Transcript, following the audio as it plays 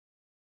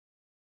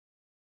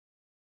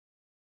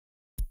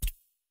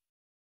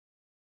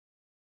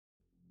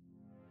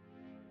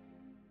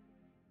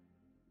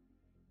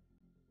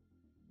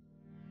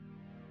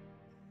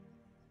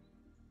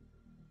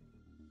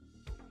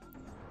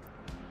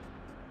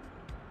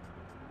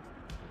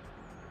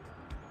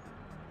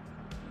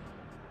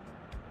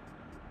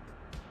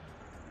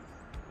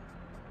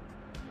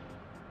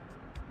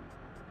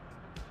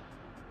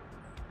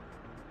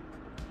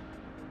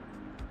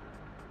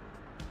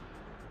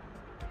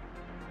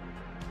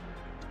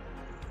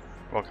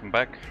Welcome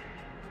back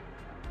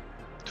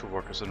to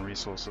Workers and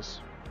Resources.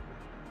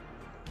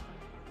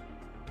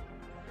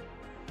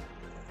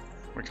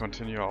 We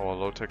continue our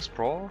low-tech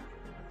sprawl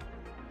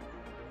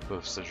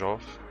with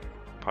Sejov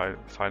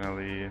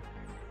finally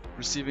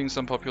receiving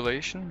some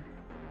population.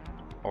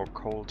 Our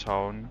coal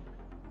town,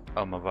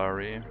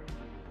 Almavari,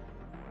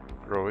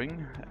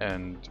 growing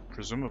and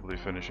presumably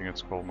finishing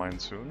its coal mine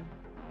soon.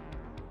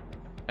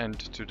 And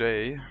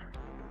today,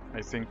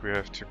 I think we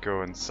have to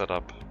go and set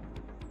up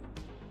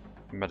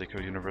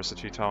Medical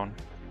University Town,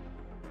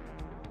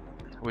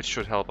 which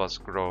should help us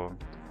grow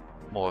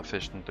more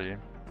efficiently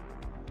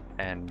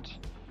and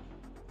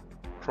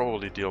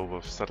probably deal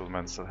with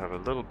settlements that have a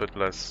little bit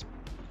less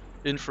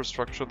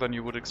infrastructure than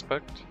you would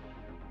expect,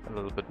 a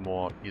little bit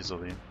more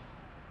easily.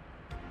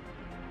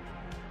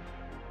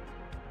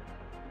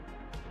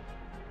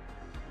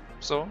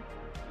 So,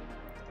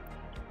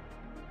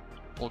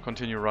 we'll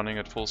continue running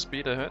at full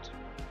speed ahead.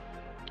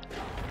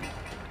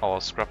 Our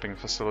scrapping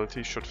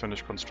facility should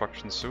finish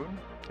construction soon.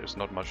 There's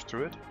not much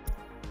to it.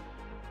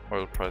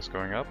 Oil price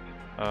going up.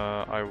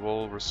 I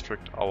will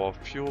restrict our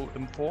fuel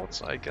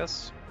imports, I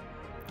guess.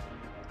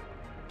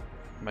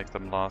 Make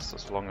them last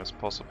as long as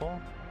possible.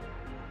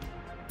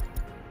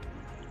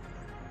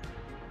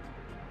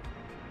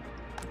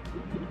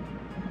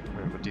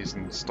 We have a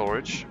decent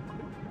storage,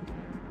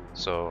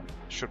 so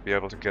should be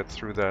able to get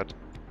through that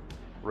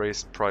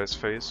raised price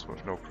phase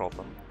with no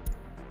problem.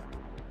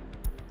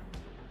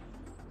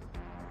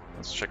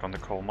 Let's check on the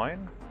coal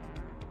mine.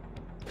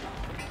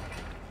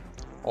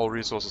 All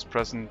resources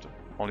present,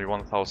 only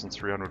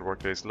 1,300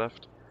 workdays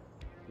left.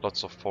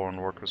 Lots of foreign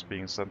workers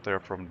being sent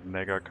there from the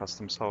Nega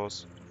customs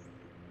house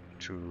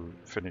to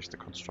finish the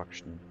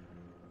construction.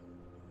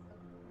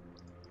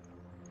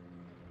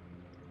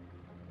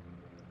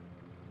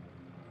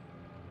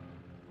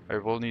 I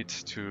will need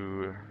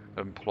to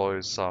employ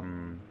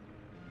some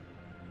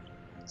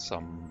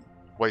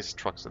waste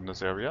trucks in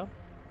this area.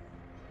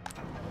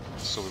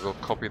 So we will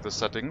copy the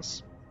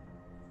settings,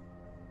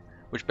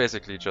 which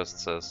basically just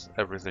says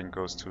everything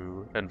goes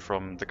to and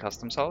from the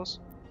customs house,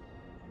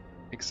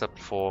 except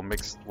for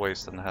mixed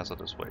waste and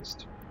hazardous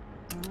waste.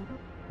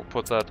 We'll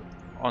put that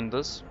on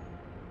this.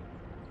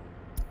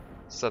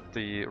 Set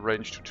the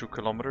range to 2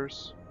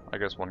 kilometers. I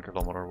guess 1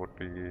 kilometer would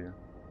be...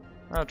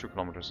 2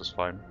 kilometers is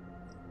fine.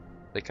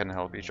 They can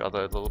help each other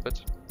a little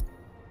bit.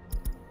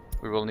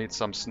 We will need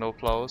some snow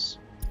plows,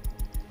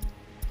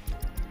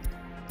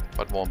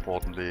 but more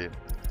importantly,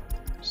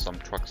 some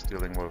trucks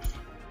dealing with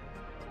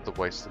the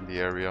waste in the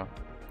area.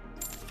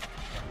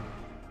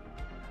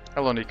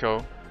 Hello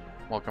Nico,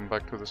 welcome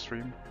back to the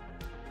stream.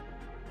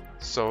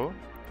 So,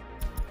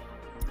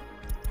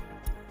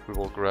 we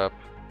will grab,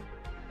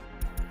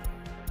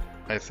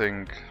 I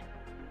think,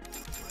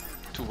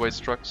 2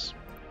 waste trucks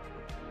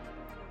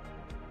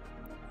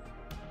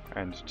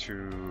and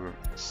 2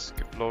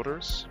 skip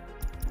loaders.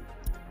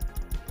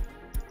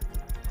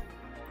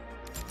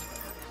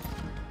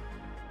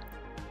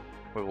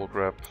 We will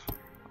grab,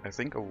 I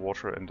think, a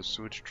water and a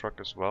sewage truck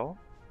as well.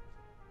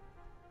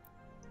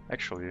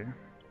 Actually,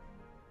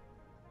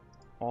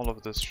 all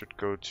of this should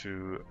go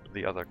to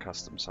the other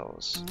customs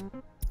house,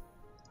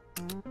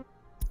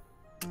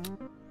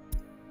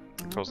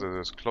 because it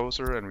is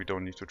closer and we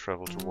don't need to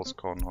travel towards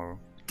Cornwall.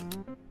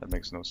 That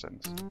makes no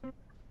sense.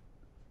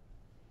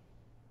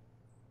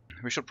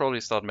 We should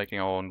probably start making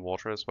our own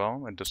water as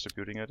well and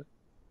distributing it.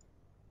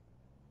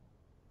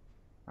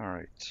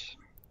 Alright,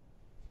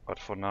 but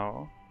for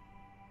now,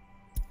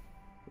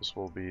 this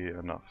will be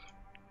enough.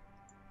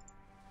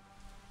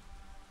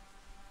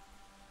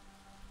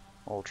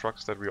 All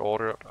trucks that we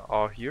ordered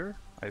are here,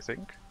 I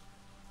think.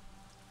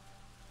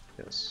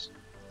 Yes.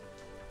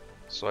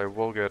 So I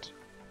will get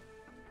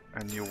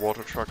a new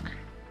water truck,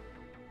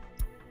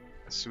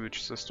 a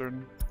sewage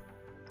cistern,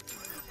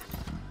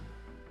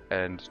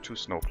 and 2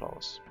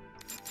 snowplows.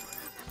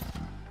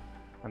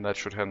 And that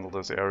should handle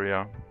this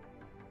area.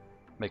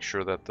 Make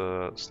sure that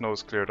the snow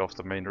is cleared off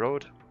the main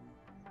road.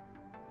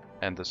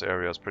 And this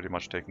area is pretty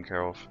much taken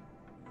care of.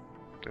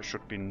 There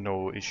should be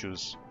no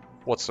issues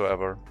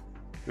whatsoever.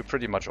 We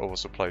pretty much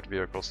oversupplied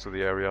vehicles to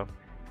the area,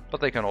 but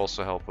they can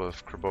also help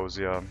with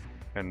Krabosia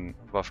and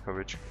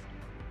Vavkovic.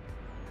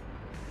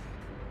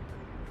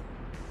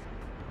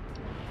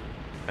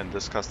 And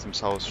this customs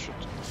house should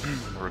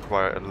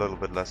require a little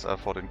bit less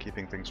effort in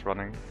keeping things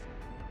running.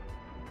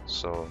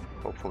 So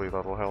hopefully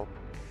that'll help.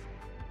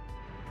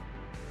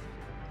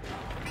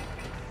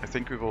 I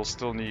think we will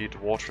still need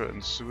water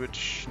and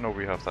sewage. No,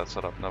 we have that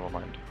set up, never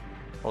mind.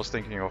 I was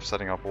thinking of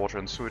setting up water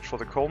and sewage for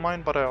the coal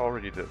mine, but I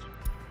already did.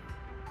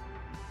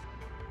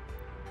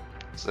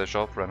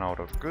 Sejov ran out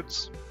of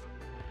goods.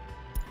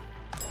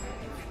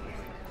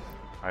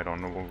 I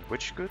don't know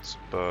which goods,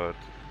 but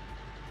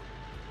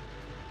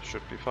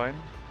should be fine.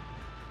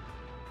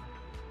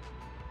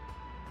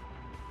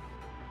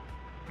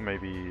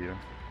 Maybe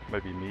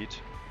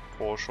meat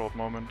for a short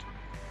moment.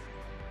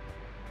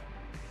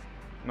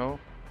 No?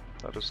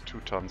 That is 2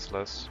 tons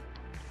less.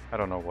 I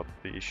don't know what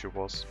the issue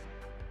was.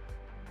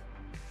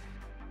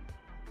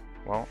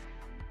 Well,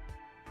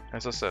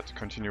 As I said,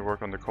 continue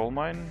work on the coal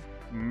mine,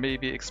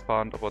 maybe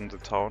expand upon the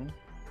town.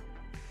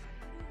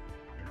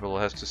 We'll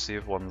have to see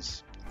if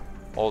once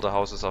all the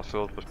houses are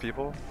filled with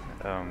people,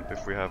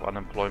 if we have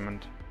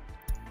unemployment,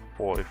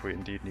 or if we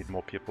indeed need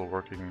more people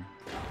working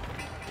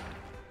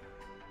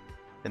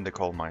in the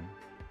coal mine.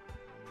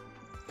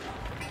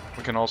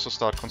 We can also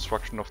start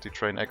construction of the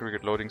train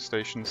aggregate loading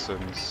station,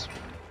 since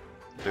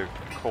the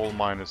coal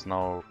mine is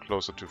now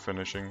closer to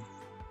finishing,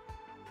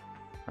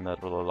 and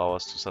that will allow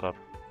us to set up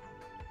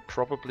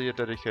probably a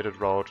dedicated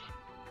route,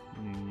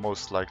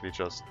 most likely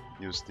just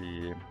use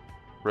the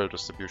rail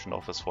distribution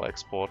office for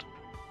export,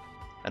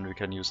 and we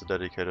can use a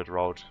dedicated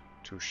route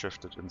to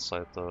shift it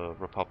inside the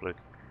Republic,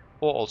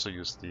 or also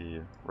use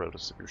the rail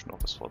distribution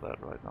office for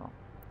that right now.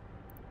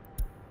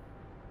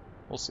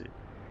 We'll see.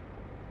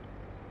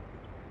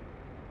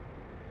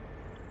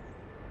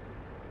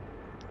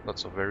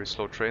 Lots of very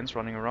slow trains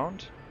running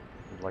around.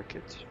 We like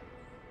it.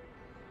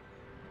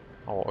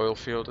 Our oil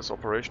field is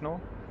operational,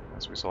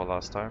 as we saw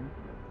last time.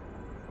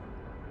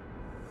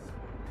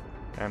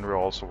 And we're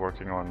also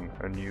working on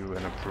a new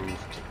and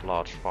improved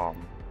large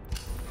farm.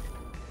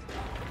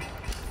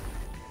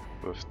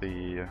 With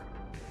the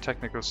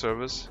technical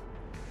service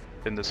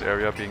in this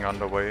area being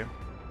underway,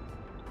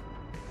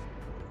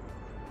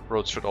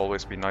 roads should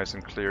always be nice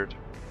and cleared,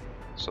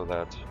 so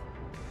that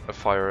a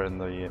fire in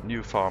the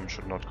new farm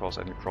should not cause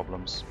any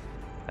problems,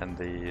 and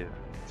the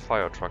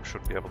fire truck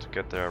should be able to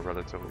get there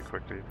relatively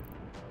quickly.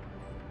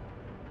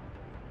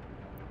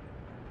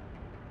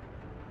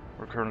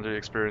 We're currently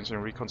experiencing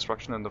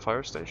reconstruction in the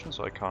fire station,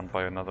 so I can't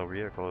buy another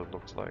vehicle, it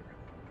looks like.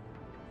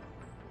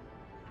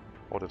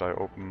 Or did I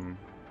open...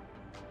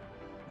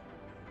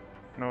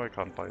 No, I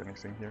can't buy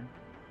anything here.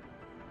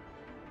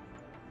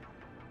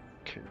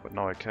 Okay, but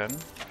now I can.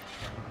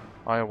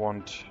 I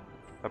want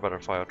a better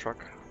fire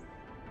truck.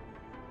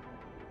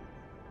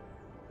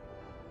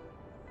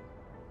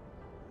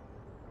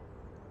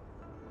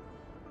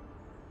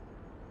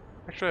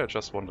 Actually, I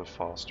just want a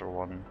faster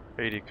one.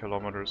 80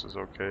 kilometers is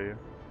okay.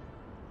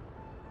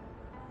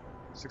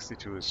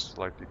 62 is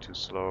slightly too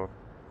slow.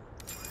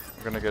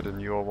 I'm gonna get a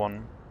newer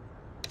one.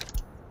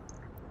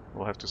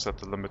 We'll have to set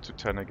the limit to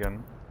 10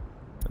 again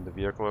when the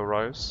vehicle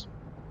arrives.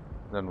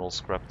 Then we'll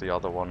scrap the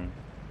other one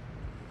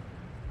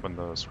when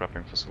the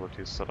scrapping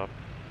facility is set up.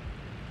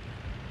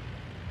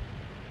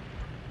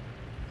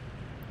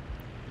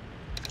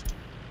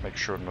 Make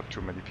sure not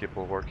too many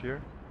people work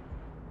here.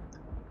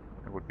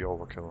 It would be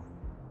overkill.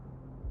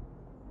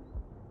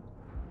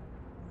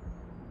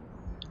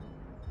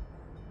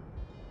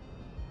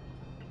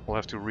 We'll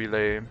have to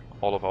relay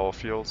all of our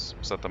fields,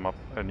 set them up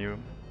anew.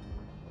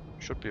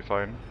 Should be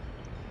fine.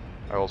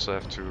 I also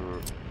have to,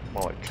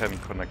 well, I can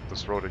connect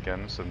this road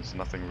again since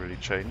nothing really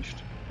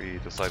changed. We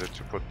decided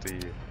to put the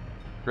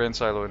grain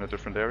silo in a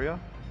different area.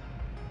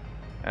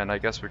 And I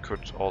guess we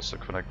could also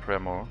connect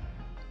Premo,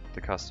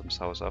 the customs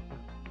house, up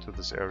to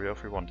this area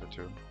if we wanted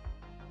to.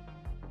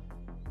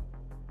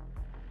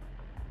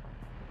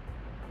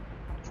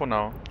 For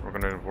now, we're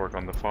gonna work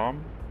on the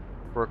farm,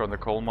 work on the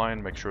coal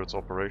mine, make sure it's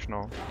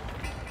operational.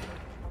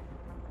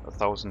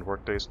 1,000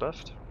 workdays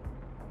left.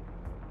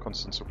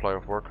 Constant supply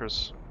of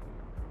workers.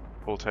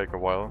 Will take a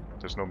while.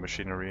 There's no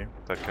machinery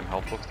that can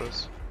help with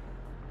this.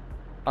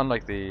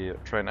 Unlike the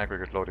train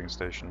aggregate loading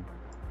station.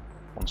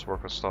 Once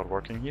workers start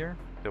working here,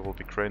 there will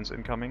be cranes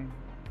incoming.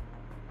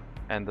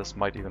 And this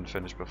might even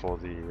finish before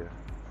the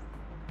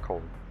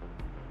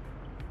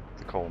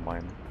coal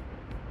mine.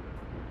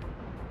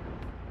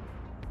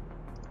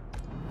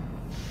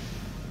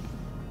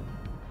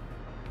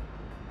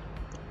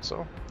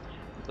 So,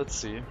 let's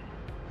see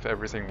if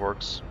everything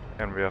works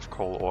and we have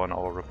coal ore in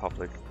our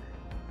Republic.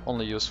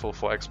 Only useful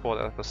for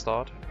export at the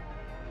start.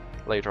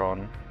 Later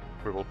on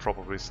we will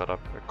probably set up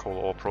a coal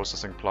ore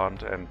processing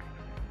plant, and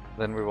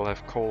then we will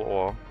have coal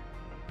ore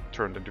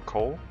turned into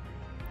coal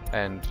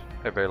and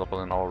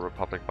available in our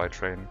Republic by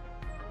train.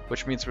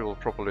 Which means we will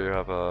probably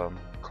have a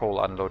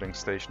coal unloading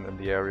station in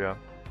the area,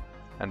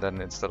 and then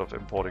instead of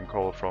importing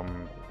coal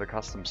from the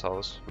customs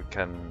house, we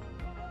can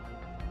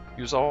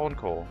use our own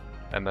coal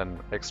and then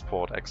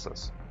export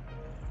excess.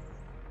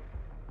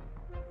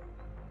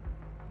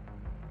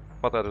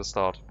 But at the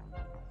start,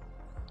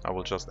 I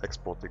will just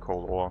export the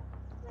coal ore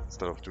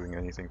instead of doing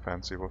anything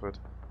fancy with it.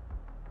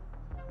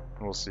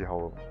 And we'll see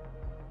how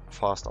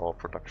fast our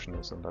production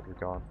is in that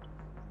regard.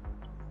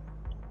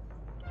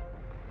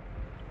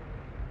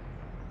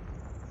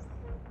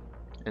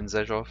 In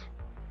Zhezhov,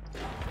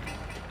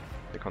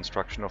 the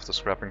construction of the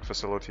scrapping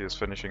facility is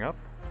finishing up.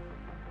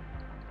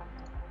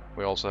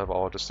 We also have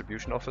our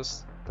distribution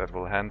office that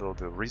will handle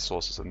the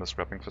resources in the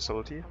scrapping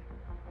facility.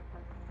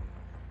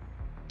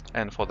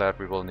 And for that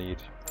we will need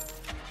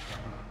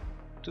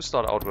to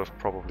start out with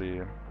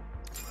probably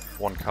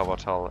one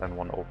covered hull and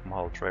one open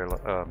hull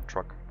trailer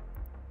truck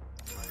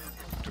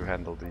to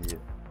handle the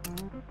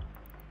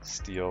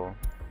steel,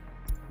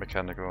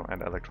 mechanical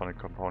and electronic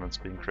components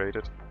being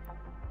created,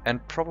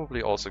 and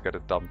probably also get a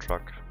dump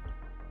truck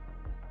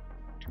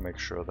to make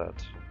sure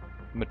that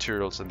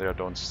materials in there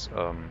don't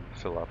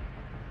fill up,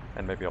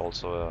 and maybe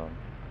also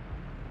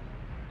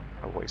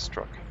a waste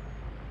truck.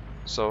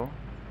 So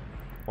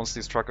once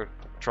these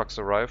trucks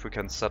arrive, we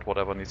can set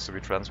whatever needs to be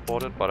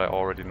transported, but I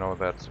already know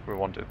that we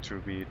want it to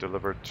be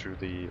delivered to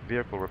the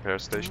vehicle repair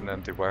station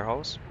and the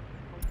warehouse.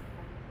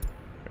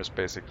 There's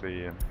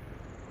basically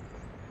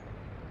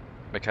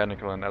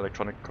mechanical and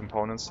electronic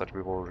components that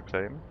we will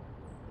reclaim.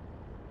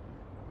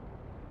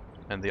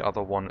 And the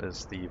other one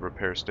is the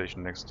repair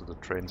station next to the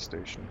train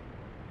station.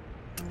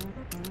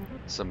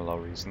 Similar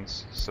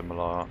reasons,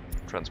 similar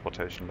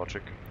transportation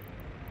logic.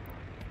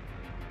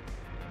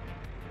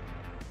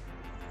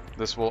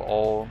 This will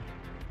all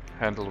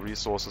handle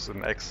resources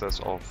in excess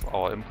of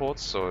our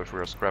imports, so if we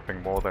are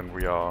scrapping more than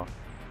we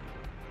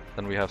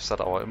have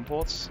set our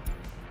imports,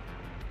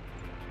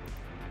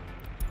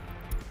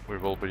 we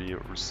will be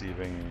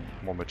receiving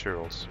more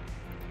materials.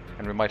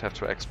 And we might have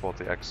to export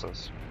the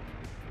excess.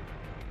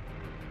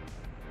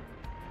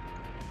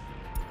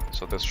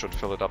 So this should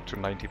fill it up to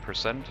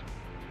 90%.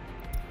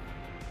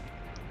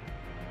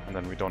 And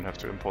then we don't have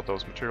to import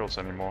those materials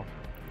anymore.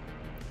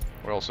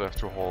 We also have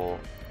to haul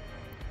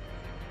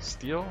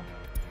steel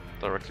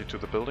directly to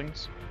the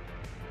buildings,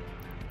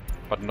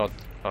 but not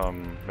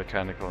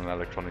mechanical and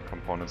electronic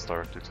components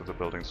directly to the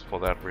buildings. For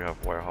that we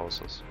have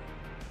warehouses.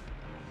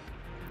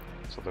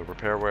 So the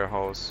repair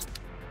warehouse,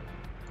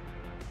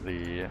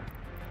 the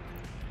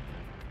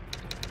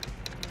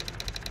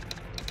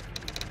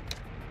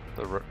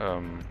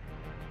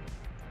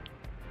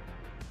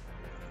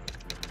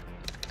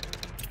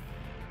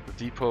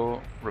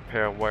depot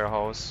repair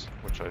warehouse,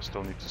 which I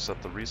still need to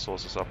set the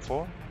resources up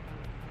for.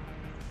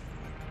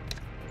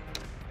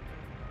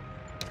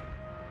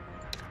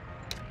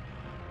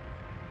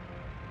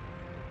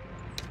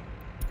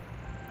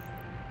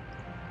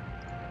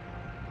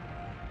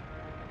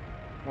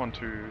 One,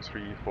 two,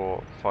 three,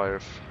 four,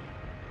 5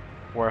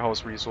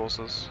 warehouse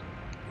resources,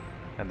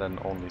 and then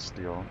only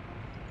steel.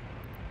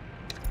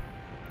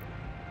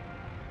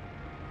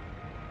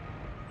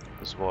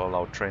 This will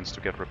allow trains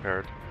to get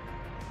repaired.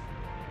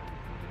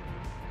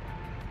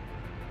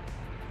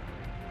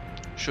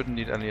 Shouldn't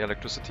need any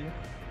electricity.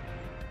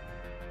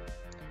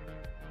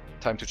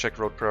 Time to check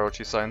road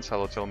priority signs.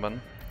 Hello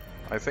Tillman.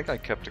 I think I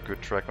kept a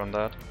good track on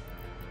that.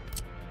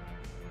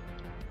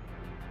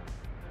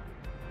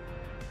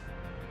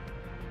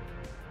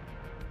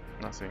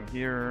 Nothing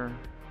here.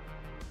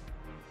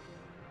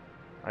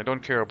 I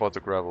don't care about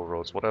the gravel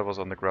roads. Whatever's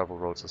on the gravel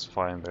roads is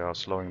fine. They are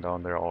slowing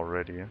down there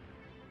already.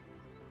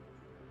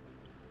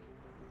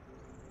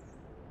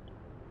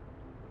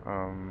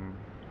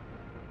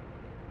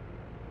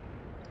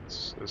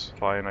 This is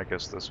fine. I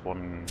guess this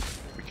one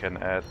we can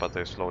add, but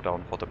they slow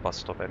down for the bus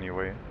stop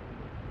anyway.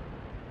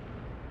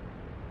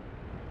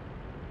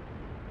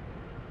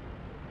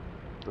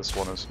 This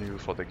one is new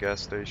for the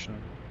gas station.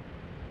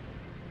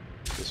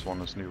 This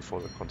one is new for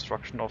the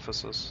construction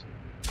offices.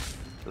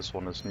 This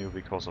one is new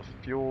because of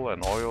fuel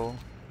and oil.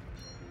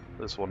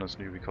 This one is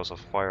new because of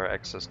fire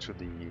access to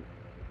the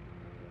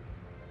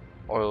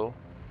oil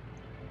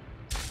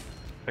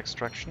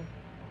extraction.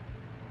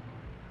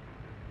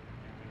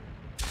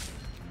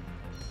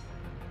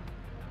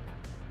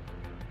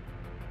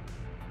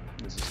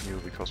 This is new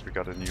because we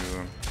got a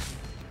new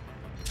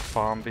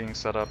farm being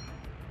set up.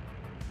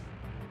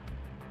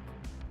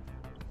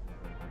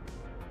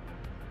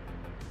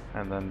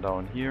 And then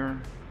down here,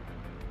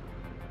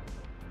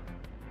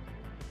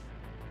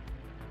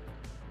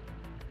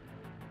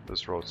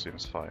 this road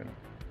seems fine.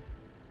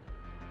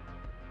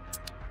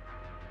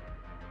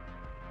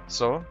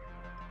 So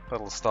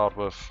that'll start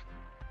with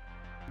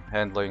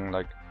handling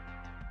like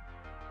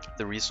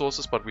the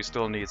resources, but we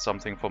still need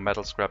something for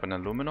metal, scrap and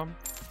aluminum.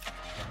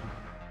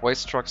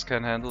 Waste trucks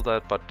can handle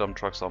that, but dump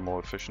trucks are more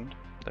efficient.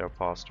 They're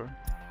faster.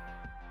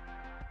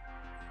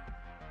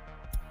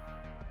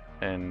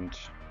 And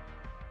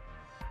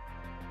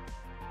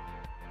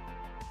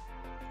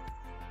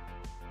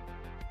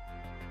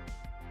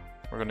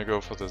we're gonna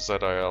go for the ZIL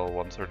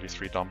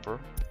 133 dumper,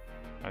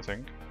 I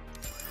think.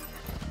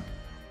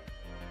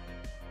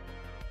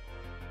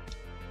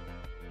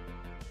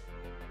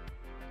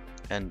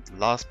 And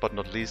last but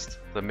not least,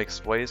 the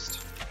mixed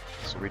waste.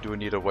 So we do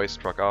need a waste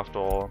truck after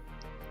all.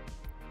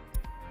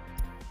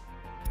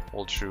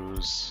 We'll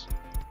choose...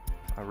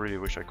 I really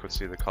wish I could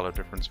see the color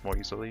difference more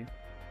easily.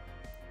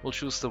 We'll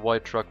choose the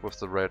white truck with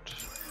the red...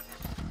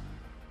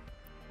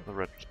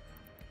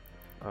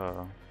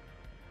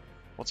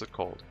 what's it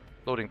called?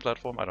 Loading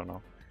platform? I don't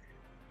know.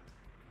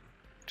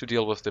 To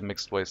deal with the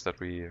mixed waste that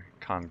we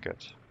can't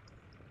get.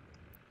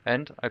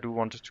 And I do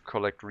want to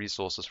collect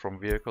resources from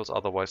vehicles,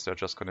 otherwise they're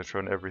just going to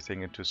turn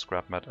everything into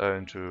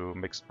into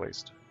mixed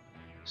waste.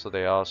 So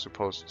they are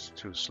supposed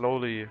to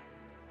slowly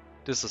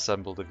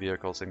disassemble the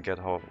vehicles and get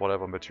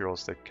whatever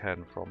materials they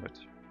can from it.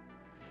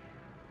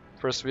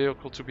 First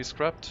vehicle to be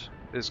scrapped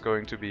is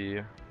going to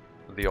be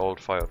the old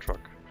fire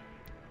truck.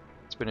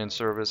 It's been in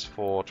service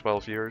for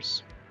 12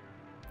 years.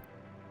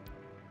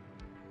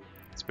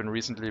 It's been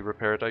recently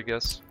repaired, I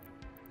guess.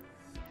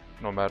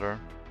 No matter.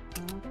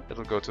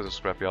 It'll go to the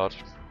scrapyard.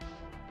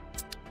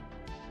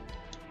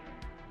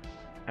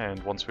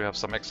 And once we have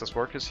some excess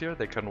workers here,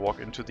 they can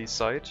walk into the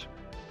site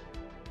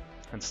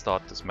and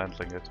start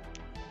dismantling it.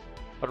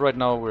 But right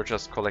now we're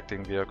just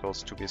collecting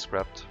vehicles to be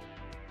scrapped.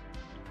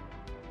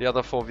 The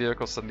other 4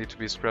 vehicles that need to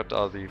be scrapped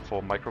are the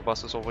 4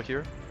 microbuses over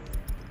here.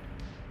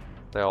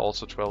 They are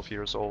also 12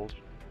 years old,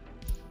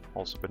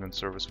 also been in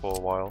service for a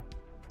while.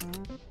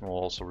 We'll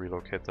also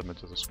relocate them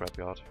into the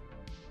scrapyard.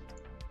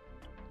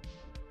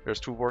 There's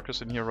 2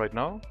 workers in here right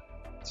now,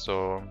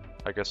 so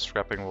I guess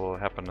scrapping will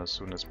happen as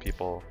soon as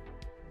people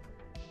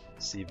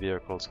see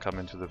vehicles come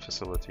into the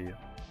facility.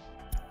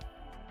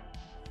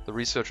 The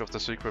research of the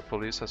secret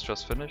police has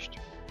just finished.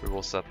 We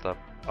will set that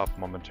up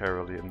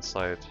momentarily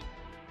inside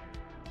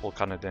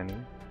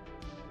Volkanedeni.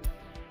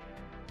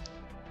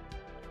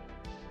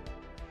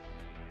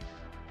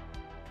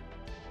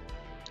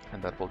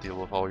 And that will deal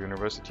with our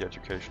university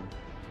education.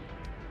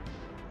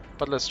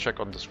 But let's check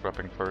on the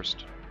scrapping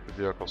first. The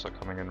vehicles are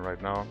coming in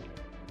right now,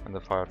 and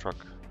the fire truck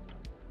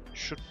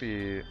shouldn't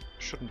be,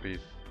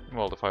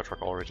 well, the fire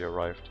truck already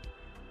arrived.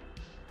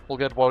 We'll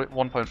get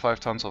 1.5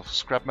 tons of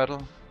scrap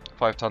metal,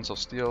 5 tons of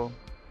steel,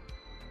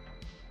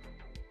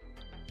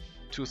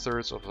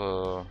 2/3 of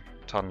a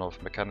ton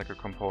of mechanical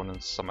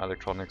components, some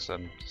electronics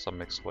and some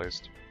mixed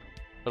waste.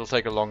 It'll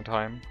take a long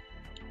time.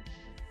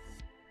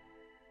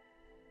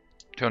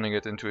 Turning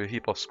it into a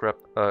heap of scrap,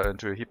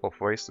 into a heap of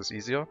waste is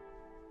easier.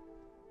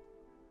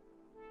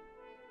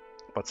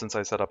 But since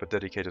I set up a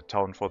dedicated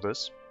town for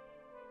this,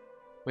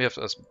 we have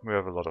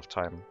a lot of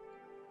time.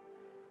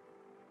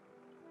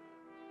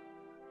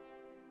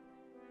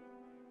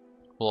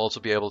 We'll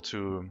also be able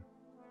to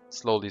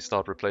slowly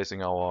start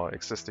replacing our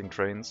existing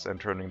trains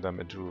and turning them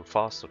into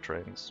faster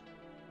trains.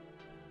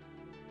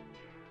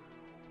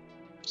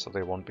 So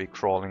they won't be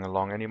crawling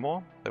along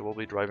anymore, they will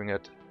be driving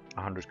at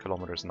 100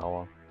 kilometers an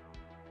hour.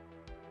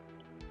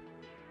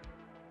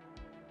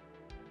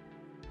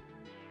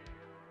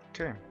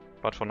 Okay,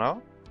 but for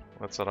now,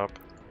 let's set up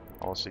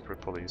our secret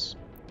police.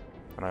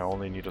 And I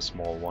only need a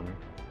small one.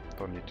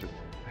 Don't need to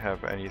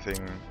have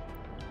anything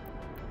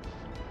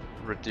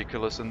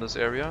ridiculous in this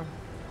area.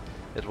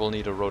 It will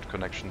need a road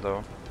connection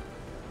though.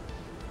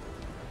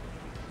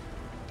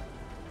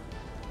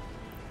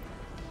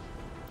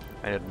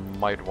 And it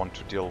might want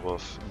to deal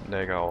with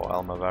Nega or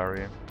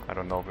Almavari. I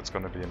don't know if it's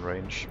gonna be in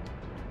range.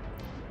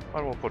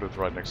 But we'll put it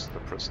right next to the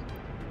prison.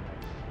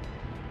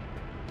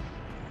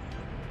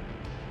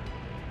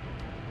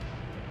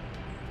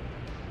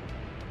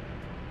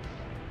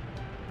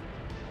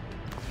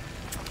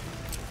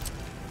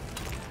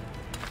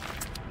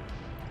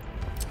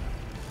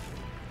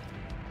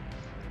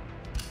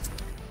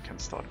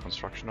 Start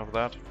construction of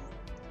that.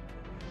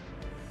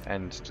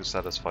 And to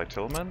satisfy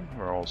Tillman,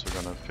 we're also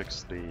gonna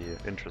fix the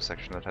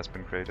intersection that has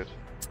been created.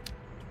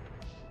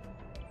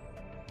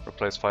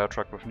 Replace fire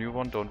truck with new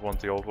one, don't want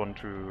the old one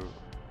to,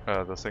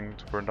 the thing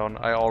to burn down.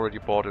 I already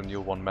bought a new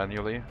one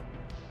manually.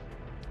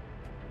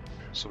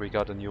 So we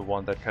got a new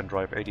one that can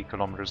drive 80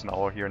 kilometers an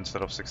hour here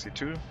instead of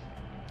 62.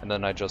 And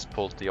then I just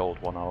pulled the old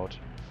one out.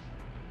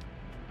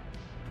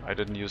 I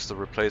didn't use the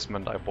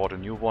replacement, I bought a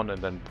new one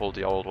and then pulled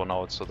the old one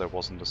out so there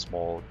wasn't a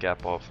small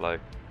gap of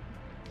like,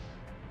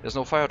 there's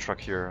no fire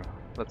truck here,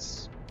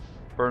 let's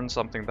burn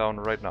something down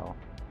right now.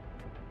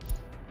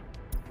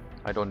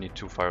 I don't need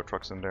 2 fire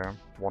trucks in there,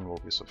 1 will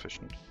be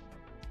sufficient,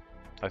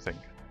 I think.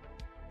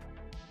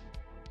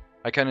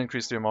 I can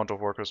increase the amount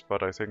of workers,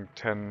 but I think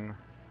 10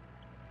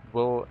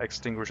 will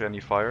extinguish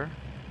any fire.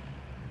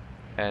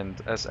 And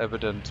as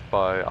evident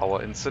by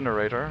our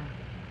incinerator,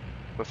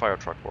 the fire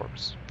truck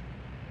works.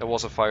 There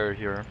was a fire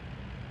here,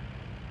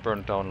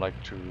 burned down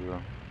like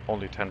to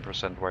only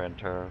 10% wear and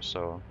tear,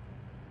 so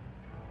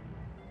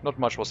not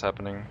much was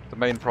happening. The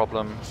main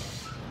problem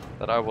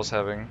that I was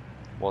having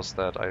was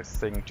that I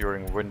think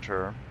during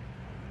winter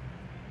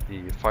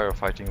the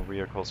firefighting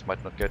vehicles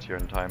might not get here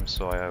in time,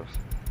 so I have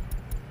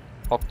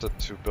opted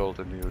to build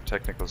a new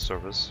technical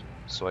service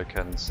so I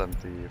can send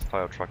the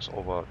fire trucks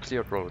over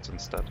cleared roads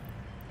instead.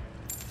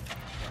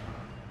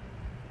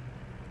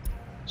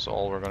 So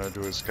all we're gonna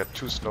do is get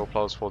 2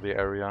 snowplows for the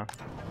area,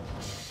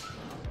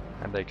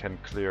 and they can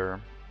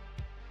clear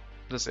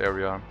this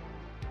area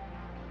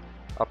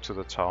up to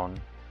the town,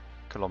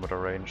 kilometer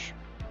range.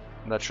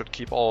 And that should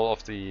keep all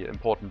of the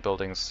important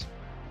buildings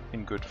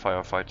in good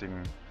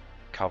firefighting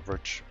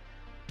coverage.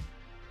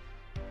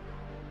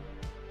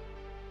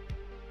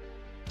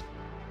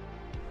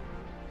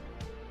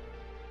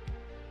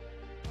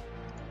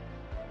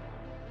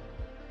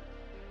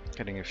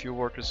 Getting a few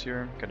workers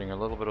here, getting a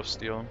little bit of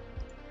steel.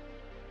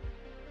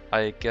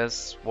 I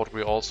guess what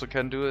we also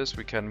can do is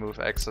we can move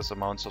excess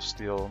amounts of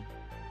steel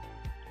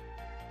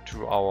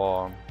to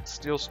our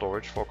steel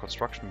storage for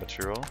construction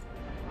material.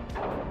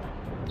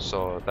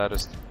 So that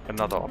is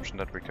another option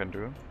that we can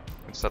do.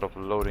 Instead of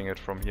loading it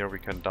from here, we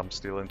can dump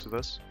steel into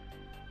this.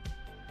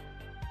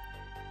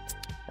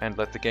 And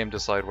let the game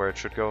decide where it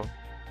should go.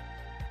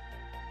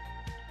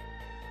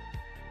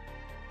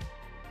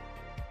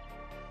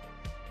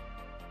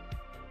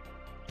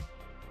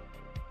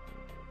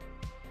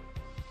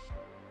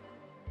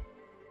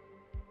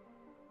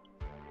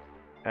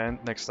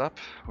 And next up,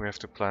 we have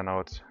to plan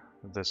out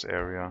this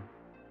area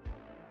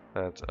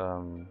that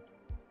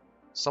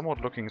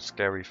somewhat looking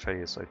scary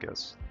face, I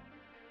guess.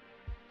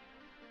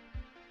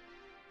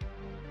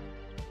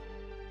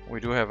 We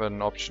do have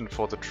an option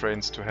for the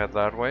trains to head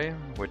that way,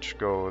 which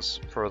goes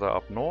further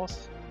up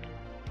north.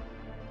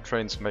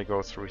 Trains may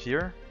go through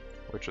here,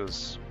 which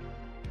is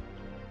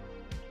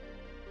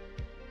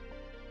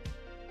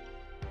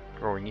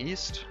going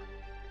east,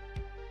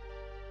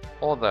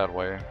 or that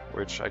way,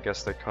 which I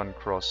guess they can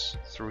cross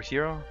through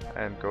here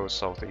and go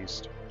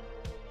southeast.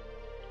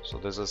 So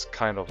this is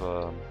kind of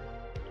a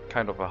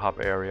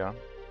hub area.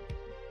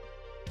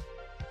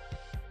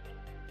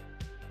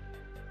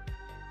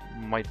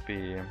 Might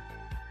be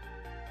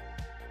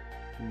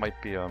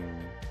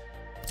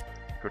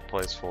good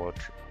place for a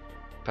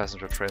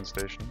passenger train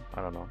station.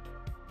 I don't know.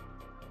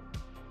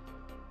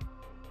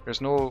 There's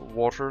no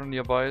water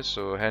nearby,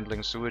 so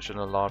handling sewage in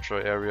a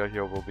larger area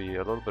here will be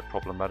a little bit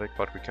problematic,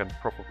 but we can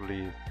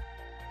probably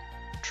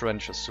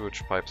trench a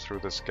sewage pipe through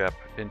this gap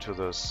into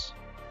this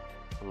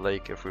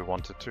lake if we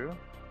wanted to.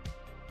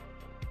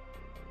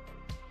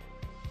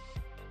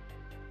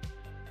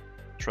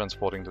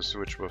 Transporting the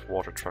sewage with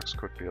water trucks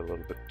could be a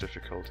little bit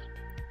difficult,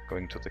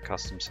 going to the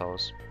customs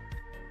house.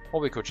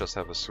 Or we could just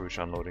have a sewage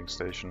unloading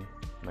station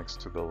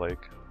next to the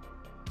lake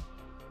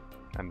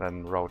and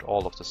then route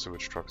all of the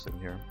sewage trucks in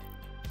here.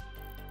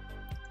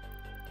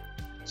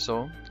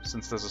 So,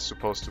 since this is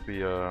supposed to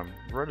be a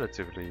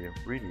relatively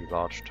really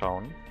large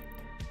town,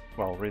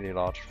 well, really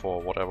large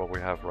for whatever we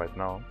have right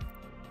now,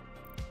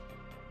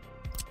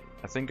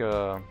 I think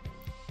a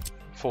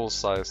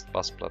full-sized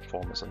bus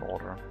platform is in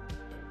order.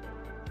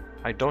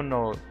 I don't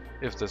know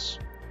if this,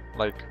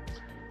 like,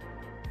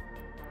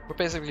 we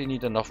basically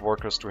need enough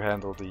workers to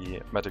handle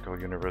the medical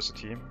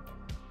university,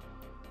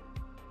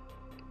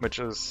 which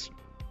is,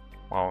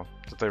 wow,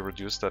 did they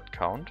reduce that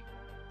count?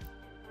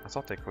 I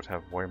thought they could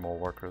have way more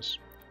workers.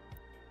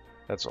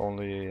 That's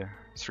only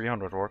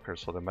 300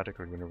 workers for the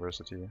medical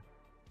university.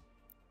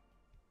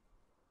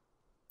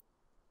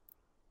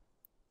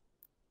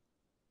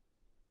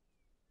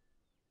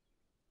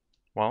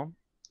 Well,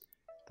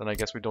 then I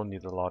guess we don't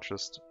need the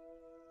largest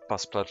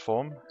bus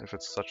platform if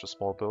it's such a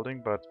small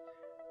building, but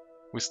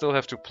we still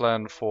have to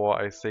plan for,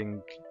 I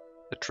think,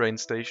 a train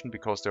station,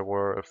 because there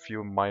were a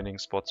few mining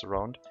spots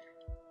around.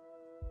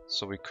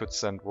 So we could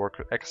send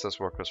access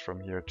workers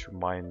from here to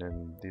mine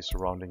in the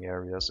surrounding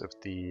areas if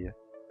the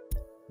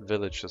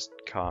villages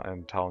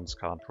and towns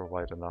can't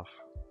provide enough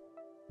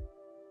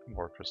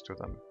workers to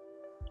them.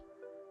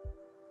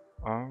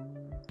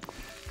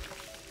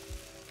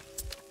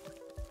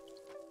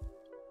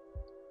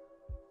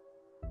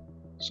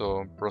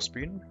 So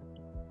Brospin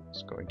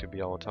is going to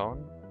be our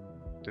town.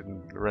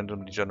 Didn't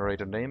randomly generate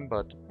a name,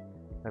 but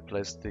I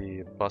placed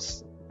the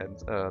bus and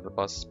the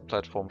bus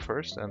platform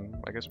first, and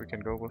I guess we can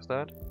go with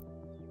that.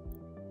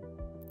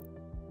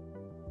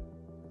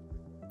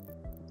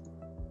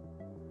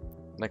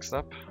 Next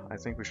up, I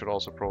think we should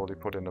also probably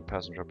put in a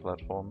passenger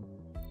platform.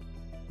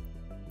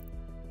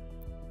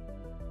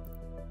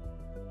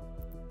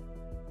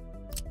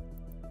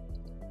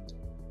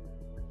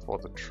 For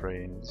the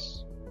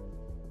trains.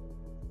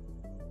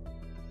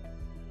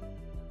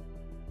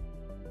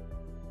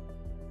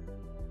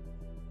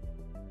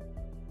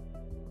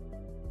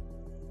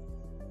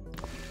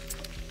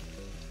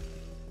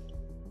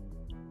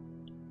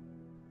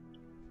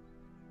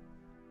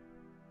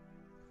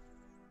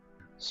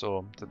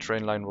 So the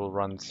train line will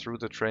run through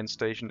the train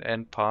station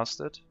and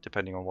past it,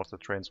 depending on what the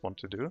trains want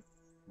to do.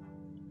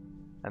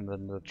 And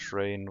then the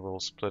train will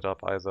split up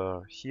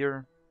either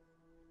here,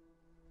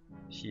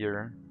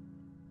 here,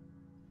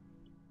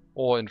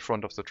 or in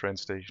front of the train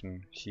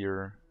station,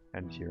 here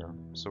and here.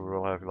 So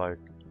we'll have like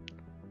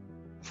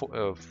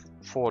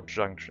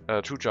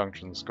two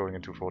junctions going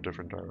into 4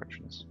 different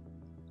directions.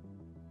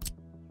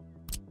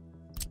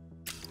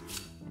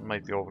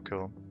 Might be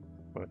overkill,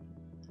 but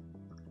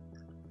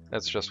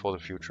that's just for the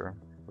future.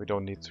 We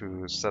don't need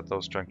to set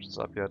those junctions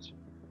up yet.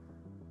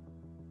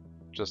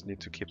 Just need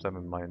to keep them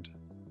in mind.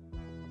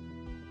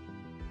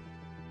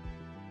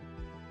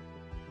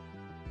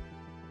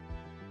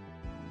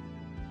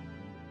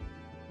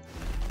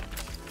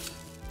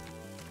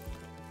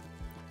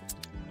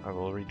 I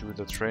will redo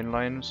the train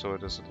line so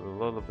it is a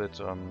little bit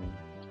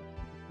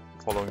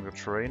following the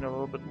train a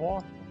little bit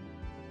more.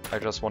 I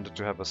just wanted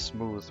to have a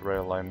smooth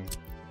rail line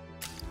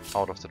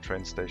out of the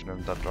train station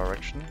in that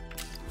direction.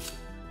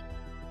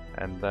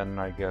 And then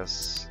I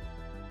guess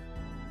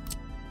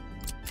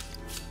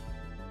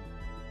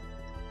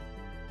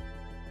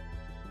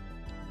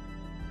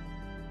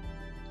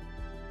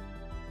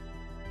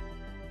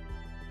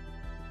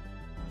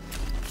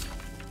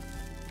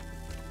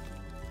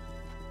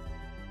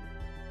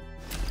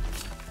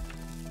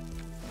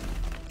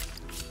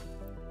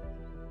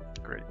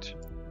great.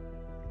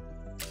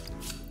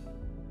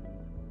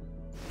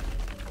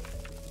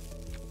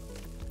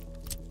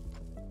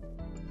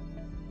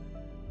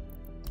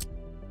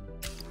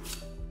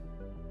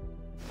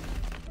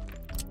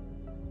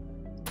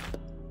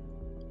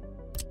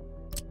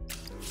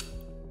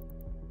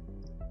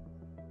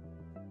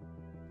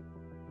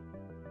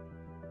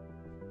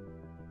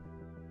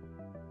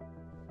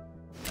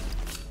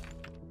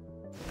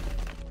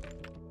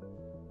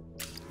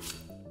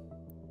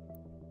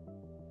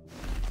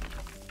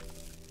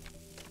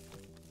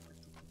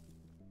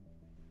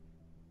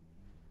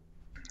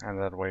 And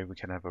that way we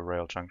can have a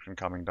rail junction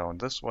coming down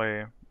this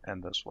way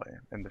and this way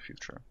in the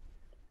future.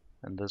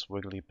 And this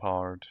wiggly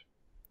part,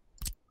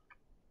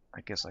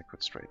 I guess I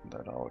could straighten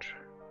that out.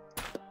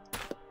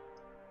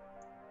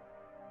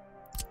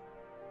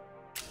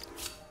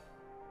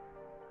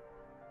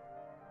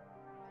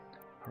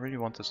 I really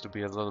want this to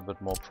be a little bit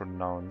more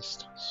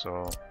pronounced,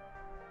 so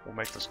we'll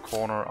make this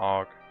corner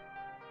arc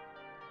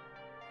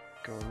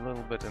go a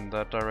little bit in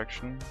that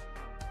direction.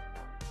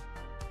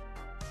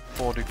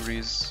 4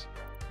 degrees,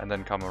 and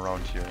then come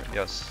around here.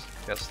 Yes,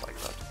 yes, like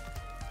that.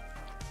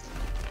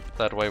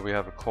 That way we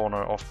have a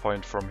corner off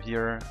point from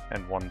here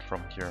and one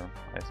from here,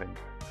 I think.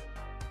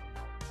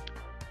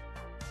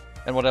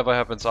 And whatever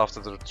happens after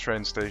the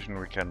train station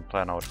we can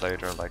plan out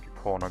later, like a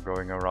corner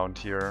going around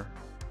here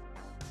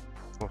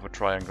with a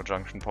triangle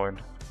junction point.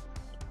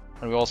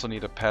 And we also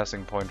need a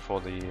passing point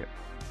for the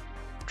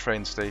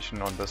train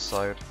station on this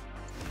side,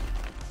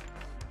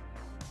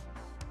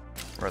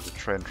 where the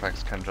train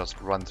tracks can just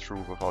run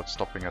through without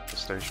stopping at the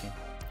station.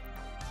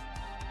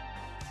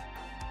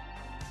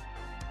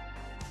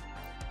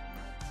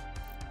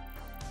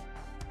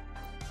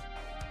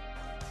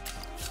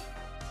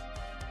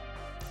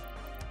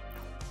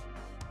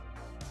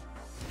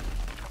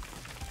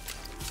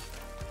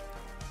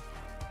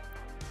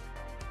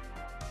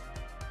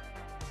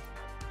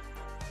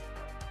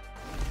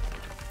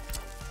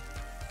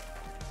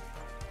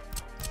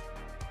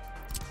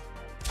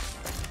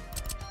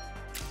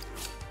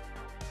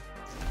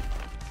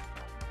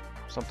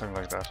 Something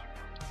like that.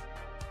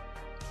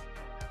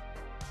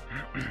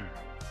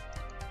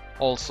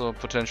 Also,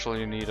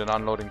 potentially you need an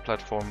unloading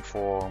platform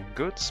for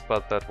goods,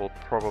 but that will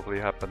probably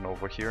happen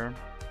over here.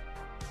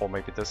 Or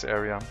maybe this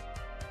area,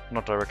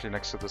 not directly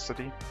next to the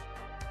city.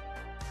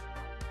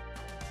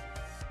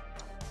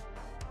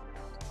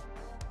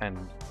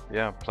 And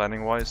yeah,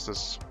 planning wise,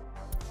 this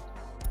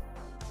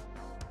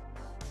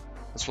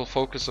will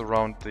focus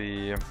around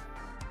the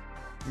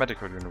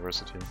medical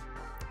university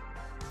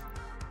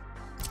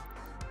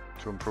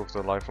to improve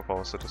the life of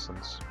our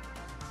citizens.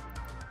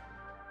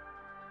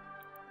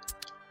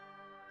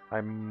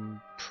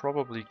 I'm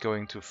probably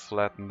going to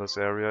flatten this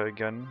area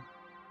again.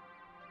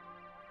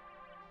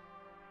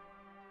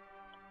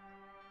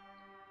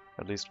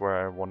 At least where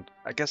I want.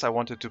 I guess I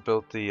wanted to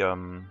build the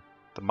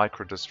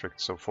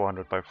Microdistrict, so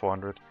 400 by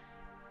 400.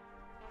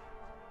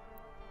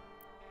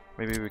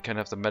 Maybe we can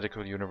have the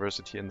medical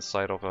university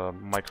inside of a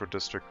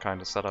Microdistrict kind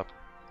of setup.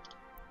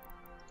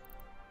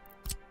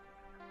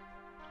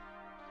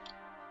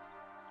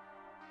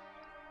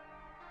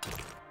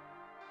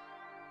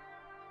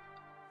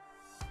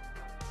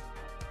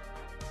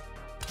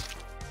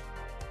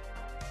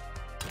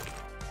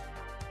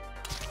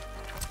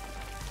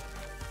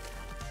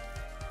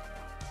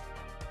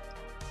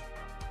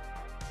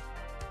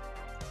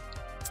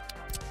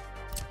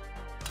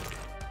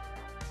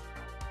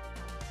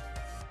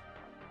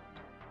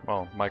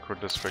 Well,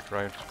 Microdistrict,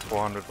 right?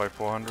 400 by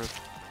 400.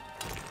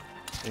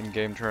 In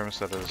game terms,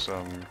 that is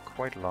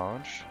quite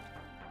large.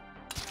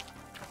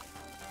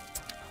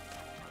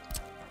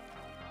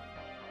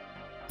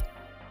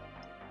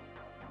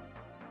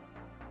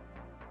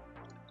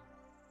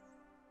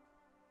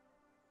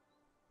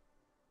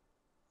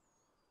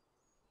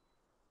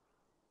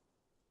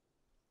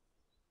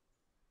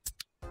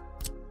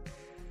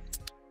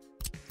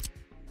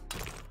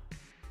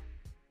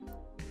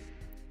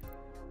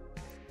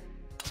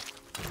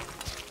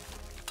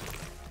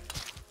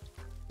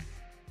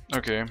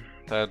 Okay,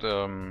 that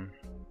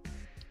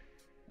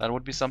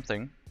would be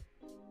something.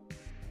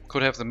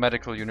 Could have the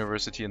medical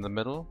university in the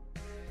middle,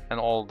 and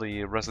all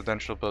the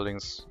residential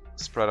buildings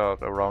spread out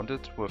around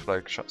it, with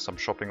like some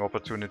shopping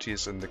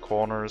opportunities in the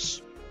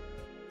corners.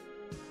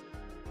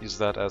 Use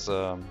that as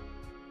a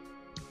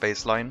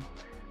baseline.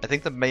 I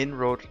think the main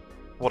road,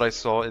 what I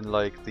saw in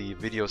like the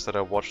videos that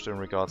I watched in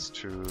regards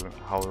to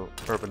how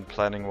urban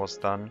planning was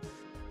done,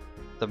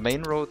 the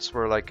main roads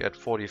were like at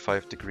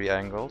 45-degree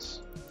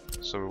angles.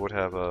 So we would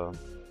have a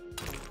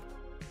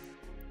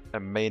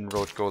main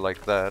road go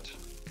like that.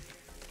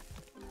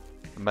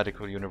 The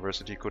medical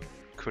university could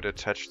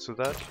attach to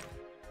that.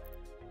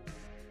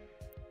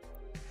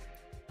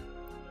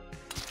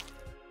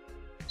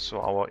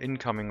 So our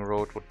incoming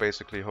road would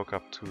basically hook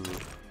up to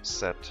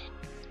said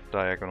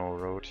diagonal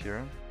road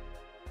here.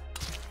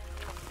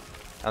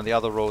 And the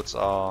other roads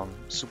are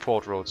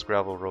support roads,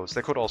 gravel roads.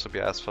 They could also be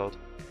asphalt.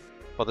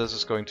 But this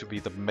is going to be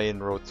the main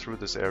road through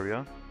this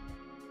area.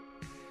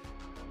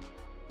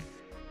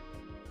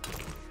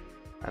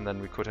 And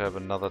then we could have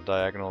another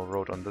diagonal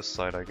road on this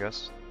side, I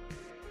guess.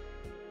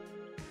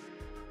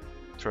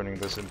 Turning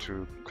this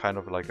into kind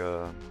of like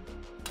a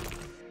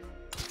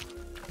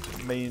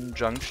main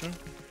junction.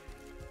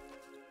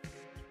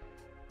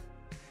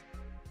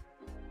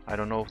 I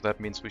don't know if that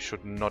means we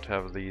should not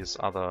have these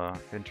other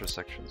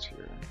intersections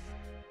here.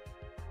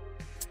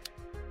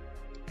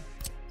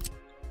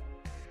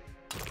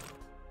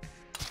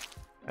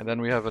 And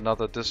then we have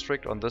another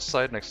district on this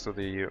side next to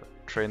the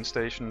train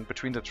station,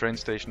 between the train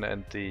station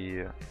and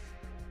the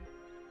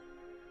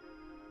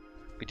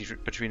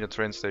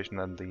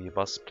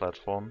bus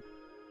platform.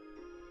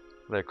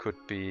 there could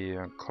be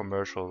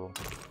commercial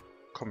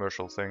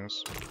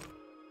things.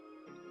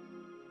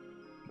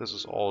 This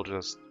is all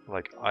just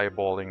like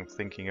eyeballing,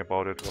 thinking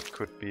about it, what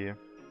could be.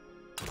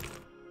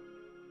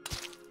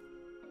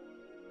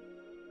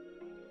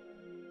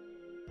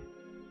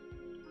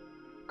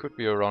 Could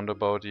be a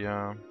roundabout,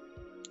 yeah.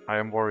 I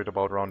am worried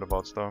about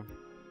roundabouts though.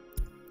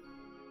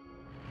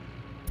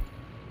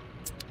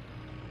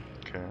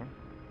 Okay.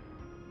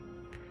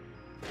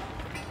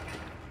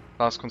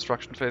 Last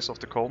construction phase of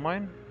the coal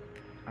mine.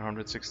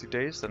 160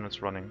 days, then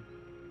it's running.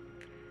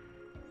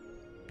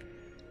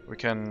 We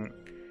can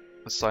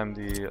assign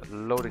the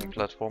loading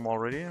platform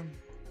already,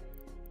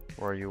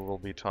 where you will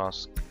be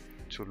tasked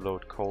to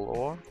load coal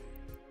ore.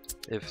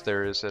 If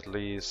there is at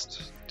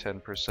least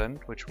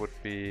 10%, which would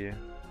be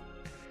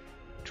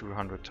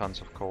 200 tons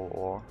of coal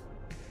ore.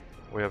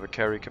 We have a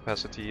carry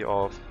capacity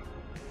of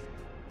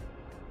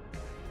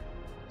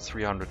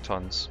 300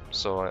 tons,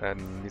 so it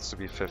needs to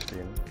be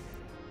 15,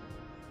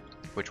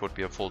 which would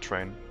be a full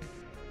train.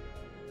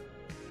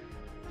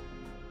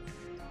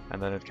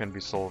 And then it can be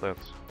sold at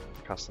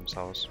customs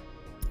house.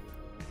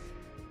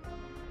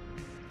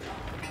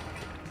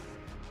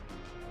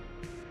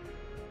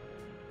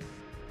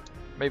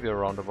 Maybe a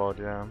roundabout,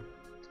 yeah.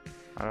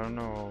 I don't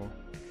know.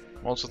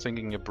 I'm also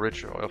thinking a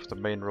bridge of the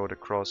main road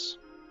across.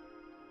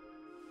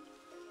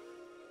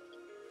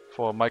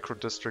 For a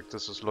microdistrict,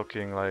 this is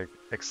looking like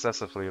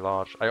excessively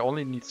large. I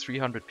only need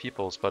 300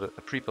 people, but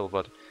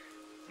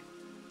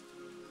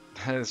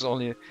it's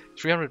only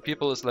 300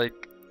 people is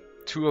like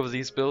 2 of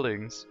these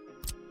buildings.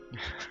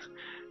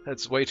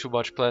 That's way too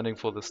much planning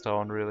for this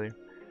town, really.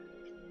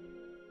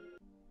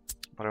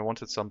 But I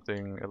wanted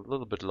something a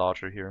little bit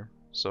larger here,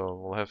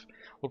 so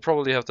we'll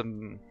probably have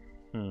them.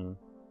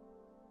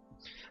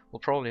 We'll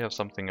probably have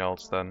something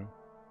else then.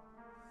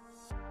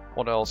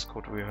 What else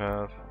could we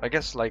have? I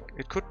guess like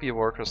it could be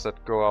workers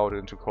that go out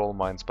into coal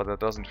mines, but that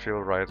doesn't feel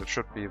right. It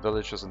should be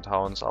villages and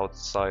towns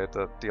outside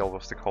that deal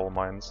with the coal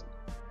mines.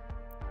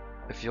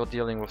 If you're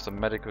dealing with the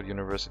medical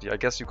university, I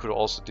guess you could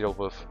also deal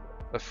with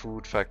a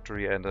food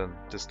factory and a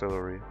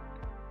distillery.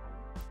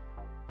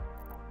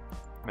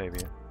 Maybe.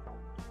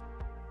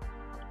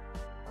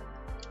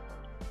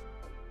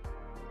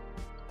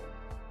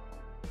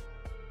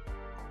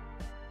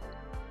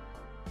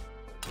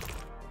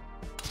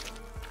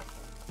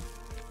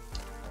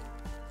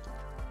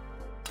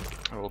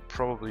 There will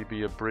probably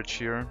be a bridge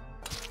here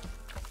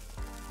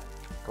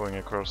going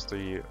across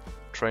the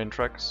train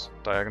tracks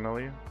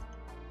diagonally.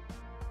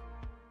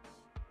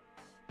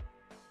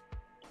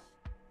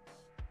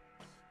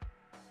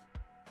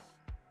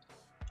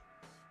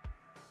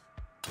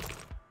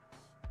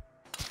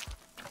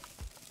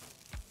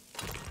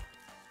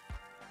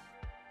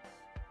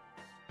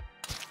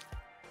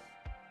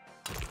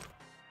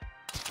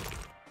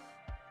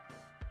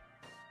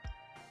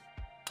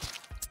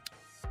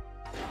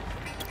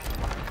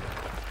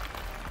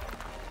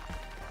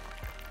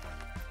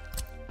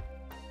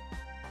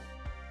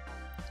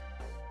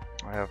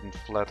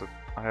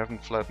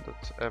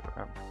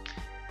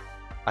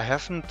 I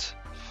haven't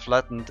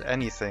flattened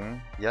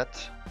anything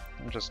yet.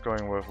 I'm just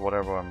going with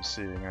whatever I'm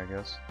seeing, I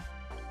guess.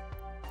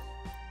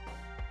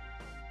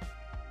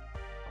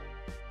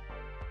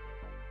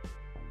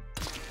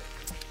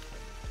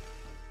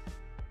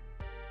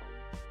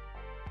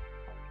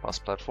 Bus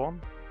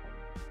platform?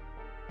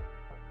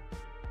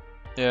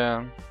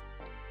 Yeah.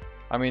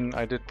 I mean,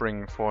 I did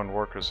bring foreign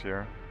workers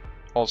here.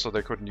 Also,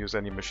 they couldn't use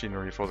any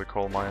machinery for the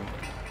coal mine.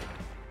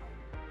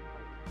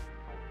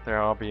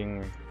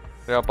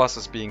 There are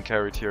buses being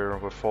carried here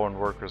with foreign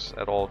workers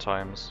at all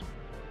times.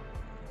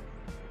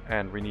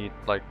 And we need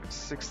like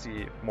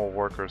 60 more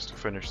workers to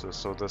finish this,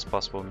 so this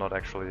bus will not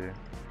actually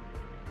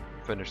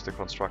finish the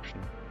construction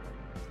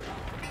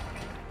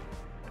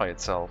by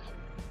itself.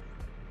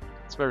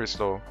 It's very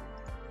slow.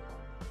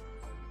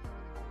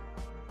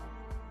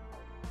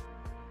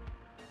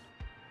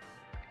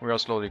 We are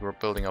slowly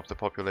building up the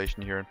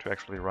population here to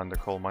actually run the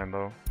coal mine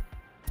though.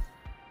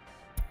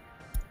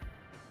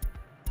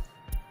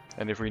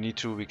 And if we need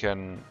to, we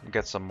can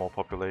get some more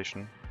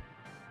population.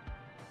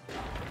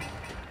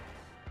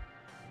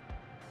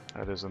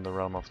 That is in the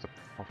realm of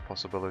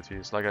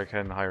possibilities. Like I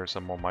can hire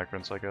some more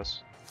migrants, I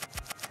guess.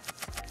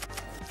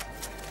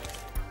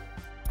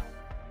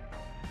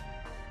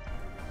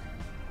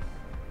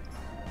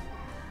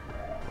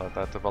 Let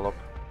that develop.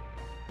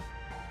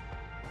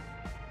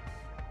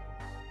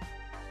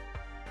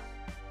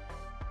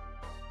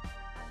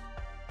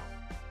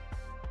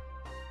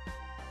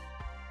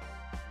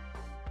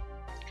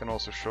 Can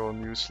also show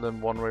new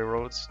slim one-way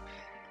roads.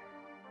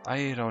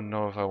 I don't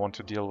know if I want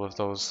to deal with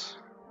those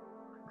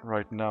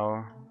right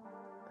now.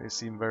 They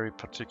seem very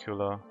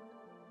particular.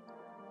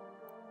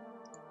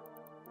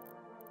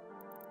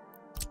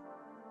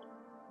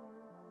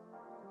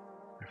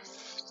 I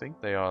think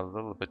they are a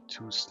little bit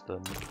too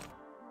slim.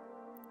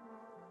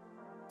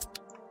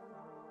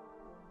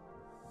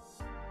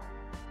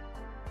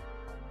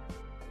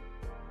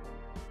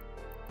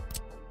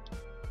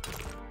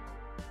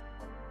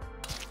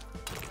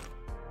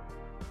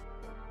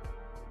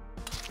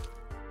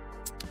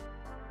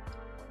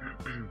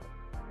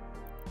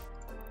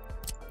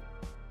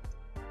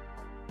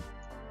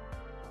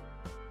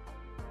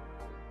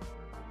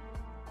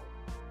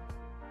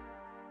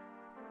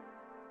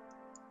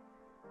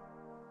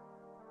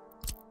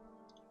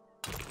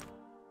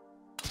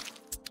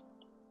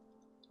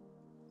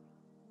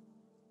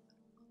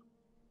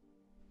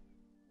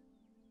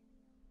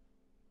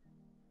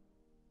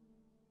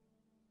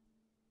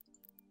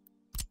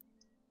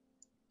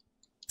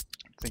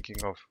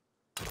 thinking of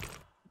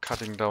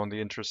cutting down the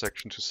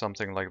intersection to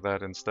something like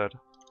that instead.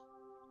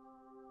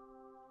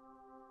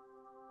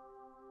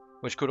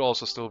 Which could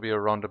also still be a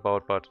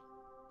roundabout, but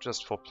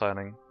just for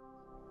planning.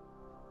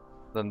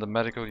 Then the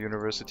medical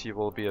university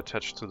will be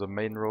attached to the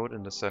main road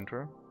in the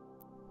center,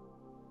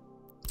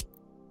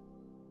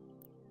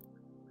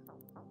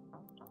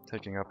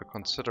 taking up a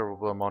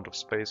considerable amount of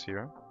space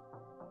here.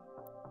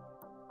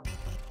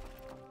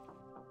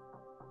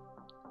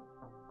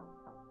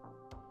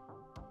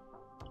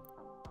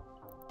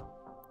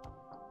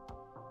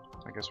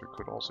 I guess we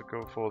could also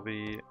go for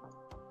the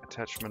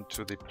attachment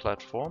to the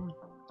platform.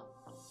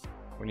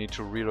 We need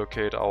to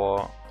relocate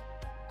our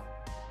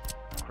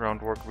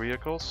groundwork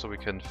vehicles so we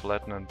can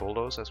flatten and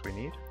bulldoze as we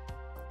need.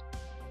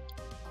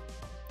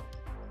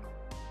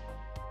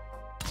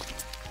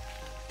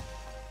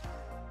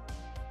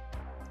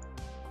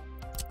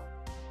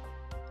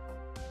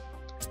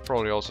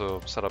 Probably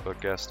also set up a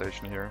gas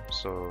station here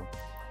so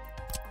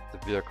the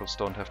vehicles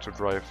don't have to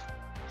drive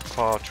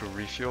far to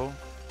refuel.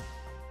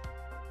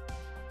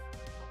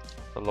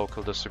 The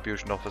local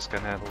distribution office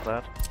can handle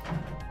that.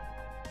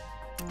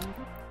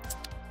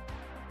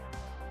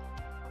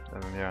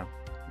 And yeah,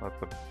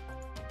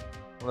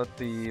 let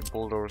the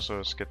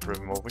bulldozers get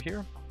driven over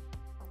here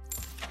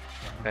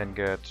and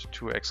get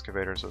 2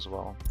 excavators as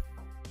well.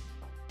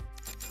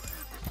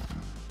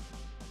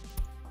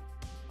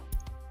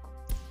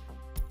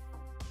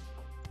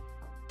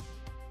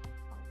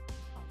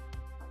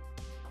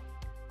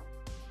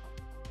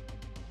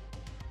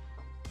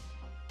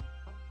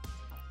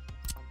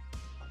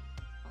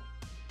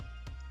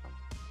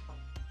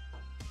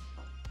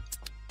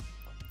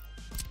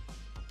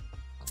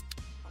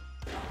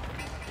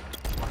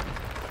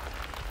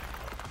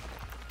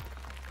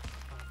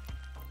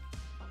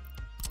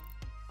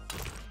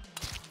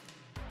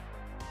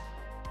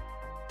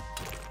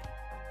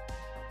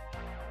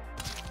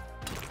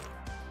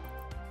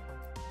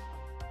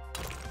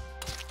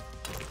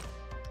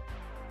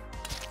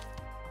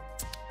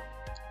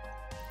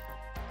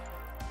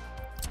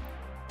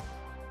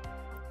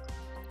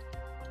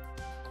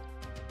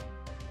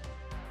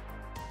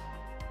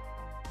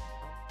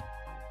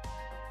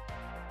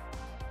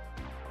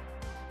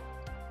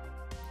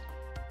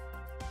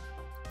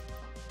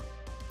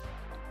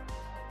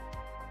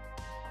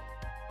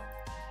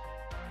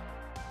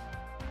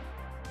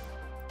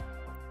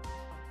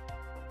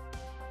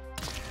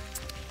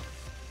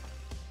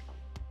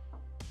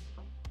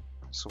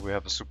 So we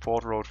have a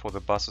support road for the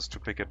buses to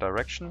pick a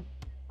direction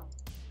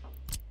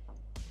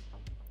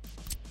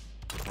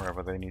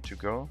wherever they need to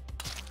go,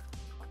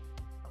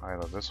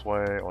 either this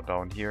way or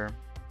down here.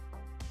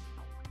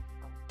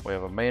 We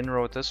have a main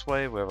road this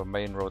way, we have a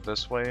main road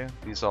this way.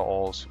 These are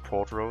all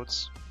support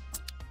roads.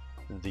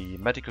 The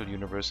medical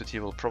university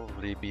will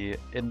probably be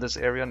in this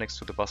area next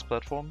to the bus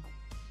platform,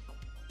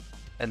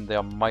 and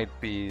there might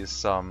be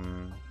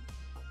some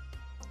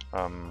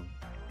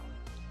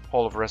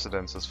hall of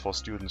residences for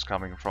students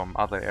coming from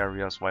other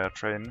areas via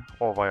train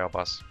or via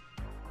bus.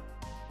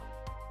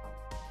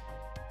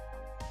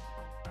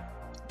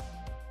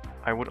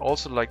 I would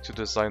also like to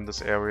design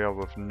this area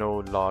with no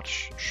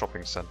large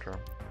shopping center.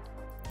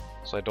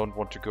 So I don't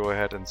want to go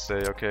ahead and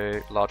say,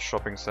 okay, large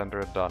shopping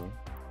center, done.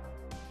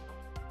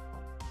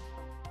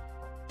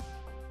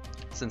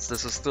 Since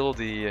this is still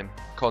the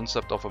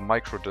concept of a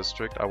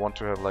micro-district, I want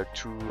to have like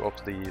 2 of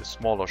the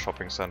smaller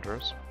shopping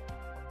centers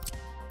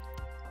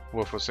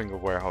with a single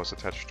warehouse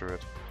attached to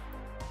it.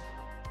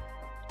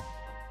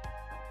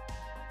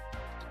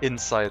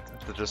 Inside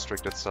the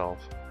district itself.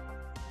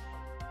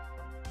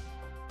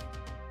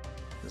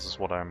 This is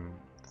what I'm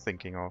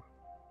thinking of.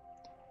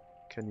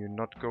 Can you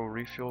not go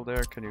refuel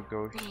there? Can you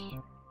go...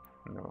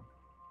 No.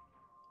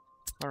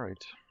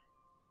 Alright.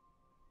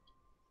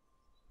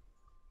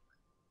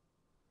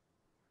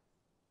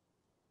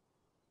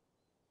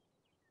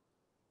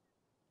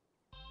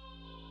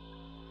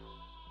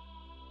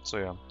 So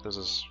yeah, this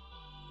is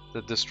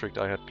the district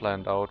I had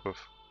planned out with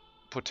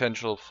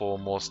potential for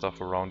more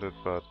stuff around it,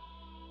 but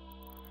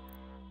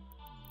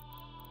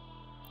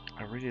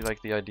I really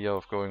like the idea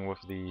of going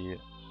with the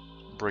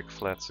brick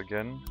flats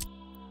again.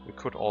 We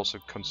could also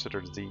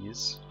consider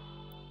these,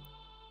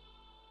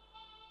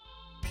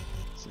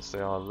 since they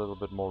are a little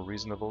bit more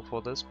reasonable for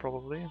this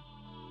probably.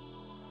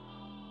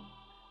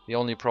 The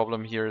only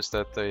problem here is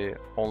that they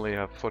only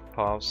have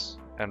footpaths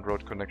and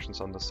road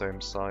connections on the same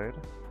side,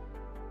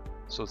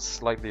 so it's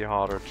slightly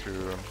harder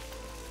to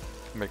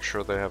make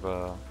sure they have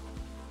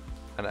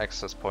an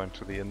access point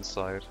to the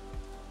inside.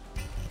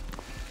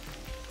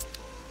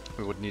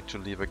 We would need to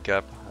leave a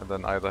gap and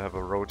then either have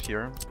a road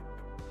here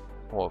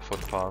or a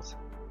footpath.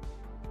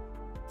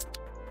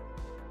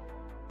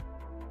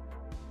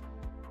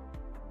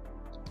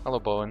 Hello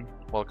Bowen,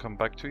 welcome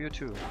back to you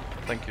too.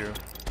 Thank you.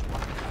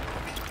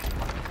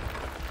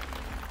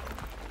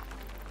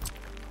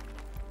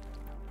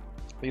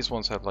 These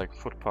ones have like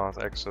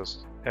footpath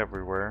access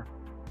everywhere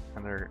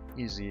and they're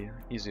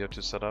easier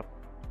to set up.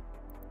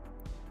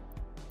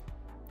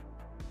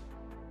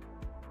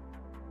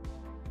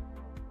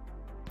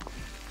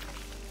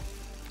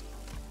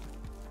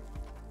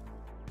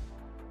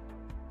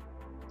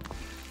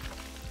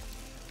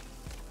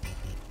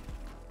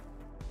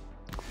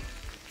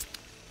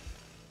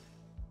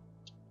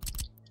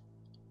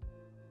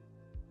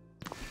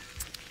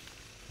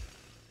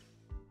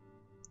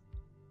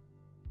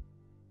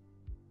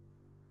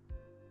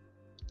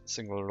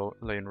 Single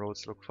lane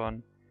roads look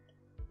fun.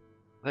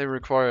 They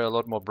require a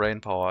lot more brain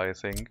power, I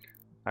think.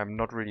 I'm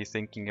not really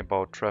thinking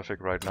about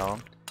traffic right now.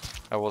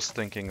 I was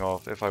thinking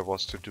of if I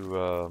was to do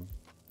a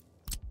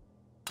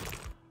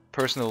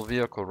personal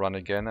vehicle run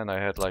again and I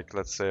had like,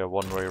 let's say, a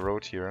one-way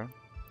road here.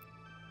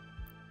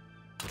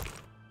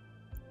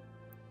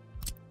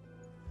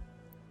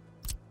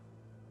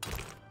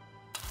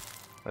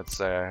 Let's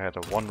say I had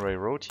a one-way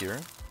road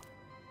here.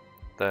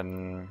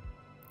 Then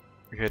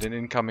we had an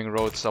incoming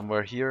road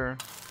somewhere here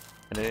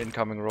and an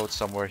incoming road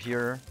somewhere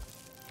here.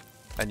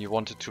 And you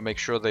wanted to make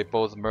sure they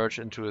both merge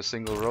into a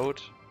single road.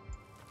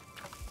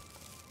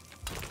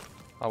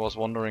 I was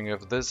wondering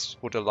if this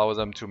would allow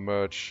them to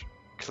merge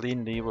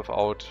cleanly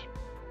without,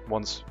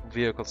 once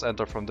vehicles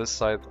enter from this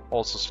side,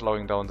 also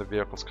slowing down the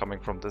vehicles coming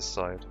from this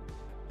side.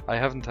 I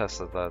haven't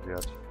tested that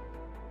yet.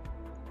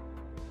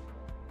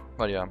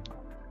 But yeah,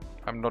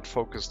 I'm not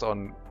focused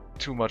on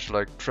too much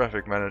like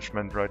traffic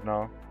management right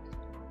now.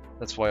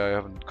 That's why I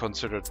haven't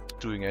considered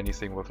doing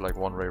anything with like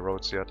one-way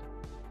roads yet.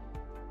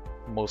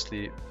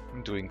 Mostly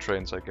doing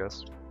trains, I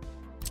guess.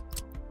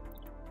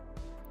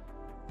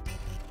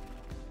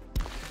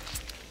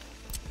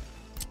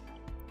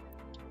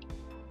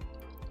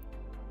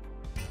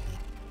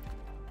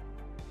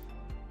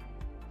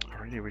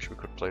 I really wish we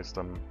could place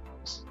them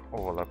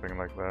overlapping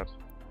like that.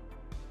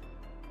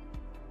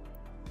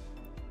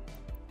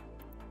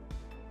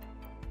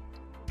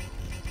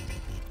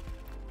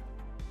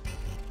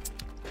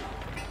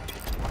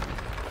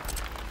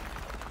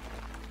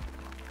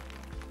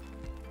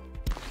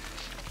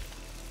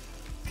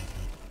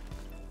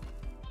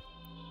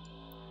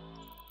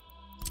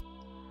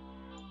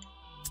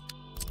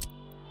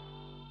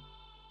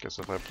 Guess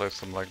if I place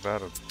them like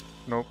that,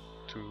 nope,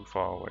 too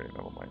far away,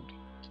 never mind.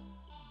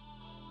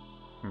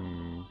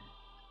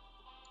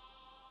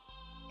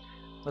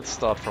 Let's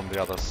start from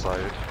the other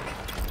side.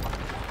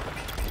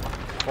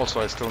 Also,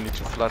 I still need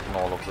to flatten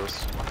all of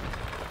this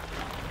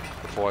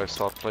before I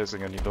start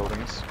placing any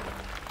buildings.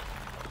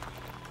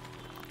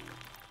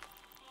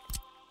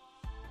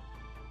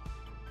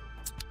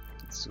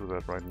 Let's do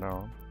that right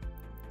now.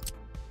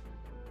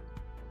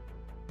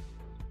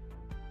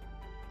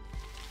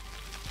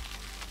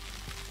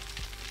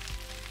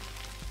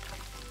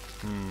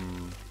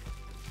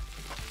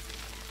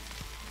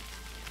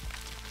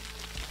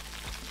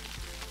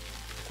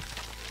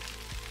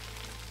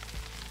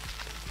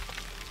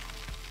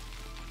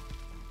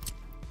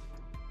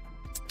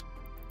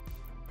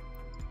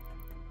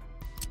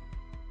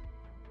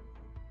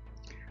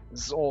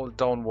 This is all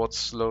downward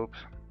slope.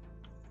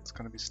 It's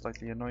gonna be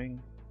slightly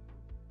annoying.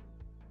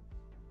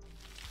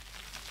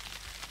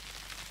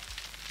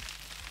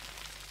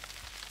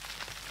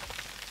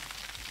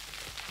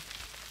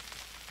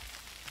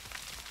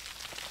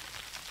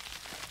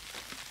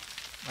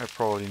 I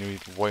probably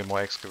need way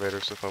more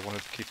excavators if I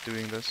wanted to keep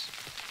doing this.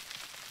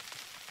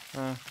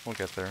 We'll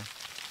get there.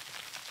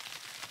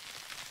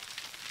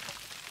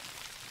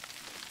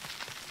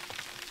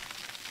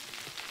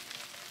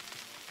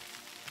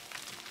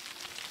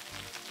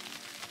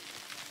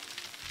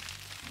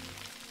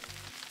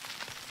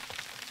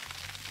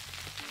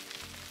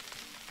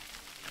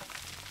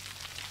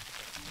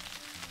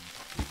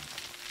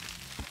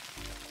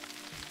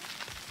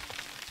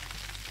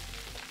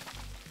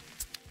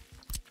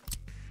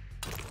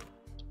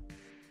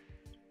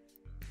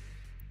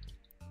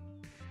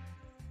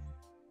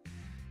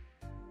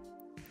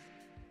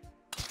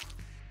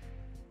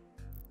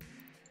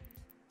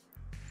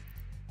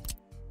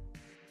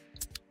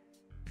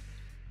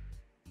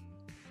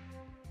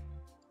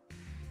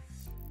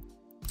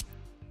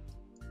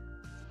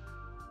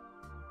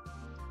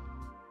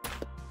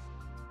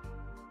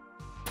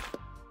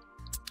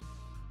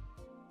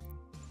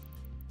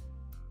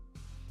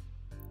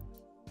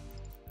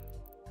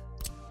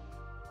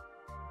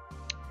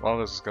 Well,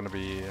 this is gonna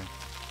be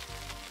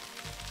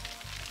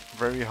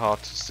very hard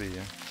to see.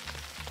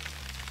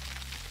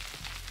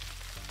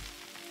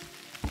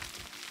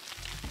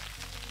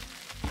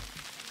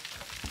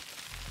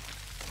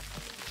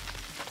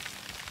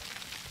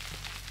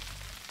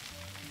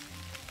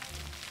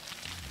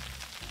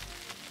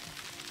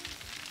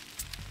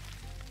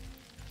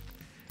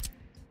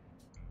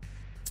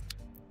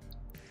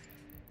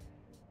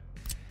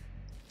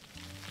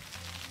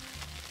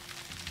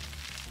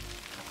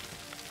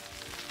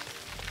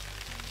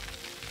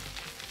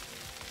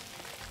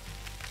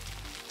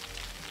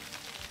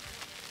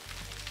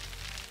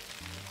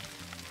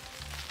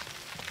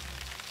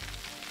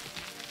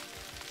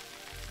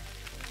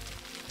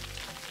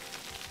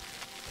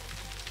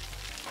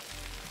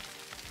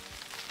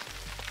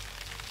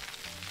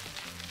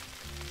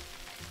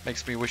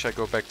 Makes me wish I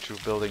go back to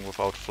building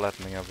without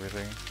flattening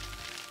everything.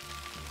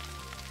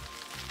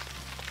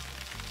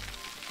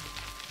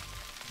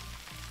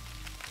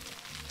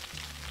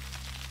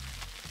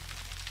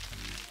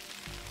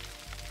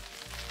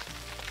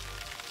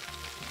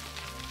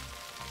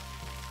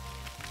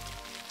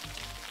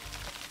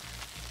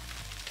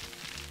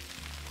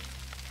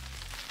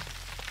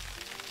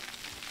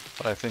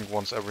 But I think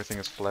once everything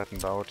is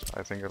flattened out,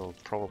 I think it'll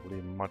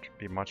probably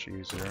be much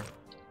easier.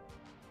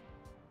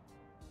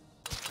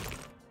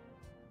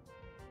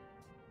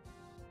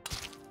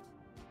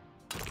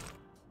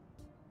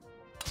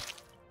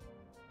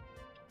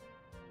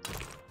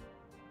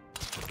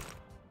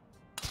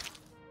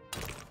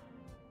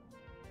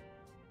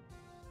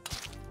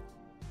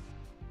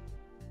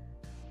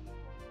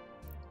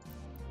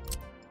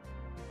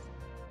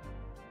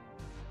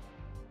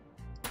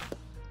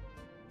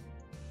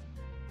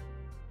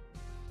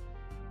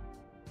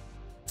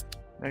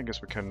 I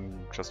guess we can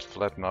just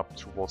flatten up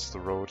towards the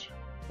road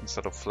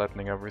instead of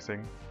flattening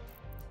everything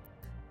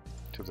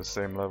to the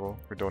same level.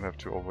 We don't have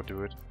to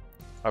overdo it.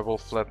 I will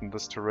flatten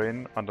this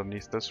terrain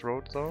underneath this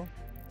road though,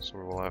 so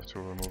we will have to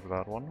remove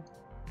that one.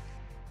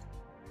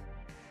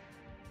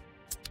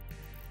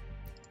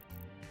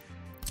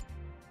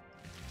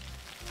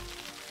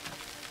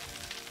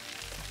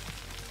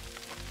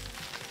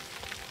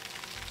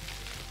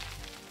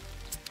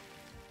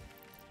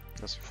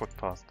 There's a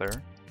footpath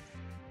there.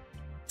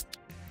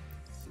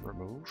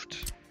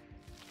 Removed.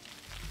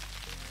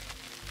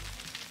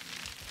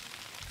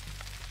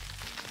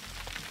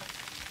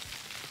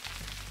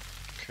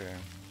 Okay.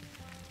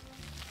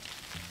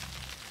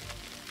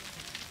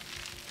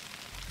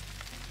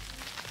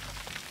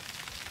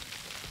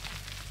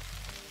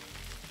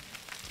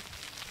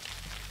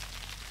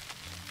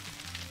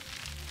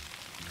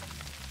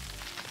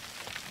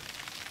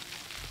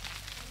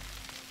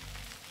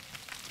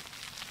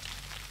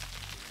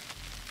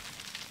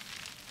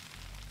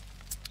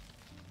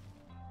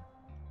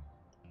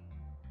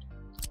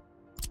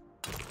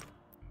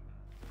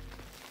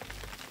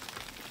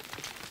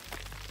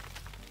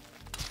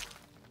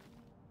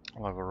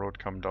 I'll have a road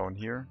come down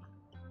here.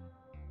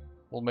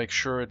 We'll make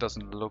sure it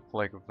doesn't look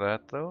like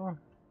that though.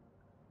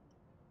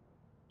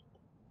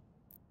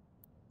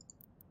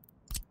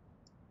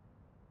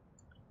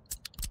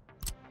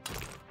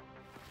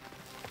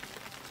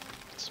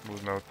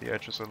 Smoothen out the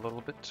edges a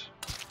little bit.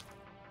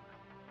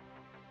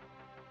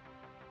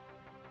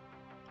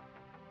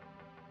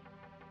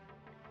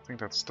 I think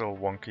that's still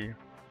wonky.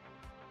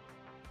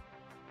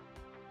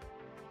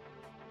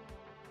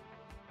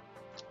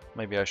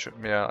 Maybe I should,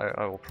 yeah,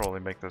 I will probably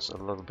make this a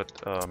little bit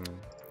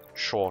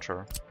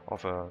shorter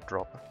of a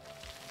drop.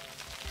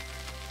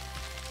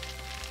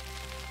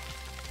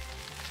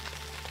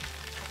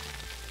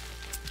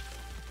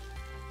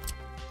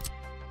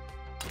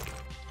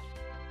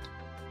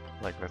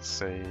 Like, let's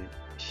say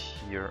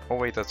here. Oh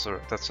wait, that's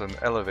an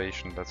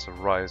elevation. That's a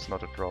rise,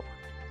 not a drop.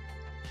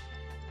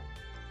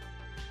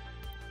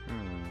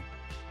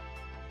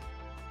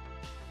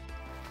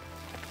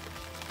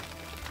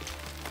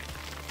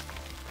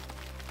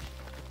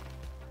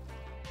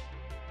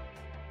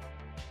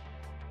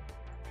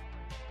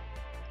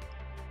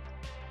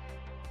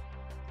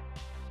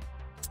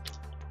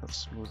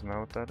 Let's smoothen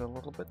out that a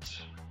little bit.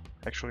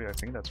 Actually, I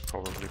think that's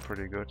probably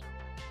pretty good.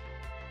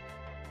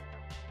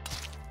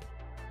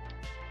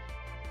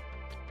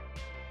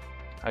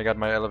 I got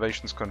my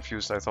elevations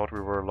confused. I thought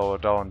we were lower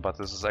down, but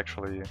this is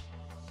actually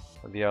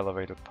the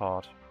elevated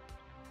part.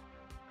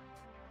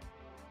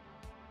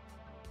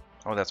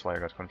 Oh, that's why I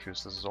got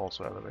confused. This is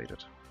also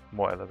elevated.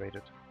 More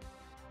elevated.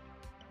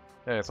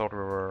 Yeah, I thought we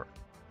were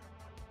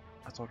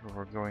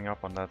going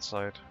up on that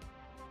side.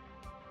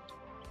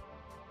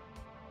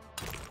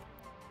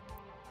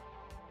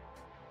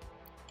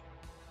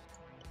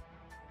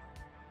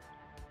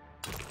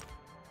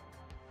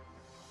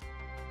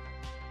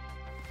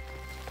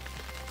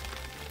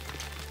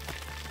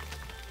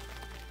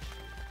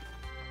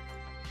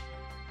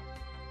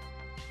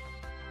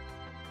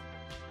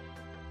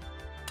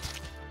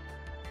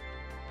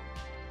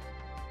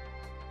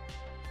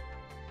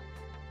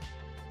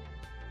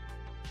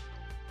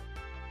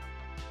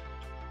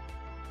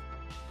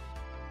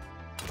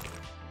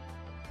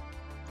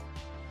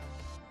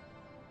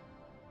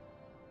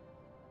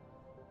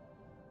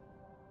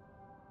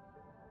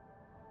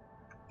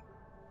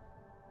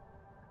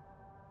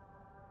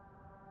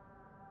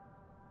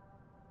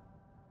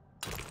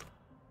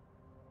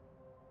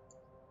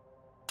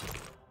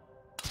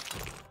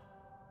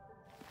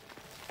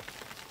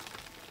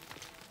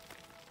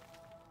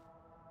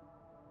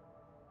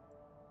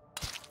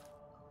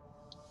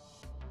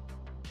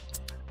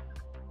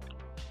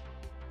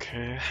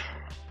 Okay.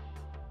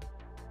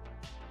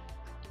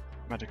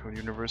 Medical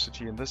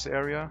university in this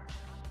area.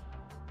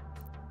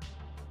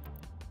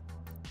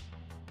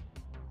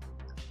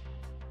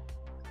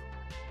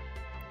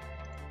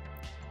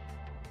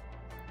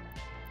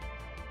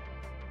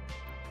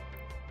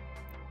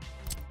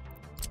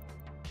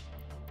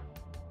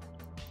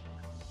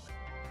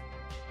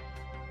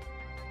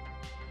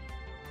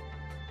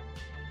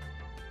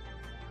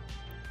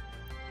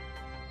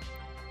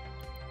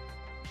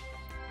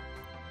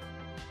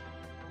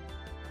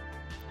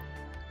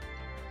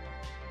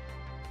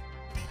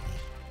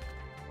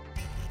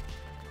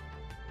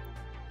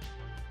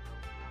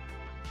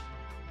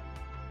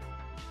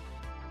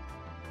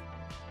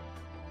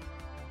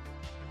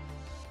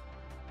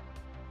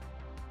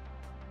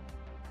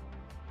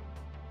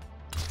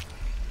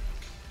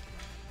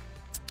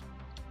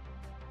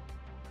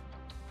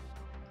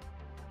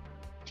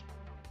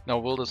 Now,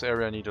 will this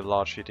area need a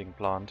large heating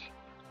plant?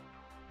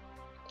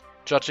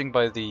 Judging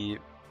by the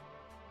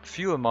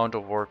few amount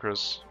of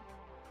workers,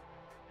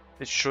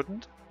 it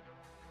shouldn't.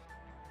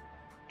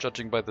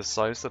 Judging by the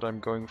size that I'm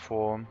going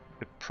for,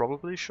 it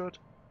probably should.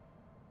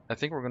 I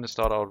think we're going to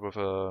start out with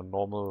a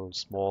normal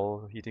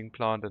small heating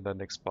plant and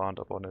then expand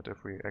upon it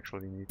if we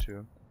actually need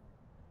to.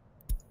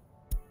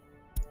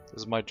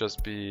 This might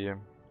just be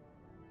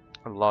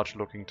a large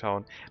looking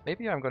town.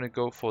 Maybe I'm going to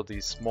go for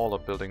these smaller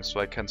buildings so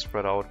I can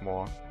spread out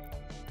more.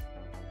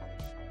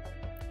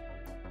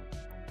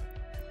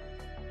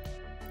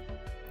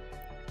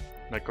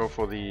 I go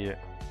for the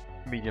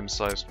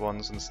medium-sized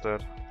ones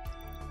instead.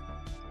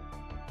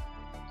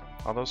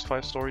 Are those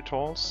 5-story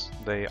talls?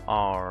 They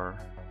are.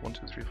 1,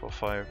 2, 3, 4,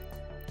 5.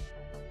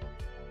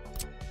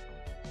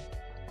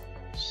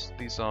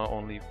 These are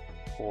only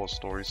 4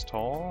 stories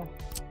tall.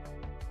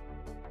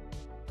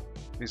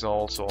 These are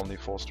also only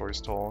 4 stories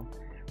tall.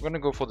 We're gonna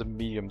go for the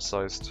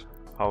medium-sized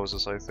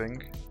houses, I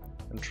think,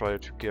 and try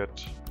to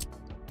get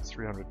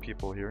 300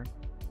 people here.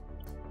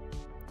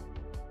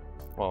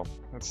 Well,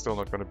 it's still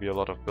not gonna be a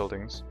lot of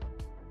buildings.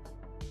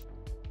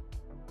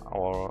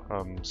 Our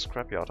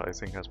scrapyard, I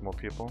think, has more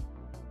people.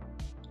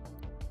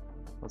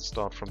 Let's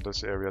start from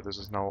this area. This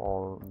is now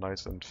all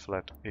nice and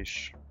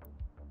flat-ish.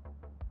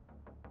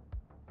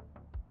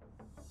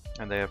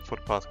 And they have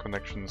footpath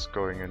connections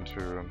going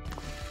into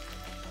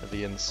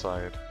the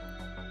inside.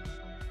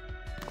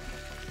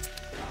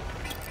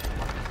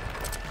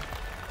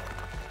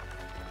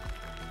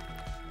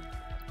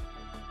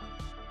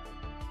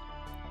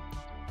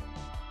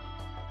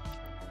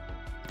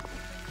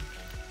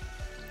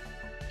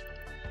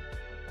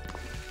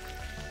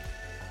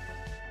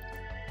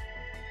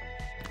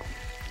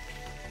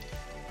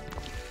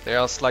 They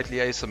are slightly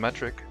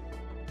asymmetric.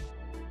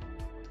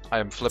 I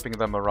am flipping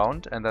them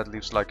around and that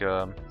leaves like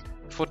a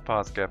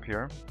footpath gap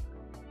here.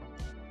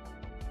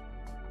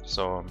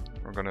 So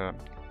we're gonna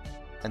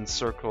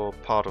encircle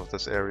part of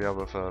this area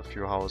with a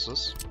few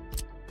houses.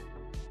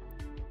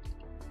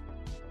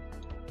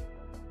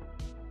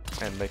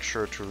 And make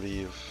sure to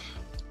leave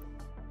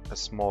a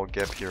small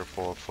gap here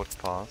for a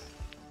footpath.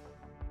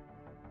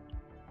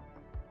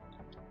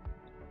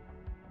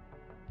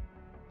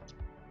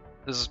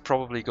 This is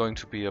probably going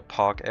to be a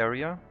park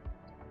area.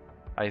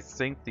 I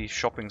think the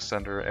shopping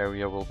center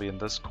area will be in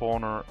this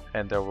corner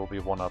and there will be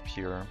one up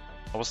here.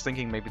 I was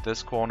thinking maybe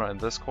this corner and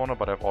this corner,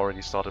 but I've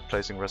already started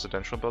placing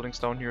residential buildings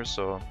down here,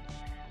 so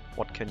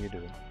what can you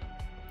do?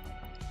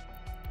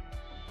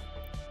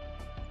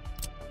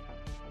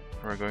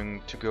 We're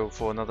going to go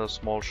for another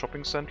small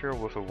shopping center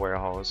with a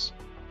warehouse.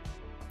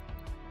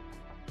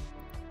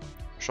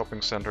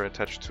 Shopping center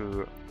attached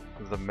to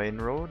the main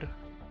road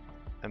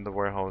and the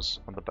warehouse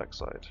on the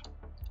backside.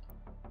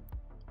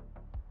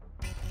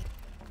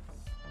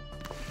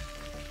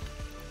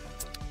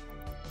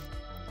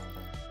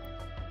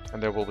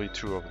 And there will be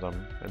 2 of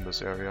them in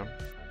this area.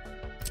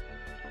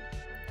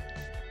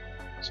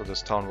 So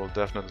this town will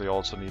definitely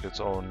also need its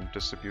own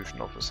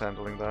distribution office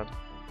handling that.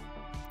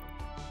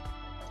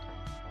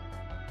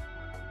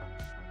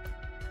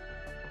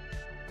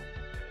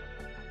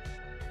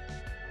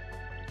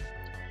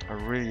 I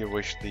really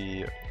wish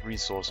the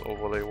resource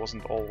overlay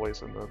wasn't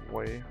always in the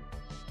way.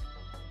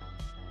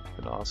 I've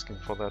been asking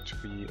for that to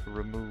be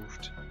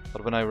removed.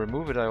 But when I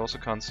remove it, I also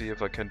can't see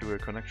if I can do a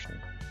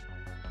connection.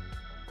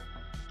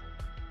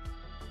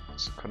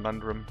 It's a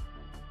conundrum.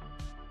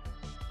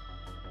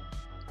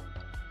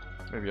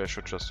 Maybe I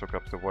should just hook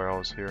up the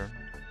warehouse here.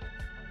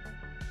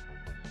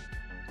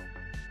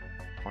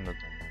 On a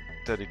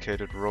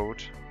dedicated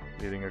road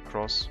leading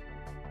across.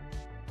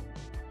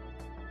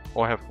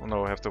 Or have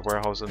the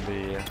warehouse in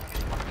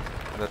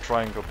the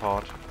triangle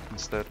part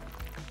instead.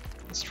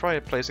 Let's try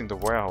placing the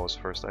warehouse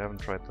first. I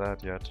haven't tried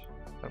that yet.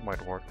 That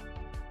might work.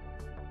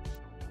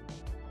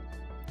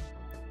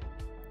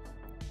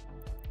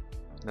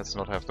 Let's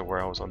not have the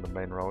warehouse on the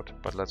main road,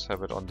 but let's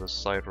have it on the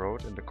side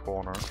road in the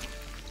corner.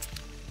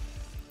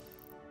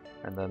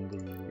 And then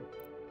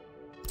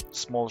the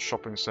small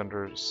shopping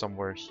center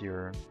somewhere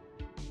here.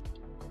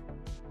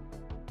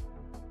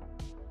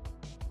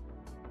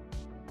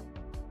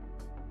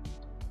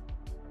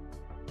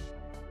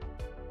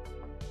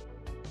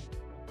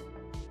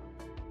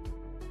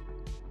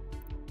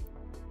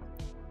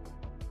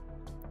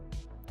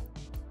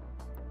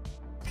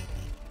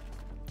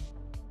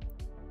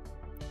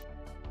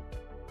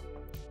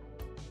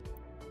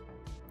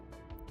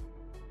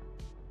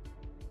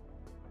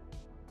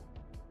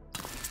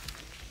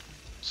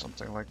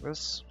 Something like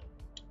this.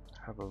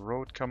 Have a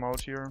road come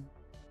out here.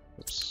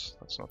 Oops,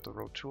 that's not the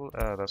road tool.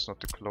 That's not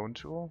the clone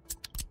tool.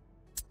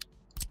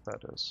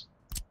 That is.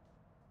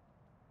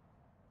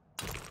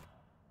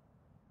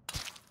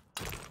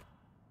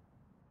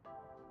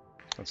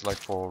 It's like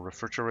for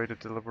refrigerated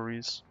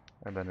deliveries,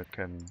 and then it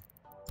can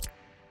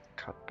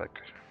cut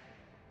back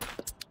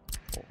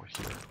over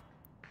here.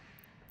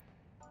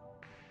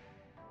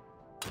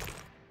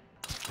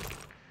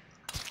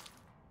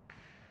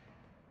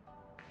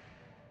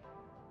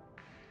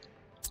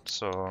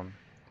 So,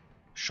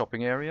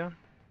 shopping area.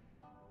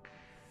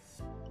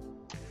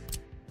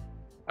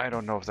 I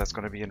don't know if that's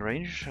going to be in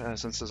range.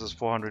 Since this is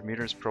 400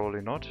 meters,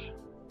 probably not.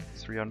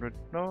 300,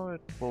 no,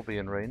 it will be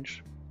in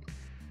range.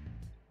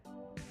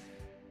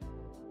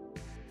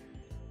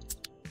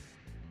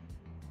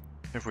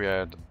 If we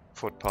add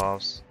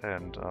footpaths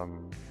and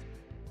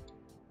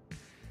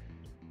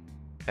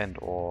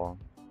or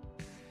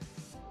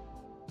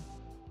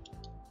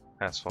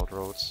asphalt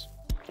roads.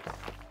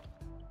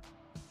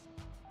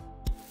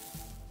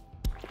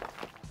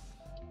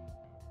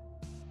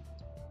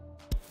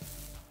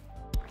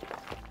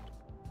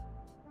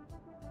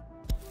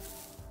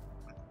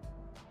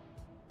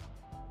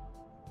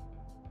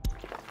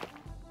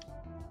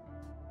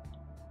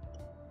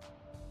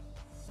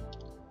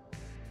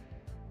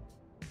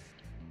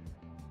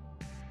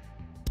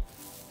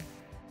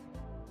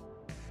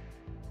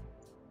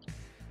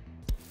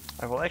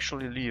 I will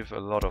actually leave a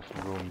lot of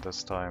room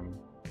this time,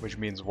 which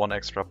means one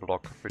extra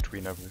block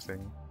between everything.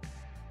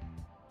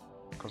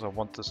 Because I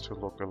want this to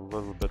look a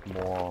little bit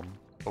more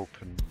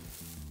open.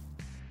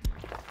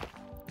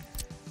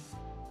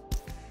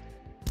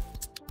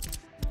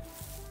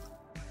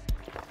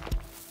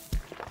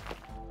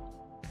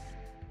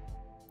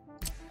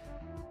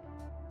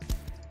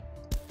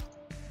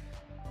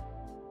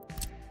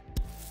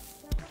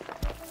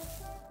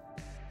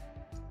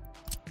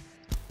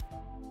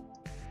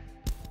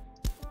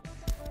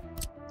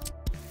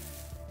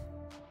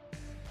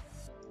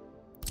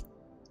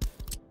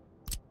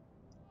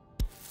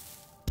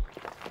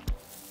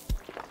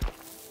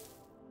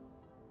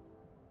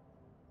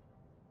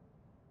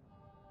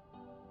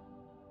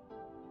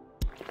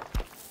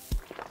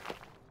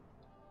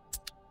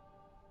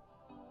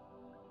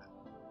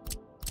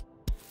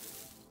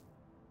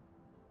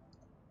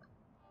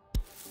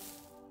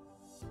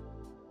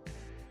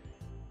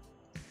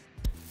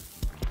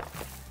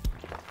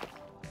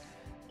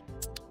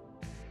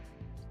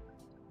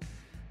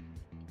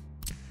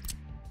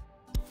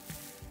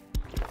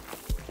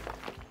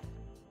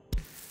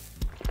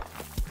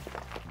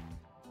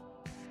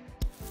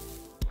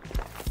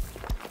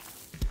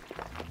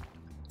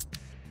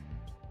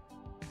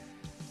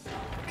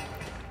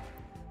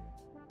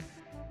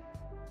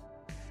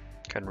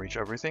 Can reach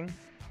everything,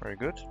 very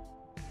good.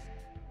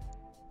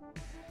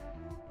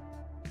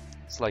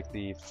 It's like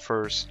the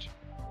first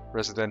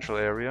residential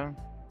area.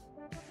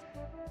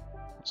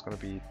 It's gonna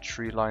be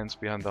tree lines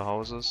behind the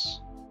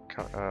houses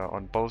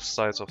on both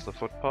sides of the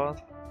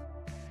footpath.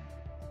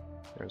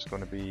 There's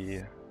gonna be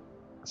a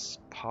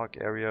park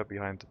area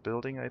behind the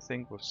building, I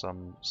think, with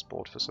some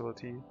sport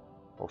facility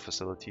or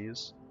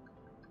facilities.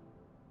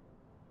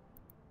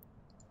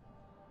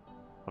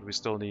 But we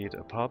still need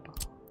a pub,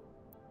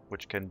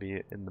 which can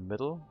be in the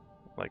middle,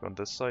 like on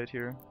this side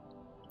here.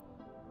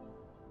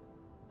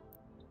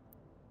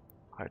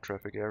 High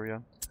traffic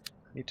area.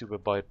 Need to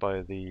abide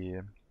by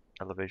the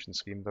elevation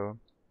scheme though.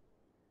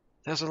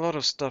 There's a lot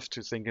of stuff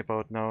to think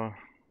about now.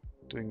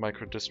 Doing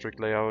micro-district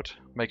layout,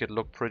 make it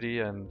look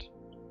pretty and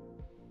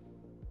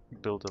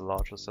build a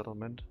larger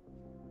settlement.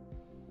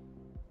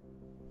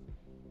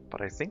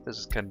 But I think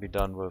this can be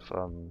done with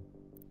a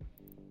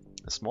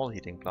small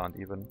heating plant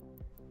even.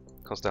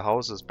 Because the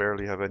houses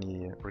barely have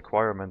any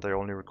requirement, they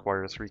only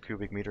require 3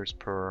 cubic meters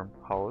per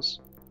house.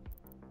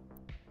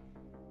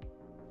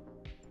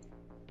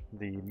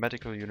 The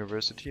medical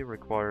university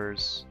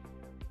requires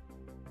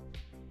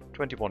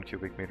 21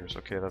 cubic meters.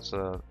 Okay, that's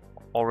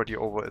already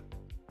over it.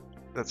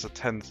 That's a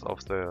tenth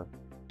of the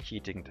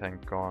heating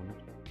tank gone.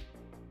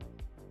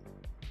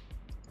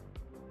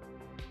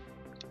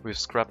 We've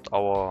scrapped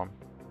our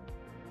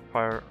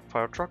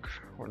fire truck.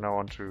 We're now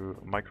onto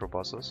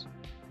microbuses.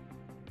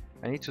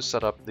 I need to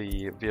set up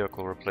the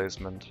vehicle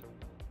replacement.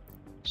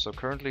 So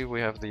currently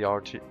we have the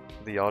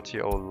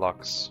RTO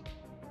Lux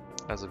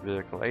as a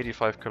vehicle,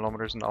 85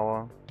 kilometers an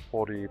hour,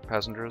 40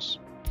 passengers.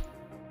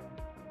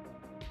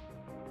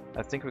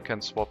 I think we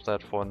can swap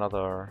that for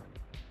another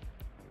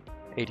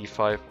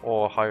 85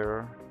 or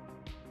higher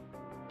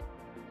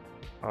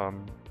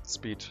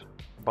speed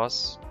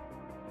bus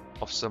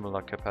of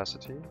similar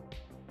capacity.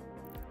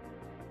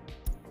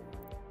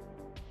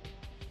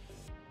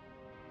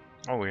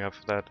 Oh, we have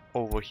that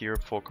over here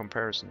for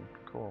comparison.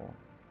 Cool.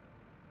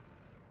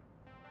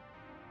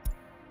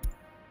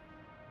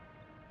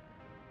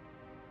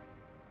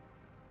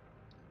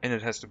 And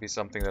it has to be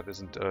something that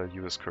isn't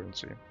US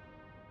currency.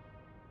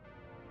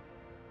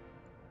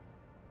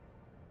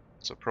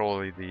 So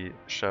probably the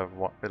Chev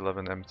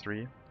 11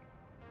 M3.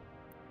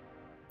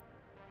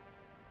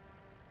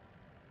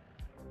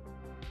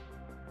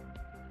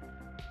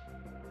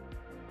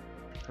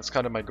 That's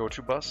kind of my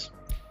go-to bus.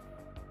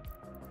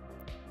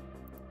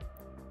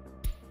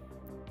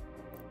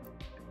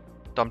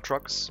 Dump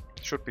trucks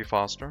should be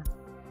faster.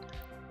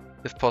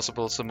 If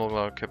possible,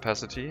 similar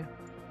capacity.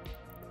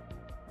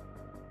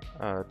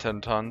 10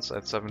 tons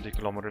at 70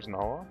 kilometers an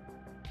hour.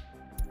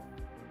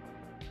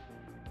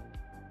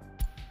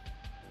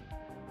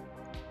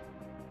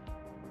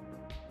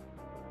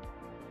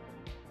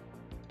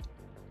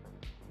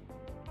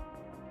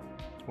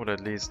 Would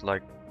at least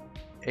like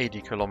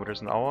 80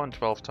 kilometers an hour and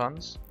 12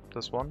 tons.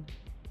 This one.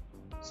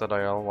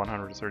 ZIL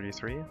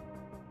 133.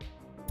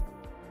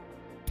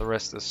 The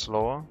rest is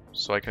slower,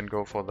 so I can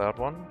go for that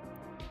one.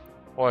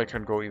 Or I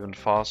can go even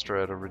faster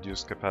at a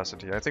reduced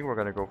capacity. I think we're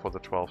gonna go for the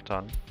 12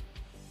 ton.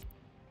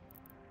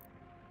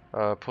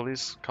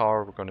 Police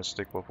car, we're gonna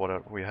stick with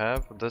what we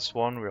have. This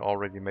one, we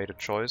already made a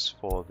choice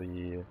for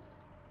the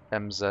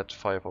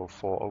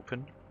MZ504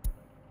 open.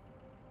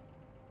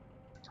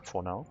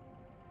 For now.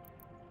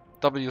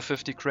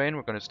 W50 crane,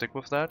 we're gonna stick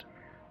with that.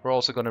 We're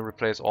also gonna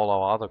replace all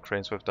our other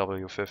cranes with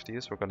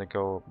W50s. We're gonna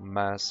go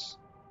mass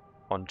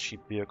on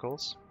cheap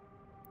vehicles.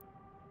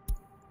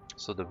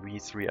 So the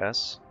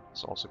V3S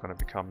is also gonna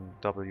become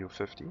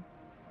W50.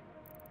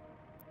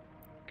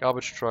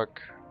 Garbage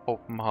truck,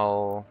 open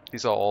hull,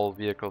 these are all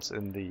vehicles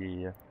in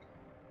the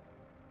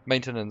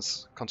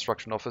maintenance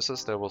construction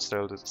offices. They will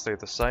still stay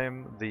the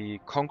same. The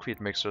concrete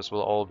mixers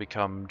will all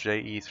become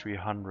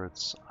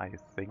JE300s, I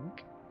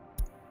think.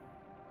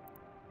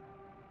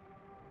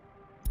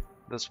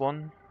 This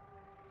one,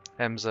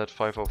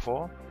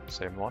 MZ504,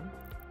 same one.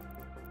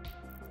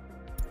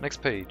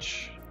 Next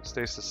page,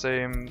 stays the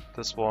same.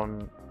 This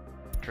one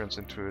turns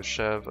into a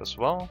Chev as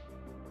well.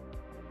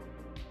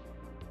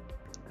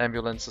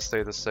 Ambulances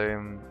stay the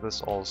same,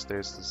 this all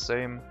stays the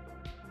same.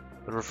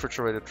 The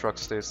refrigerated truck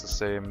stays the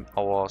same.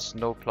 Our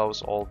snow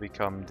plows all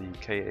become the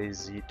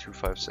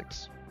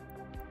KAZ256.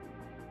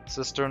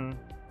 Cistern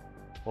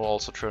will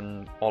also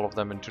turn all of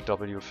them into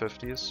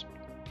W50s.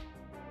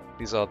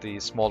 These are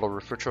the smaller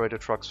refrigerated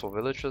trucks for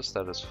villages,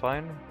 that is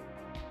fine.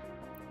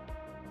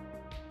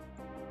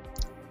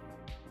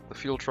 The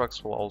fuel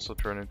trucks will also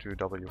turn into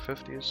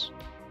W50s.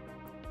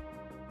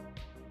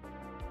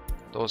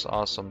 Those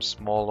are some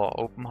smaller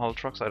open hull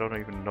trucks. I don't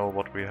even know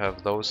what we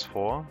have those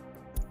for.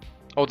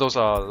 Oh, those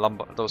are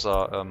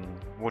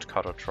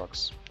woodcutter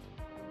trucks.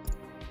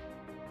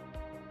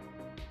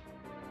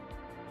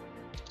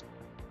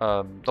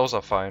 Those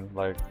are fine,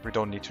 like, we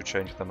don't need to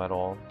change them at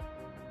all.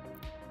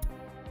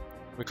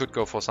 We could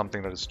go for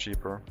something that is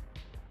cheaper.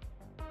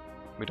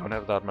 We don't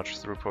have that much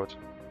throughput.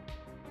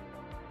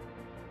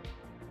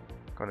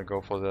 Gonna go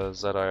for the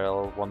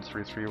ZIL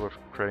 133 with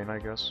crane, I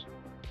guess.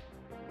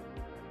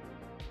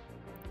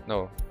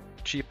 No,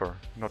 cheaper,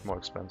 not more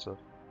expensive.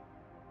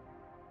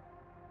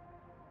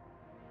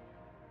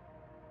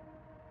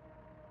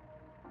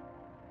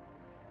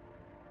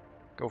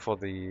 Go for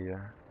the...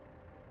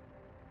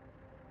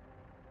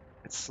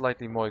 It's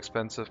slightly more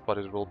expensive, but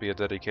it will be a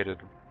dedicated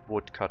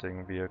wood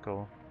cutting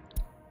vehicle.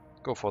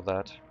 Go for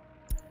that.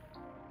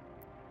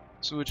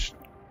 Sewage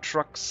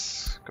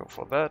trucks, go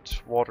for that.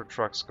 Water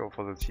trucks, go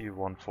for the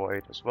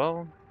T148 as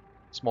well.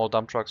 Small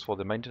dump trucks for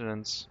the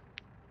maintenance.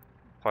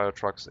 Fire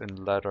trucks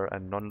in ladder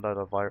and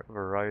non-ladder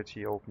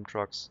variety open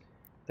trucks.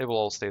 They will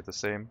all stay the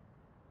same.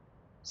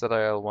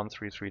 ZIL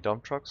 133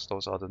 dump trucks,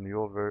 those are the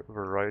newer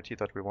variety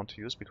that we want to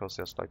use because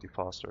they're slightly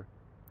faster.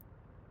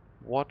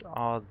 What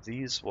are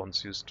these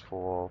ones used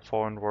for?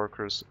 Foreign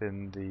workers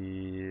in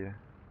the...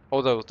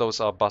 Oh, those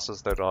are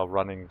buses that are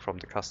running from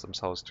the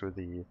customs house to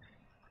the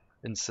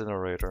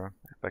incinerator,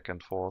 back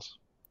and forth.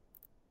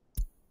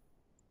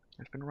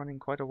 They've been running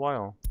quite a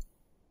while.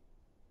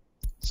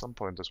 At some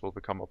point this will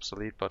become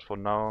obsolete, but for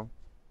now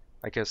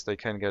I guess they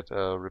can get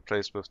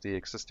replaced with the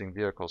existing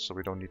vehicles, so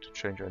we don't need to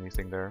change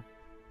anything there.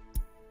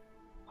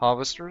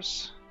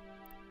 Harvesters.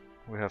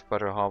 We have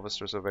better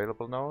harvesters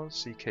available now.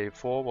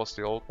 CK4 was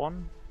the old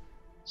one.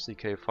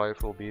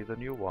 CK5 will be the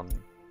new one.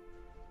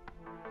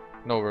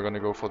 No, we're gonna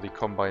go for the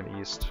Combine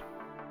East.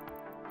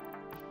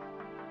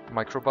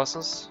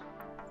 Microbuses.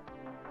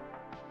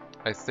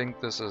 I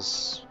think this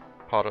is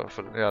part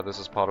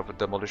of a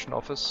demolition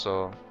office,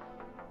 so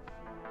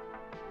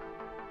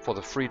for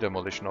the free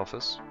demolition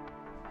office.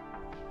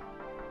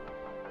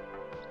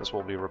 This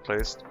will be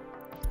replaced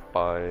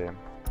by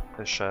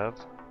a Chev.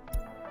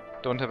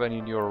 Don't have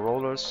any newer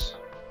rollers.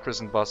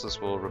 Prison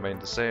buses will remain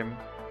the same.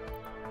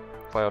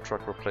 Fire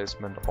truck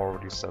replacement,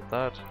 already said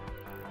that.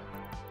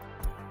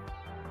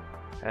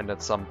 And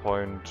at some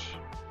point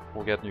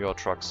we'll get newer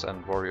trucks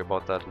and worry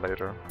about that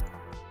later.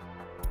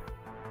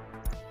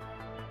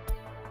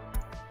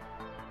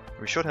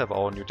 We should have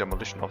our new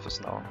demolition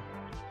office now.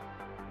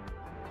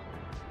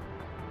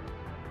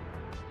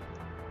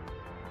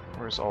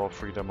 Where's our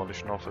free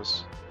demolition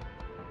office?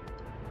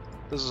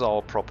 This is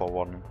our proper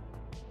one.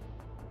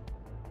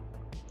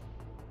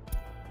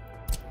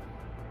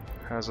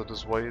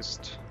 Hazardous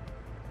waste.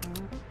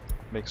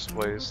 Mixed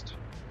waste.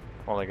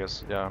 Well, I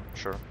guess, yeah,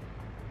 sure.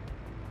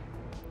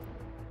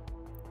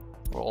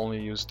 We'll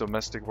only use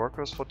domestic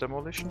workers for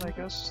demolition, I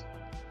guess.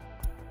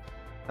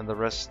 And the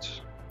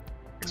rest,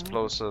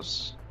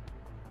 explosives.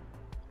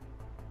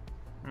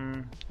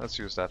 Let's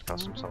use that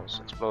customs house.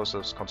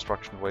 Explosives,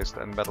 construction waste,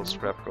 and metal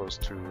scrap goes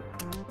to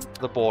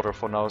the border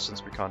for now,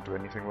 since we can't do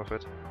anything with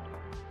it.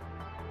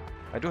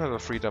 I do have a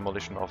free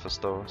demolition office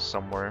though,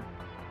 somewhere.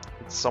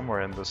 It's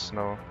somewhere in the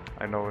snow,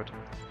 I know it.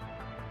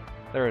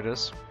 There it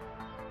is.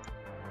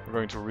 We're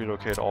going to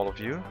relocate all of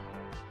you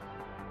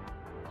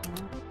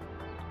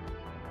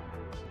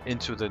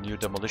into the new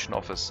demolition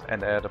office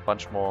and add a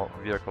bunch more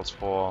vehicles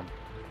for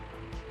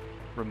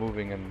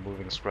removing and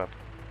moving scrap.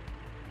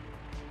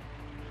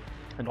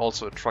 And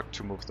also a truck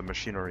to move the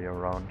machinery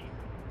around,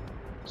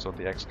 so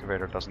the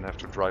excavator doesn't have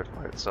to drive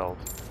by itself.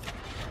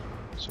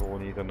 So we'll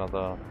need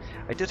another...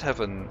 I did have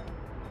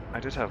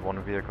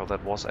one vehicle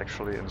that was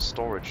actually in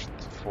storage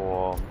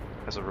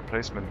as a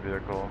replacement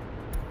vehicle.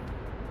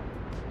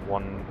 Oh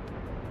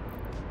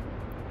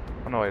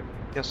no,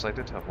 yes, I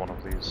did have one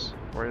of these.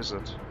 Where is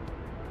it?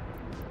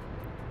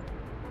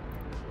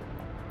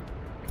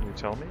 Can you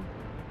tell me?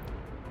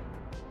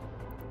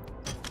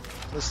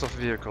 List of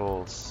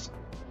vehicles.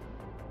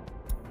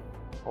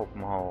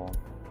 Open Hall.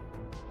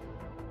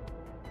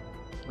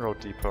 Road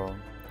Depot.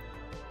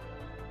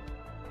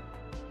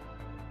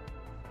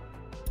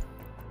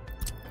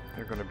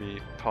 You're gonna be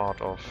part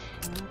of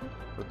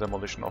the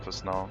demolition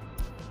office now.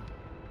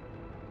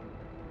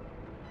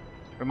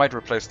 We might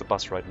replace the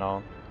bus right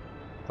now.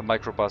 The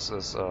microbus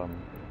is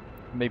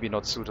maybe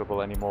not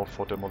suitable anymore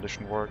for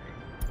demolition work,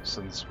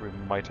 since we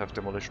might have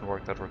demolition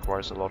work that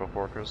requires a lot of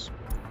workers.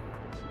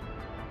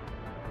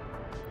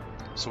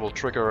 So we'll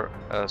trigger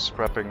a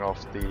scrapping of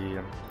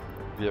the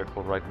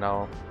vehicle right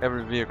now.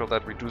 Every vehicle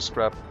that we do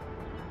scrap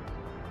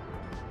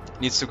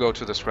needs to go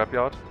to the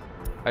scrapyard.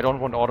 I don't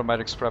want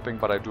automatic scrapping,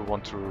 but I do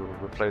want to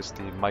replace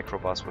the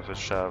microbus with a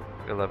Chev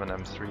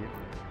 11M3.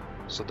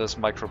 So this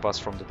microbus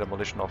from the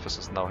demolition office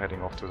is now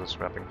heading off to the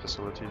scrapping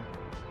facility.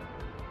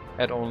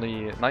 At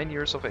only 9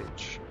 years of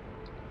age.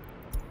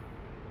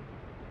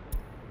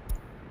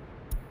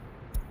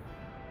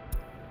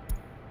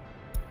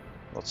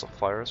 Lots of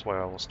fires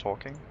while I was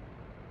talking.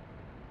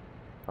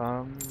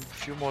 A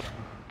few more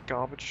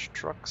garbage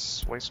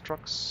trucks, waste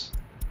trucks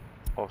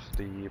of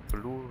the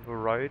blue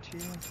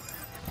variety.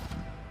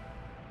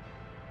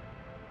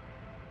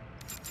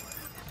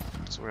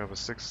 So we have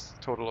a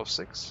total of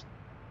 6.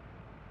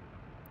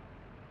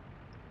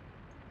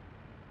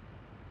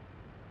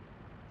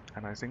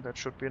 And I think that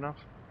should be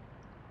enough.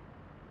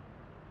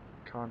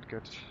 Can't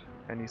get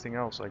anything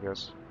else, I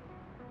guess.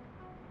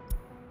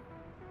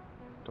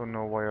 Don't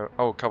know why.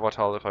 Oh, covered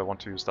hull if I want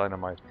to use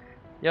dynamite.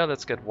 Yeah,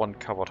 let's get one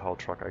covered hull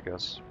truck, I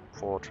guess,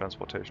 for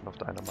transportation of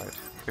dynamite,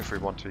 if we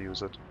want to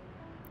use it.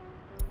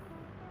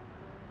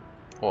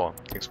 Or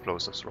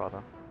explosives,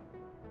 rather.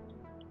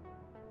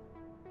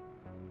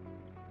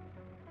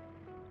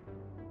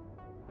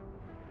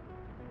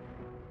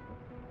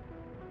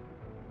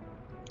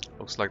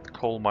 Looks like the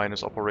coal mine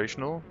is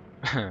operational.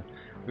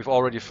 We've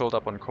already filled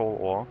up on coal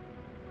ore.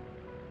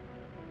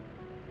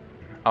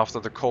 After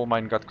the coal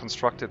mine got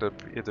constructed,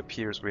 it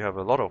appears we have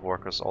a lot of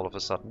workers all of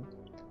a sudden.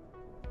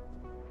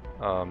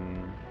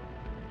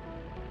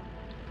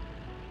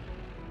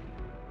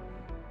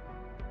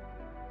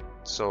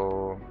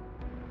 So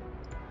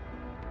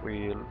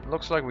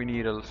looks like we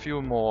need a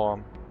few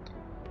more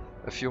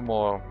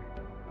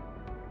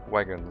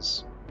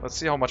wagons. Let's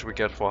see how much we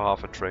get for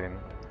half a train.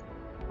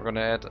 We're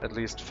gonna add at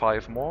least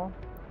 5 more,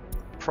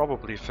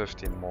 probably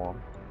 15 more,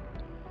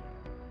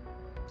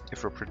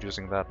 if we're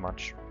producing that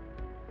much.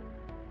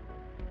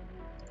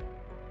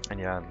 And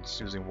yeah, it's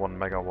using 1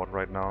 megawatt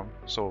right now,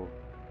 so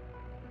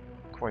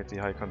quite the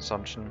high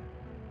consumption.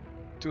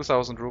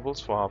 2,000 rubles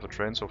for half a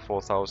train, so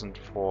 4,000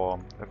 for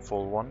a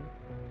full one.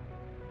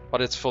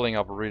 But it's filling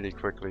up really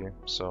quickly,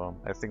 so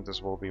I think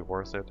this will be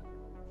worth it.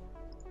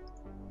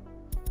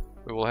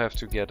 We will have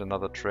to get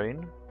another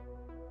train.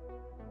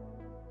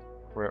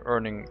 We're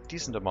earning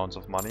decent amounts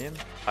of money.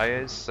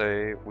 I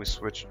say we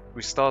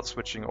start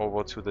switching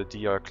over to the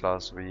DR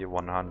class V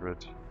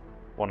 100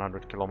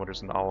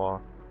 kilometers an hour.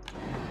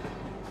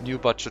 New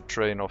budget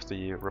train of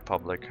the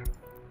Republic.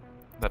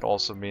 That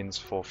also means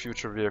for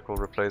future vehicle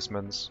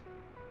replacements,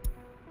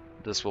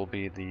 this will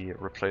be the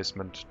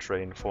replacement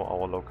train for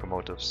our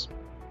locomotives.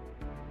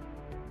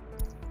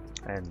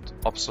 And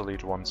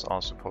obsolete ones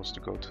are supposed to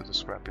go to the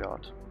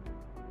scrapyard.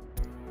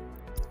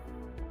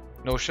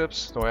 No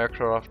ships, no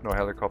aircraft, no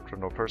helicopter,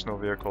 no personal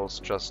vehicles,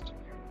 just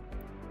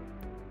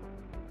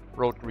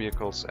road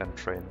vehicles and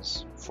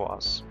trains for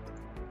us.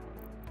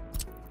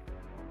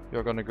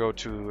 You're gonna go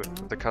to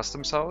the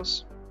customs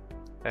house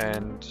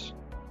and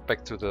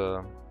back to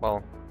the,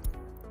 well,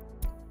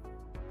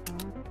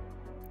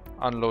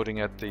 unloading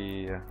at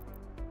the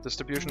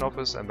distribution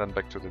office and then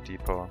back to the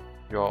depot.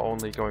 You are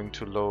only going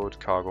to load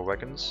cargo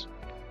wagons.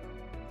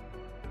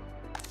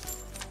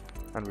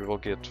 And we will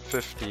get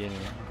 15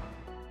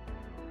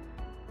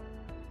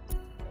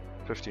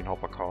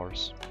 hopper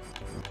cars.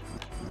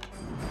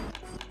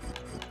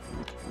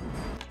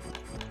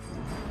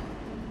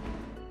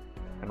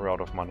 And we're out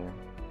of money.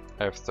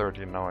 I have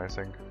 13 now, I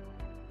think.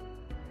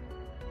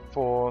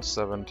 4,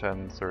 7,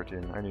 10,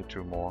 13. I need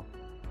 2 more.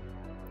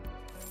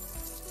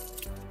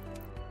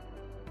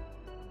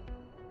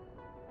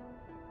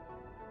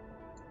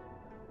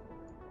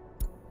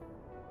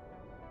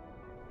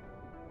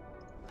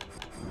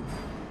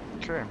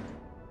 Okay.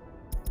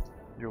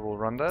 You will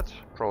run that,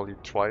 probably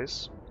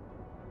twice.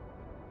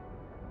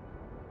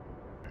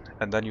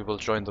 And then you will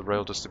join the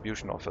rail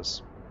distribution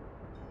office.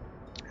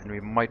 And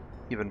we might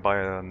even buy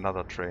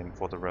another train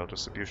for the rail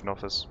distribution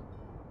office.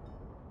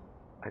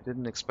 I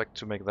didn't expect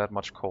to make that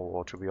much coal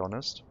ore, to be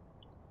honest.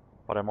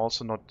 But I'm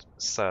also not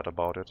sad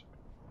about it.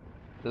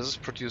 This is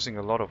producing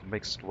a lot of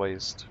mixed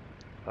waste.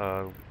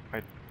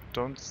 I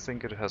don't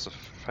think it has a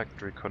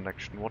factory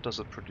connection. What does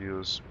it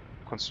produce?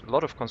 A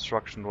lot of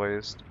construction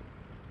waste.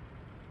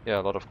 Yeah,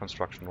 a lot of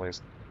construction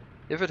waste.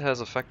 If it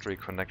has a factory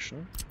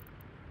connection,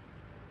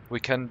 we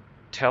can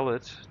tell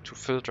it to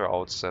filter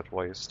out said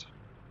waste.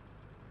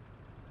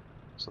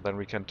 So then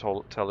we can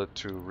tell it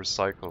to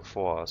recycle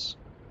for us.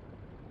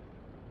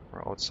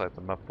 We're outside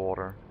the map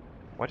border.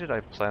 Why did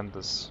I plan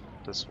this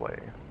way?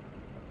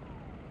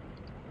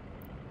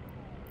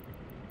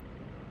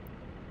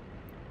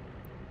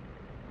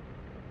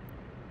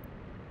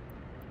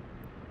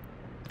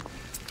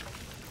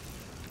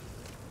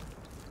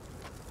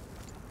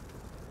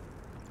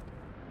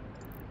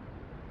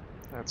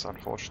 That's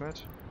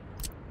unfortunate.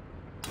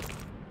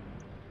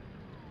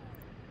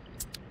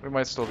 We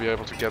might still be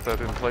able to get that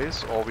in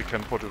place, or we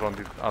can put it on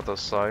the other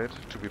side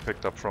to be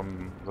picked up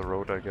from the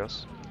road, I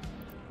guess.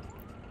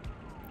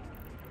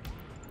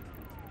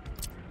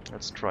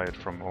 Let's try it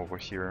from over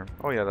here.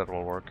 Oh yeah, that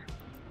will work.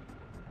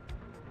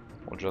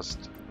 We'll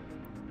just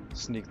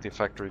sneak the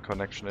factory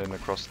connection in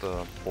across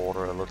the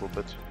border a little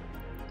bit.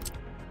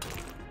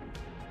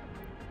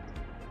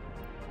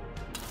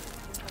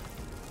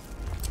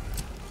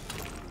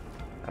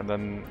 And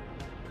then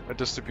a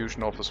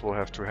distribution office will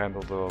have to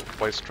handle the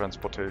waste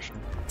transportation.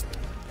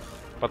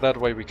 But that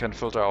way we can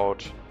filter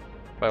out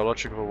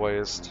biological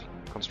waste,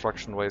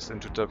 construction waste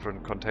into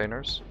different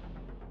containers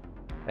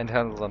and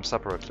handle them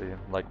separately,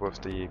 like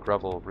with the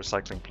gravel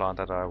recycling plant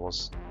that I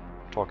was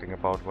talking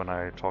about when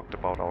I talked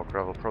about our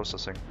gravel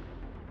processing.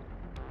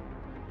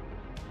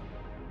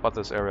 But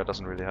this area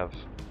doesn't really have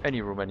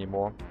any room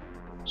anymore,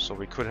 so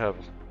we could have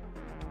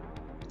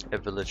a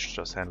village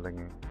just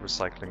handling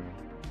recycling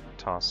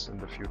tasks in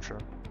the future.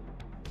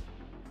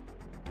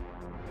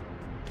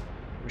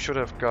 We should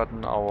have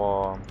gotten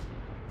our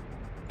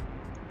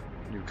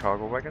new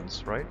cargo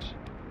wagons, right?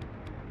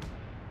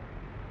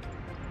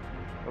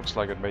 Looks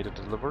like it made a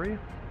delivery,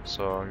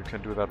 so you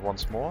can do that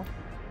once more.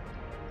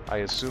 I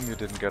assume you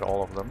didn't get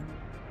all of them.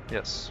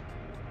 Yes.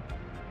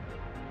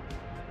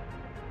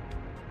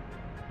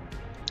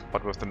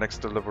 But with the next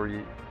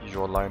delivery,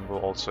 your line will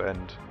also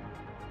end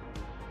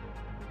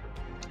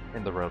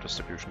in the rail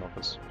distribution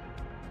office.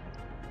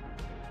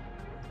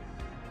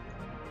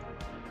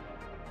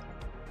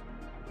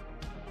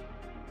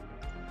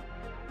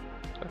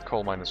 That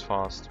coal mine is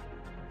fast.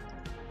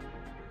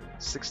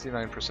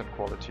 69%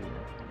 quality.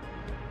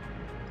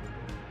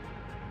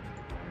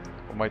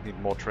 We might need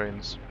more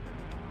trains.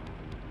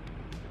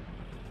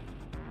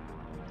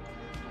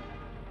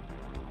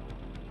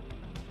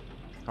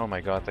 Oh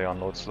my god, they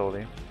unload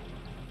slowly.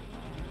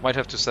 Might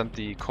have to send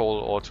the coal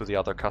ore to the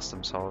other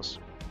customs house.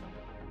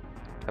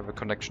 Have a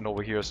connection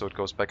over here so it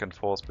goes back and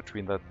forth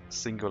between that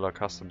singular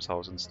customs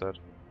house instead.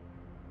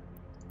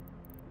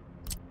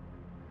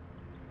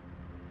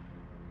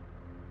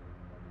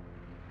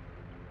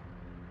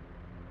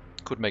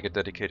 Could make a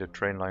dedicated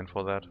train line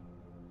for that.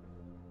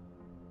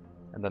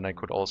 And then I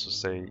could also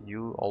say,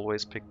 you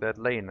always pick that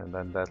lane, and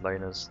then that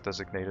lane is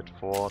designated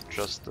for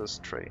just this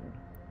train.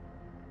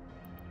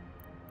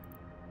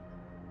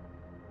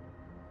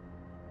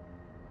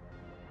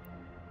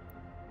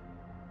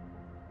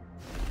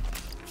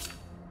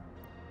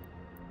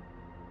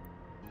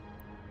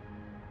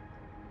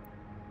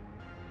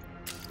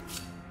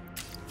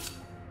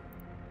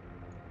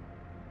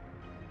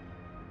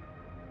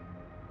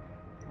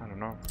 I don't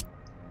know.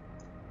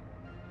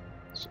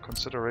 It's a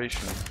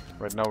consideration.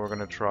 Right now we're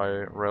gonna try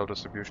rail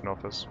distribution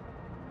office.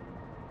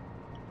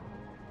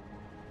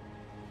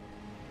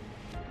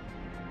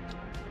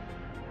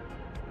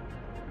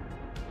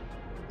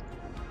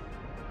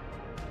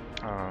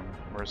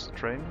 Where's the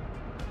train?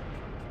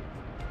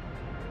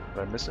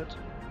 Did I miss it?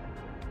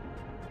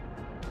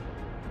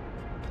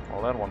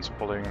 Well, that one's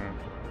pulling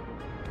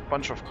a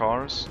bunch of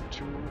cars.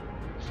 2,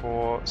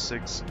 4,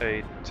 6,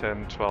 8,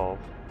 10, 12.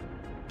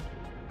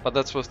 But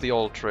that's with the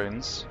old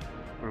trains.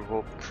 We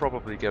will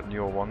probably get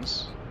newer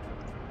ones.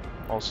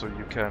 Also,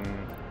 you can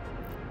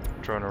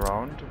turn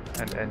around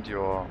and end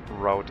your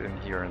route in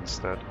here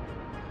instead,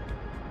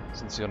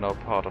 since you're now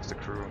part of the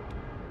crew.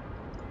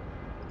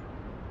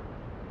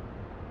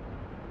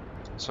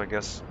 So I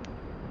guess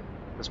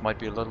this might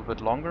be a little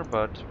bit longer,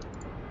 but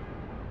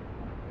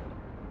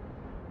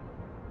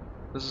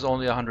this is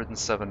only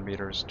 107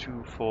 meters.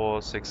 2,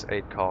 4, 6,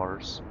 8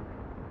 cars.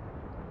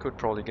 Could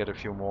probably get a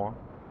few more.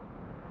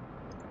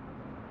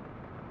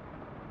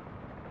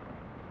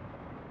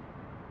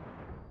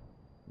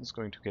 It's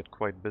going to get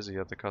quite busy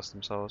at the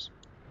customs house.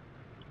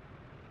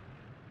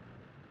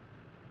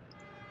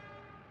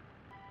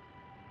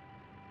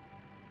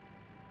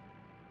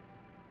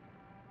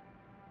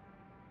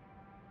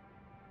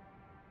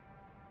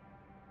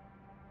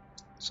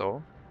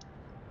 So,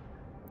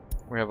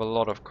 we have a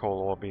lot of coal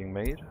ore being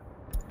made.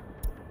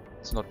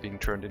 It's not being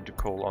turned into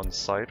coal on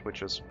site,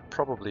 which is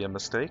probably a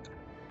mistake.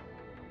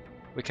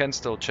 We can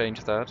still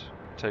change that,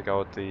 take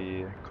out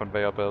the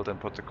conveyor belt and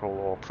put the coal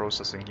ore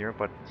processing here,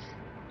 but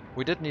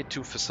we did need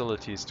 2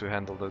 facilities to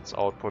handle this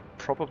output,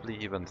 probably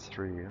even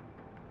 3.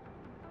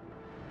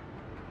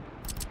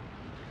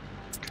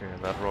 Okay,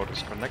 that road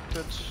is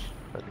connected.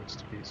 That needs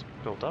to be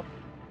built up.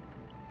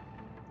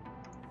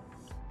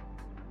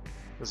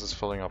 This is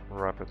filling up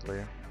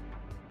rapidly.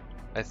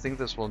 I think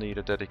this will need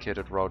a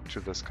dedicated route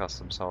to this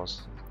customs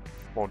house.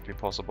 Won't be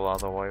possible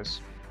otherwise.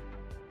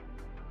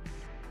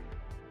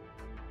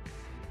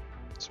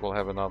 So we'll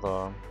have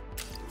another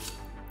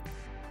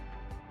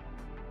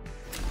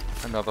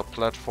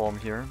platform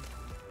here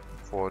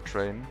for a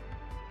train.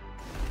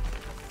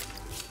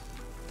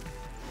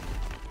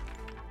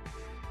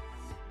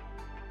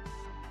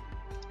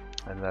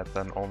 And that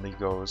then only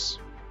goes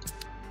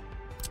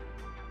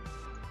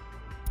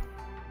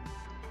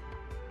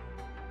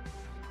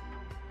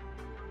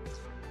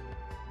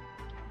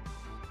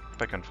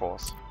back and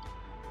forth.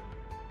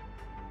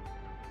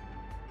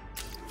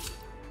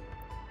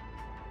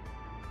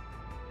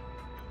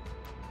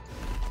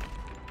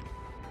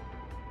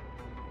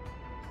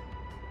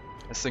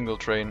 A single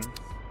train,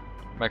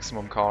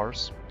 maximum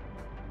cars,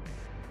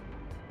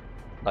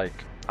 like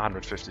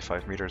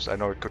 155 meters. I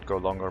know it could go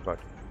longer, but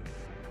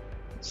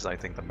this is, I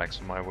think, the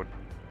maximum I would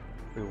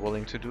be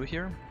willing to do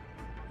here.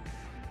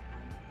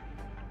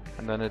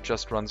 And then it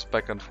just runs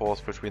back and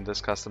forth between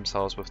this customs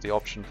house with the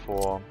option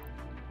for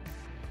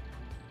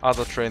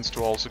other trains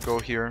to also go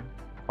here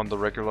on the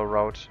regular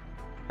route.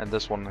 And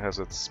this one has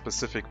its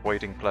specific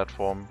waiting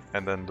platform,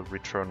 and then the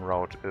return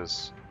route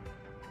is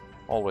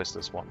always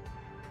this one.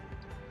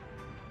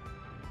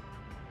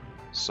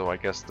 So I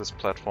guess this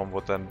platform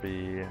would then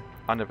be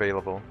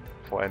unavailable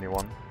for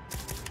anyone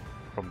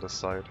from this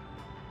side.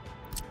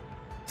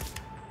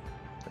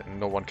 And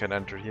no one can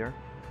enter here,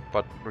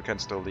 but we can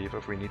still leave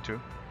if we need to.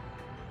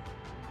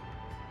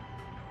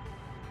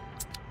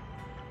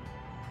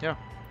 Yeah.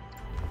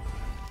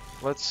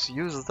 Let's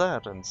use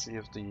that and see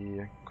if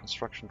the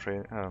construction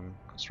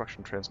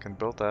trains can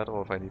build that,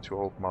 or if I need to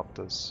open up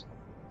this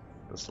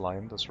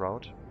line, this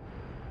route.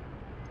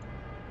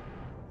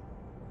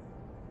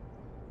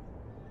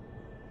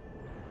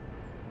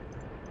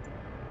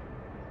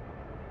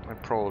 I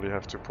probably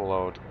have to pull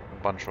out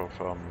a bunch of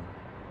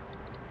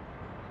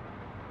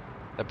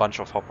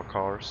hopper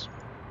cars.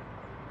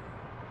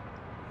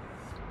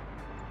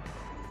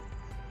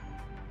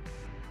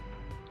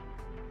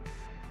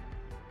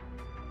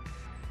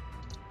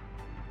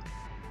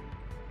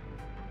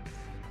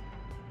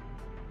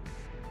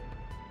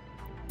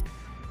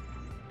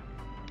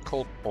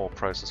 Coal ore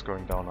price is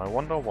going down. I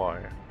wonder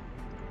why.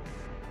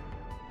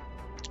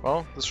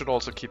 Well, this should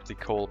also keep the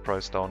coal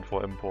price down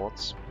for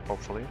imports,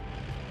 hopefully.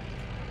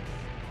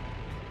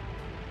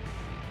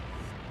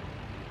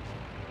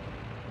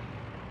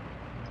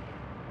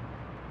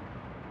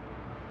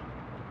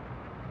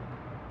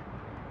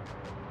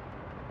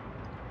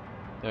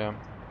 Yeah.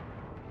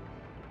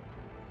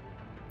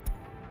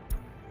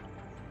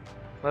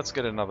 Let's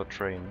get another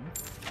train.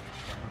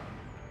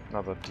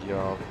 Another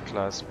DR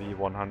class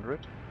V100.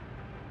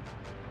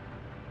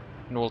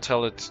 And we'll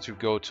tell it to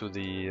go to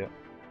the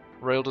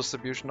rail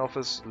distribution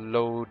office,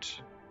 load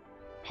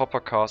hopper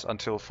cars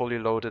until fully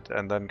loaded,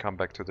 and then come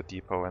back to the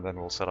depot, and then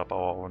we'll set up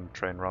our own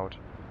train route.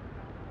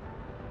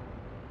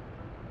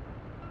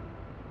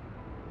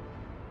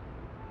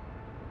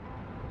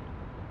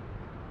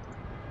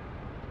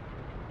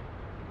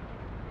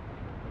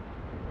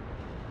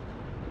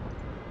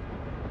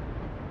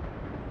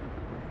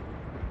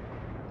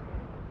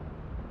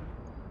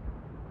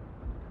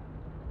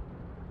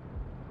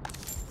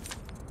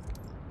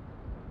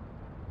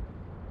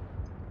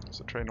 Is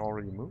the train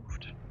already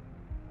moved?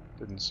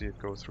 Didn't see it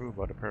go through,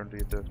 but apparently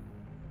it did.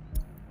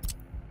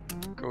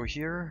 Go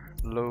here,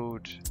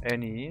 load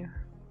any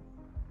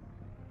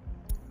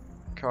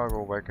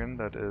cargo wagon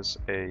that is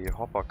a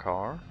hopper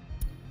car,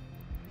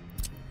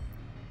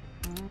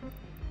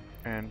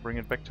 and bring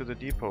it back to the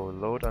depot.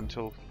 Load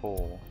until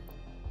full.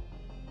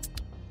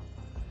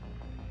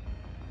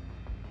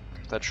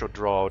 That should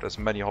draw out as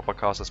many hopper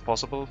cars as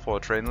possible for a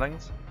train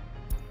length,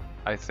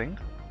 I think.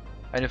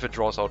 And if it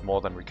draws out more,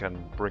 then we can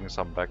bring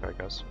some back, I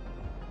guess.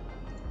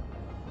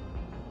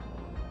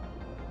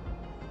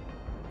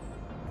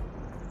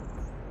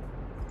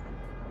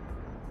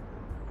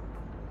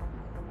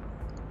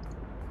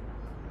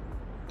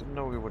 Didn't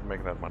know we would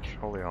make that much.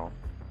 Holy hell.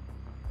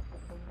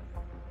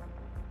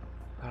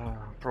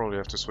 Probably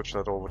have to switch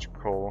that over to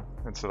coal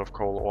instead of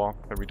coal ore,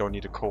 and we don't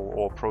need a coal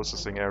ore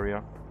processing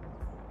area.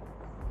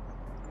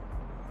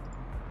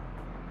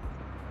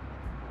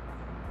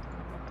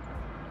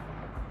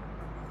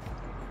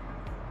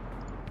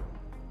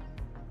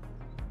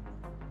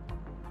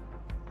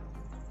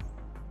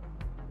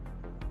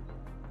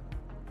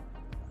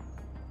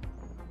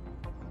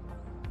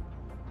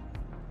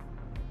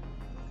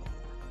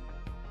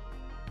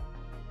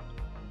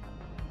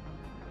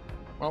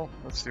 Well,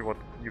 let's see what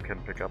you can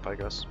pick up, I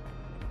guess.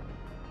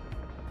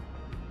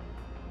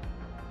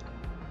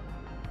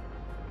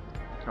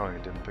 Oh, you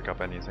didn't pick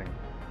up anything.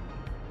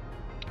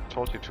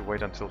 Told you to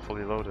wait until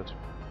fully loaded.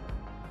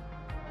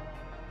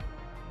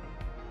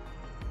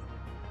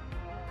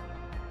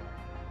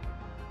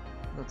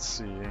 Let's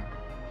see.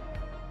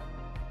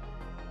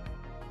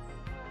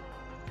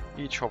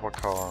 Each hopper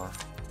car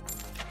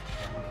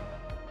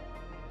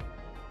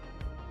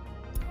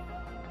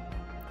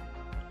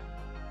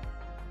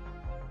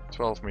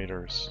 12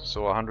 meters.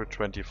 So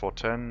 120 for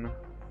 10,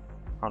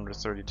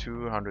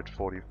 132,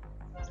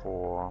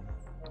 144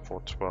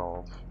 for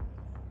 12,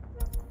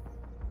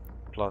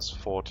 plus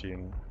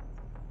 14.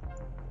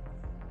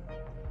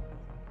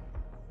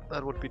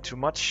 That would be too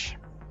much.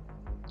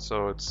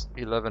 So it's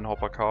 11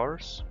 hopper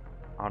cars,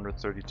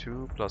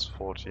 132 plus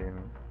 14,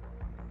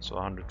 so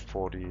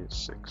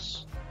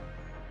 146.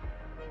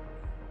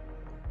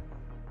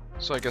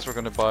 So I guess we're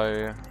gonna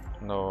buy...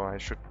 No, I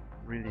should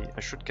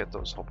get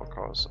those hopper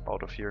cars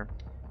out of here.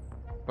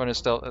 I'm gonna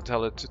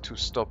tell it to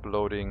stop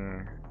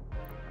loading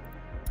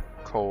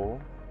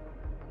coal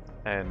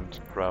and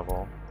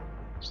gravel.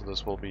 So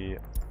this will be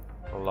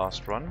the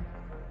last run.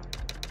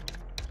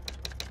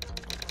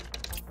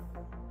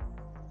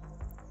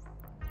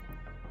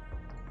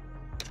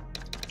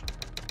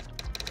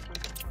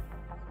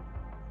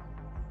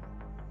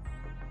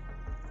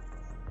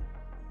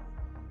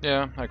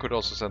 Yeah, I could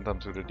also send them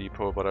to the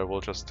depot, but I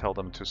will just tell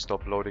them to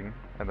stop loading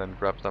and then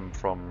grab them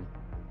from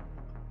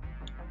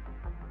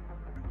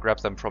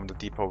the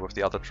depot with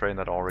the other train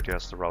that already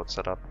has the route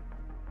set up.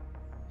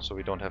 So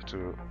we don't have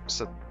to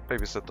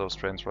babysit those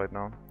trains right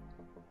now.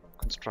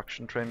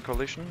 Construction train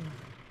collision.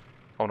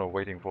 Oh no,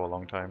 waiting for a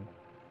long time.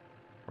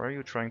 Where are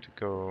you trying to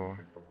go?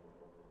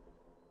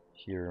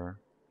 Here.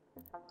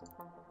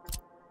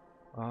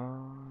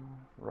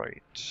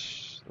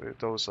 Right.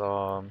 Those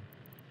are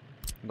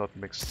not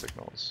mixed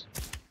signals.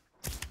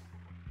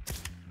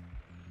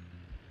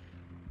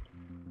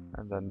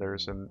 And then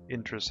there's an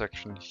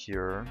intersection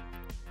here.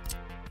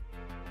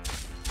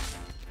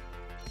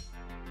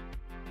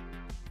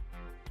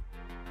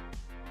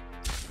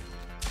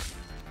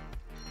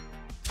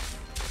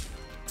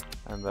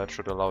 And that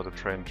should allow the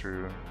train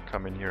to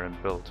come in here and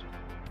build.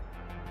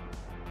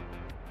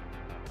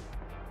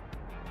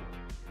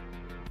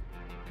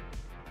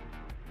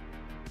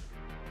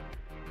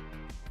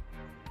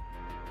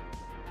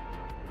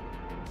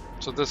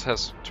 So this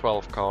has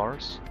 12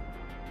 cars.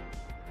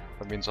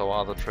 That means our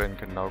other train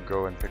can now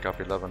go and pick up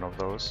 11 of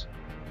those.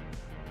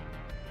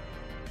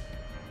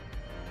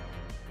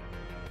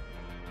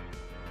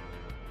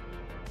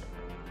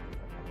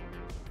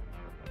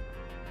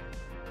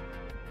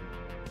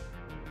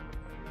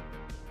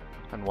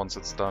 And once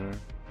it's done,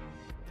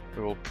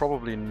 we will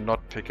probably not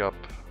pick up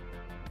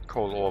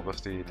coal ore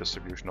with the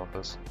distribution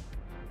office.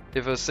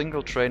 If a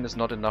single train is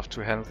not enough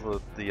to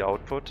handle the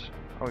output...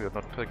 Oh, you're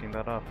not picking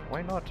that up.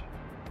 Why not?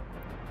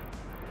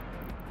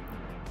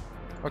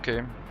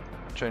 Okay,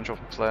 change of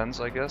plans,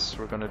 I guess.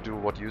 We're gonna do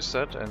what you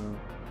said and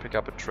pick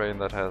up a train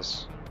that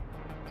has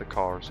the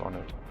cars on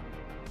it.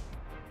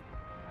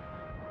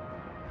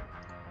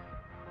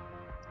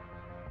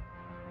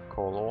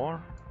 Coal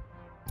ore.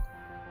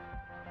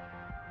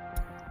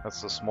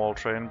 That's the small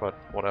train, but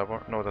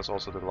whatever. No, that's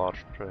also the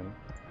large train.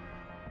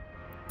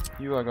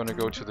 You are gonna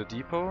go to the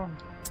depot,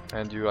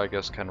 and you, I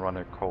guess, can run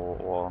a coal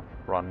ore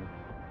run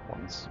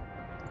once.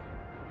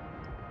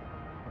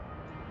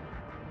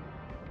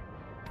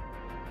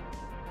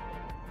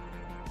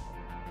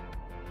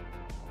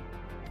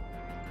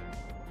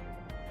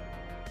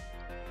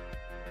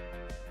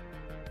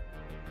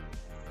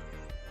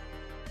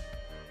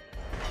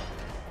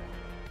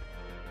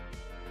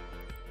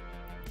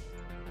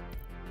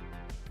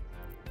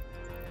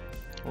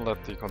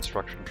 Let the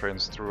construction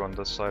trains through on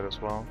this side as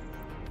well.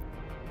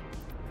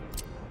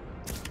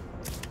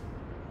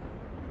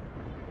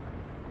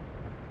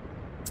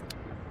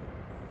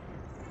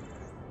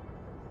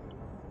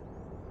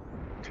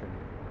 Okay.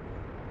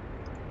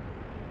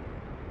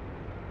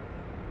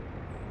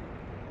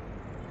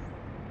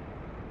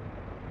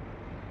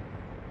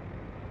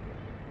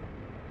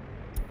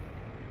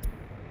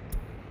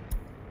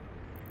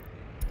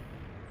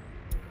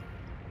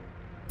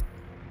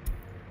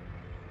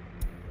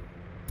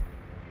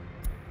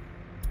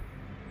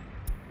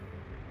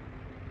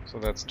 So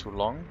that's too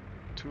long.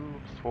 2,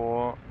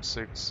 4,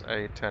 6,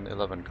 8, 10,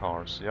 11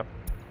 cars, yep.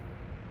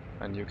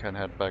 And you can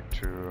head back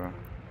to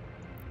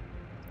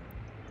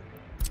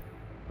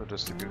the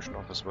distribution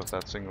office with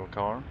that single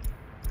car.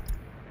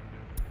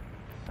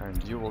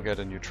 And you will get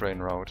a new train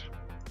route.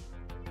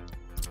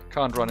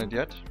 Can't run it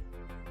yet,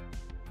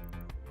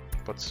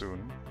 but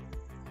soon.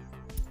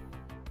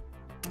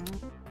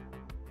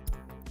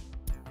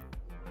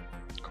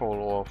 Coal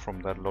ore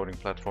from that loading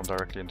platform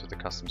directly into the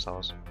customs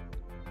house.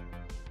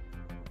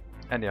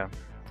 And yeah,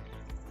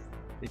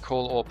 the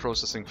coal ore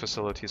processing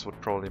facilities would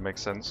probably make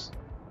sense.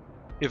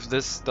 If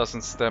this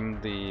doesn't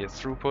stem the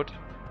throughput,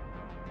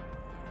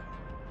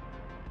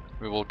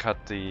 we will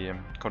cut the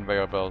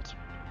conveyor belt.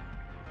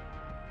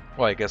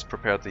 Well, I guess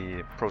prepare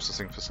the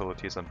processing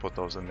facilities and put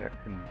those in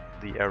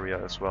the area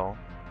as well.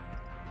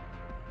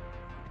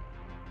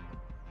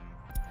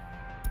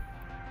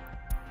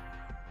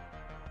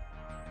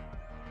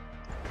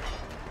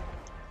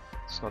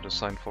 It's not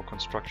assigned for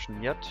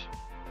construction yet.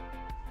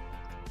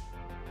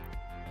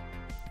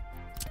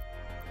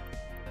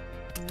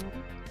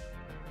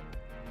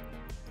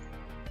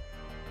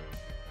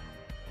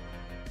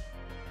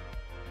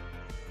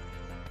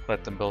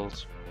 Let them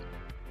build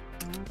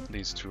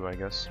these two, I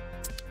guess.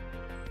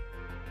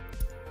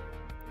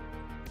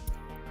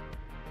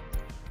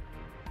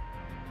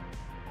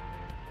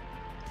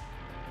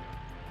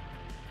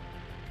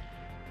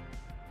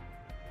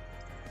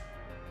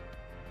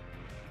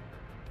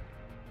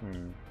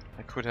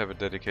 I could have a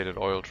dedicated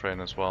oil train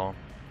as well,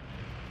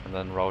 and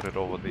then route it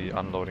over the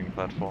unloading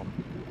platform.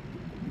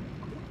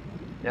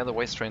 Yeah, the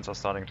waste trains are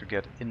starting to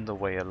get in the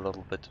way a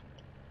little bit,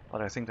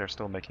 but I think they're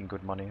still making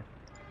good money.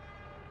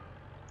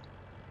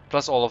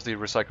 Plus all of the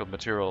recycled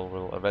material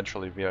will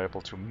eventually be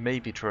able to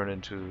maybe turn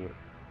into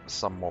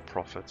some more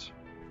profit.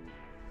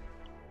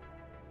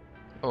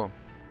 Oh.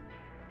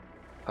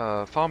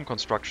 Farm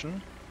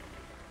construction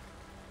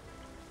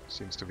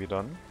seems to be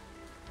done.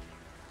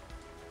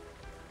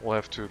 We'll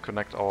have to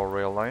connect our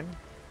rail line.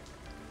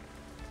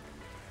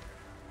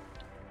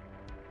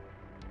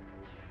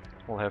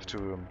 We'll have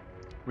to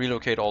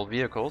relocate all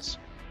vehicles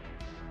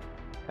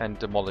and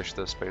demolish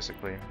this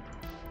basically.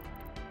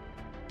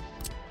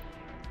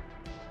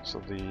 So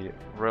the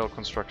rail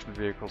construction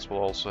vehicles will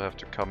also have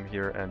to come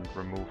here and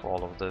remove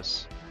all of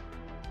this.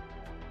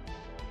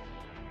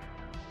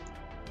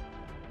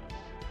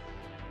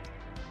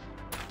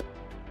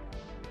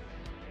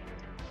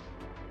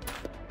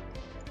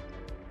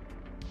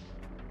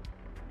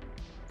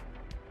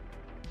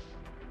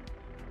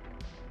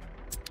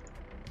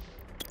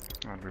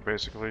 And we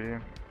basically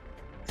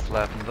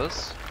flatten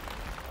this.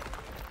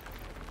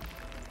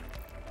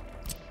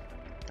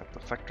 Get the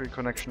factory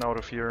connection out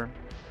of here.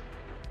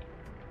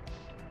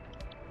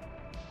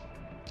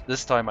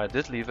 This time I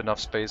did leave enough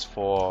space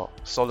for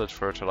solid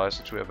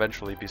fertilizer to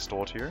eventually be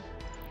stored here.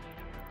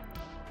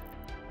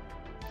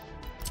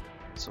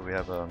 So we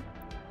have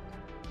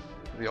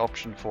the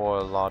option for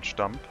a large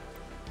dump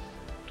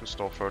to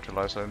store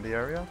fertilizer in the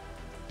area.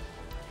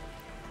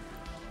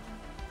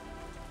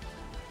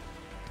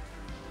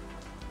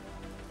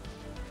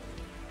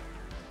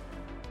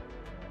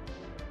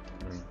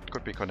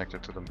 Could be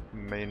connected to the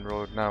main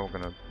road. Now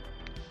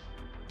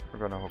we're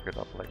gonna hook it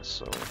up like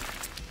so.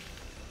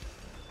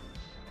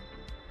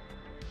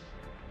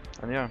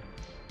 And yeah,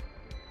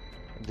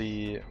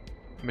 the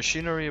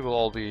machinery will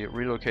all be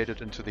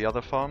relocated into the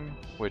other farm,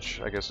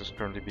 which I guess is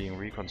currently being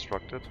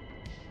reconstructed.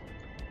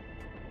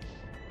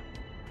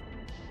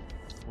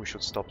 We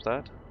should stop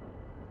that,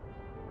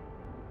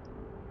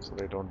 so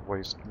they don't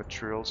waste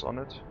materials on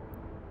it.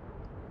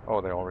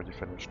 Oh, they already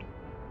finished.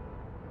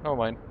 Oh,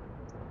 mine.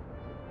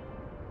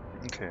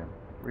 Okay,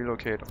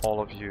 relocate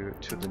all of you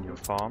to the new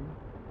farm.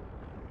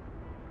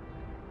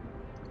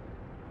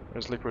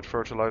 There's liquid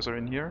fertilizer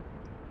in here,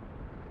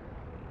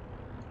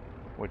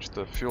 which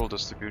the fuel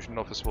distribution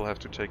office will have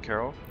to take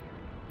care of.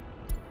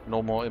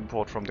 No more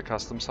import from the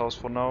customs house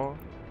for now.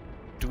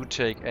 Do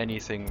take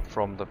anything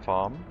from the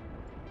farm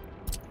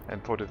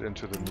and put it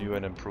into the new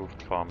and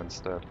improved farm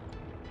instead.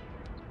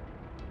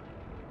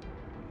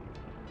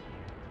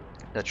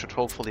 That should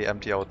hopefully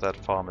empty out that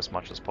farm as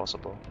much as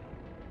possible.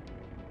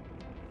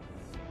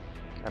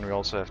 And we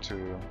also have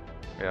to,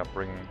 yeah,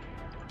 bring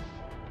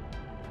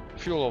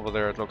fuel over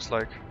there, it looks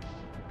like.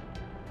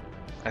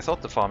 I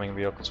thought the farming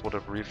vehicles would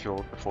have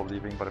refueled before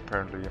leaving, but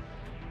apparently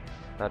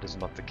that is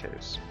not the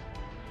case.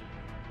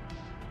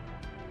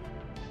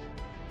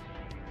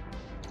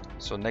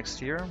 So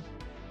next year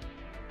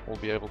we'll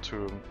be able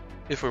to,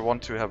 if we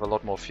want to have a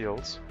lot more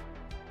fields,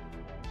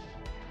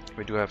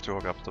 we do have to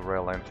hook up the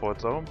rail line for it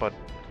though, but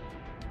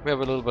we have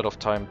a little bit of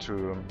time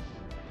to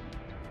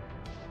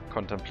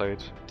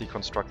contemplate,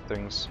 deconstruct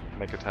things,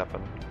 make it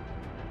happen.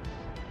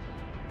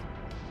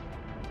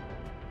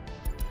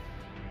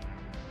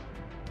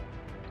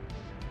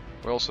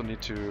 We also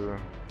need to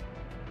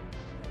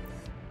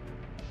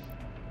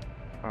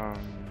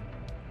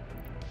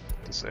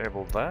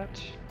disable that,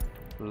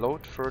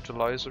 load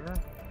fertilizer,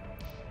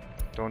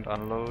 don't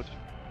unload,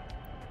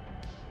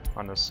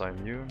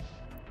 unassign you,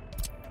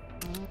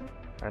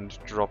 and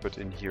drop it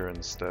in here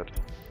instead.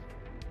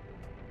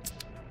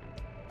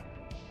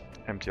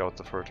 Empty out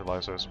the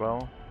fertilizer as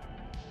well.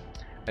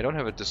 I don't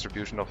have a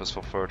distribution office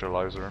for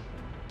fertilizer.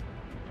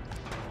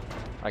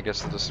 I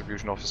guess the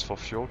distribution office for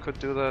fuel could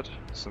do that,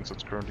 since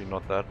it's currently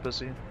not that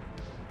busy.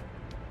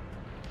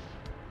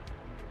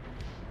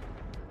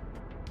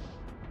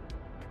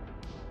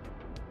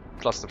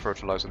 Plus the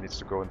fertilizer needs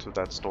to go into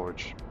that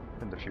storage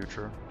in the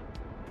future.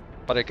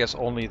 But I guess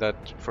only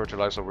that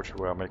fertilizer which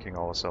we are making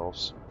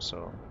ourselves,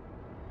 so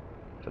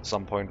at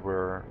some point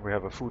where we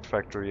have a food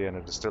factory and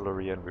a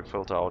distillery and we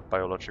filter out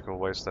biological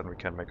waste, then we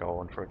can make our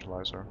own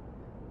fertilizer.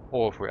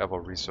 Or if we ever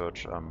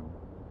research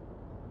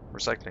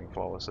recycling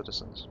for our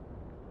citizens.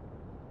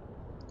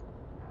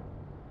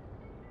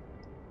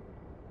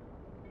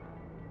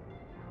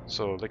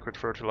 So liquid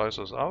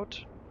fertilizer is out.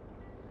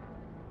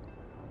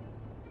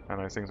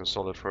 And I think the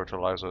solid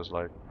fertilizer is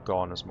like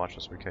gone as much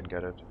as we can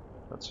get it.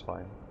 That's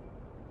fine.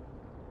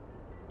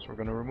 So we're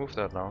gonna remove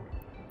that now.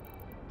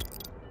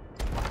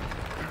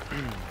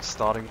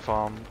 Starting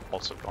farm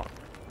also gone.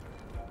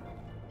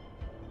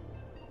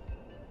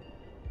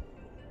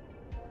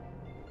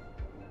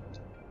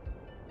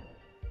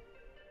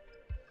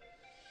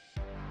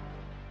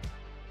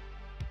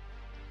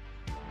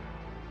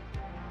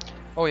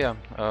 Oh yeah,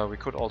 we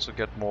could also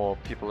get more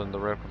people in the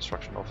rail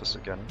construction office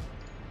again.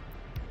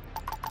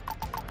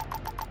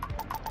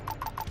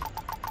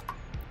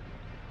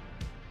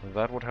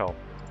 That would help.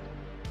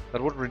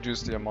 That would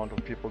reduce the amount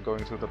of people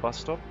going to the bus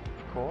stop,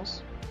 of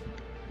course.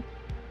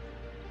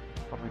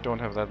 But we don't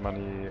have that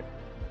many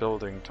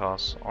building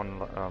tasks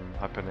on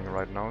happening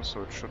right now,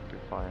 so it should be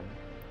fine.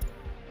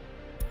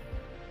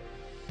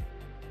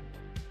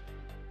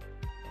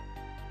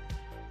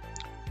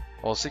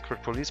 Well,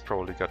 secret police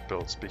probably got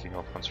built, speaking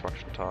of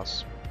construction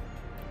tasks.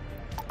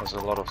 There's a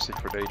lot of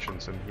secret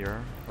agents in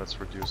here. Let's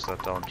reduce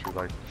that down to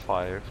like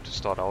 5 to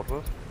start out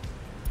with.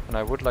 And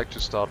I would like to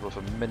start with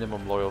a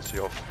minimum loyalty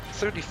of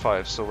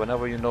 35, so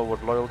whenever you know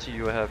what loyalty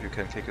you have, you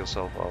can kick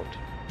yourself out.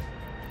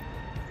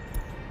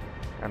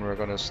 And we're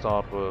gonna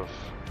start with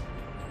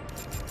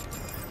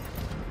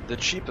the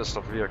cheapest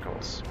of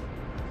vehicles.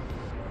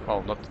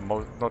 Well,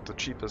 not the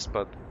cheapest,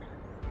 but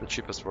the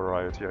cheapest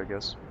variety, I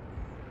guess.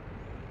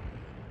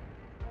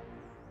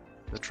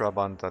 The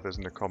Trabant that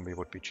isn't a combi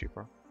would be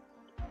cheaper.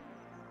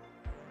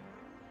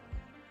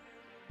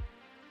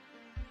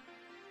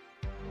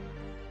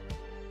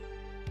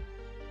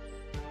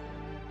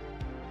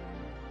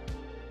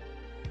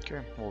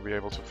 Okay, we'll be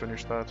able to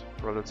finish that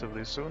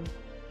relatively soon.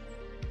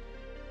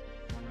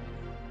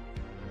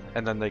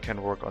 And then they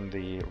can work on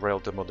the rail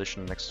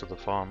demolition next to the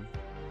farm.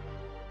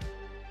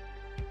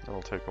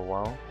 That'll take a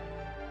while.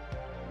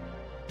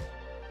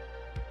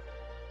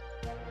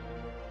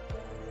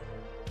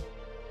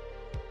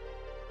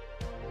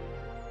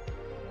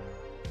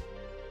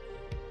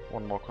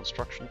 One more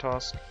construction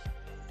task.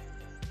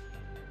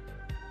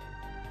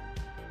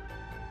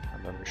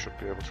 And then we should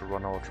be able to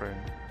run our train,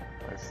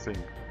 I think.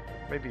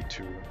 Maybe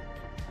 2.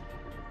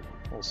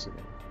 We'll see.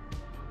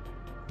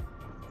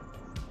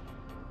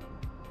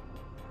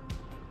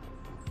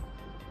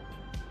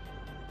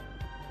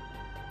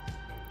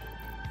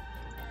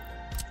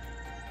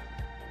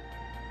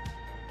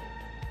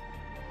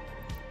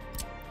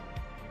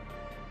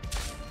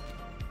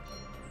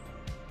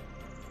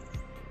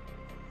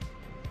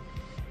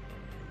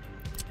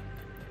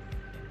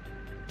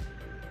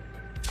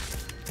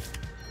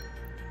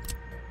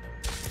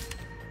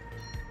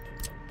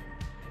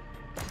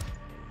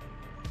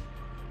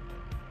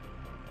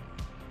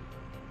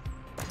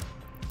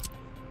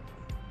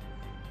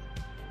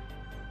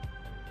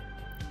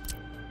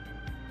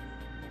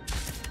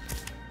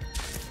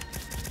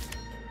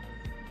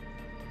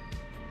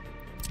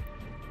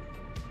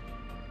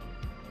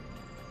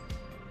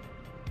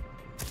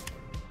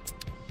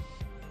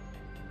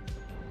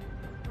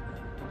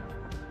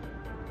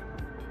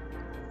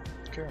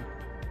 Okay,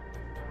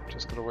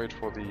 just gotta wait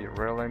for the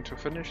rail line to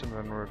finish and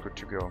then we're good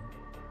to go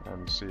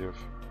and see if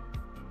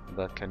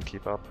that can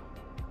keep up.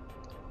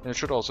 And it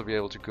should also be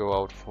able to go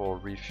out for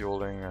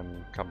refueling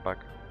and come back,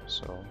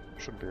 so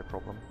shouldn't be a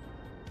problem.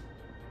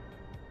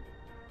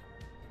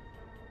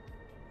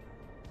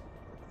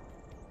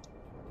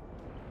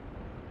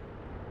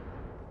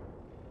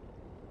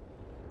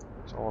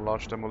 Is our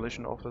large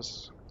demolition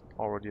office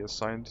already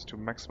assigned to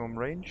maximum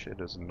range?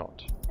 It is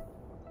not.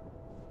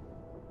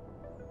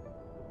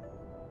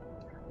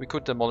 We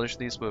could demolish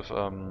these with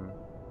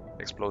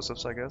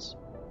explosives, I guess.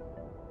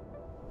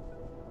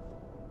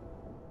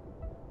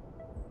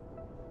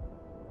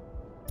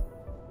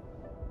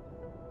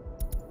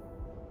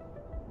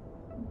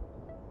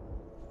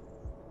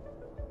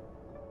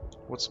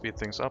 Would speed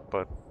things up,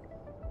 but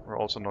we're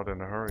also not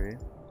in a hurry.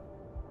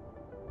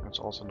 It's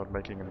also not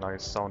making a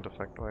nice sound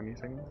effect or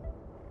anything,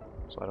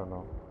 so I don't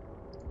know.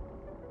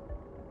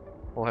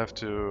 We'll have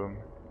to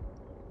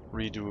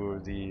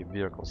redo the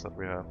vehicles that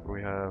we have.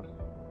 We have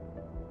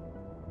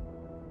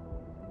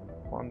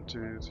 1,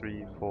 2,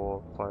 3,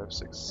 4, 5,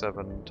 6,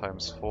 7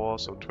 times 4,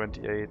 so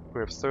 28. We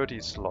have 30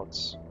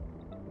 slots.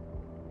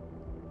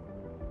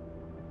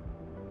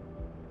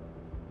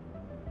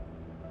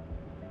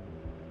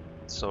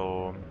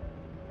 So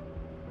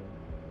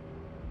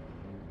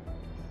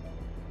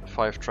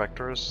 5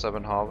 tractors,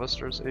 7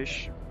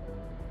 harvesters-ish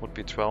would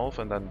be 12,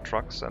 and then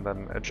trucks, and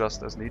then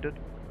adjust as needed.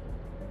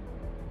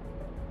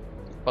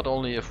 But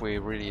only if we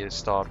really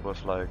start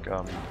with like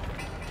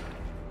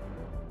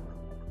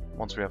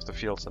once we have the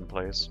fields in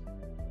place,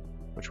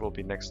 which will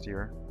be next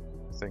year,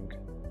 I think.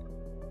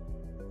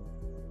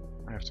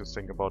 I have to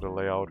think about a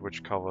layout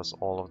which covers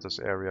all of this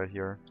area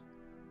here.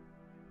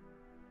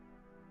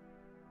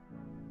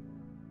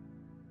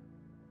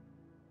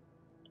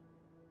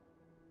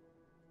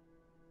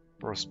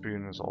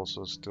 Brosbyn is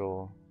also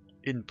still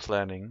in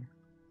planning.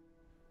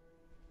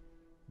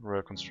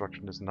 Rail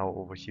construction is now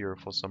over here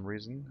for some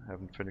reason. I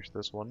haven't finished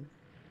this one.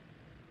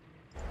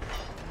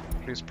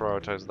 Please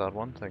prioritize that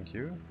one, thank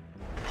you.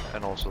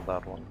 And also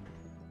that one.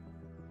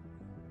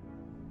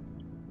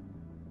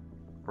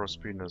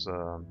 Brosbyn is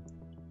a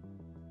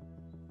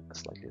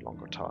slightly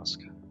longer task.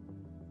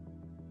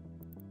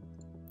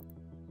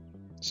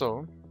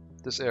 So,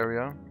 this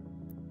area.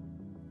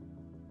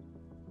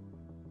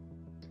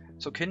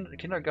 So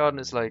kindergarten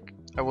is like,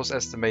 I was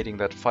estimating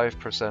that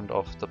 5%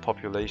 of the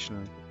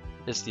population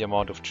is the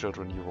amount of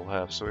children you will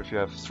have. So if you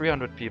have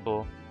 300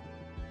 people,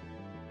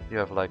 you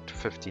have like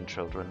 15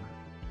 children.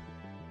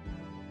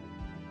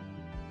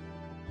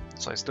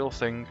 So I still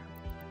think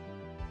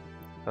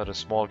that a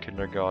small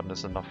kindergarten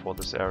is enough for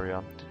this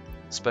area.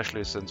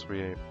 especially since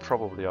we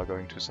probably are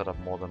going to set up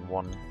more than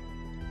one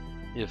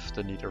if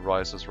the need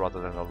arises rather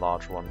than a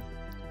large one,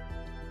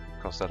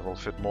 because that will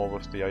fit more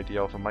with the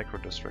idea of a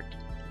microdistrict.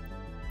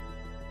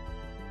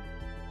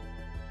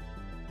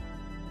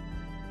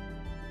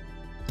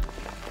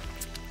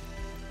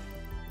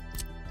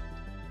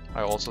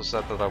 I also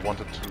said that I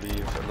wanted to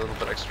leave a little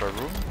bit extra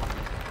room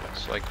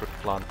so I could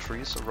plant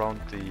trees around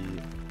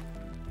the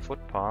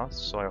footpath,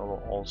 so I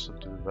will also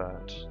do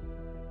that.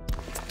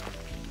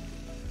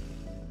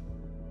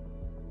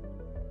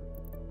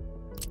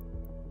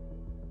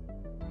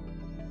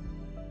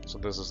 So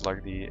this is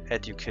like the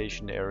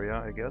education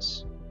area, I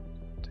guess,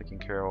 taking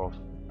care of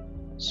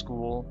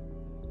school,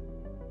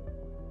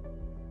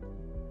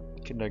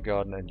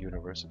 kindergarten and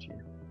university.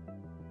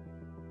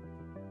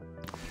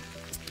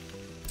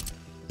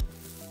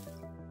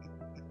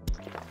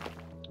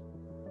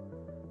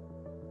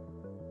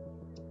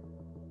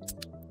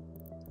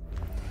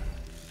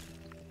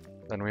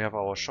 Then we have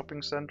our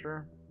shopping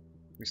center.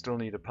 We still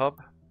need a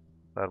pub.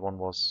 That one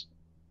was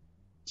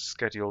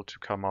scheduled to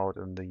come out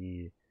in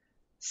the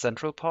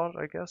central part,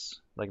 I guess,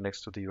 like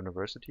next to the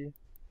university.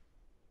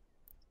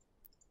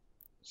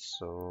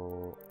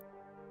 So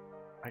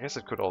I guess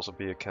it could also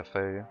be a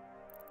cafe.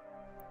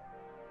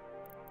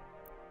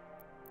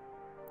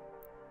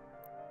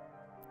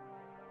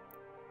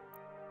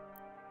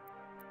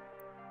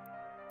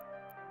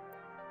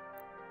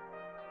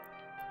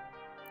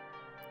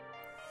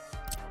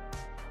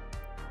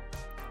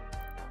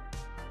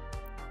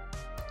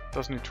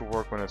 Does need to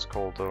work when it's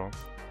cold though.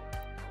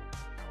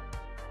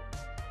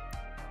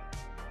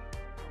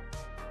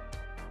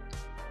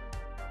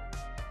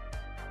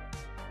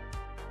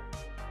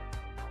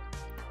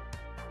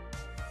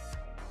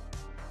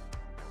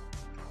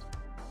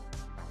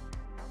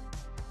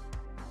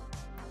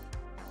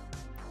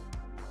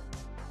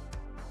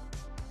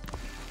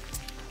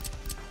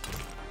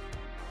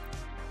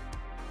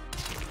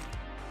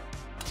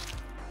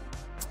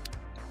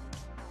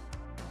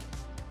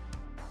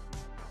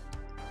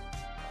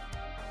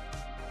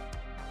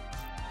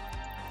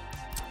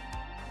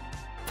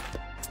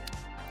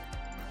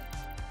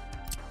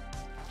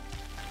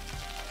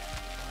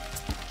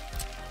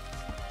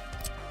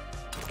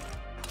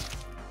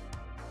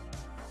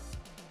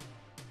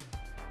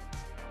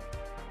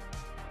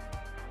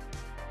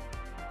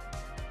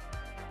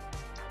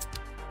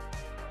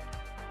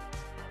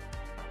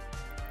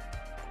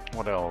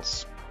 What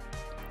else?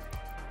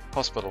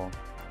 Hospital.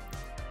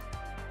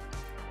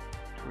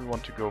 Do we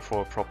want to go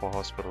for a proper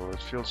hospital? It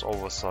feels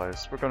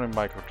oversized. We're gonna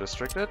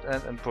micro-district it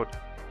and put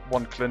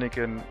one clinic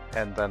in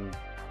and then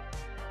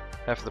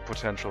have the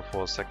potential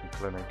for a second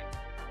clinic.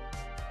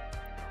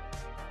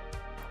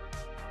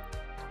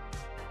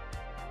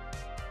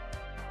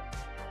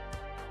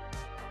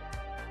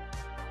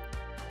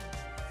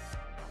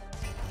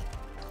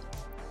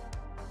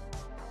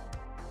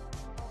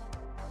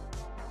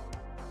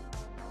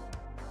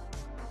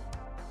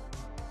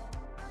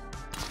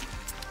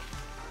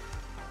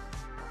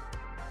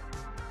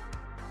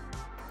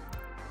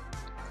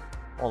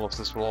 All of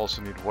this will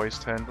also need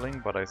waste handling,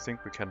 but I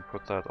think we can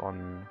put that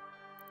on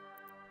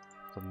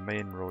the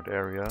main road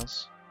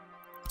areas.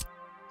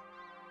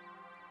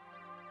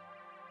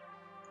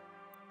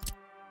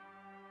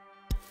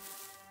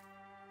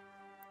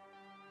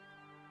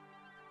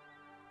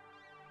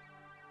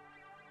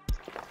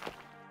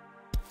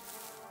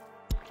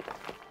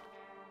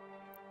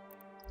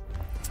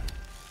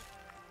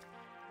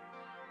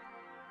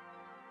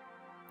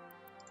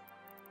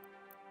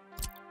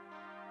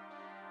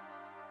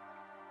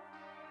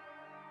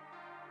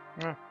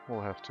 Yeah, we'll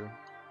have to.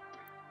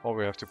 Or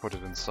we have to put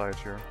it inside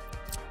here.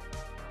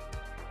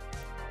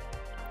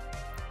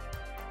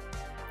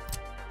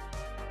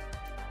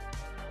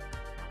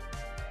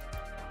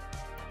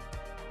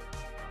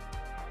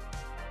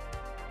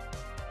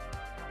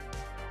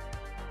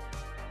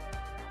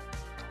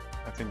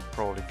 I think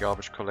probably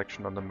garbage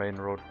collection on the main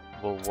road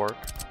will work.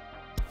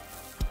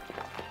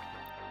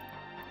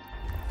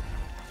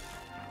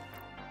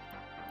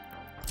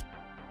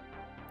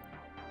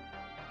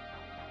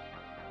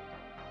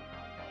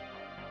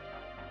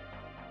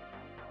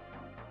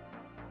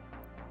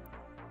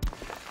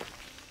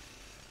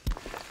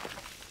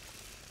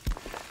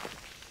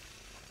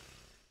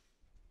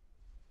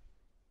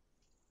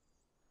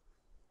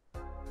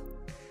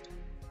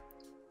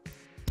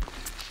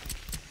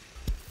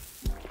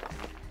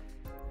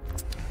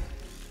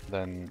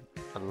 Then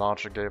a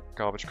larger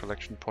garbage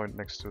collection point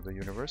next to the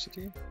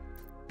university.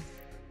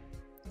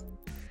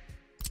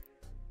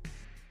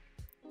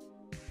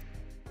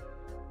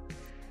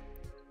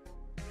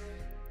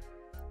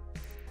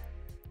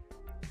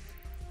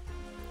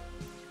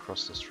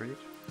 Across the street.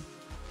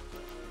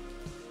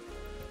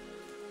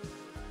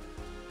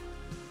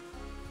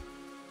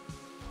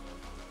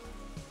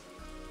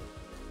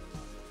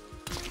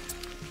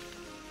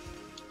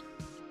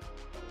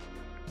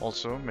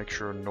 Also, make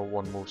sure no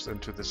one moves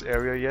into this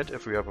area yet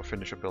if we ever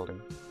finish a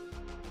building.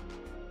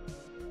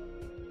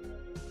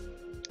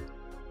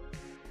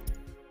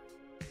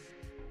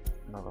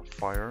 Another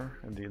fire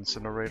in the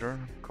incinerator,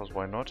 because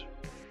why not?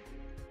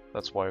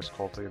 That's why it's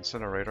called the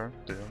incinerator.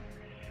 The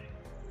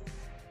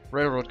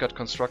railroad got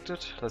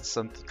constructed. Let's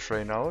send the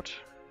train out.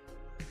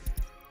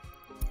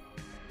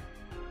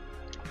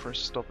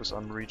 First stop is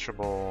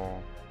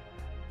unreachable.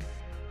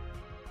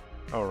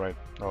 Alright,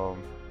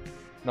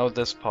 now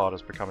this part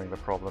is becoming the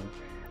problem.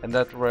 And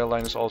that rail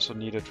line is also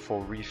needed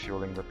for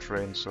refueling the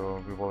train,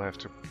 so we will have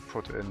to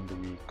put in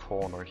the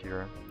corner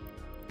here.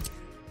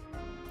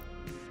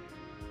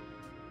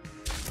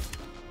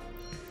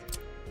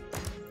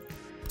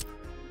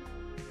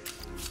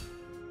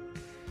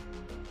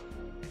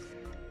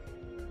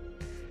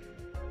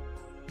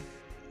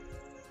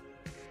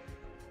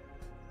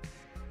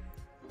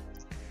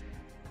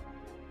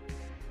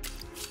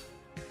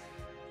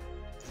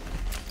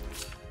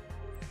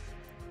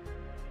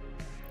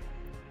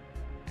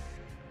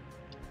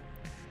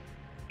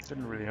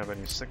 Didn't really have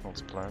any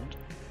signals planned,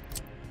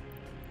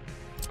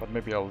 but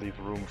maybe I'll leave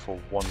room for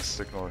one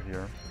signal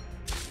here,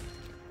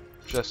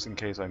 just in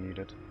case I need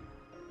it.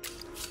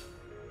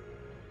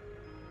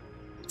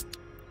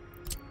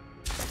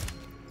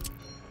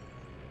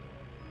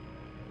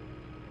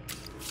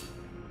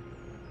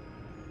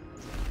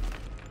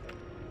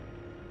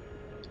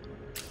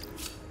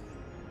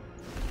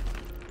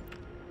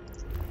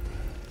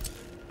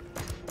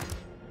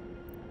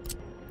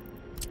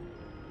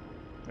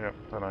 Yeah,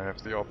 then I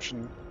have the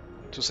option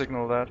to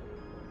signal that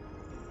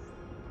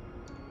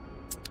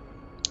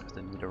if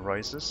the need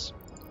arises.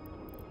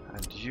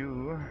 And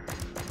you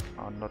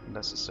are not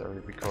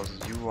necessary because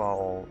you are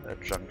all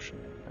at junction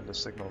and the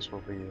signals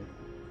will be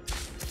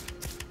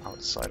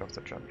outside of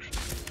the junction.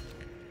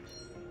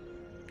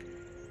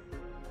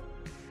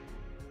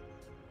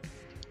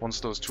 Once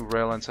those two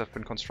rail lines have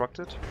been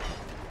constructed,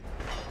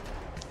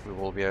 we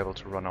will be able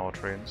to run our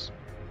trains,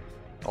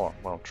 or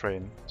well,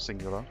 train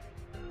singular,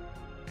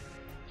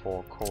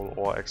 for coal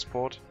ore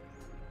export.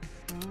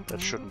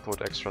 That shouldn't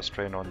put extra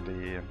strain on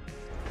the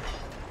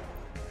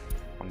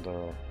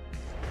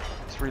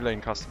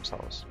 3-lane customs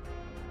house.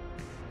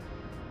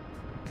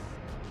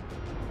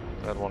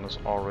 That one is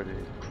already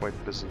quite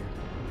busy.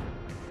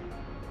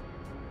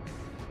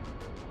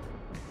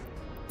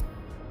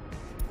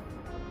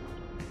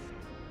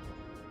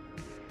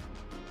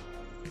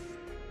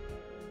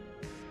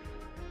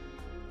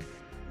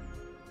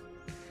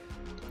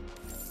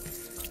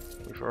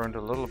 We've earned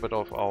a little bit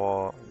of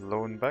our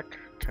loan back,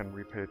 can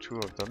repay 2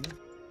 of them.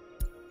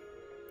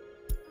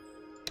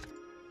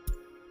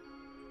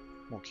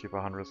 We'll keep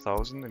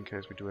 100,000 in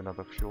case we do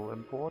another fuel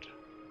import.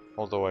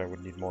 Although I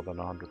would need more than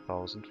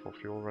 100,000 for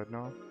fuel right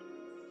now.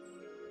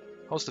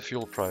 How's the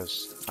fuel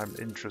price? I'm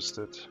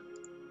interested.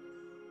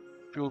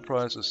 Fuel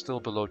price is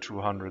still below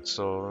 200,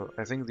 so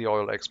I think the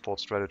oil export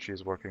strategy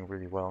is working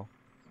really well.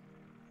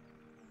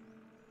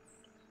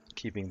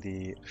 Keeping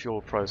the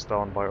fuel price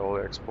down by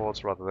oil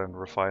exports rather than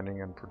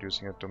refining and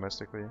producing it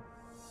domestically.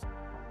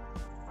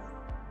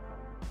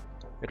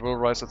 It will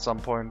rise at some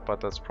point, but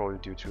that's probably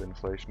due to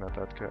inflation at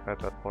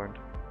that point.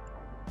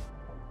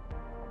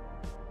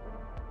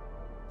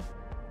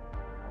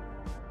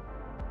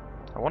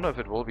 I wonder if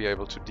it will be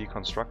able to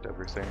deconstruct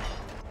everything.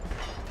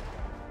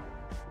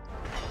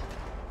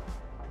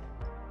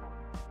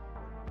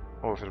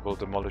 Or if it will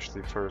demolish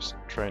the first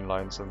train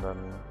lines and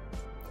then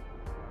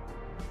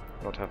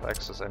not have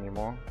access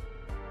anymore.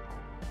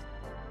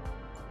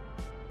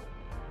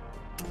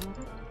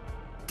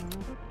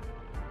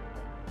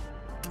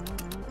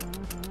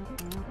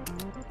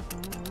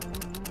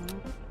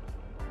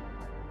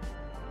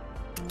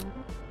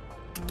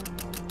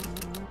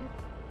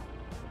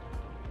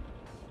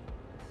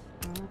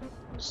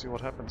 See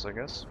what happens, I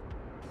guess.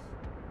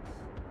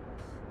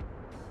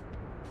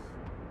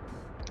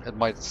 It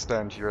might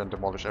stand here and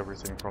demolish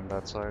everything from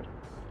that side.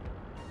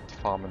 The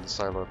farm and the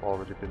silo have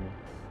already been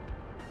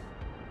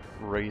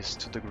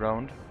razed to the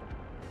ground.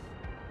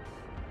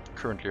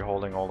 Currently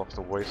hauling all of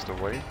the waste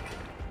away.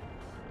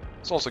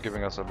 It's also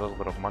giving us a little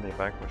bit of money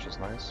back, which is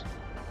nice.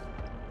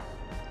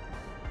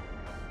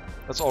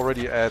 Let's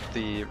already add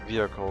the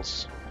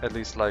vehicles. At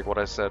least like what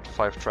I said,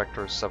 5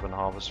 tractors, 7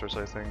 harvesters,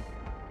 I think.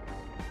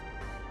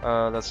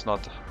 That's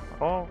not...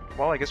 Oh,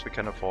 well, I guess we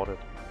can afford it.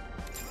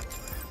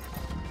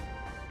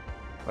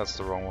 That's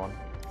the wrong one.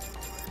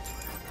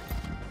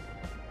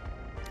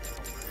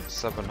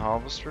 7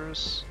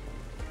 harvesters,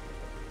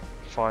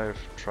 5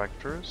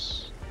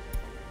 tractors,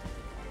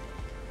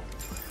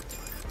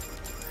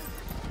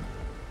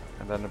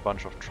 and then a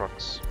bunch of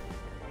trucks.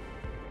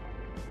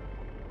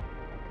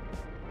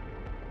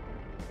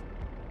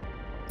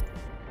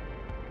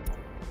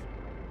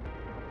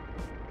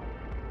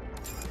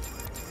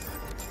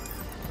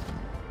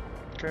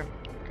 Okay,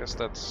 I guess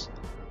that's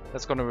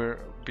gonna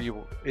be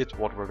it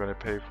what we're gonna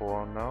pay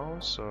for now,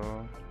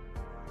 so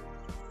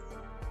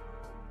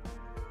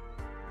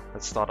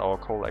let's start our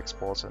coal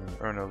exports and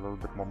earn a little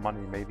bit more money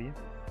maybe.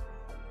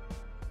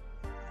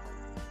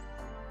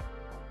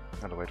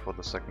 Gotta wait for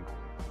the second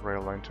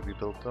rail line to be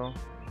built though.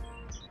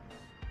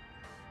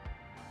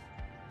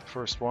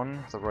 First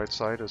one, the right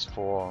side, is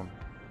for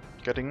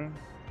getting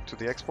to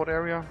the export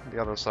area.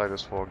 The other side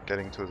is for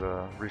getting to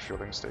the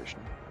refueling station.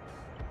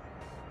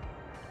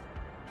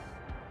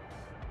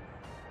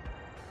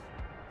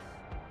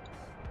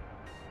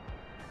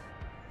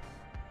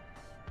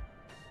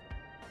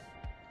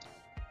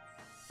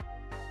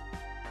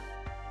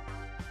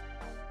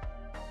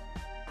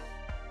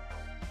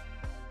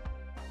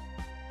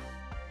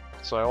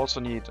 So I also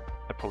need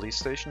a police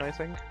station, I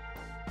think.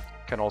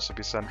 Can also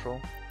be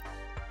central.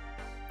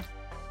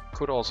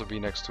 Could also be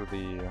next to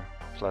the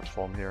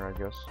platform here, I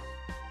guess.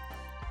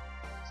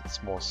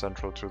 It's more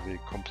central to the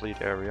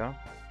complete area.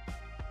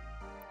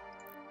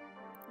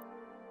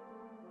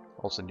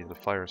 Also need a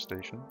fire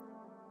station.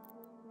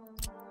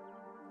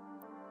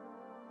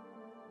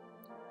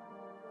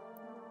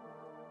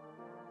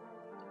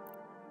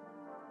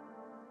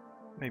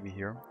 Maybe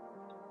here.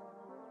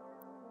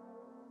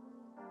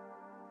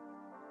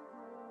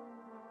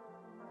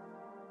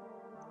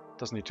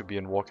 Doesn't need to be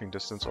in walking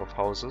distance of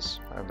houses,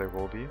 and they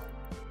will be.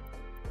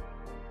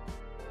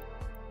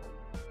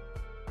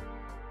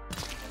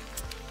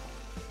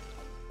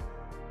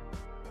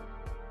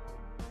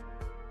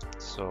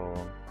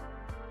 So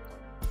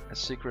a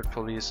secret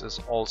police is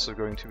also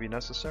going to be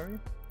necessary.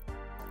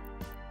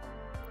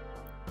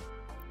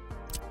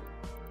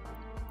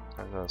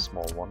 And a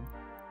small one.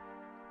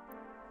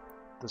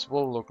 This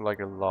will look like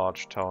a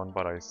large town,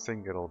 but I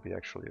think it'll be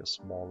actually a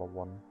smaller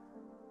one.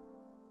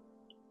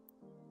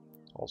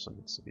 Also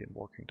needs to be in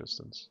walking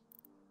distance.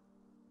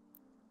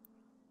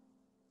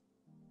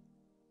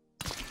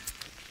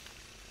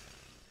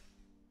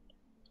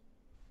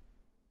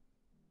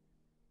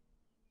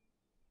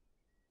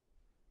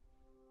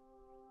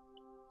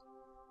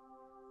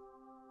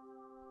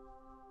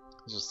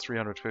 This is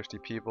 350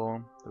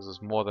 people. This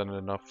is more than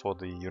enough for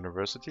the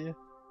university,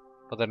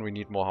 but then we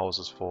need more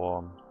houses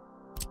for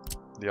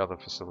the other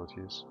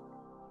facilities.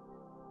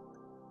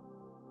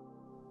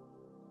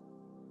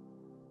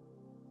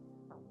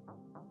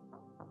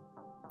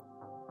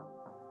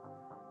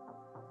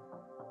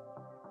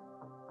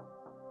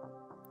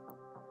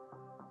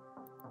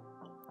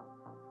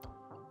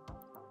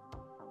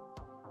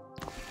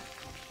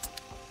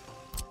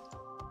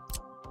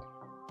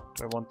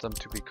 I want them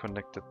to be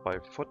connected by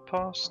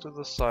footpaths to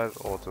the side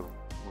or the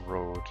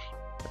road.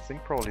 I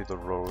think probably the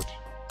road,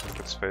 if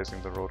it's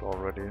facing the road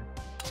already.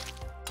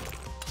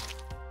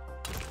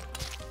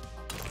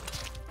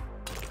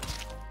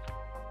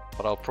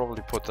 But I'll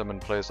probably put them in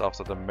place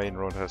after the main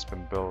road has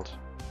been built,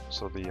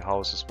 so the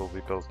houses will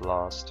be built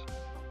last.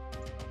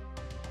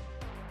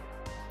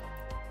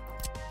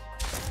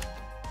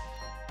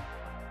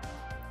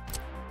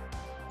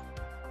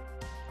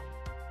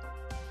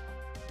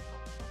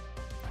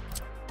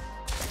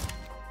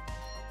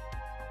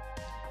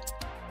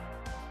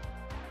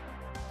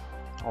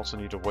 Also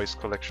need a waste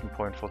collection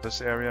point for this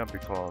area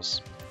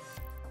because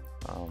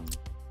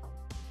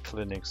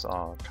clinics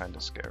are kind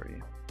of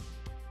scary.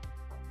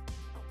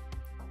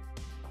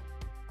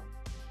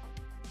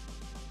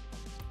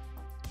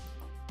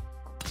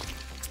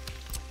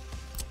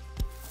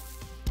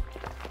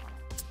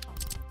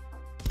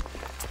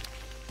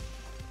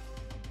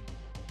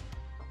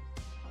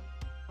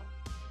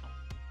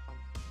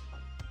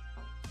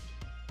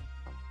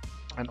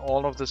 And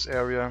all of this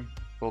area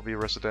will be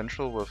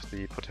residential with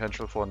the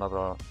potential for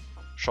another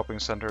shopping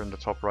center in the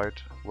top right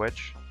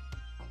wedge.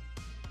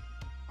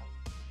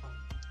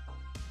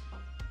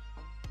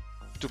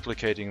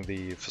 Duplicating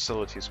the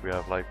facilities we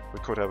have, like we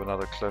could have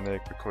another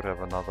clinic, we could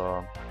have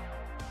another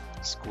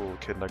school,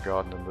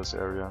 kindergarten in this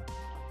area.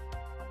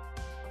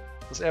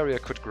 This area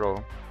could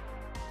grow.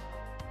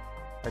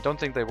 I don't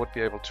think they would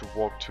be able to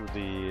walk to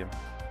the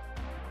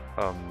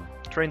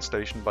train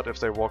station, but if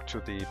they walk to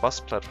the bus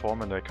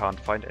platform and they can't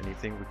find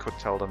anything, we could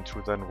tell them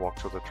to then walk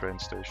to the train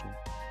station.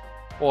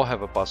 Or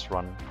have a bus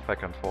run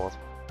back and forth,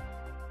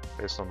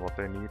 based on what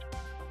they need.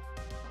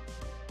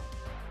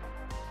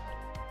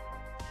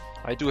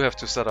 I do have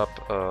to set up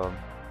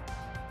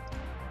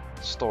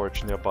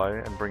storage nearby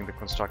and bring the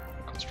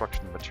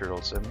construction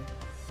materials in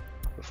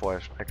before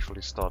I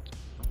actually start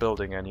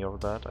building any of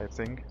that, I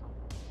think.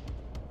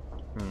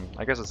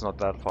 I guess it's not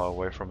that far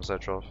away from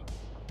Zechov.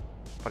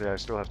 But yeah, I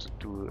still have to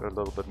do a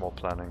little bit more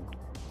planning.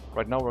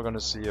 Right now we're gonna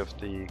see if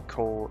the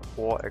coal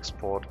ore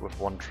export with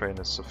one train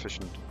is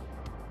sufficient,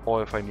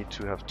 or if I need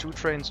to have 2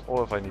 trains,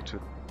 or if I need to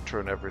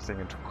turn everything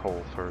into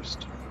coal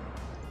first.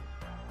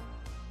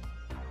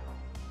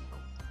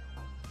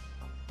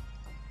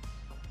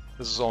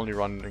 This is only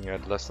running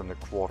at less than a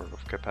quarter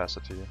of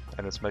capacity,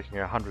 and it's making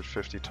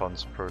 150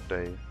 tons per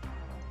day.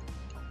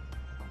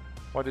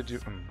 Why did you...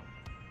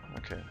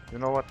 Okay, you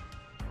know what?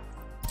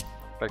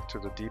 Back to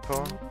the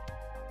depot.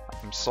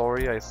 I'm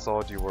sorry, I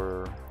thought you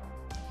were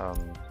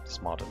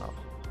smart enough.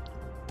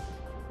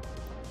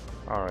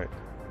 Alright.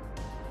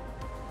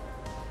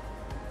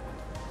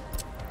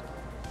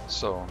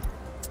 So,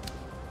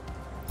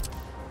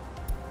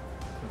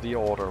 the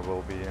order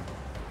will be,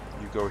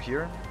 you go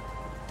here,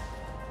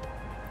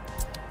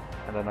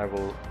 and then I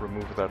will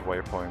remove that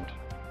waypoint.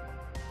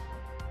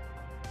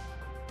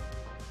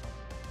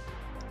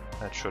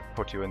 That should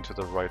put you into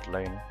the right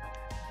lane.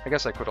 I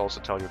guess I could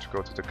also tell you to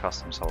go to the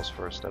customs house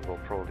first, that will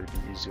probably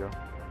be easier.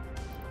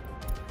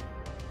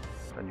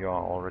 Then you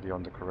are already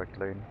on the correct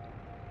lane.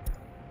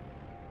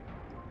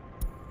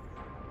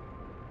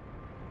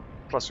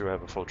 Plus you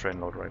have a full train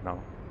load right now.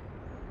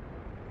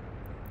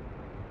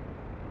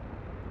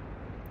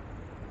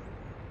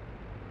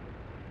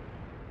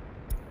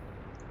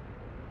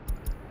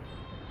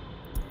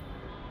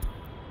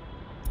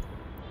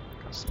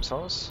 Customs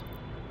house.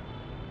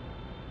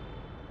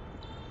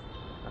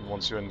 And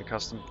once you're in the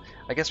custom...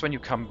 I guess when you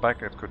come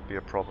back it could be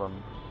a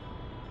problem.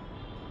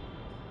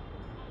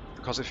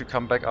 Because if you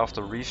come back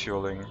after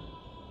refueling,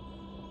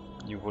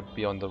 you would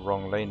be on the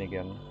wrong lane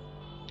again.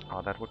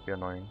 Ah, that would be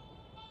annoying.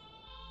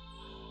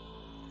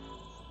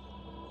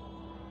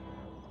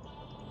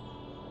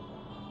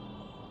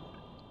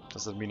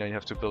 Does that mean I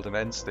have to build an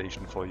end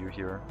station for you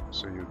here?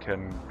 So you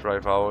can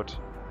drive out,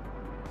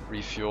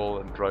 refuel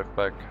and drive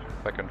back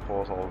and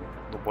forth all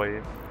the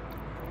way?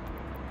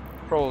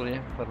 Probably,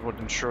 that would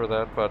ensure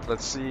that, but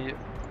let's see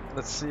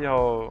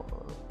how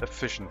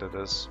efficient it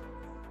is.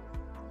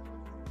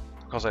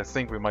 Because I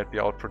think we might be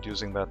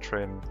outproducing that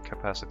train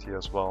capacity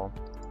as well.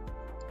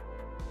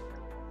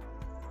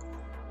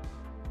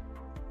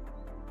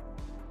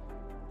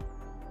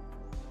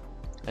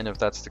 And if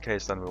that's the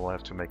case, then we will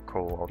have to make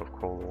coal out of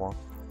coal ore.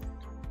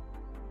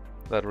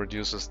 That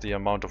reduces the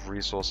amount of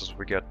resources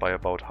we get by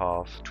about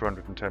half.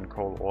 210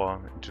 coal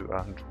ore into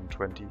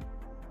 120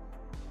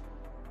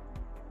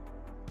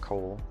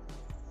 coal.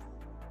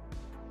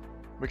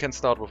 We can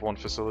start with one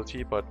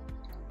facility, but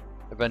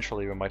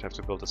eventually we might have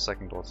to build a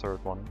second or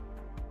third one.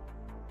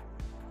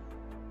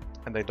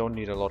 And they don't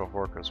need a lot of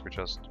workers, we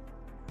just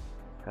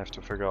have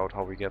to figure out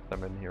how we get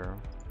them in here,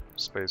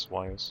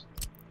 space-wise.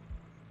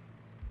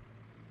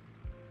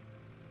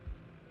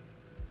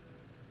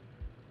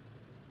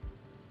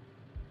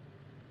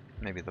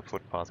 Maybe the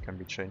footpath can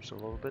be changed a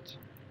little bit.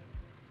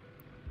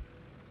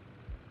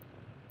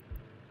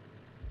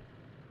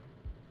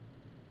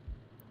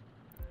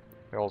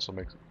 It also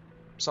makes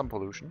some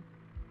pollution.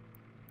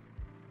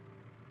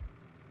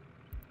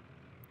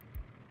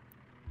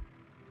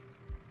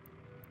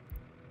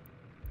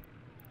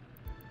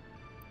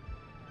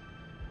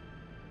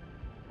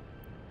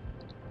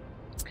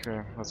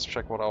 Okay, let's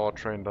check what our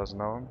train does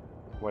now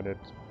when it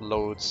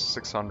loads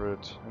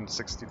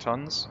 660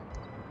 tons.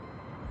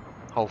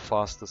 How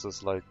fast this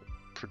is like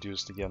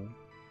produced again.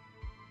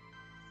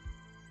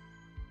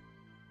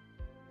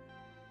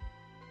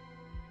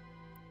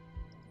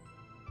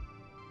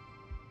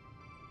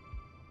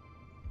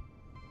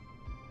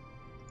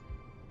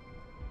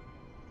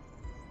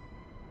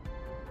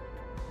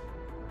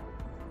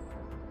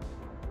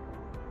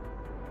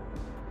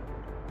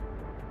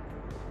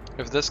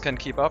 If this can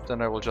keep up,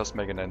 then I will just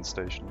make an end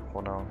station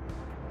for now.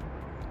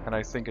 And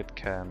I think it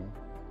can.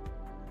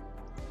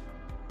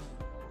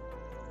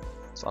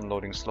 It's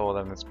unloading slower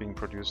than it's being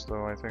produced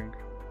though, I think.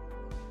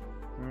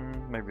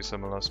 Maybe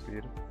similar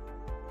speed.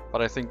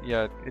 But I think,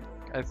 yeah,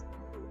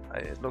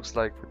 it looks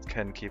like it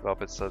can keep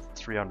up. It's at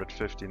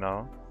 350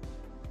 now.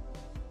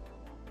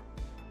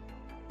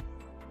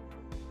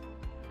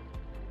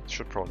 It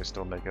should probably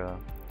still make a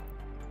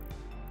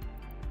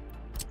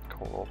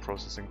coal ore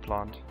processing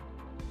plant.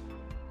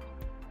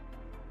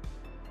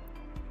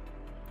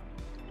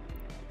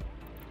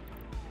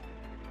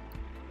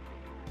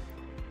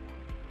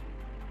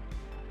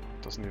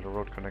 Doesn't need a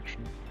road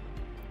connection.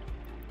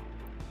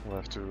 We'll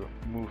have to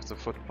move the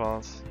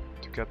footpath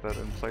to get that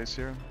in place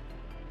here.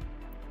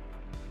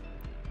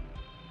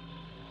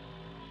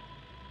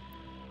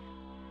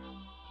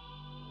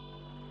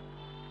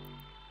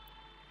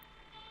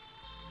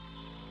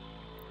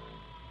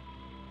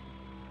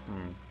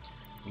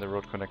 And the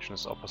road connection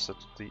is opposite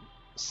the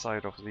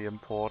side of the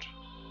import.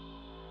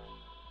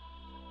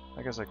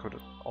 I guess I could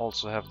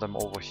also have them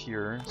over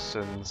here,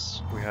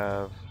 since we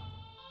have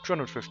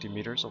 250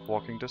 meters of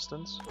walking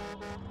distance.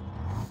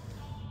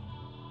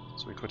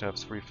 So we could have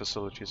 3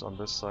 facilities on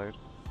this side.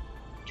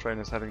 Train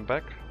is heading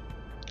back,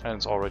 and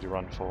it's already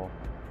run full.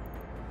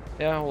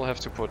 Yeah, we'll have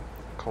to put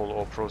coal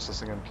ore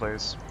processing in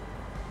place.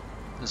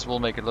 This will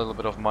make a little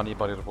bit of money,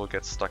 but it will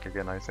get stuck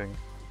again, I think.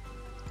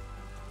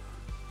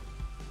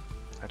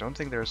 I don't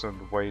think there's a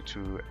way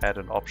to add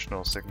an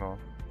optional signal.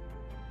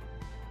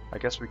 I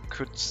guess we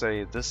could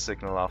say this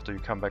signal after you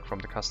come back from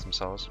the customs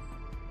house.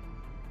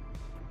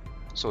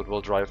 So it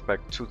will drive back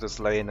to this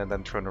lane and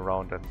then turn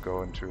around and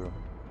go into...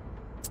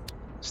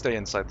 stay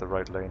inside the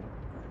right lane.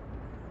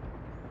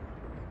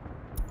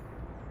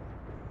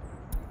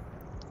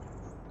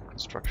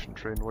 Construction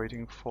train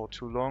waiting for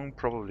too long.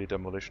 Probably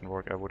demolition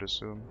work, I would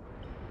assume.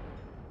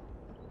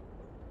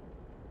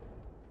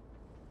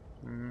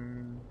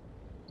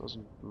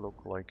 Doesn't look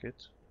like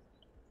it.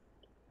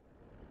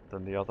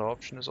 Then the other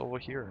option is over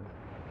here.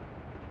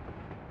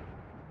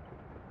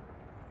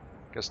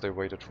 Guess they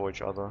waited for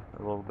each other a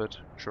little bit,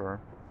 sure.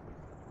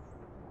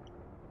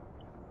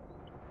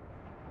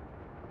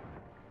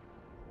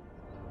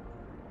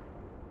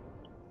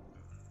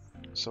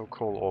 So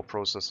coal ore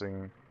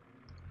processing.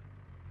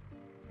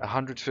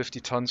 150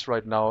 tons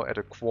right now at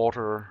a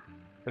quarter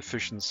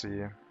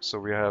efficiency. So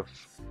we have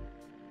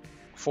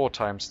 4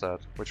 times that,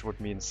 which would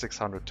mean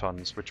 600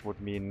 tons, which would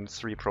mean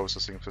 3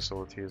 processing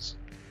facilities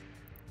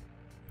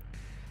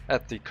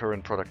at the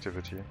current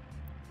productivity.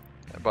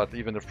 But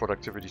even if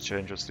productivity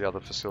changes, the other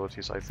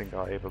facilities I think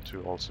are able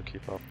to also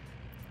keep up.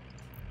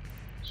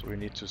 So we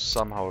need to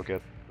somehow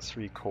get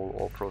 3 coal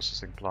ore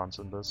processing plants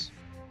in this.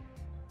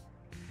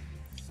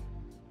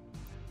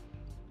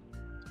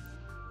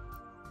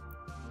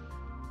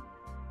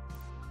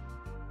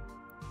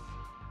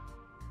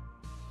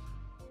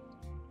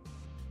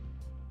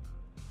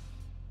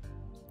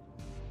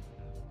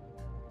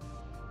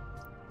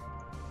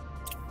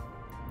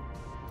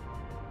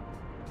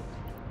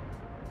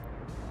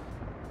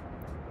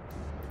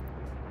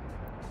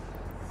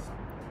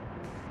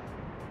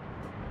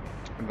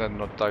 And then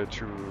not die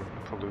to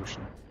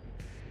pollution.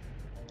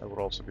 That would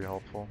also be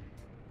helpful.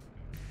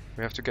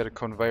 We have to get a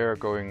conveyor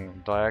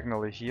going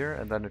diagonally here,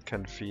 and then it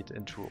can feed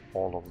into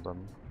all of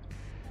them.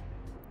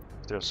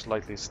 They're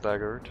slightly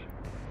staggered.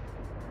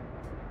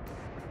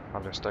 Oh,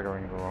 they're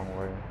staggering the wrong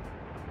way.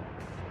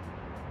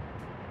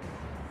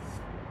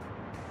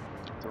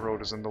 The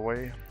road is in the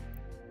way.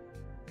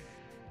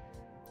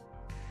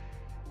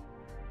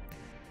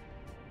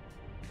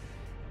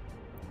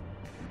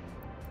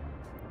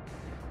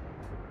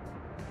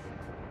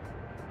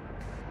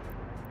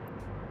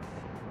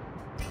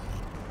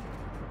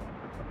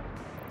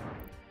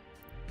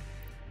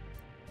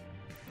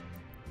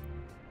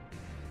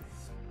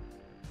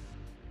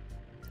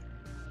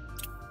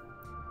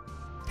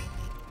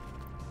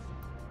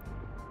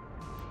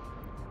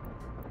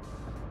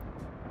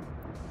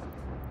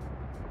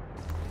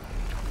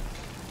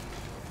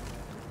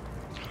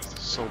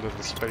 So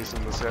little space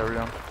in this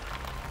area.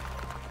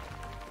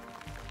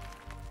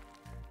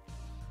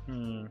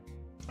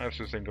 I have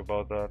to think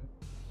about that.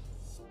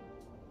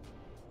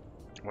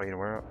 Wait,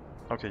 where?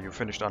 Okay, you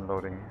finished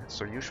unloading,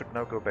 so you should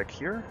now go back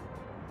here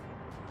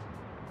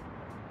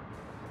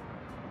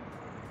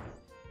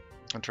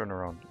and turn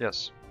around.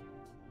 Yes.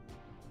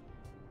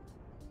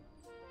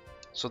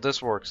 So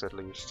this works at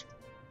least.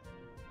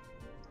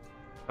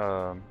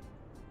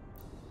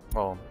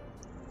 Well,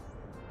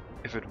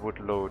 if it would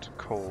load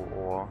coal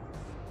ore.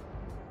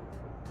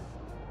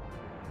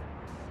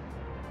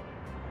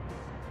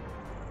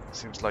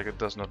 Seems like it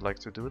does not like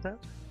to do that.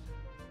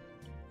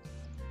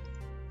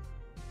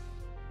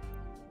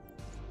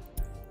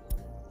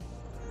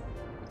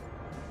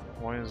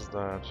 Why is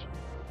that?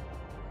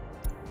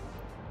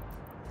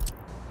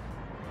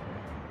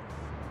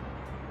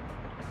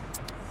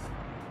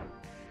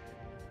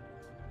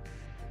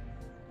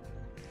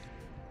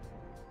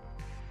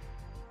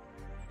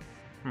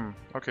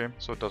 Okay,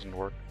 so it doesn't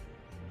work.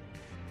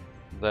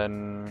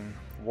 Then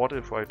what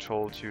if I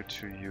told you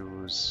to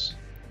use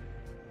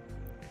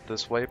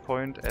this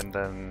waypoint and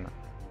then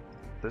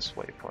this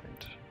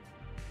waypoint?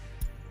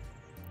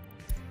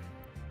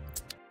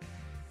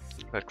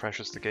 That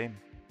crashes the game.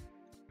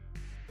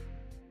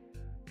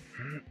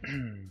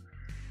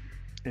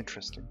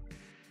 Interesting.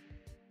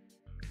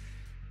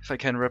 If I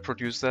can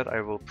reproduce that, I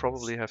will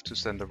probably have to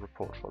send a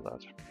report for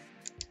that.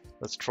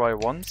 Let's try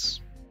once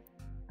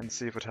and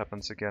see if it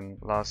happens again.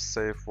 Last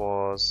save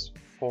was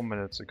 4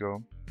 minutes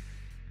ago.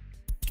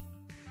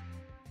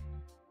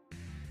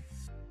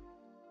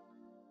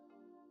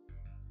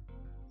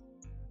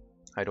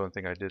 I don't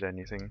think I did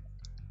anything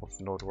of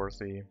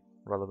noteworthy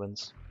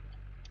relevance.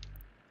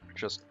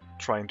 Just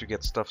trying to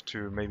get stuff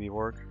to maybe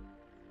work.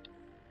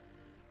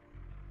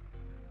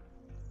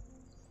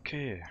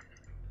 Okay,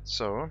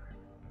 so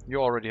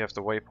you already have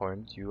the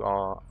waypoint. You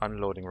are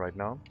unloading right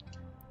now.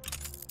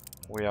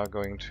 We are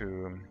going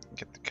to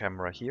get the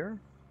camera here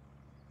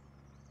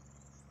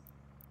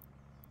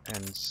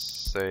and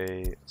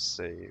say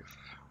save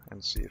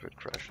and see if it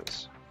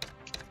crashes.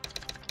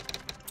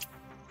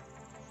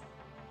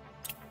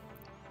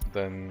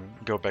 Then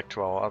go back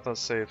to our other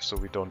save so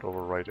we don't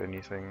overwrite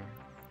anything.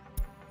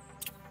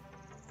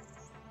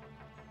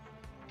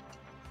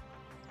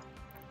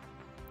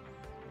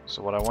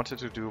 So what I wanted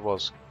to do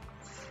was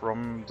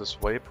from this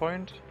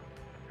waypoint,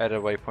 add a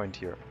waypoint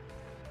here.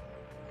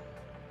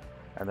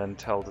 And then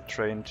tell the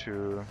train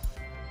to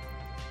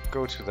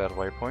go to that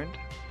waypoint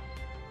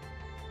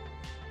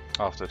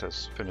after it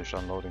has finished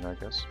unloading, I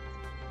guess.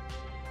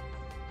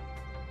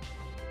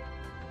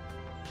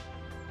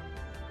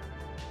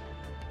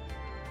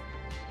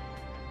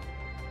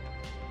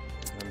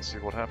 And see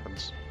what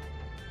happens.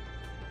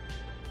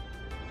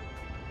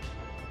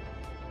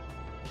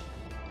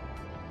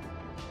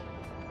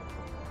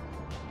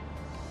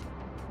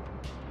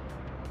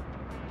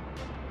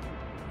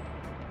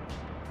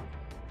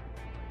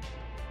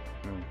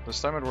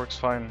 This time it works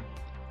fine.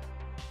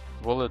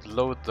 Will it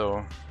load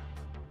though?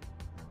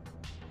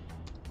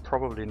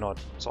 Probably not.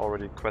 It's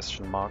already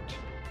question marked.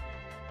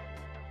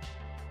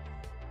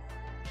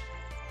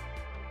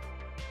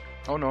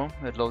 Oh no,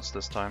 it loads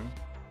this time.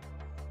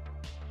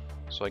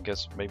 So I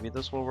guess maybe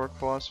this will work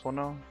for us for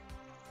now.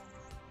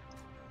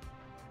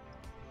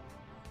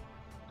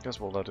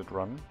 Guess we'll let it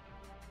run.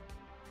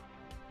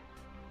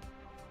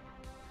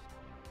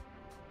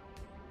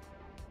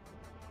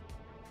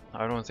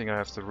 I don't think I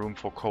have the room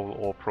for coal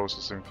ore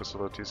processing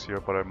facilities here,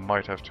 but I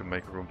might have to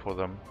make room for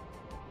them.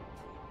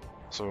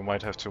 So we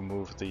might have to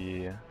move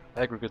the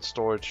aggregate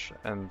storage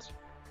and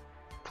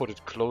put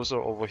it closer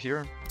over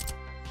here.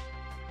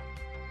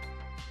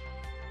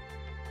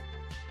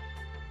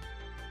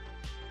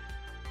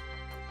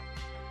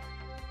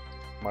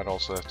 Might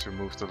also have to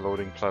move the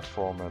loading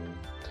platform, and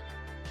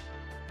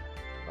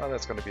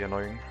that's gonna be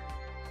annoying.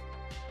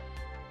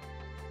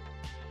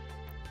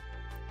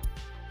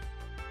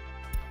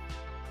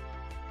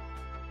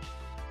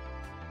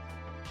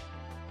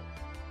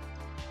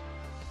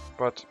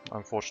 But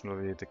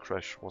unfortunately the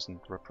crash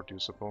wasn't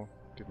reproducible,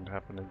 didn't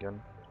happen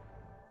again.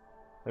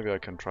 Maybe I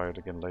can try it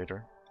again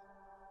later.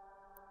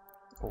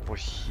 Over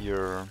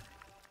here,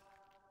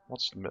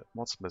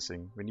 what's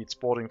missing? We need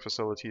sporting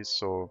facilities,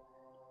 so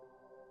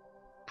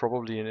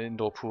probably an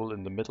indoor pool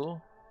in the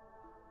middle,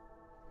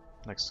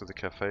 next to the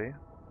cafe.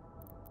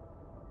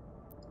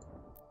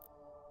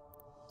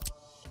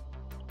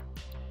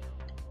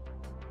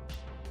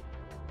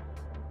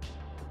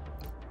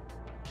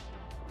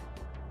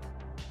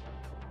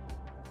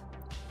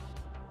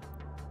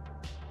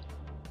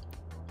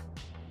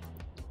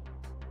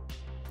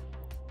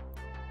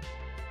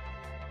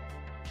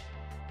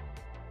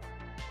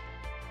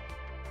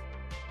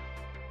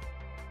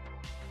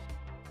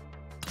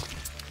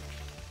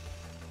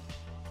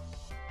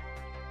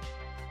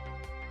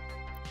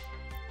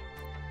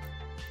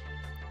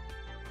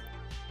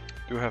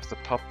 Do have the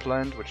pub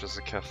planned, which is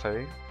a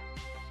cafe.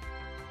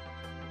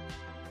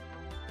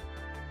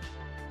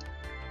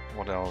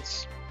 What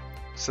else?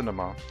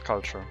 Cinema,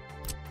 culture.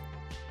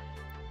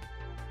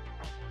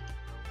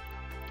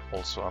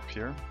 Also up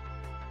here.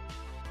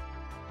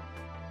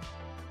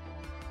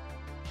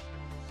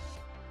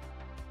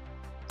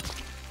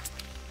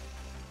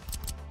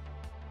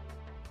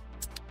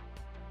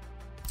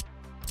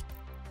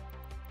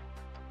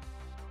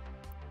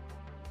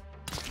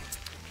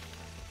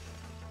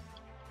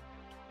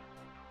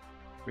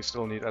 We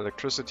still need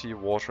electricity,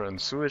 water and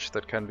sewage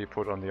that can be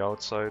put on the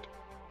outside.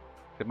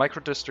 The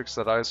microdistricts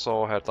that I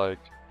saw had like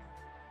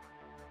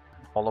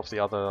all of the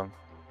other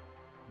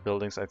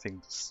buildings, I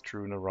think,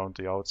 strewn around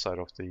the outside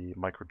of the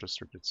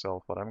microdistrict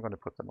itself, but I'm going to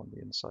put them on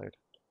the inside.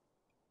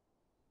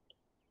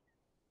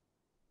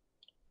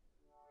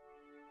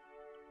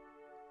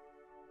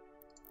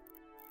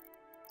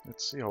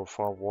 Let's see how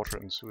far water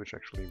and sewage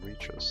actually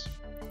reaches.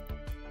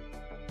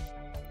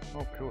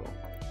 Oh, cool.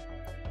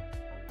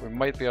 We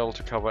might be able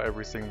to cover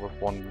everything with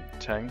one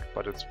tank,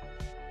 but it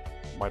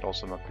might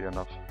also not be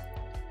enough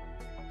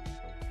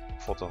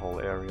for the whole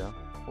area.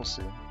 We'll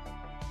see.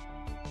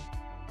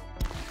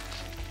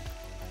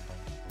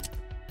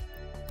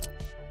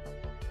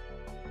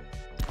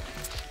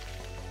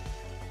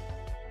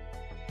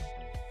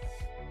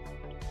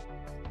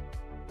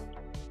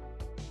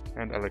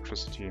 And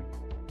electricity.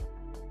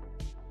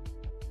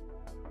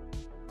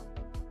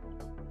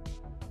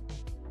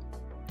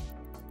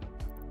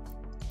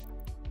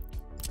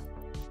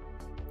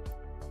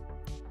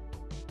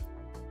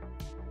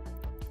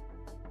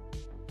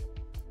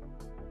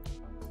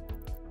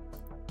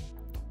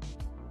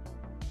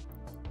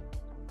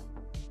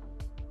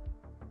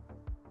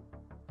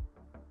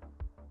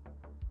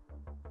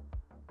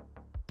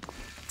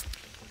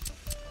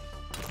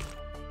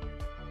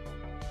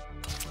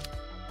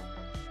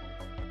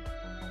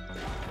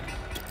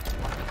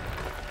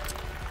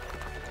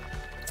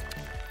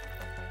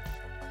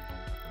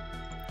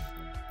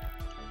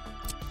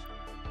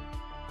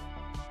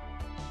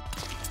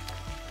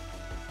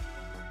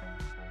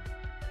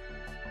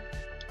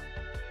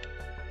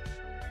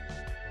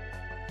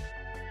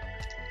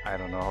 I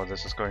don't know how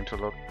this is going to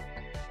look.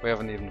 We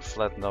haven't even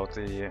flattened out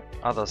the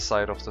other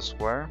side of the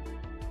square.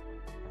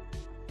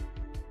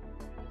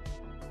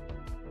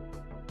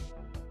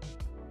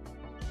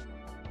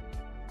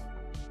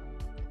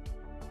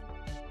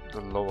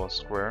 The lower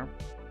square.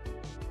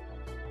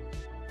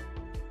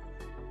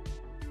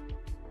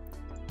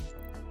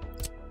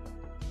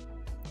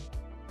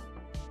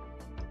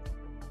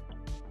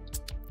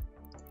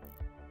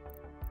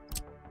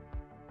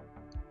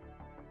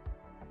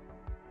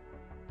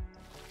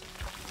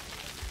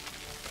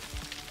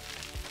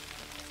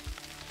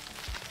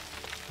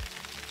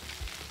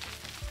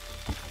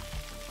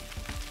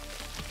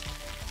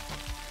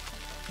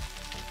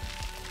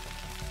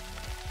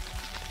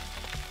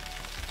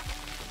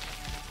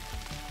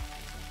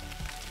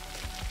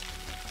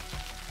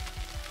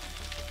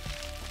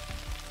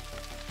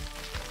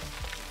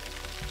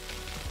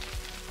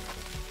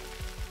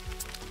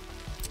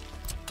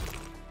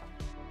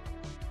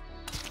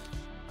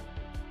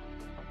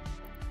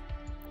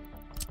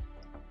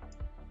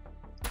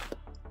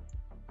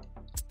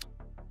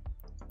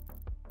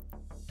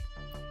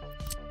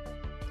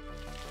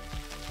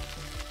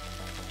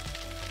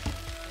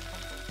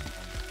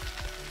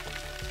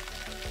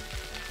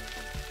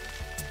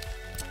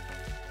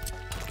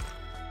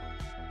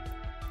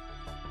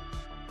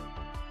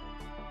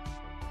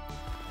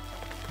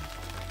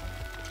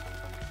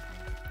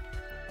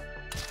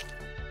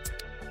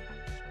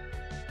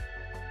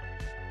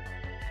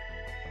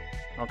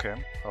 Okay,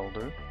 that'll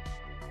do.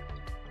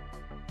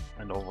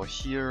 And over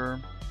here,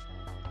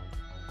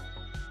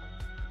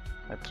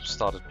 I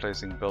started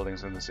placing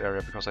buildings in this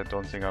area because I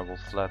don't think I will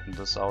flatten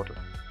this out.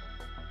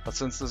 But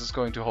since this is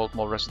going to hold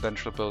more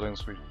residential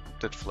buildings, we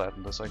did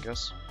flatten this, I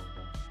guess.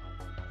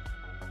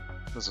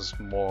 This is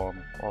more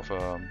of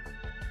a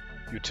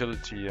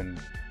utility and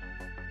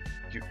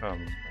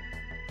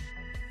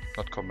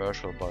not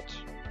commercial, but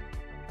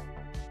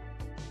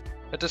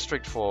a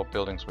district for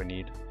buildings we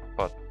need,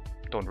 but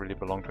don't really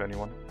belong to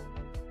anyone.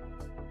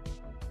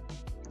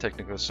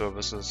 Technical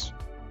services,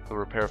 the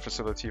repair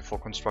facility for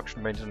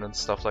construction maintenance,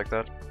 stuff like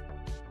that.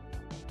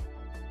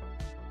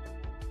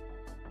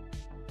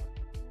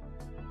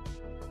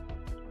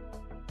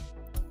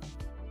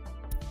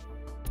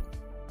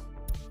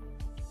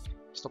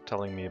 Stop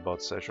telling me about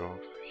Sejov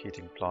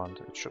heating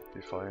plant, it should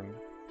be fine.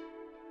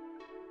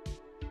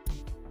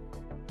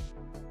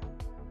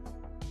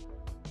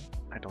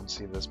 I don't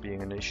see this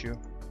being an issue.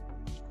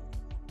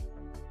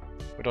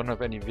 We don't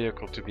have any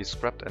vehicle to be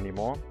scrapped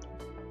anymore.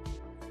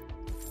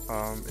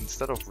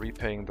 Instead of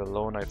repaying the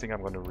loan, I think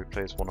I'm going to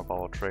replace one of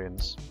our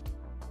trains.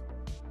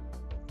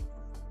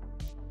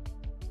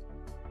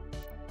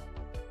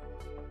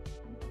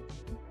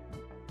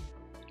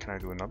 Can I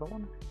do another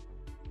one?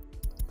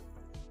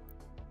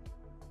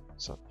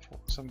 So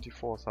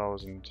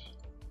 74,000.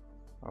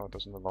 Oh, it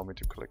doesn't allow me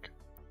to click.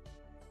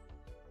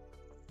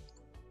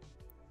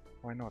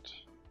 Why not?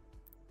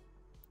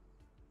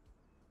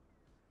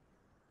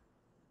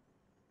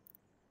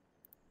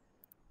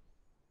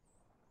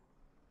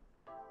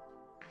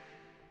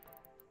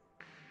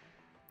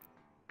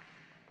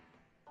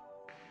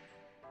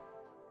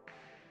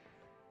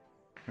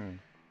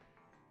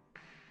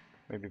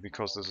 Maybe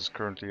because this is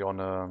currently on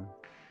a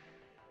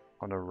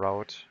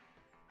route.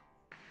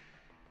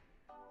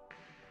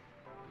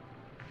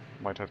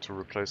 Might have to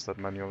replace that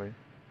manually.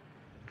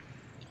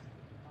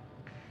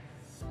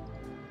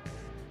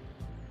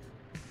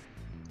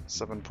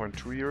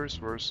 $7.2 years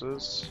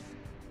versus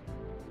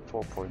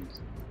 4 point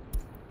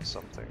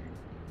something.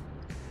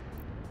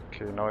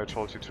 Okay, now I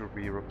told you to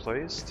be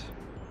replaced.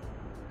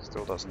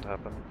 Still doesn't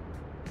happen.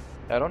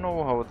 I don't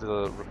know how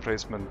the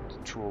replacement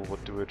tool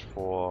would do it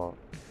for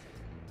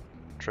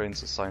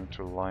trains assigned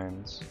to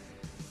lines.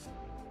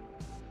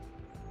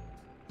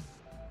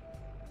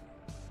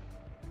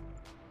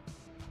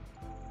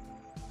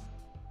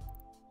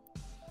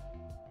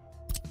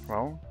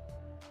 Well,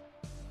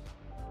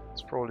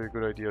 it's probably a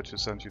good idea to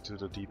send you to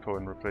the depot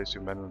and replace you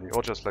manually,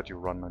 or just let you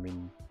run. I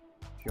mean,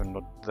 you're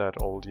not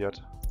that old yet.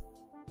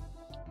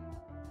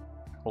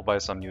 We'll buy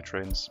some new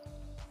trains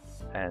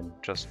and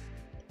just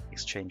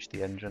exchange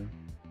the engine.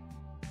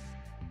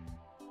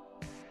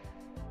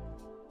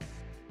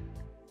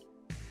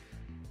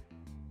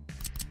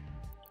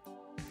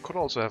 Could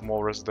also have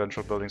more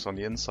residential buildings on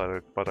the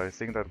inside, but I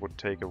think that would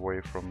take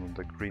away from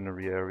the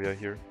greenery area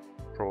here,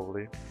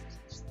 probably.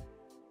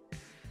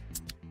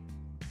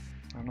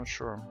 I'm not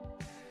sure.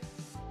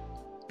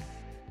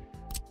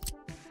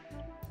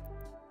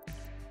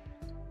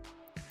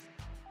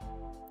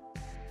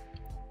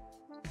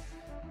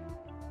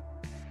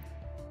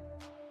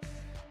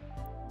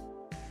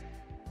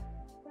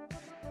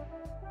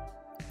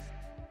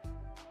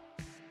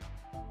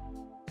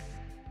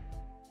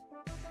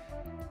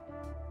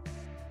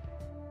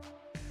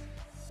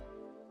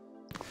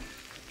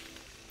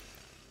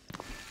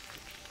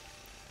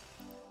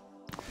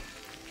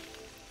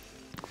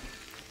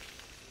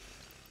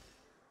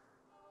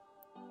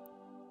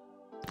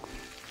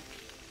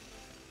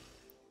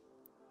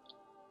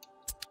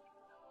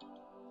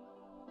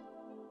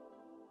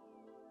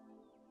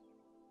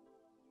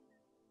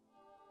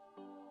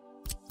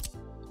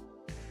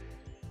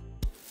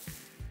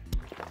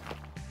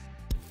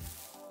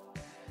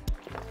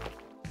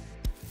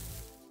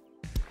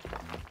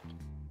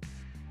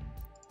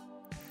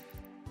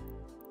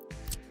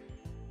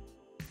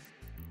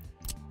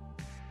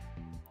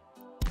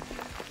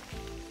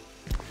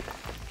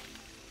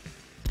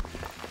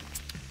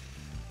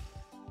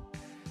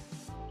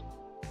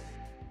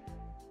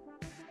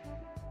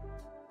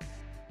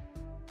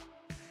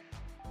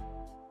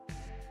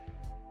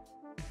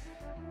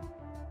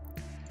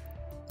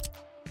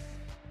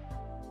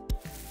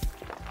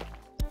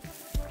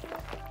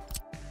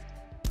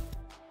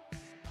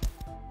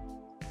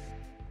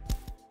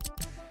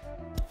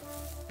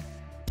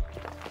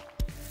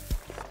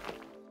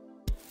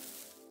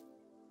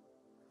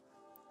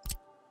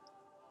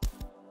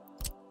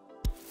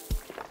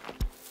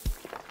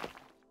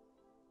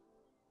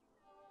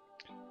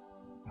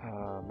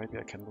 Maybe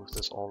I can move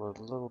this all a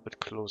little bit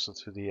closer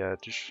to the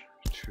edge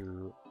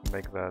to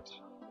make that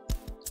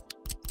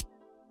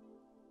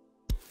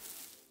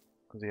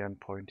the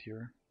end point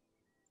here.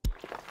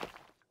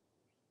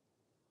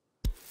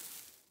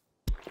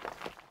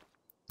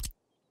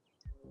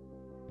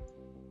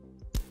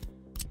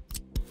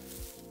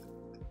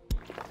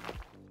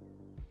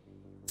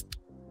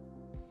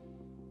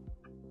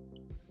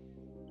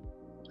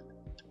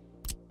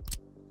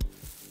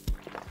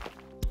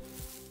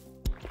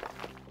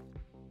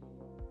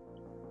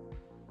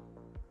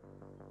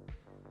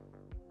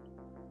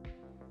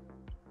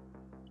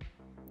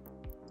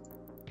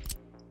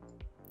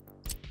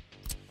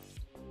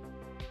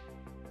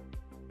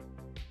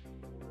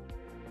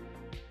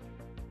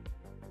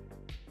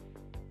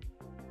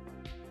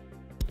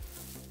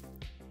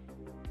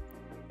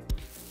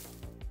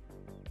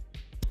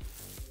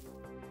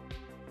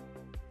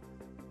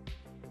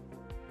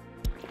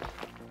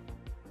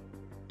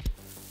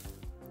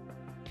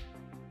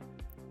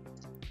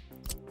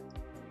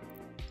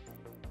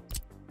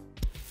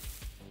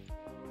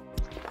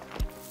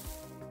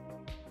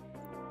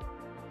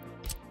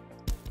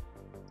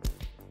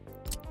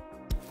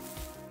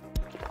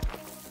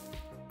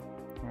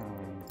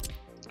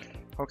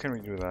 How can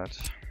we do that?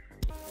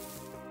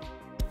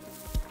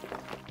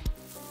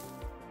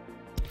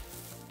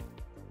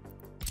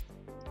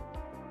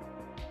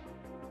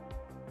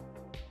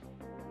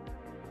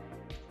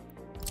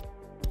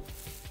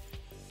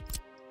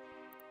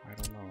 I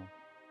don't know.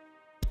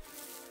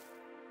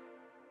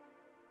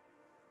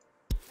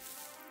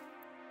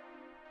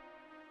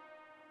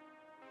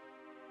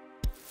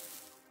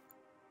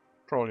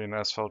 Probably an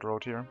asphalt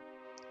road here.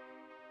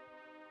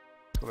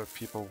 To let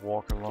people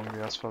walk along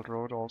the asphalt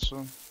road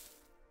also.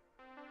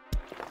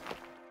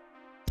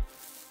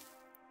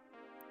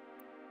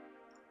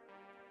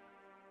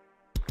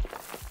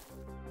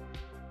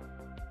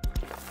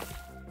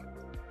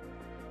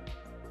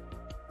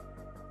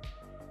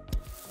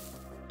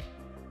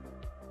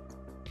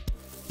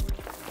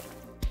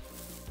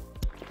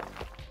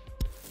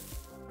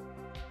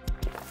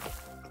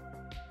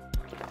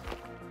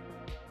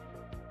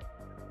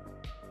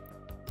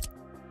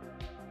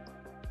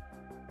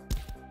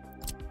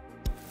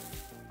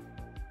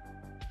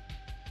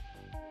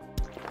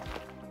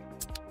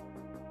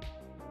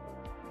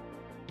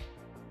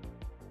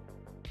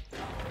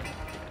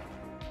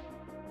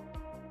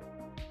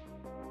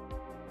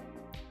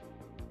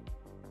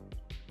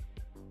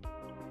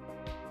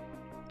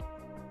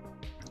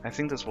 I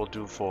think this will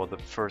do for the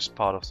first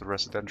part of the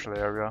residential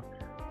area.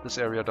 This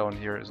area down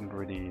here isn't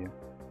really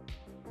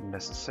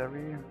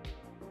necessary.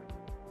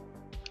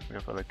 We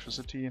have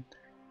electricity.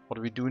 What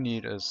we do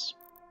need is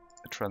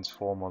a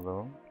transformer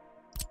though.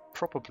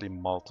 Probably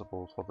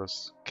multiple for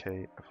this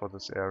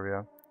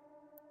area.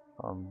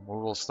 We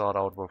will start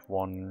out with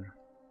one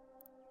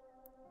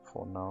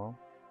for now.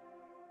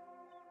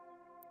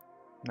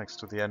 Next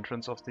to the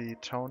entrance of the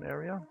town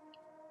area.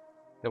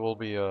 There will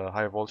be a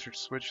high voltage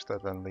switch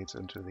that then leads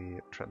into the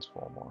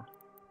transformer,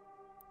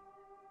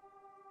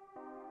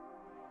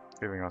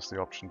 giving us the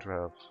option to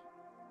have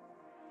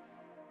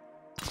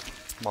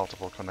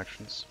multiple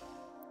connections.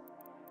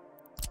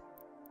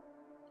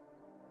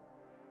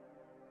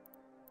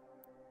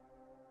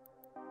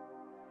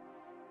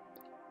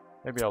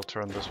 Maybe I'll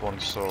turn this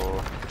one so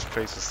it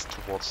faces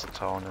towards the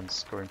town and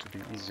it's going to be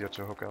easier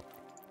to hook up.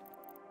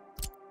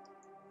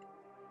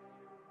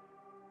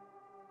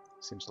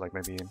 Seems like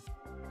maybe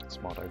a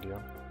smart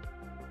idea.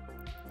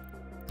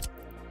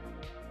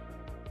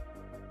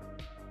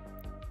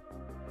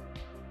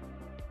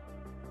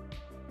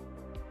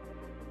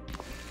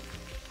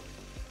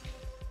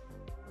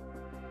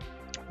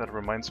 That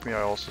reminds me,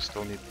 I also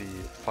still need the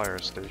fire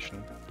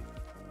station.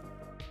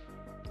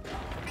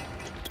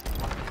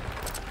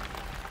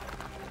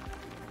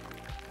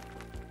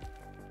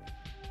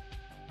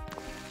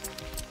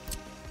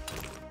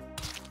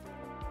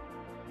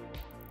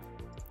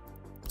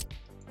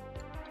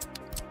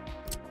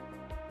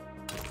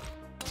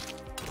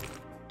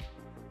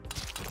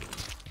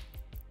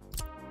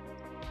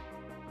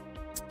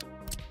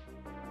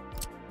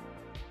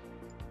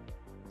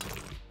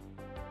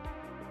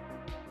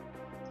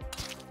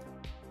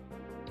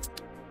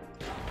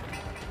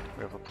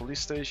 We have a police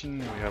station,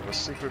 we have a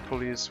secret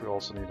police, we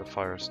also need a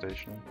fire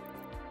station.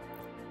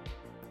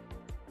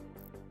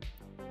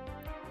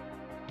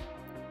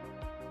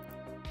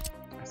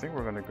 I think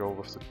we're gonna go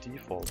with the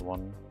default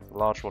one. The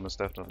large one is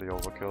definitely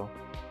overkill.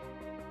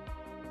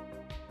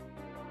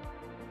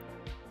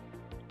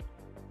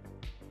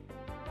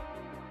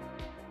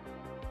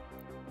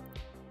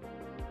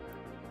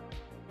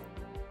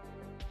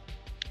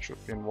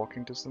 Should be in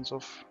walking distance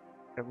of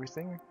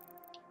everything.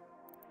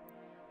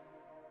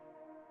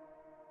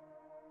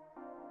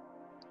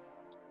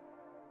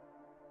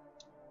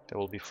 There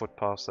will be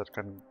footpaths that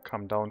can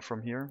come down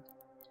from here.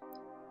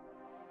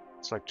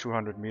 It's like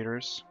 200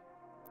 meters,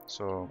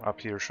 so up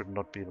here should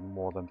not be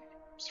more than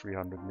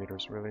 300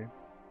 meters really.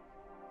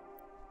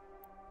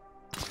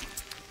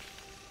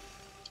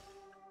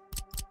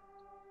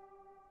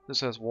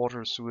 This has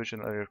water, sewage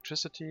and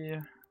electricity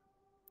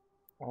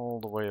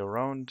all the way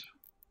around.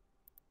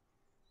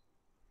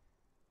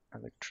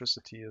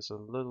 Electricity is a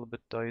little bit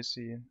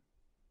dicey,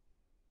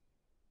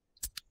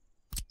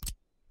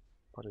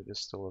 but it is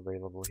still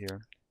available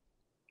here.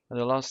 And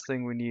the last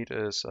thing we need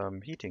is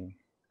heating.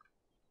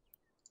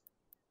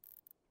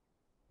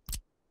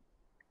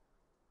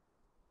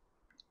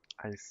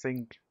 I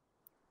think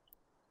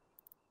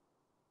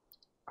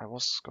I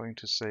was going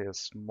to say a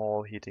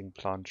small heating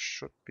plant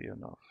should be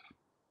enough.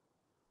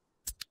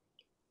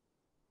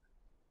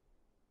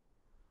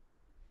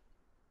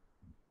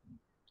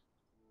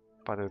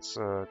 But it's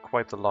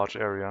quite a large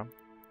area,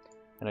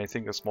 and I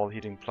think a small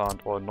heating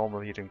plant or a normal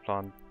heating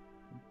plant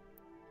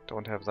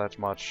don't have that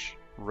much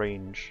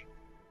range.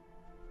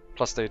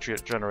 Plus they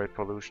generate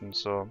pollution,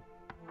 so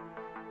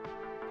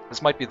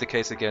this might be the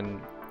case again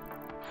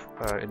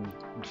in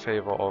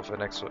favor of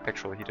an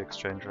actual heat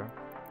exchanger.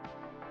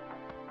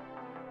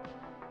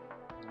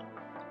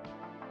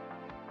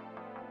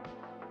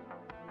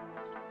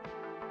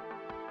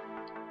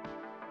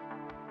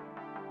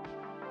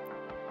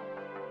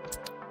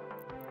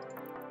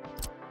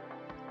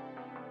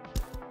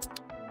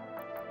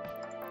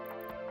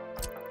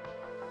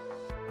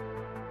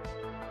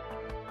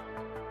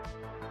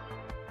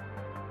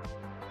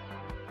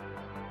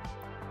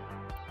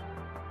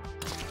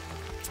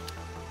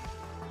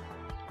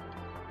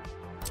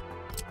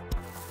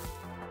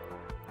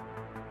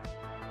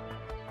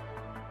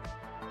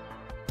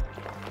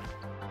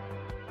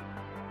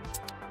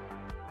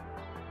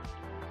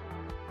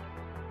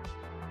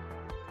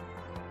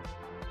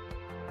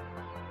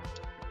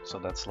 So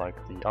that's like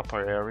the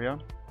upper area.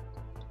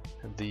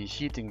 The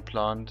heating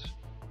plant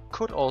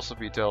could also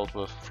be dealt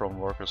with from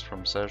workers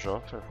from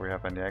Sejov if we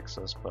have any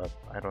access, but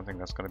I don't think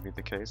that's going to be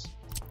the case.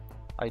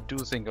 I do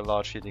think a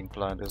large heating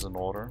plant is in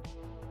order.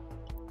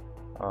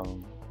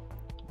 And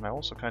I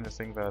also kind of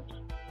think that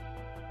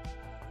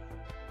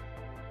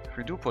if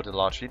we do put a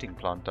large heating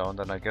plant down,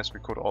 then I guess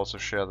we could also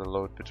share the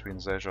load between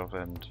Sejov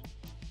and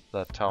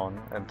that town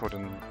and put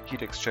a heat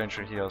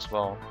exchanger here as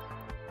well.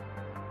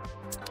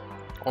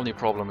 Only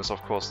problem is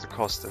of course the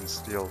cost in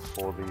steel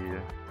for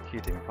the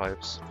heating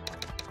pipes.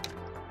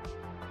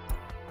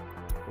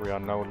 We are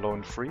now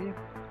loan free,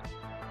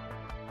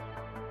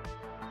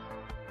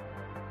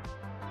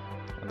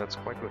 and that's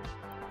quite good.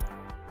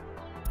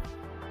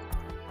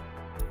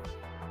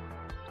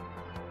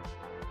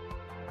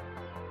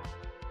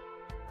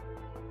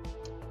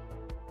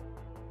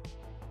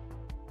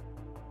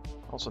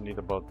 Also need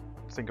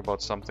think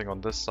about something on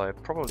this side,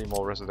 probably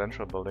more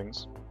residential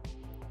buildings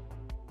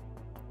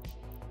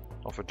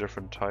of a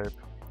different type.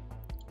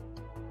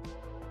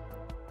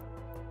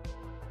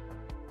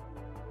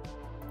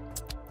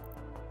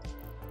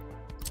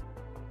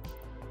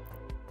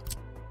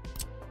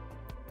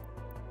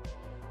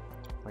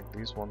 Like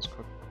these ones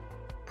could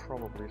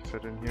probably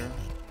fit in here.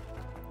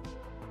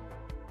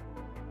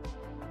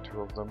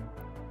 2 of them.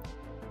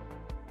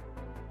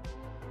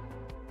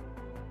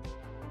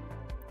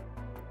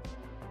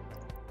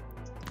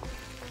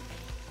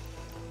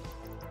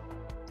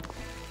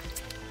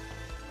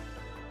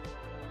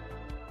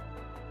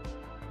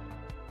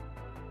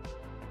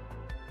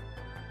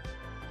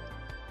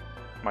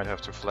 Might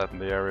have to flatten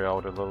the area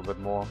out a little bit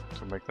more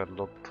to make that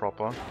look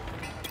proper.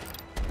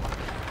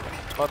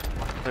 But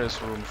there's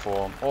room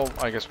for... Oh,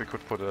 I guess we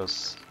could put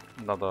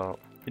another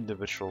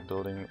individual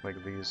building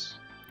like these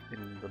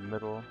in the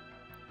middle.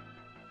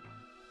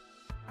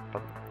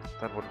 But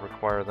that would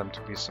require them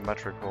to be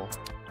symmetrical.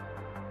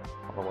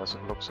 Otherwise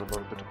it looks a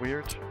little bit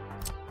weird.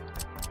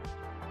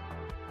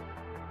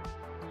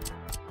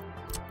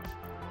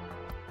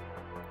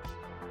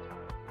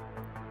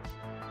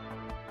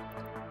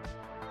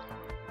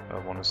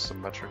 That one is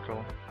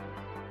symmetrical.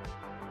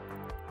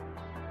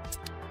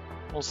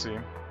 We'll see.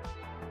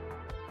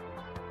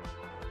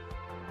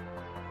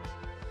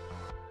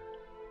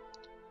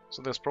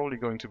 So there's probably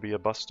going to be a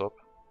bus stop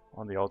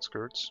on the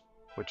outskirts,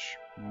 which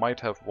might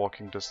have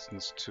walking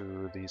distance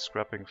to the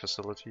scrapping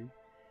facility.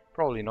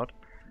 Probably not,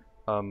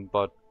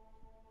 but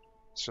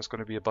it's just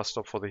going to be a bus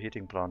stop for the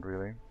heating plant,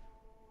 really.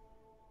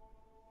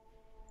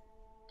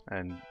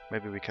 And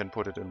maybe we can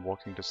put it in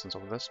walking distance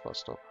of this bus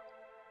stop.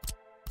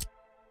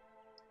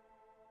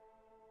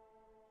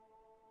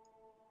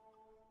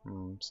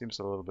 Seems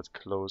a little bit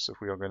close if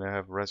we are going to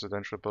have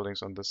residential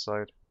buildings on this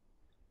side.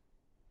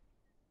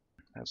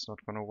 That's not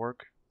going to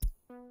work.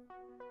 I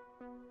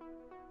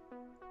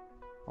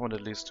want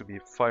at least to be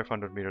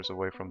 500 meters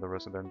away from the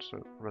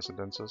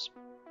residences.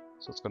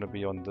 So it's going to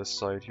be on this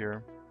side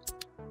here.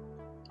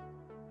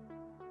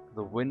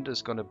 The wind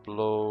is going to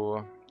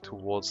blow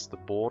towards the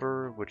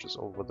border, which is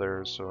over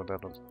there, so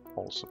that'll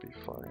also be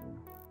fine.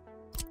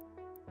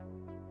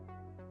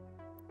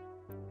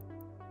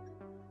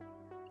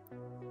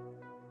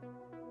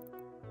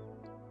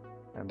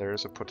 And there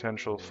is a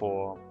potential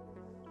for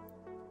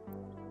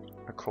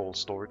a coal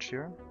storage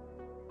here.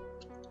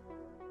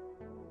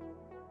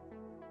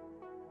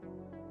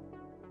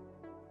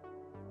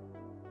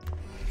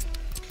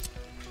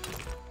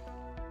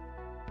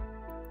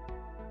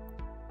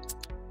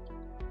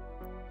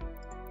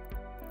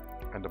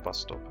 And a bus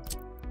stop.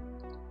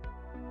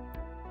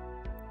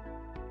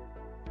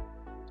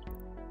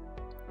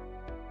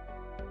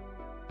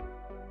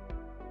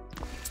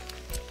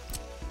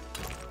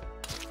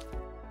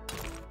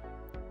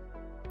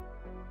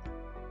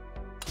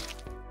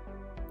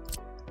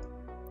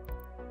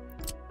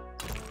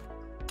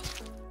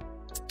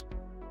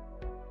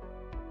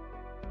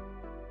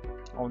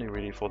 Only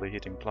really for the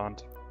heating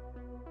plant.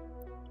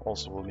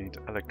 Also we'll need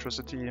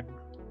electricity,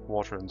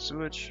 water and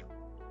sewage,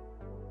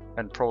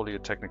 and probably a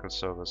technical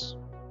service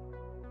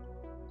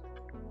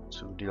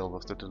to deal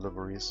with the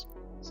deliveries,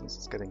 since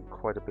it's getting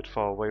quite a bit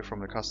far away from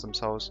the customs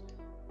house.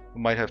 We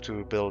might have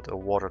to build a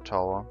water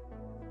tower,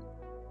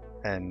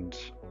 and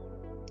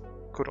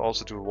could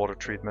also do water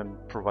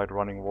treatment, provide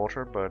running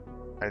water, but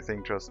I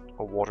think just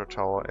a water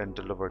tower and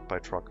deliver it by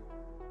truck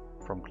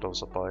from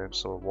closer by,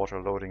 so a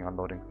water loading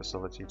unloading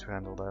facility to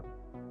handle that.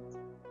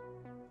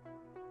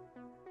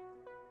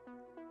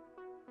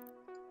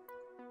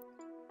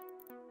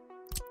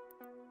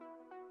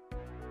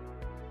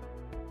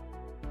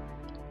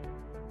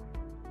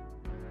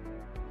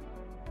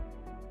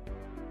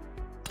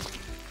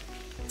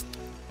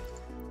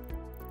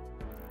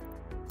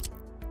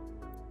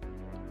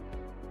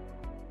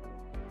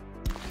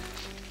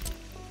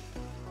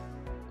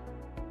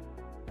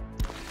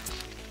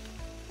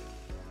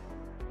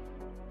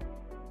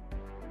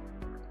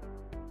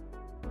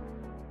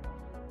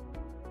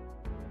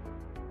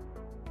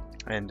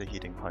 And the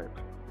heating pipe.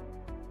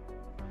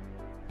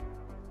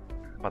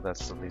 But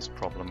that's the least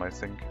problem, I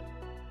think.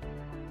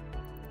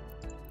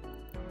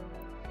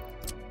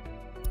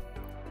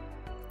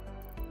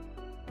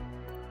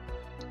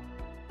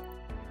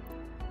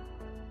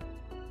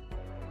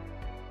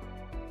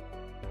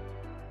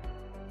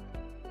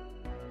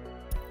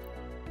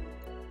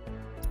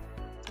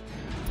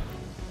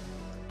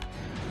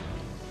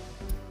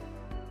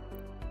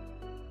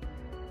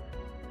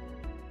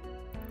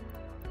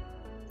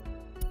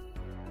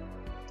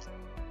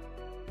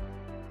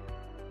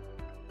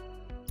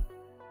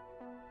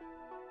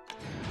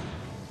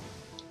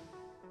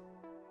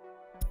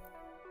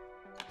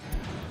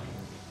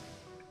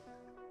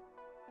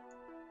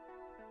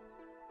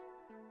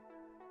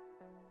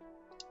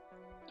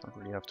 Don't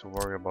really have to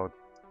worry about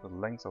the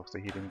length of the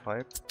heating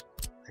pipe,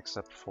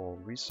 except for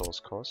resource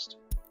cost.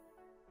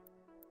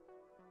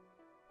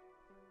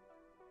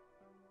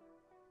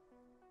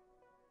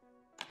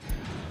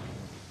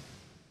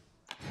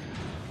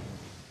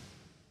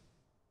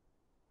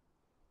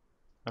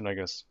 And I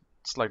guess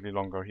slightly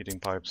longer heating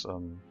pipes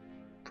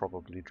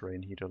probably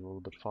drain heat a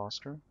little bit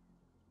faster.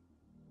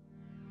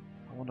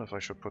 I wonder if I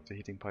should put the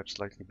heating pipe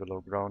slightly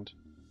below ground.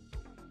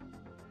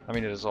 I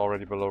mean, it is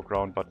already below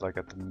ground, but like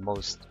at the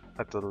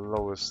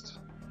lowest.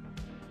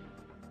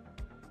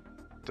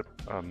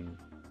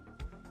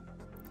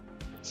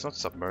 It's not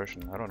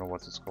submersion. I don't know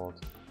what it's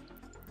called.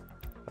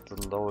 At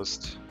the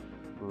lowest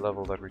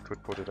level that we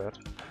could put it at.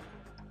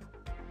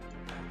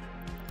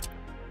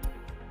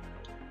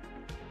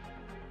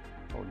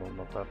 Oh no,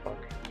 not that bug.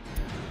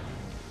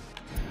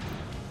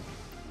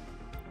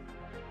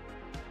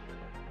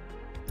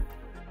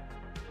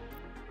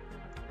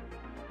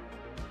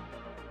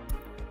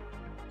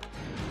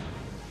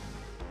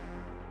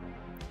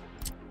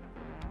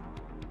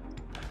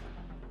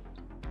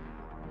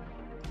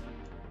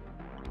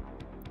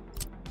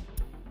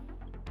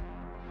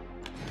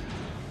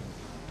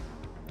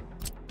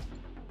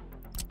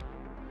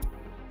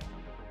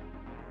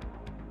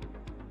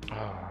 Oh,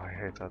 I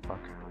hate that bug.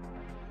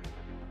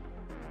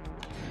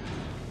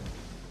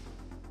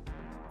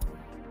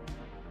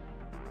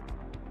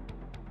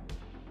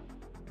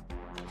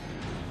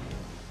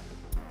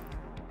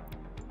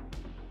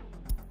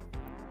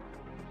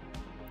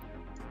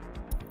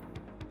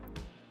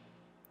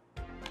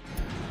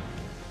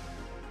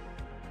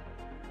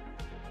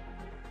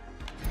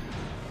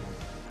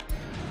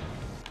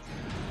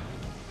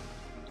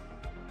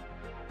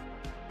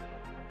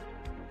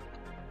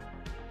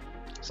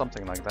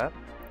 Something like that.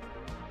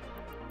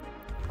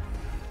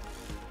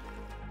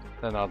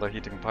 Then other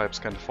heating pipes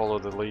can follow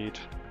the lead.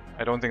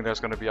 I don't think there's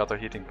going to be other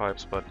heating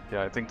pipes, but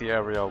yeah, I think the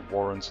area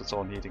warrants its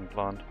own heating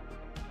plant.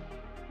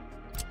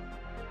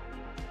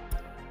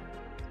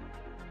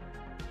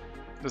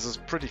 This is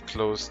pretty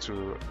close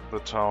to the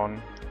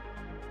town.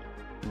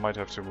 Might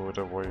have to move it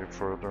away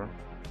further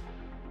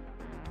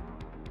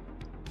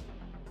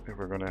if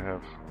we're gonna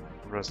have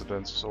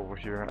residences over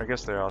here. I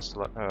guess they are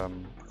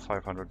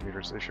 500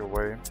 meters-ish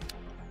away,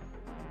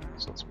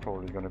 so it's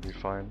probably gonna be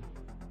fine.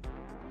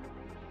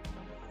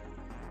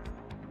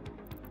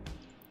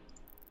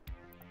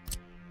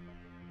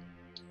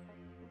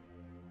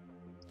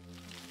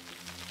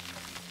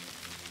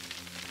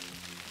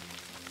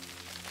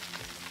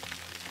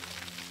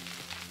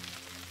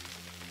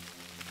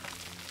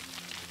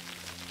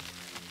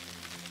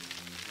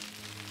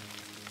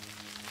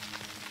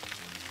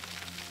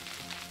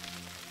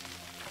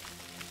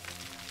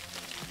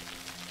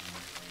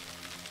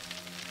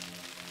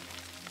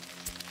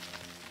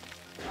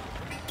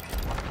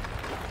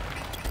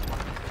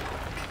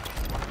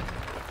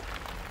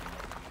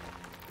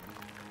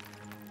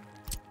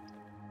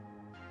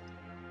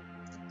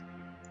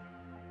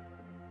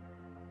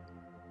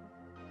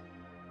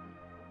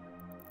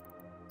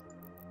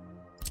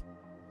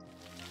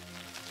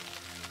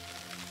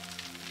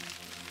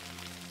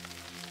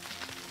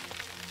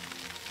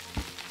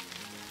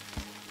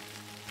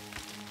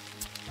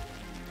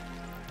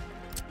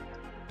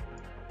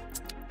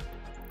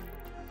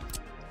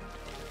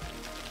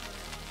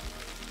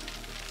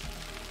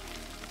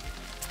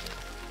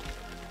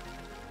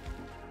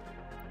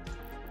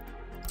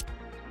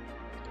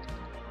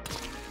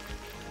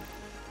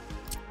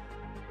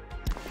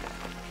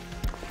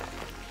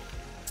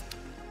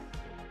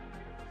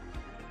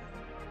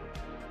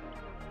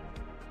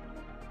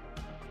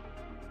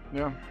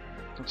 Yeah,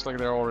 looks like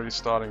they're already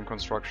starting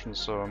construction,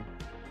 so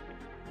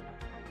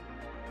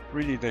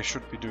really they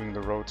should be doing the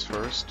roads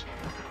first.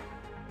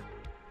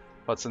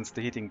 But since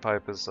the heating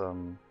pipe is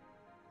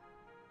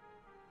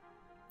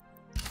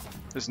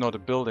not a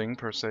building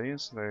per se,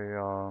 so they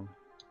are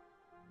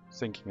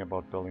thinking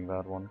about building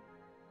that one.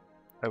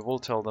 I will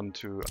tell them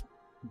to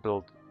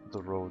build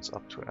the roads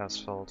up to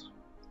asphalt.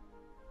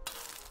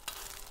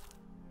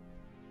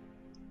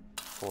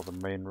 For the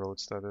main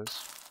roads, that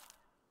is.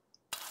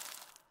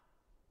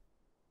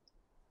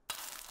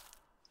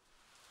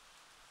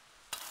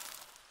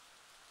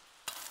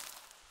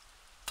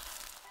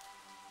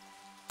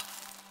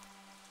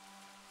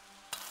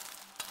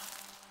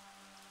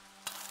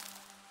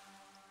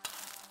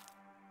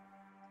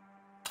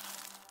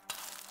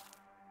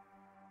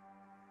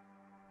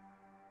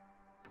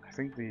 I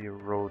think the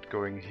road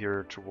going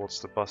here towards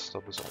the bus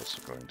stop is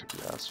also going to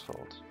be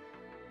asphalt.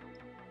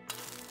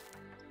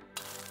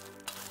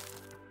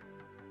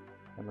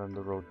 And then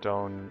the road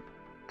down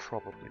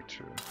probably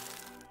too.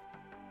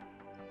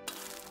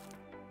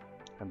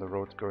 And the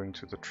road going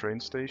to the train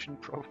station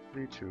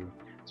probably too.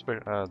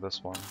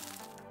 This one.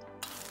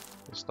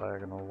 This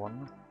diagonal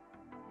one.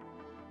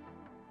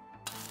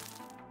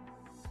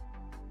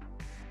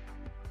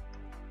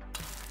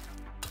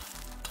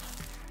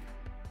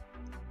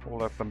 We'll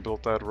let them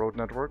build that road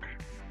network.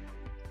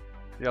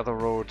 The other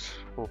road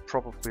will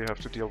probably have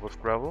to deal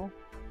with gravel,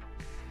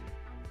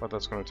 but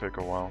that's going to take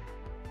a while.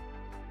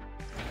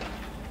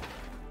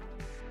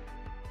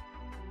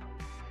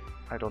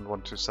 I don't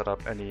want to set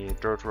up any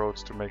dirt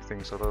roads to make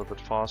things a little bit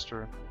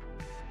faster.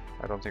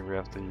 I don't think we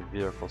have the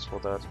vehicles for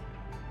that.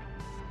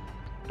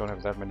 Don't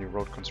have that many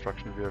road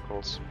construction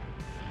vehicles.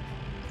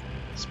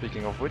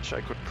 Speaking of which,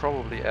 I could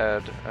probably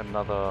add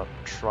another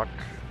truck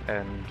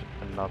and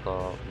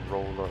another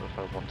roller if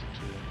I wanted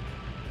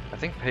to. I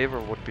think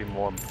paver would be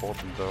more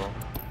important though.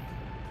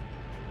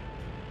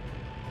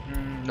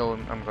 No,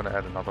 I'm gonna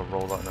add another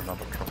roller and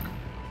another truck.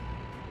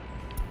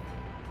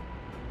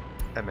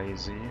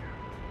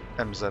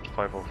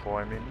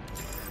 MZ504 I mean.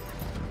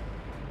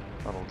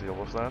 That'll deal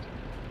with that.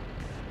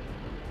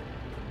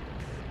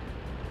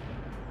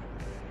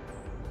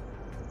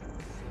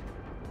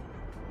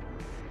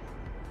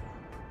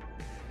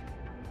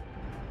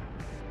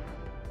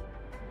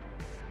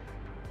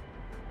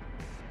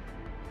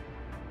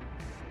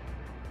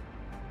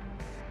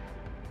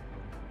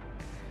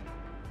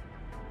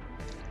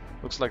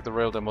 Looks like the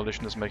rail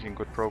demolition is making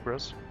good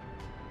progress.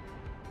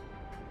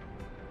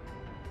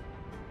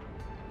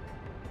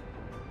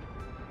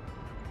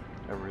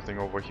 Everything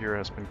over here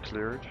has been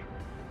cleared.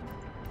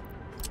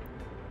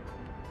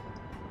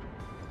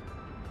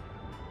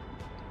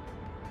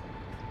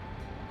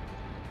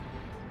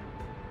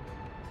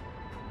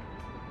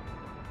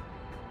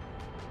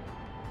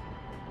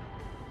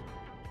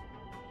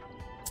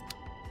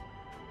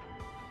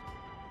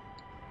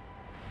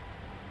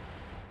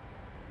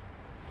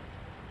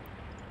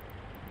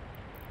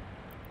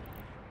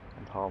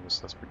 And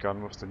harvest has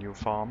begun with the new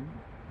farm.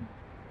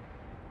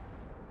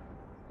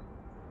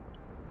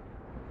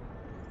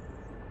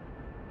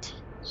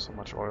 So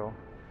much oil.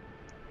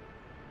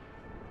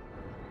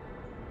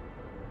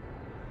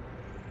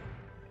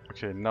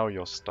 Okay, now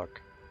you're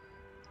stuck.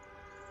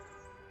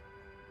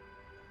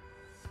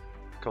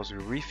 Because you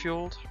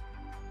refueled,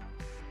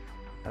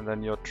 and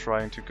then you're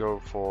trying to go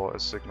for a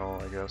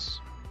signal, I guess.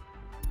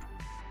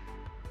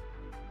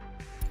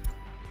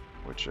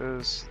 Which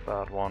is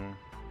that one.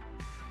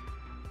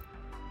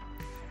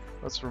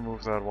 Let's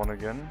remove that one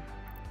again.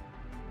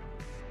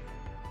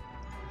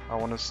 I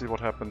want to see what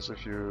happens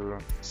if you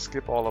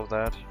skip all of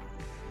that.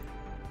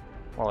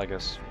 Well, I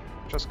guess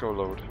just go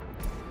load.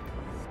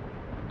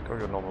 Go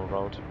your normal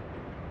route.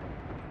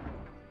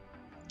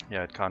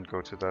 Yeah, it can't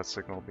go to that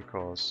signal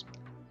because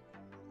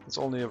it's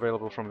only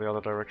available from the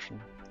other direction.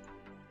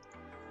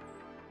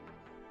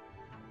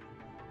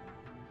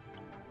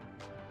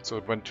 So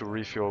it went to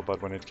refuel,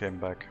 but when it came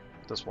back,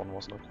 this one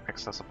was not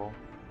accessible.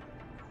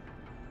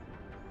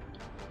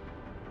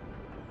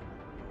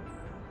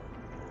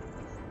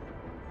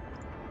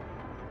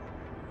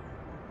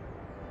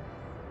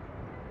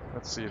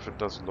 Let's see if it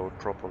does load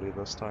properly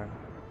this time.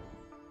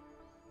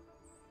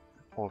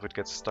 Or if it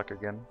gets stuck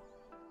again.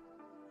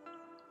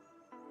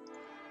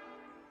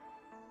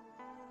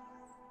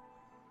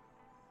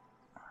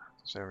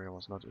 This area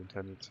was not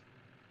intended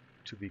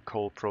to be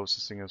coal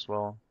processing as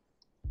well.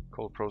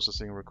 Coal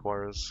processing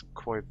requires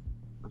quite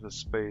the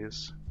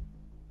space.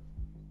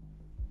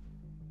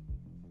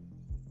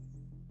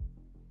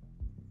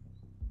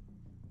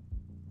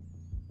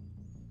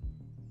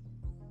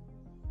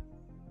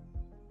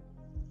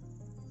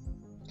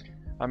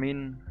 I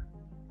mean,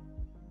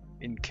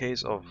 in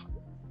case of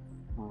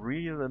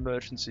real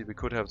emergency, we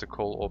could have the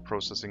coal ore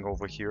processing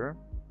over here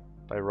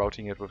by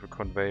routing it with a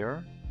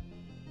conveyor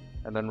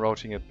and then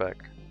routing it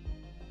back.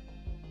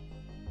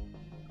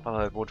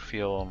 But it would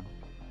feel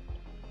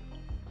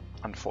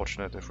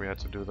unfortunate if we had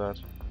to do that,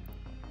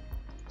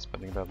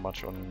 spending that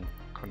much on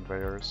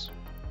conveyors.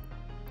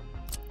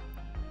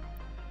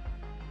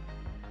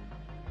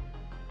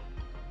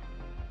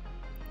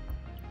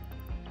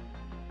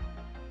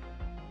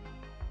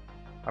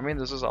 I mean,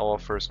 this is our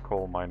first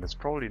coal mine. It's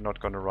probably not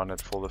going to run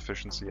at full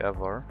efficiency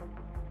ever.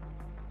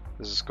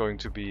 This is going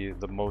to be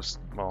the most,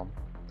 well,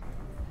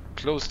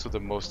 close to the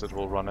most it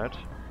will run at,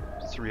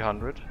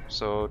 300.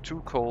 So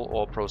 2 coal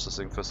ore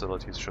processing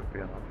facilities should be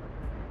enough.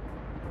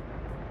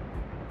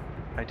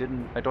 I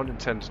don't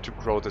intend to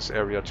grow this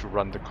area to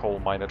run the coal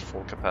mine at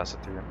full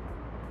capacity.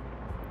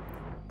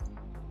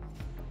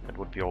 It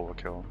would be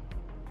overkill.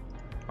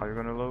 Are you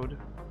gonna load?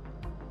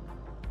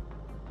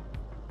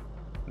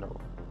 No.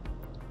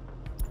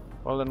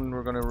 Well, then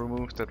we're gonna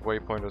remove that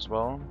waypoint as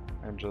well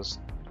and just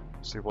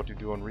see what you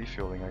do on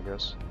refueling, I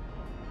guess.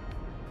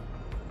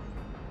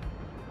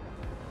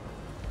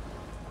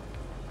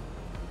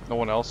 No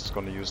one else is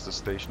gonna use this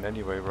station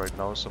anyway right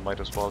now, so might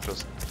as well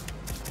just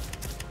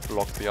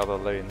block the other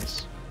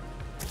lanes.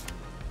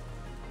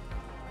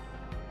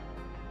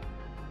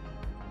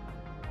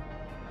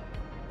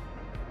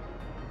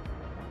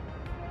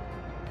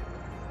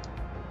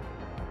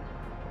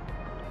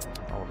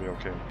 I'll be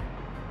okay.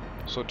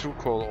 So 2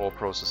 coal ore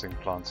processing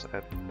plants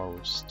at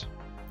most.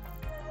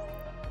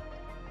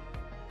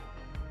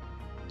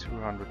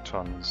 200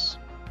 tons.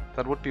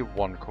 That would be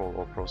 1 coal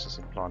ore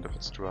processing plant if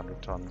it's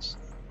 200 tons.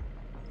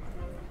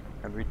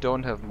 And we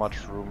don't have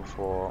much room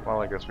for,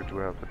 well, I guess we do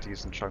have a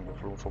decent chunk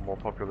of room for more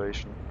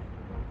population.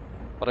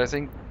 But I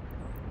think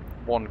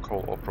 1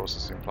 coal ore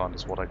processing plant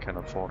is what I can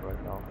afford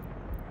right now,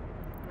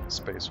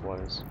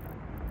 space-wise.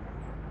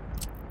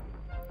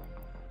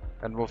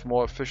 And with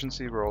more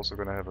efficiency, we're also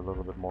going to have a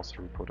little bit more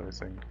throughput, I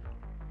think.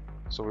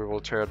 So we will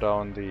tear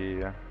down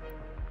the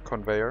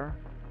conveyor,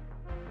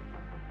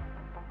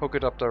 hook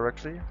it up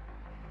directly,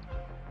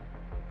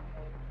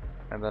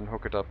 and then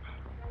hook it up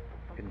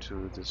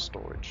into the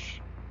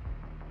storage.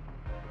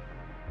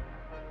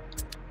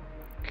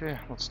 Okay,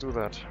 let's do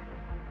that.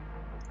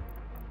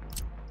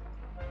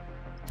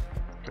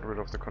 Get rid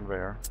of the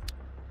conveyor.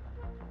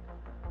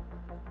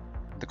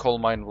 The coal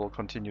mine will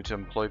continue to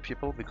employ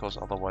people because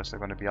otherwise they're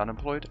going to be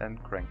unemployed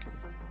and cranky.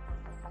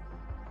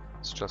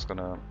 It's just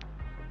gonna...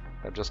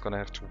 they're just gonna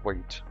have to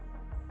wait.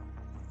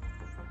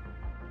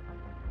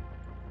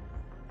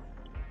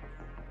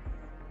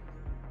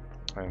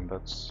 And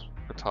that's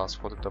the task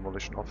for the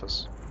demolition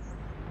office,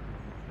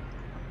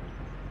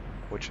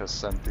 which has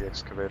sent the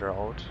excavator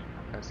out,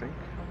 I think.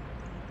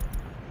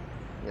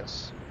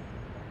 Yes.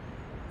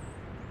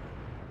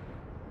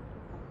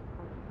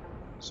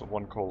 So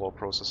one coal ore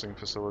processing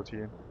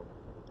facility.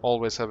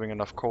 Always having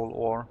enough coal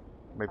ore,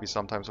 maybe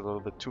sometimes a little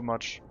bit too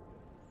much,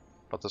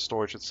 but the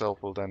storage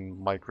itself will then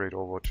migrate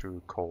over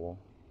to coal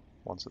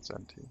once it's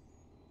empty.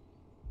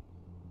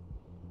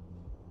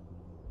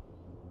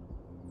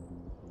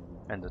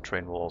 And the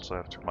train will also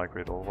have to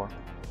migrate over.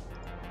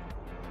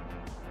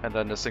 And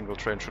then the single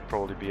train should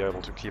probably be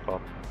able to keep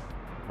up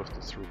with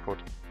the throughput.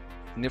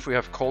 And if we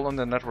have coal on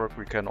the network,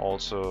 we can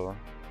also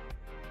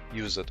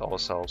use it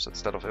ourselves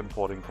instead of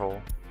importing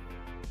coal.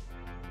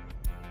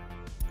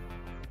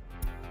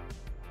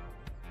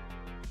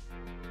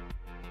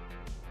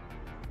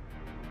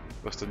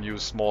 With the new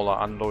smaller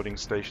unloading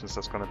stations,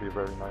 that's going to be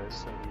very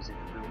nice and easy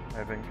to do,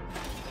 I think.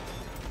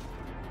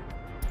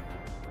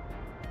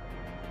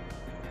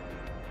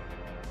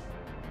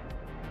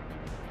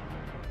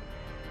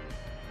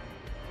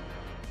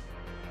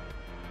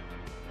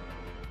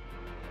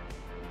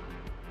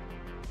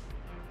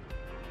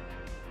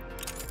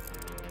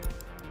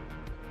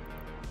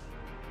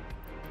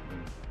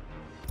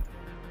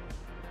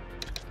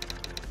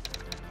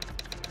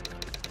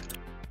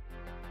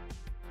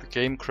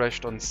 Game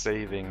crashed on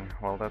saving.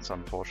 Well, that's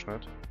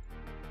unfortunate.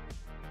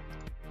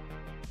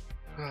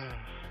 I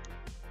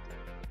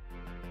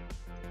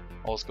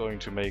was going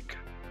to make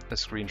a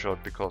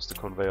screenshot because the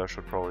conveyor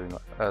should probably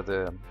not,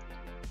 the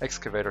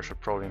excavator should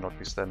probably not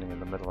be standing in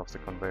the middle of the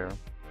conveyor.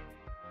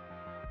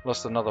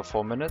 Lost another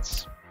 4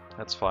 minutes.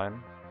 That's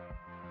fine.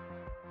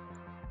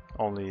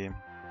 Only...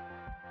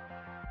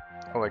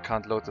 oh, I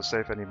can't load the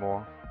save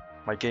anymore.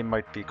 My game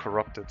might be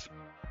corrupted.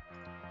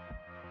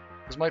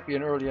 This might be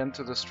an early end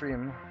to the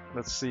stream.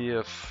 Let's see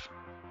if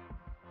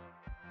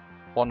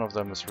one of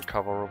them is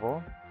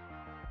recoverable.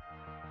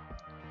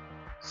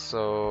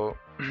 So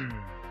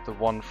the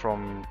one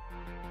from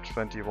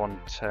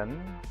 2110.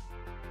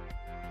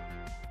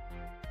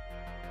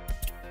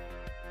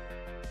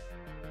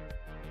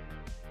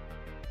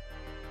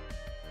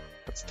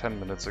 That's 10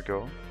 minutes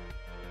ago.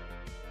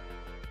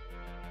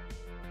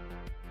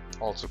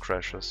 Also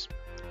crashes.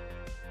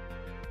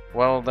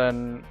 Well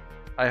then,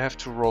 I have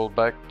to roll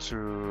back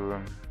to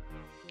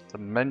the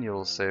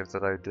manual save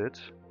that I did,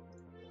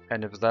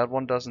 and if that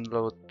one doesn't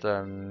load,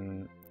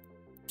 then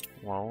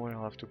well,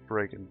 we'll have to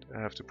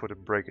put a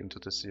break into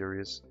the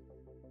series.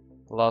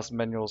 The last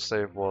manual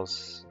save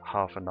was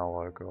half an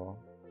hour ago.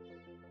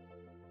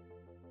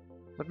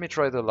 Let me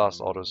try the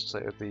last auto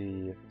save.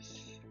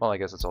 Well, I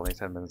guess it's only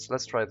 10 minutes.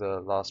 Let's try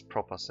the last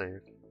proper save.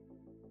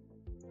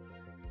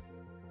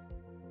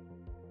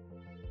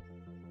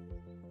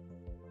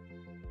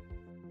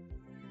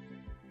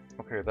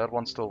 Okay, that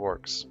one still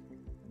works.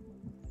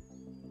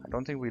 I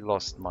don't think we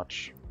lost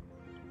much,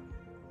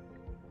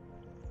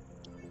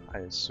 I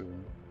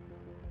assume.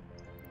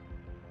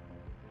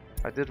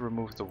 I did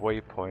remove the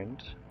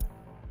waypoint.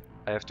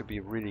 I have to be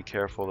really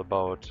careful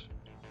about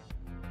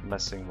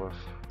messing with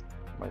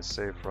my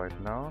save right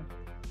now.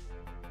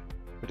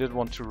 We did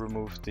want to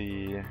remove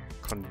the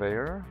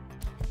conveyor.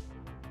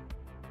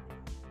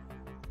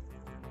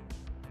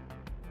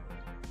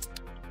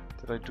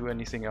 Did I do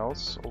anything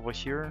else over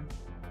here?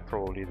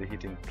 Probably the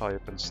heating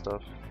pipe and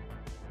stuff.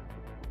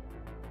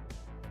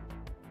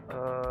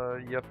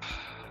 Yep,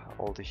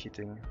 all the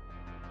heating,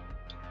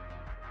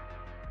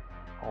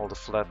 all the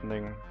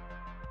flattening.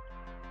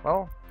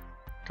 Well,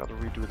 gotta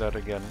redo that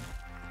again.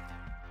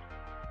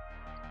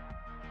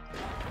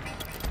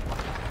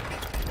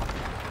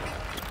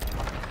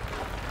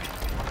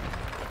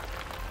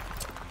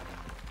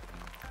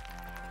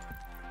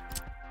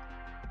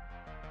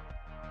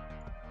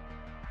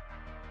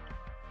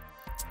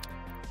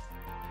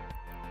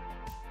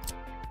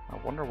 I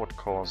wonder what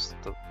caused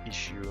the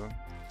issue.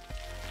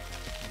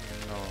 I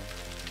don't know.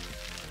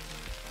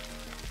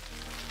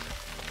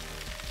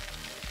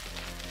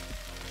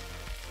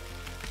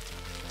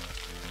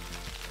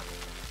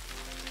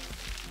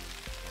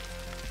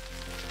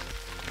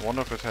 I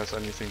wonder if it has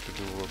anything to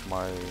do with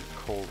my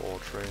coal ore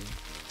train.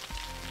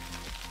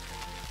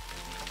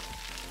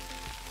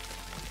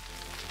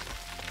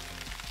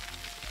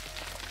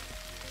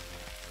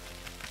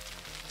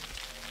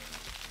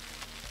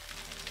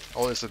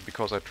 Or is it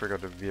because I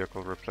triggered a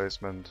vehicle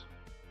replacement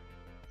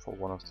for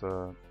one of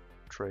the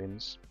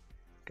trains.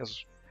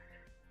 Guess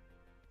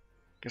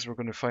we're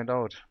gonna find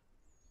out.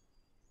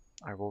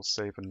 I will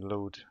save and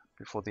load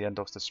before the end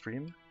of the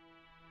stream,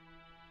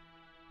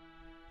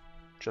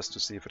 just to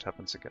see if it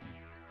happens again.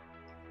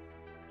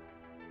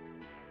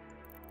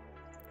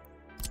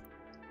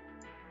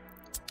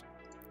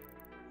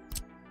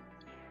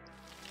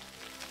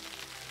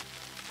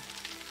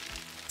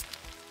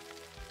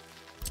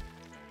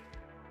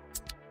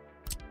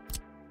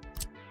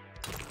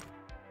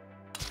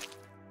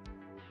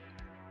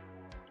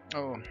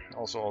 Oh,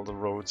 also all the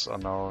roads are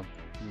now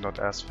not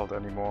asphalt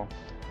anymore.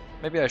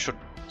 Maybe I should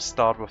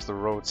start with the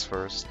roads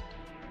first,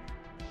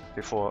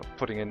 before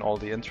putting in all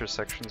the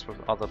intersections with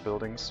other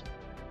buildings.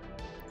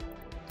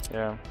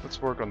 Yeah,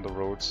 let's work on the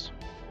roads.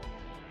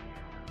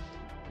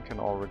 We can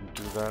already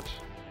do that.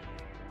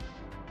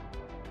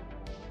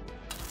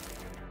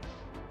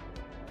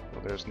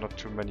 So there's not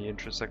too many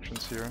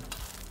intersections here.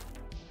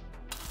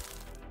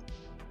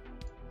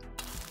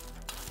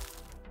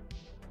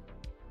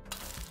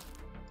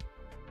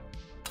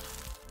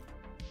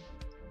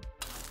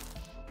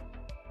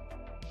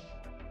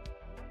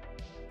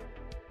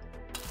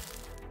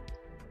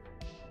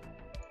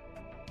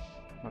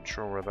 Not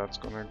sure where that's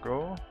gonna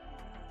go.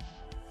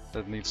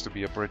 That needs to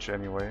be a bridge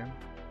anyway.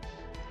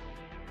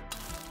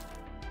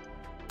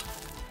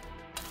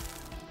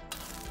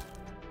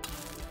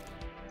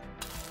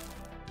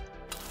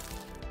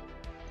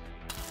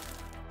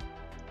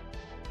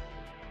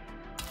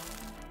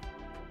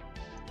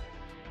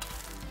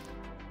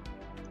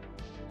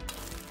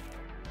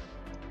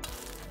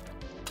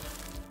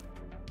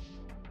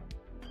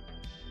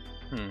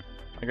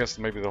 I guess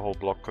maybe the whole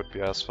block could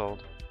be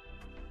asphalt.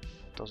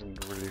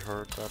 Doesn't really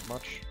hurt that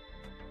much.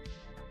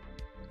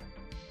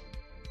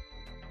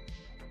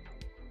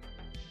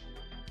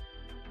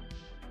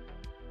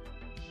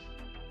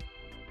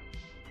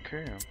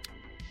 Okay.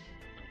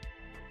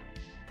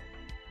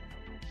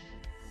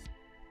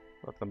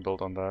 Let them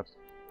build on that.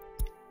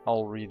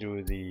 I'll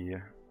redo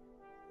the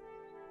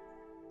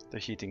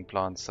heating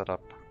plant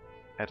setup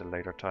at a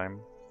later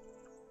time.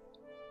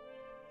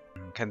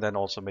 Can then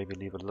also maybe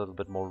leave a little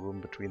bit more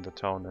room between the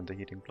town and the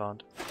heating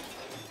plant.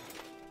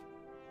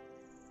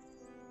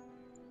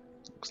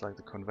 Looks like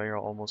the conveyor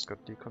almost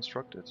got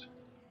deconstructed.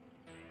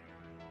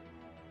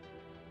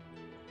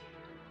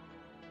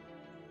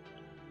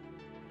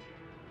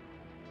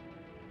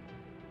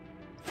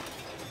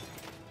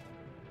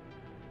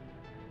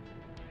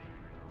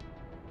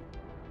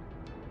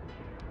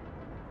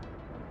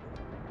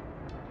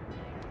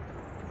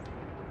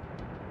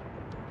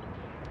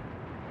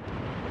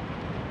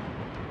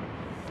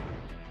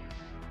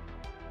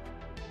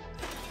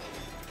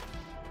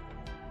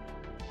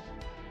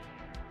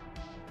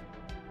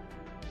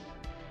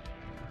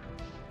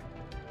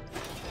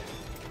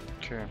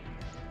 Okay,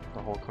 the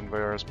whole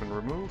conveyor has been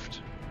removed.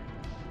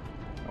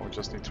 Now we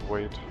just need to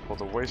wait for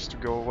the waste to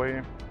go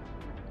away.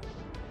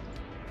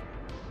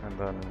 And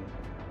then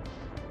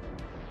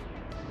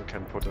we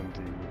can put in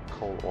the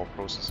coal ore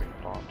processing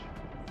plant.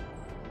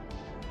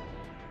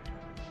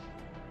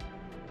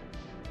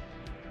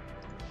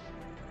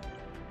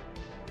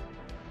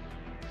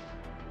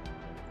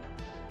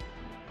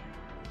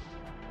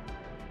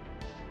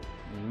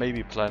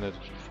 Maybe plan it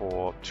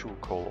for 2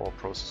 coal ore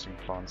processing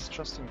plants,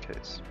 just in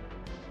case.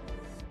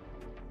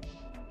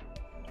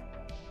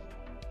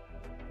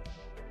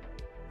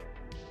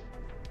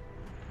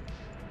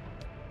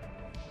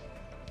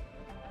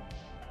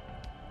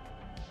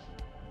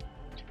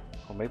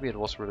 Or maybe it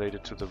was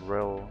related to the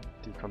rail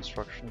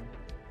deconstruction.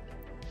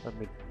 Let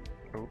me...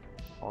 oh,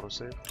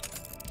 autosave.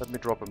 Let me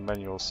drop a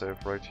manual save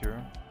right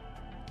here.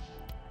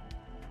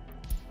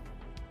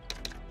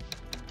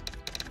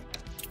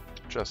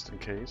 Just in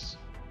case.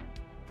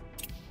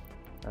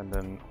 And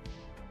then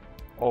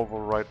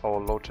overwrite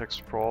our low-tech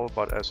sprawl,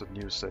 but as a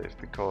new save,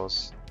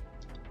 because...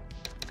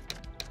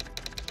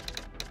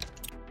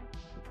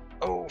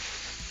 oh,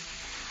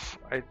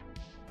 I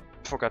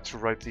forgot to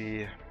write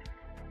the...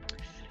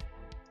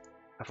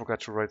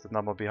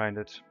 number behind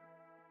it.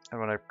 And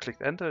when I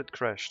clicked enter, it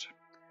crashed.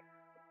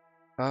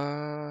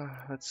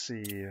 Let's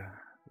see.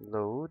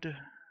 Load.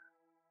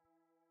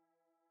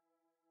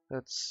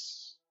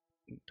 That's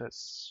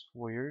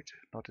weird.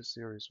 Not a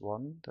series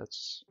 1.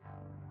 That's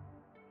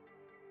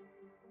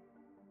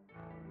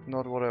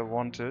not what I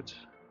wanted.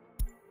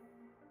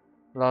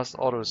 Last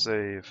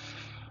autosave.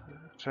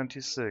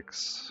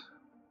 26.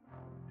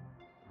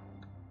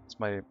 It's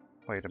my...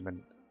 wait a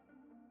minute.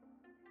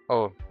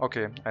 Oh,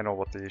 okay, I know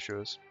what the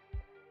issue is.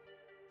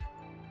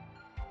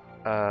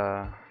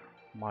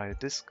 My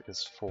disk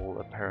is full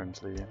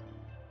apparently,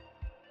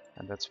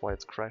 and that's why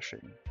it's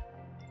crashing.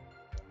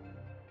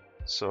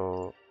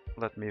 So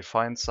let me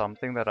find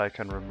something that I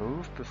can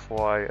remove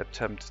before I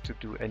attempt to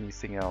do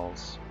anything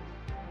else.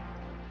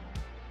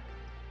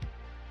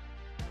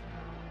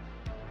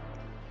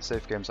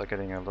 Save games are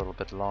getting a little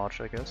bit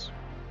large, I guess.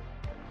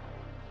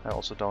 I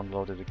also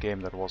downloaded a game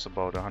that was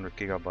about 100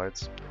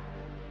 gigabytes.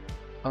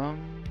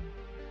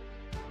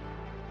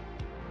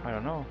 I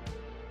don't know.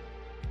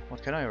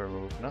 What can I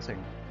remove?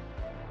 Nothing.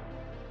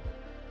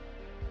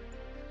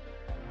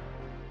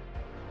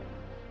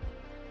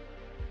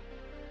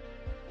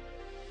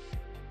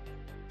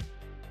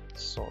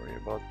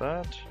 about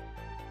that.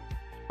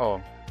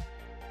 Oh.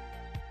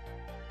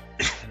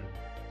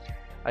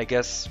 I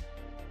guess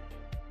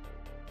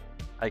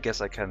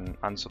I can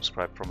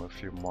unsubscribe from a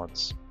few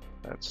mods.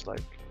 That's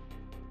like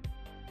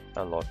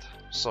a lot.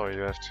 Sorry,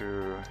 you have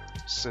to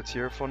sit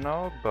here for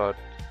now, but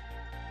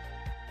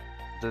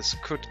this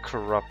could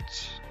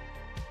corrupt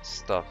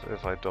stuff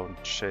if I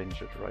don't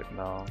change it right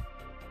now.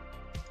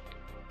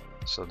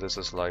 So this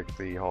is like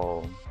the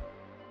whole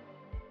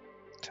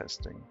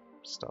testing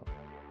stuff.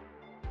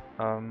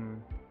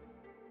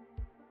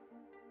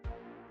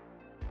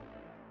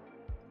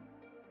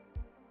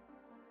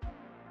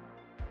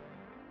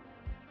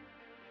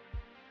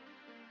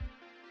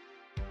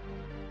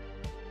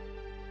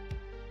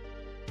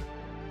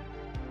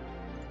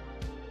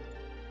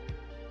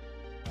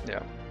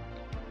 Yeah,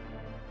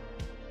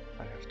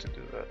 I have to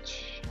do that.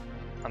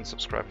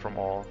 Unsubscribe from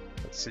all.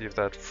 Let's see if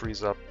that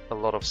frees up a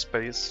lot of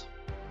space.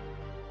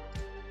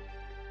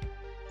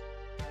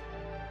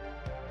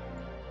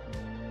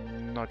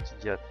 Not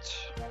yet.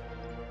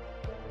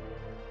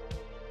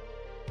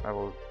 I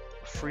will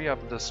free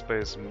up the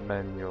space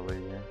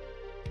manually.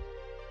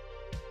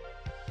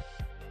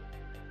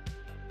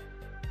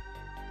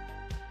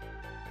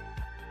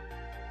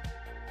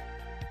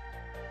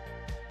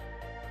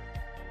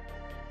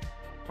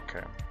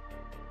 Okay.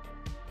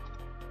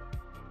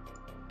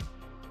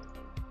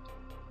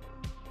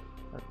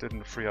 That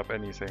didn't free up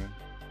anything.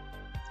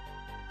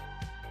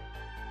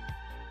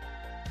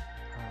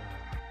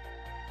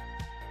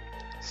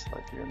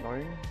 Slightly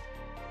annoying.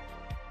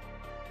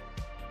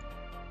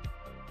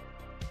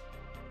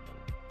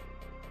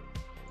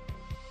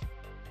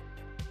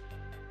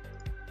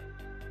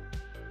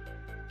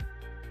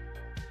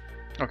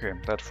 Okay,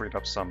 that freed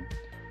up some.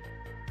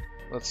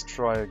 Let's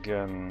try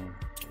again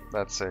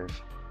that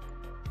save.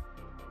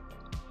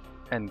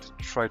 And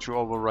try to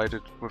overwrite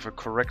it with a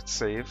correct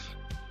save.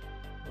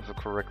 With a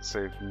correct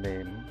save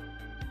name.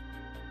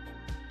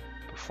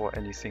 Before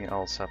anything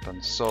else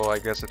happens. So I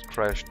guess it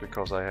crashed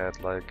because I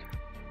had like...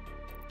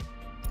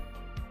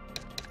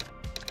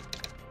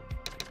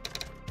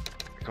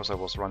 because I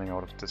was running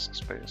out of disk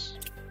space.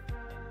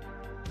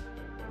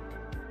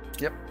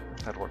 Yep,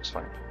 that works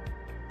fine.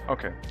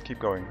 Okay, keep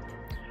going.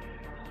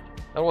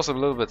 That was a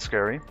little bit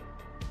scary.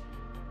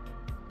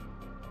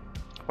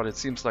 But it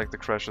seems like the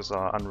crashes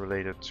are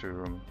unrelated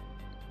to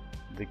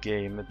the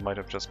game. It might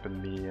have just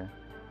been me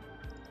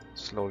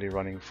slowly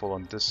running full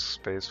on disk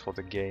space for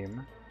the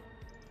game.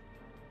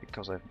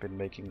 Because I've been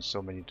making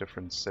so many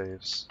different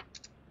saves.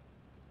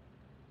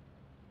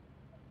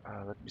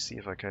 Let me see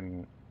if I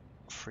can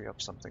free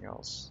up something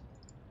else.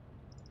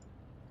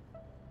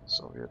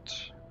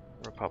 Soviet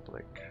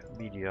Republic,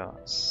 media,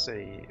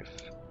 save.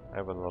 I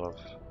have a lot of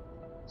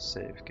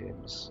save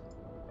games.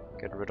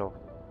 Get rid of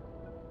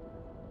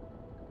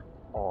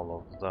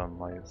all of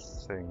them, I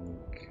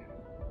think.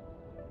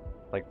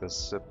 Like the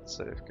zipped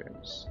save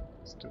games.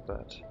 Let's do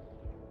that.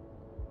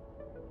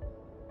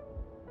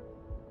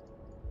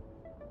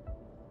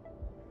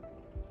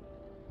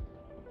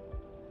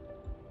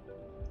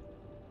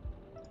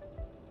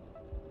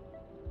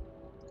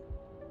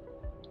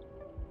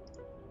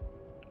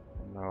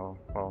 No,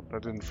 well,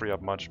 that didn't free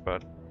up much,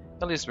 but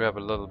at least we have a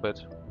little bit.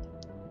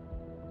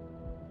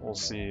 We'll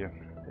see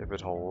if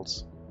it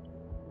holds.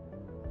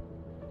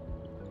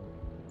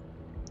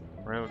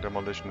 Rail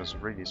demolition is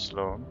really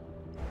slow.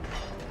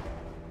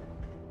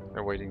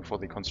 They're waiting for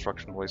the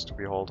construction waste to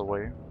be hauled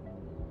away.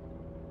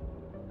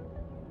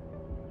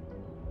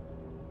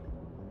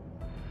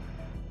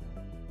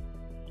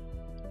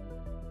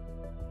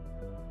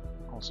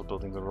 Also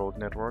building the road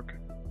network.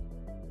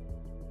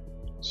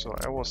 So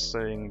I was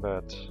saying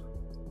that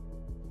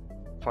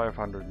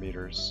 500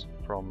 meters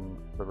from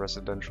the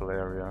residential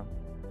area.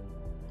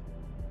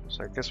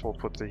 So I guess we'll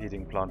put the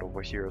heating plant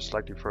over here,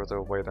 slightly further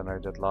away than I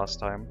did last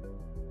time.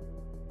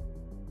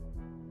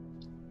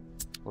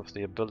 With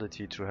the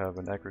ability to have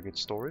an aggregate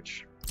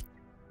storage.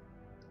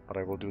 But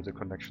I will do the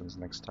connections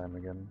next time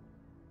again.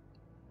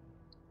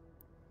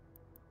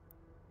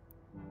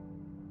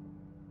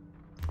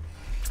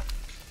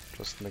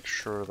 Just make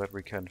sure that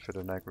we can fit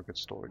an aggregate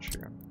storage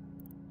here.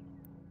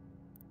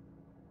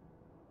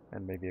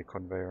 And maybe a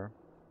conveyor.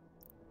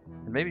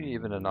 And maybe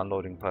even an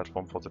unloading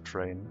platform for the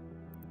train.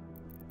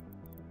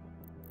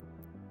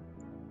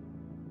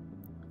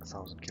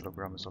 1,000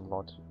 kilograms is a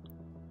lot.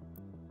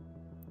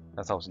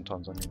 1,000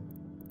 tons, I mean.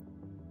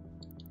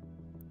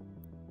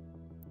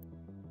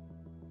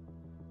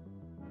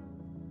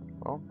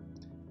 Well,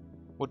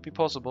 would be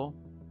possible.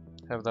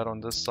 Have that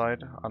on this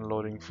side,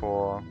 unloading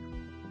for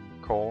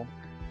coal.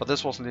 But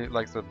this wasn't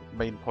like the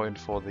main point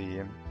for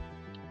the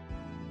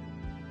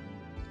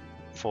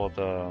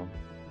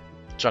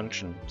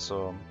junction,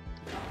 so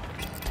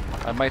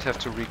I might have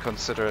to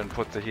reconsider and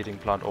put the heating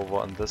plant over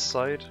on this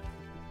side.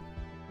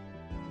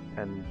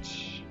 And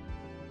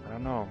I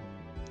don't know.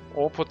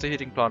 Or put the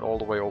heating plant all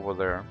the way over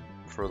there,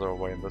 further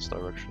away in this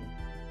direction.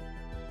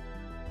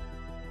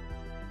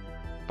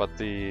 But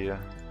the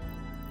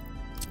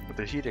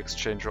heat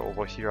exchanger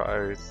over here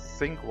I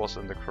think was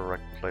in the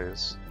correct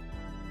place.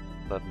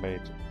 That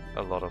made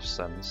a lot of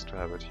sense to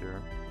have it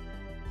here.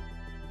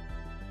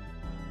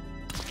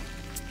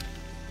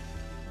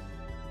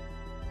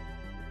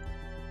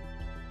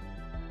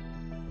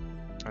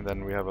 And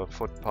then we have a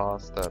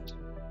footpath that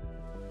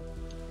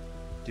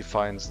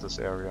defines this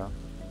area.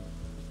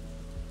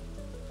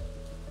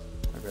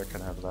 Maybe I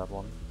can have that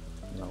one.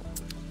 No.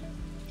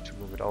 Need to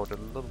move it out a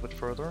little bit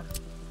further.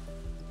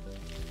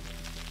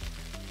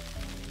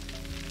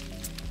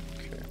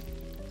 Okay.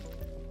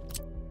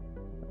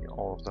 Maybe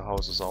all of the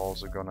houses are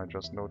also gone, I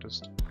just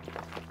noticed.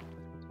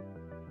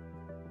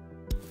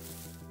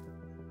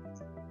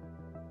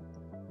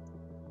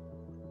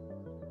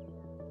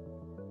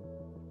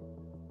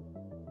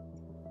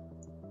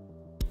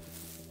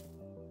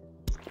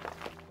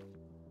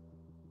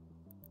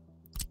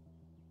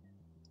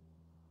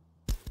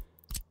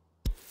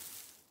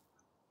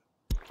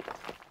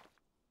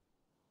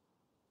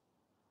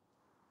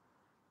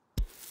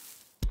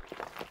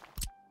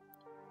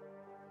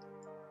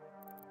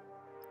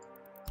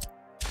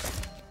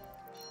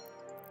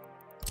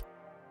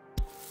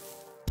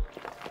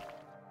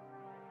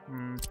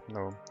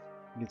 No,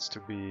 needs to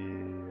be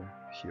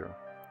here.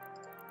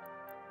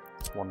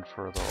 One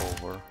further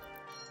over.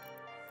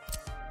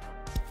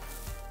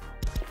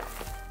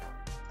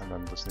 And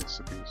then this needs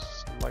to be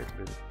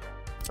slightly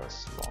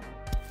less long.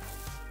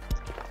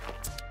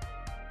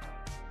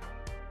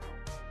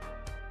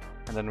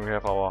 And then we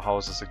have our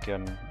houses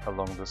again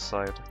along this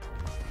side,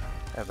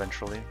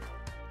 eventually.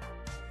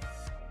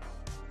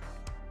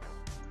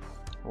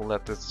 We'll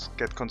let this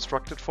get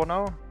constructed for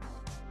now,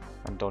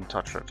 and don't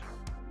touch it.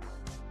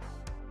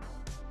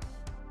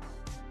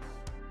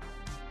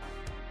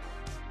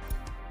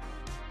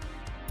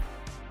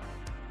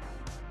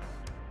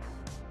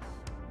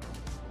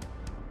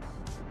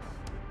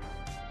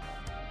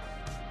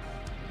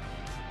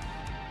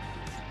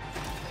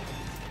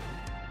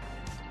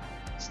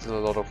 Still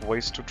a lot of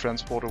waste to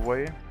transport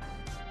away.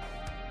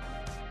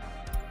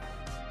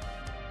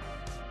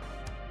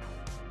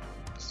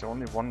 Is there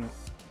only one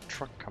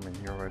truck coming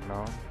here right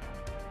now?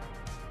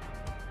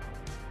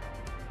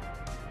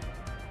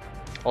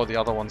 Oh, the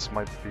other ones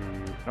might be...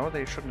 No,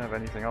 they shouldn't have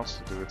anything else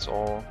to do. It's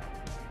all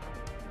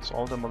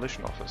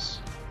demolition office.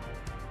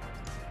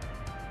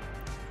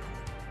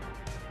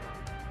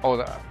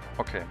 Oh,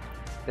 okay.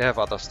 They have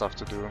other stuff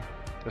to do.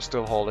 They're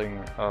still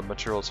hauling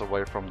materials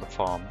away from the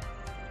farm.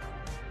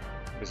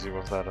 Busy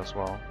with that as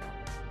well.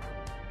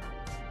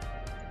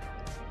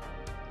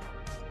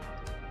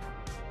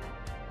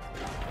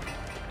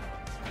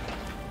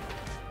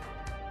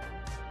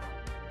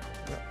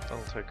 Yeah,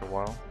 that'll take a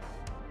while.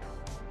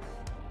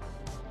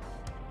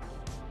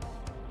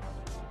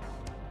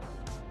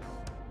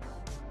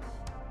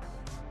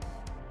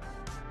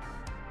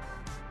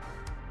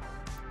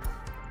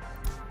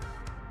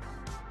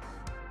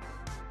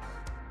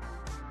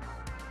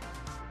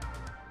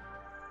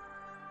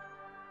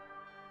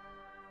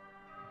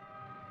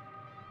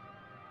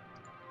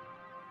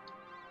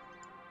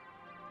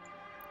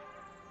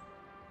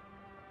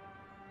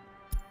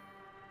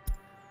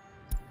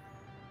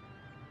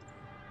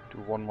 Do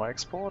one more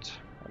export,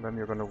 and then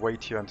you're gonna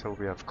wait here until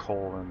we have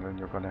coal, and then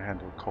you're gonna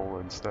handle coal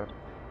instead.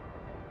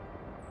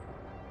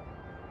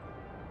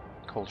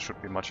 Coal should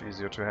be much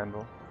easier to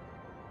handle.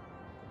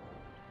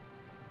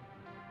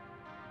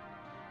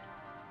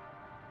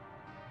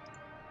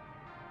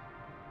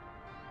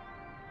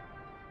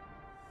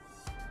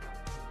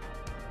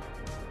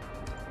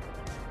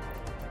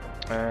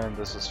 And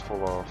this is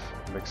full of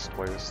mixed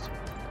waste.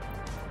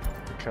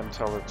 You can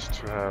tell it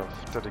to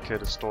have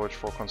dedicated storage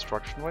for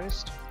construction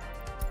waste.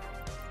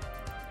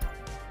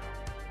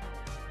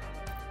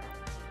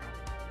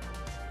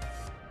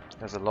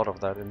 There's a lot of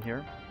that in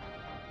here,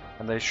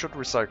 and they should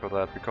recycle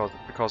that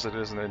because it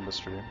is an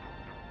industry.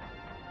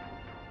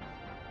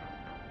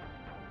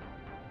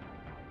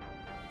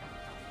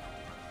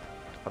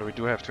 But we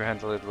do have to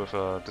handle it with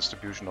a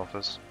distribution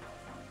office.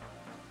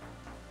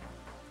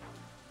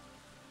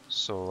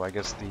 So I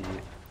guess the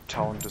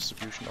town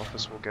distribution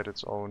office will get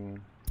its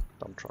own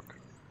dump truck.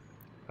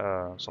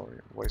 Sorry,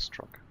 waste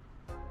truck.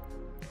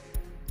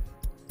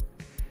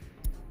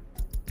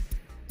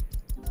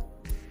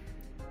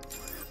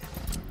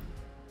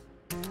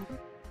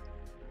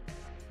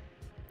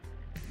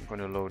 I'm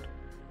gonna load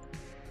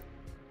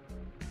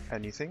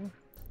anything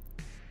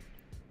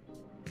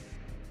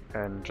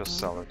and just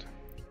sell it.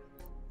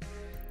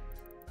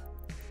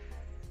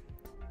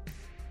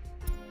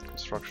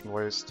 Construction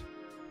waste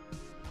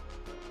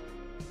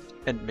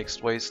and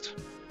mixed waste.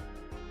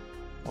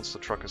 Once the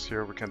truck is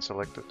here, we can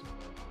select it.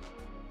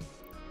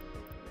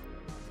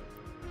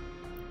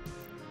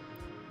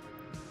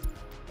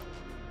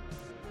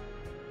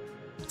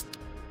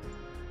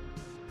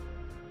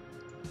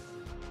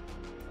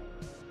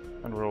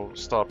 And we'll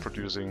start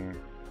producing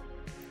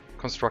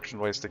construction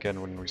waste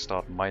again when we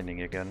start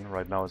mining again.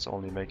 Right now it's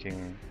only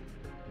making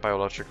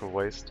biological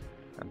waste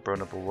and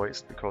burnable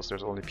waste because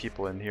there's only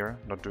people in here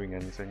not doing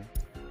anything.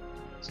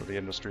 So the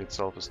industry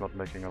itself is not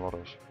making a lot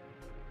of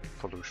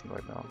pollution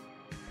right now.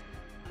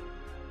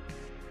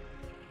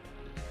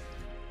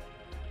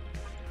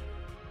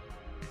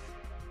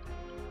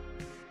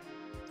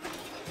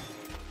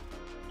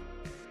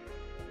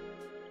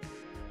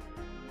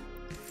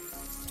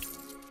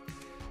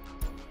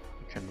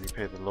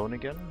 pay the loan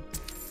again.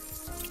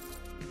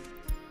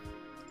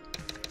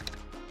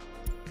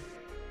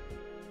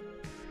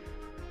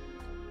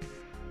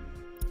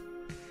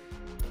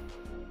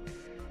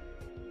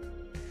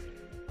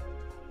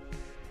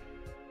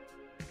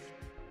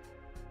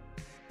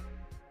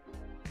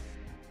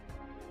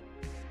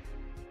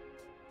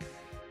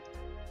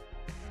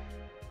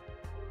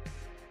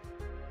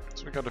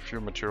 So we got a few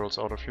materials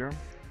out of here,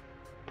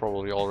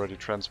 probably already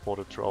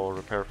transported to our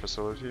repair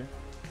facility.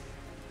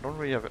 Don't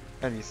really have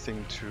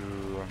anything to...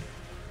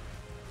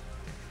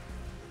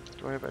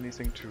 Do I have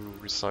anything to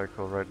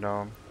recycle right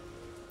now?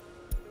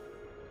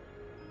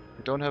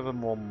 We don't have a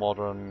more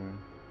modern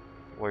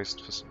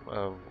waste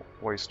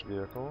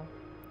vehicle.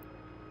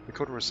 We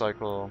could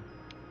recycle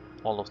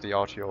all of the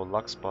RTO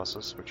Lux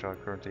buses, which are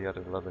currently at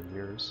 11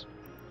 years.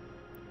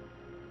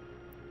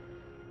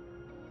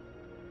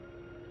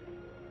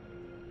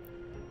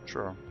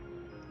 Sure.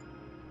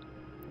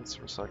 Let's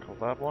recycle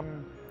that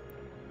one.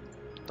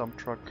 Dump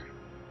truck.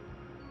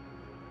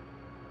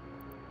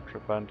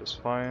 Trabant is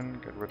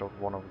fine. Get rid of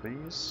one of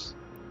these.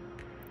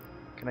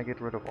 Can I get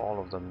rid of all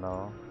of them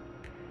now?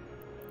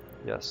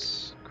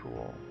 Yes,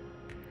 cool.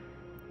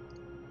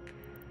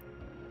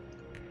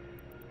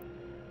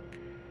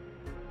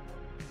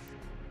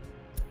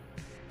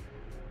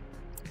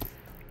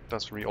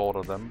 Does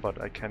reorder them,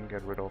 but I can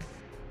get rid of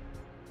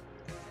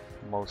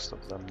most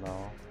of them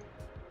now.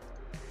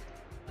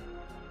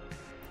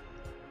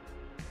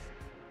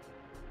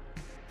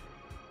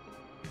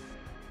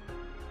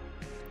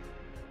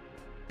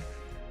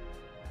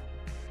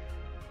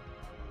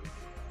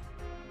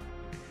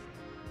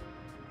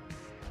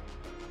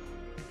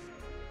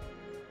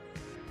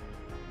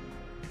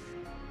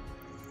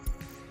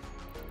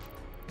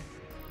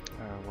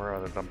 Where are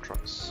the dump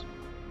trucks?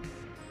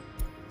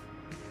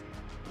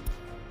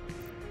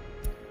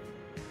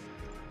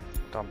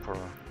 Dumper.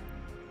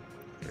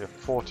 We have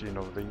 14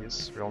 of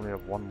these. We only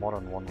have one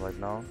modern one right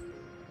now.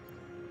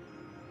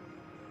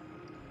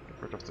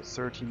 Get rid of the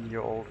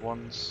 13-year-old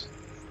ones.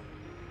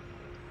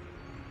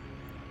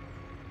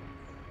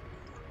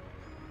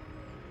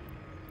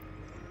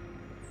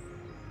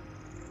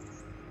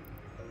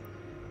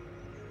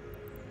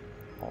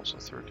 Also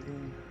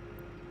 13.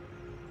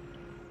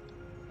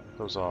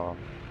 Those are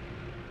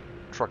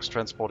trucks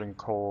transporting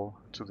coal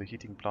to the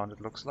heating plant,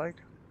 it looks like.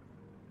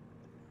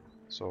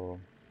 So,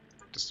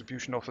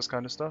 distribution office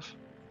kind of stuff.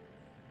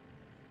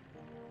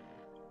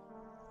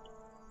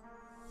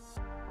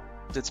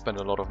 Did spend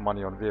a lot of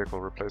money on vehicle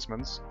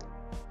replacements,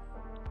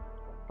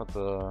 but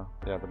the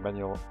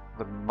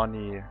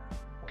money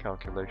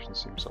calculation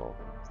seems off.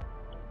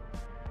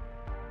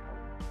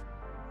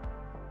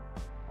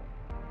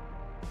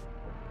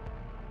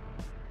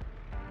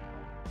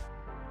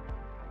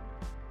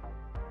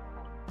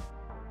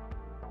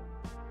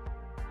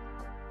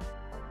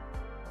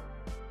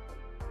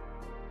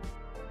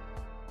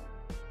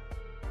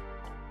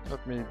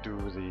 Let me do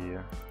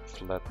the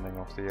flattening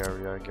of the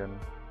area again.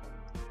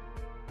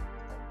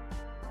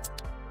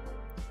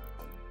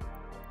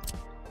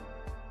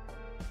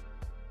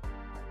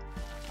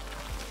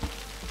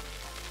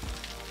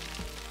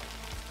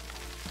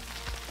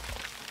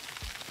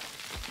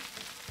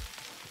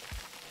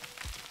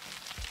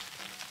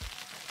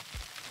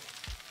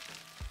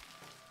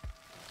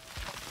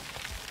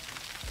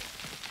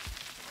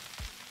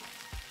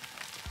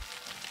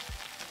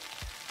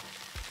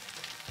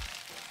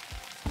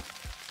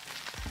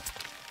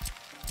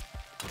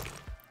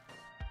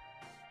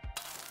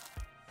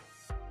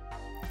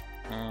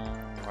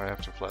 I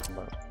have to flatten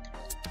that.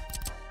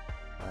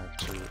 I have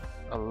to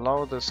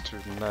allow this to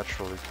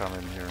naturally come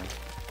in here.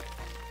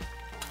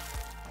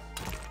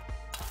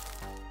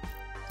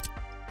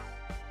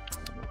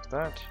 Remove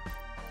that.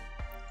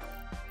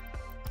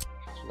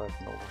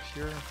 Flatten over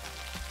here.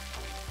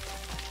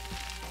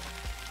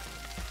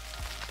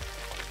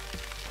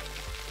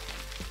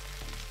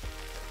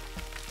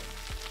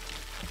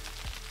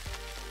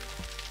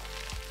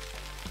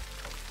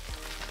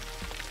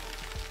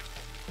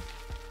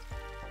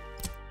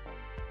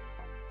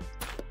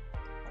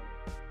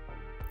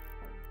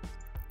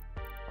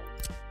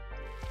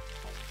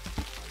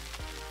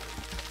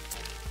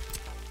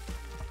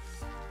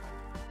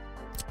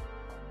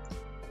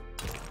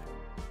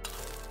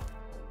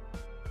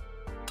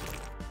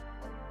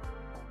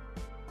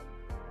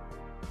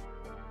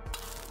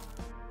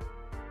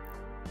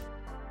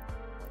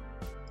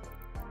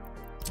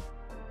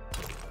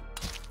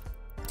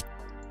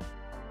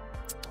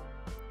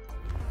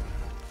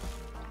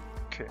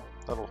 Okay,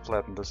 that'll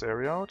flatten this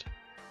area out.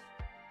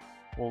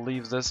 We'll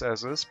leave this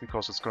as is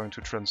because it's going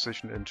to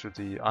transition into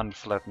the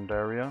unflattened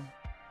area.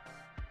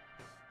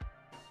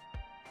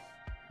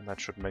 And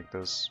that should make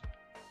this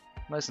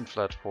nice and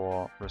flat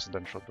for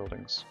residential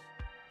buildings.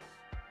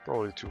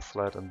 Probably too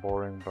flat and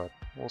boring, but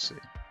we'll see.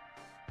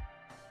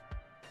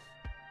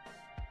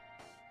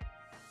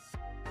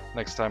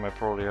 Next time I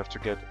probably have to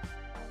get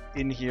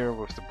in here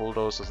with the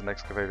bulldozers and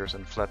excavators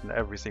and flatten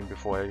everything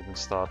before I even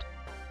start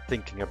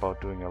thinking about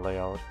doing a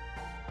layout.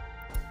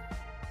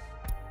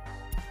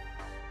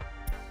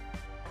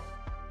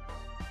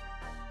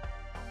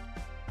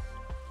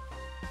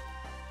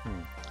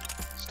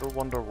 still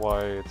wonder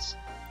why it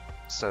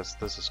says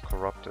this is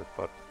corrupted,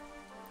 but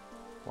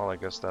well, I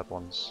guess that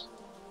one's...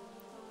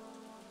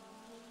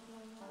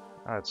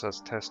 Ah, it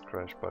says test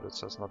crash, but it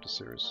says not a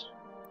series.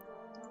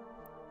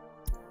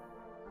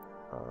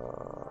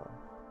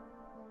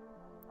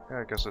 Yeah,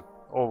 I guess it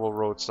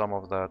overrode some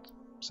of that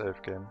save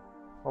game.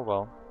 Oh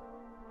well.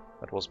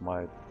 That was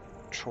my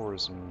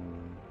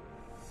tourism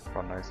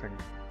run, I think.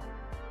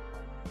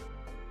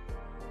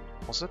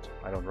 Was it?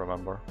 I don't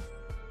remember.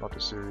 Not a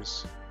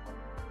series.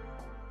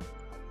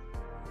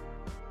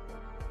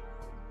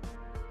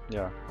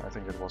 Yeah, I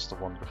think it was the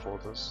one before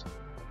this.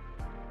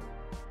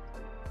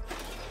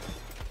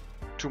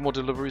 2 more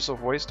deliveries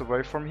of waste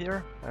away from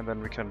here, and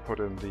then we can put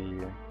in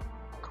the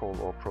coal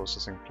ore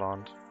processing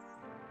plant.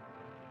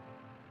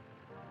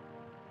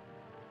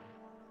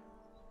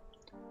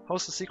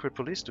 How's the secret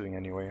police doing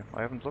anyway?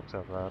 I haven't looked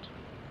at that.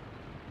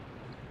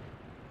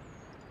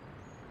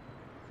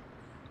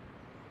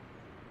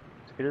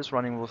 It is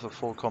running with a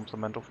full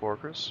complement of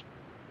workers.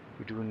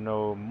 We do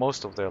know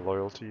most of their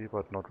loyalty,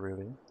 but not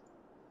really.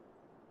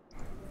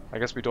 I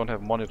guess we don't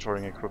have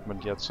monitoring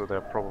equipment yet, so they're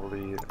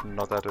probably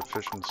not that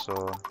efficient,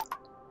 so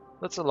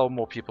let's allow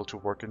more people to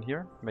work in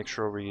here. Make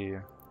sure we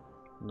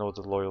know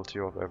the loyalty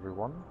of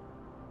everyone.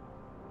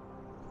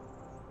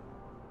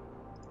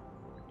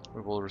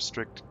 We will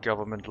restrict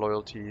government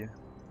loyalty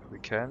if we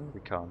can.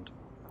 We can't.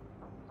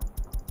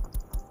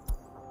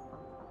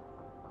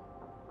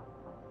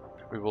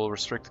 We will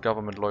restrict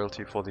government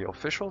loyalty for the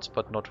officials,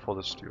 but not for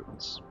the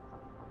students.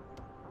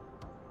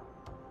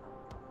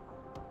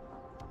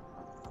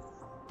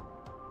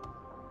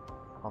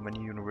 How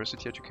many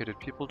university-educated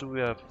people do we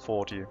have?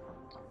 40.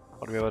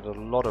 But we have a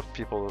lot of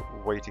people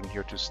waiting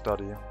here to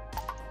study.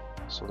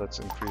 So let's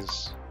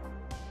increase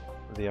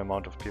the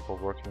amount of people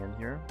working in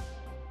here.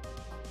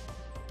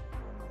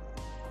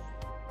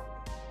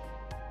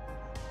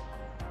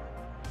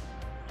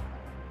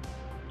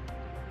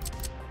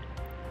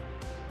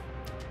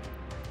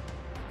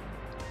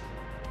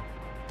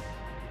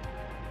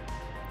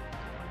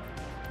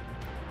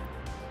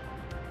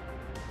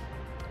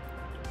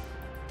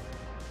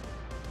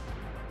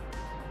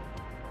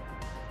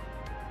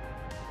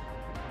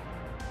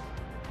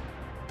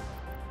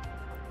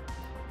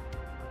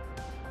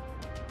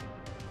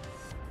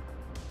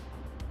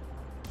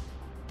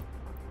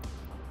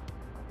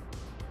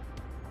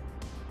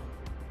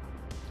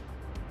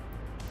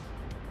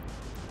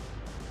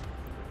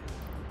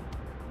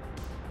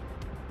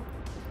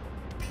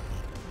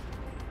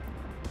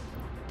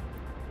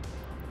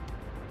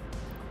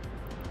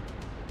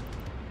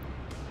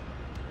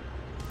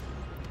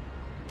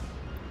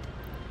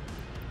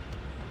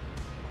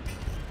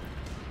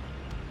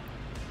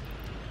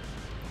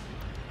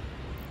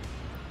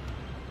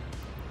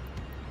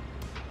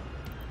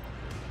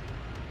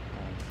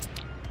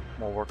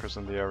 More workers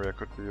in the area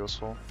could be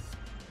useful.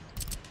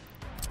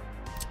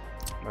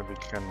 Maybe we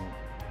can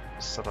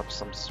set up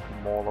some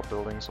smaller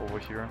buildings over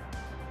here.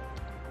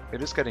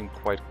 It is getting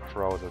quite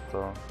crowded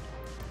though.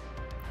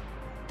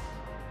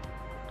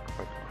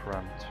 Quite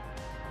cramped.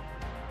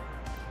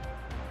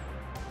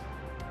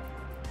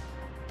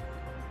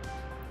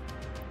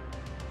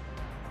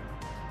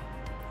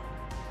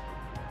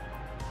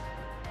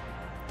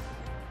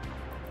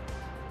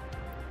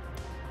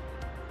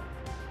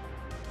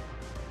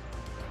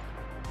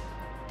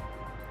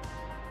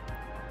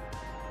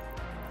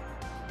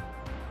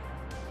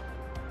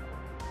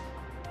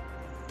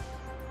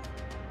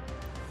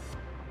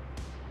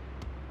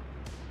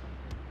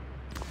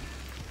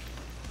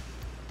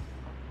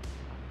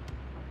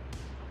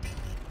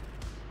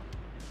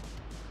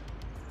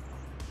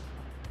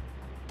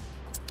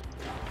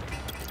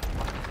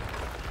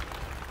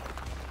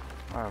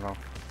 I don't know.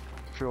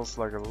 Feels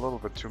like a little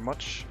bit too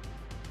much.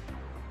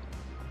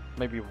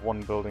 Maybe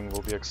one building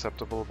will be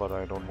acceptable, but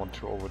I don't want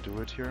to overdo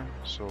it here.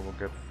 So we'll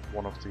get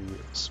one of the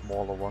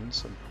smaller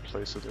ones and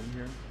place it in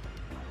here.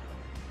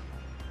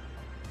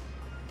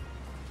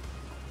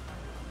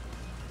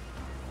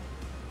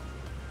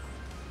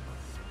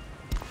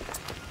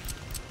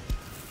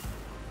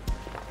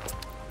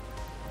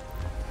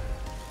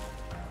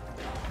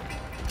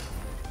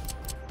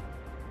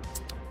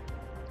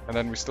 And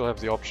then we still have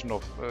the option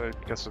of, I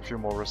guess, a few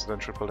more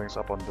residential buildings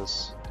up on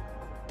this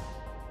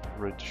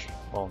ridge.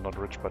 Well, not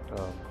ridge, but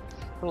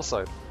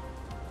hillside.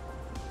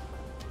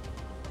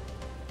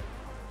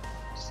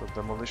 Is the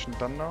demolition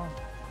done now?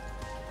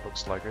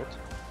 Looks like it.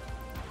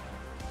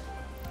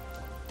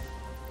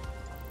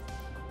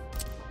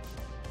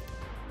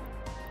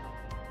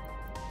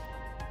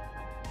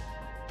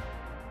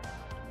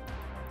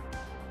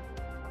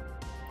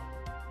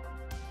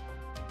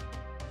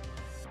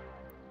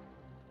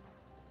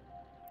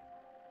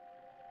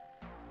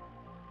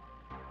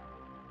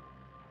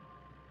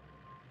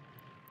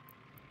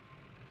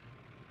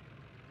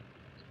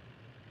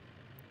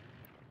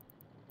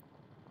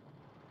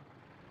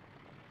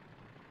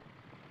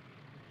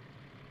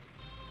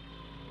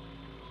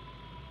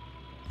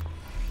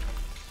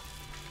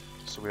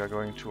 So we are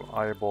going to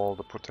eyeball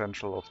the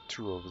potential of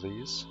 2 of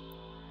these.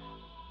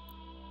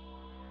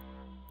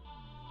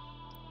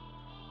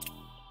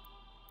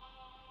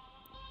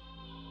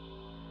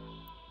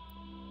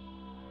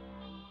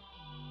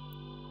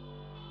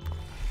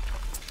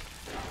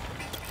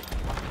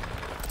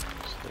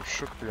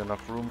 should be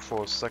enough room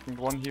for a second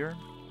one here.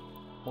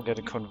 We'll get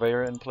a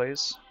conveyor in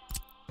place.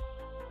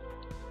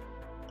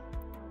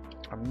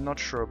 I'm not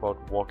sure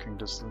about walking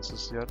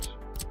distances yet.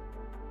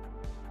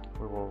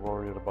 We will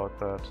worry about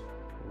that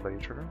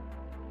later.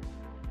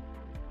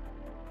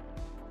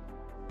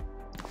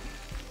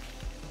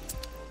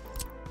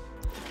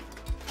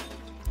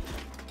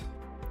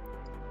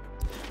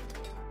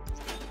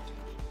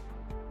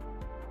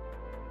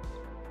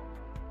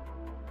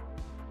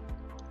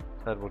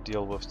 That would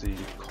deal with the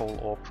coal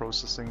ore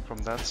processing from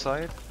that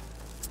side.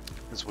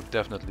 This would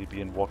definitely be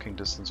in walking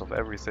distance of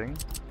everything.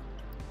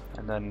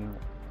 And then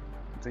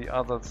the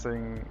other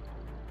thing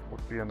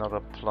would be another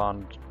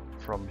plant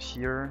from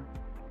here,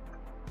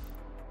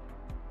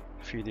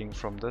 feeding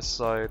from this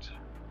side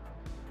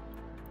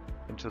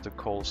into the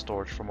coal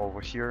storage from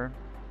over here.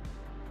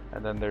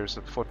 And then there's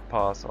a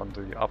footpath on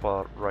the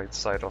upper right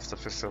side of the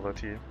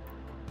facility.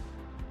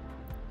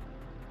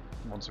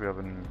 Once we have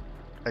an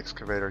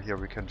excavator here,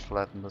 we can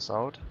flatten this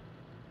out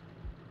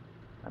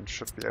and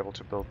should be able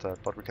to build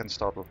that, but we can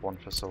start with one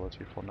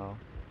facility for now.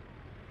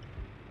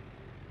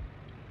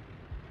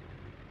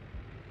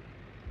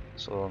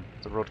 So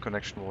the road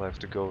connection will have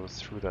to go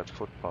through that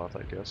footpath,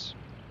 I guess.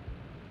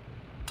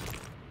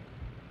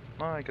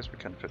 Well, I guess we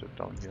can fit it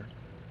down here.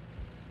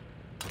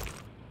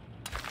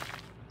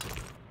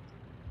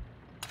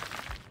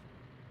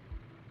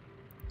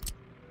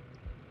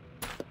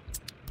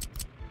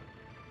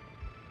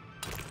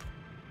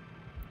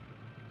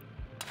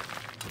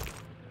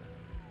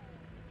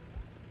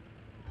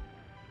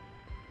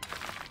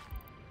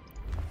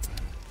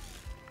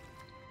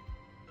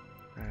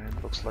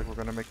 And looks like we're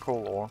gonna make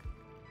coal ore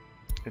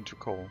into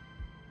coal.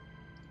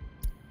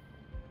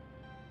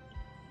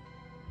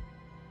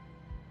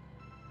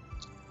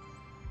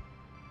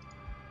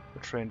 The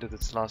train did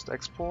its last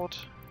export,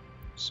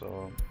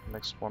 so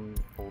next one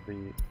will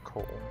be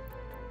coal.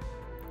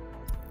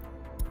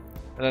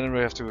 And then we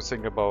have to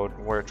think about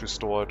where to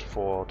store it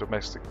for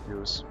domestic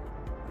use.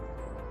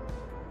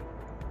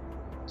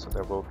 So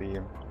there will be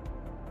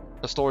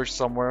a storage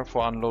somewhere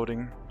for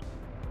unloading.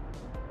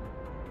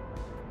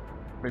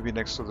 Maybe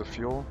next to the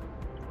fuel.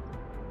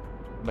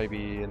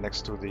 Maybe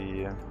next to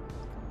the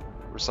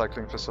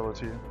recycling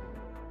facility.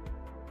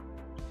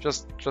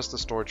 Just a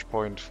storage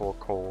point for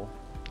coal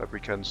that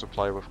we can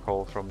supply with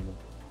coal from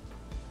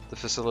the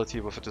facility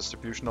with a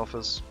distribution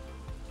office.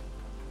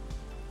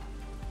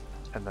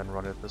 And then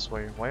run it this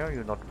way. Why are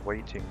you not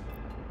waiting?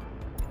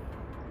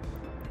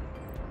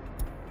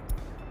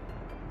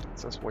 It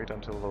says wait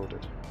until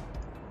loaded.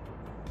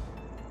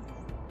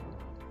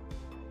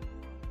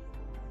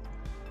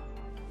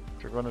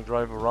 If you're gonna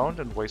drive around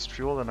and waste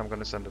fuel, then I'm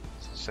gonna send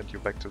you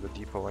back to the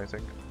depot, I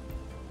think,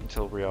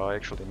 until we are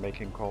actually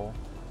making coal.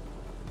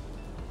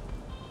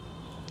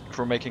 If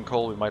we're making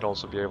coal, we might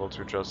also be able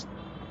to just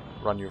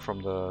run you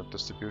from the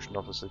distribution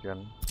office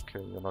again.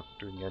 Okay, you're not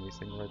doing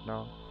anything right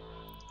now.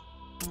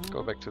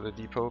 Go back to the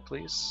depot,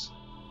 please.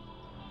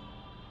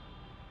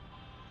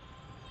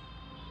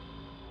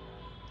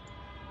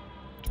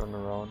 Turn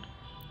around.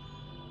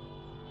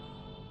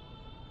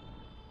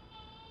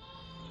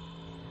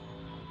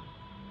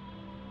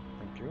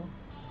 Thank you.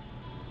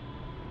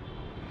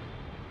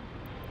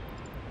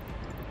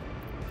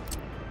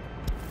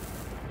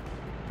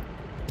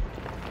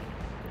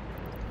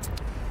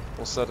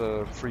 We'll set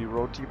a free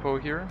road depot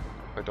here.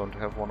 I don't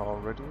have one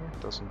already,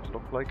 doesn't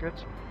look like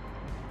it.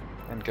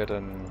 And get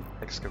an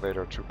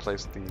excavator to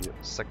place the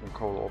second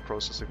coal ore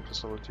processing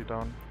facility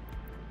down.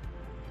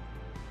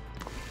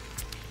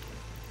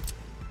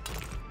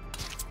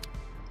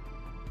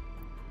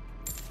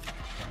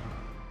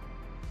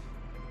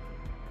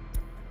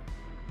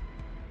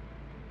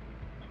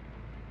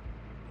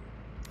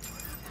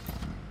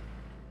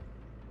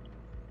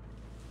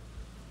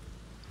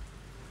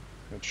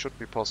 It should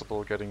be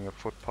possible getting a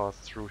footpath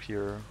through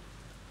here,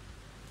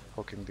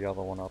 hooking the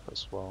other one up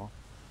as well,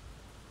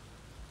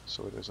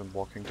 so it is in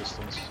walking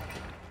distance.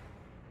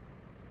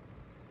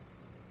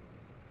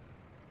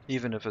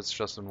 Even if it's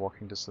just in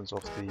walking distance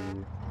of the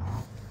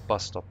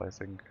bus stop, I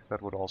think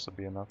that would also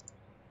be enough.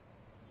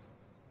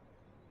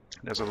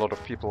 There's a lot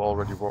of people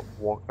already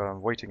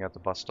waiting at the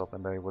bus stop,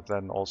 and they would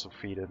then also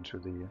feed into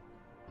the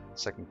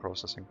second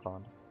processing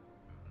plant.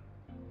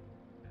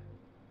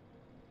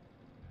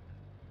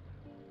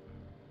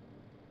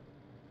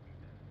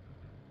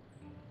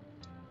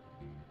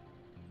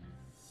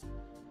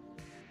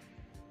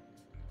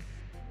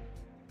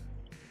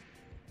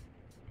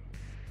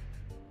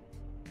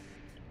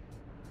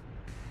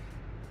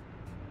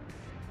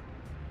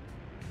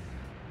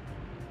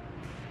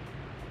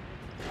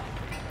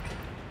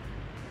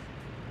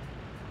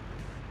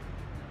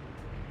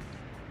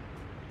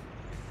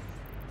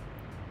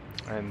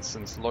 And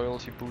since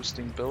loyalty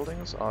boosting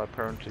buildings are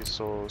apparently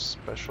so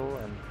special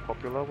and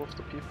popular with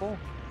the people,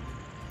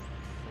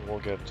 we'll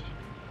get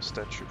a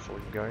statue for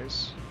you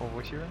guys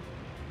over here.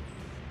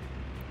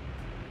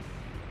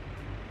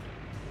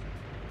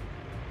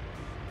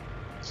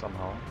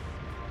 Somehow.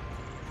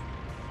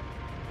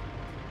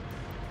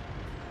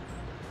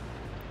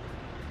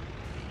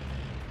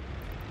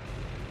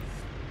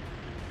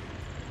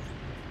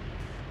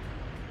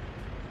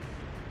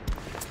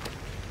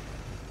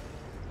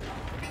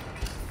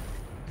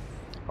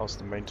 How's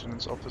the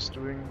maintenance office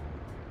doing?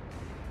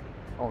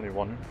 Only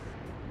one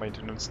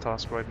maintenance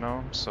task right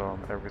now, so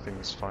everything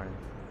is fine.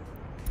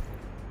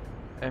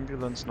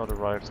 Ambulance not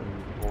arrived in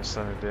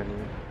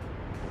Wolsanedeni.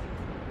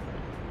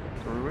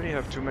 Do we really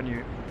have too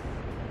many...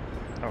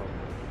 Oh.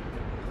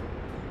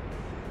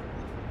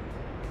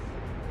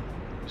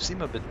 You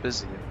seem a bit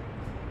busy.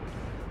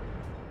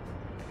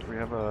 Do we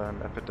have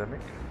an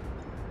epidemic?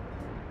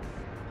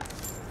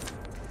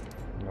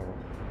 No.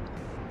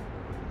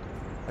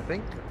 I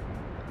think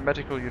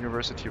medical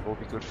university will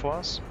be good for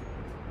us.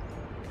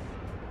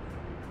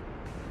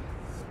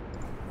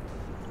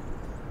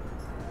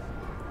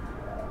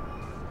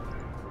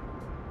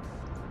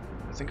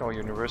 I think our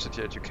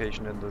university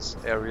education in this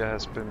area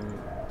has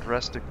been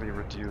drastically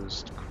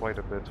reduced quite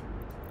a bit.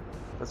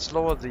 Let's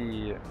lower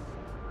the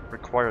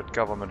required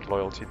government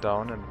loyalty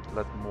down and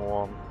let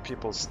more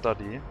people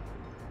study,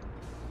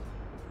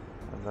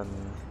 and then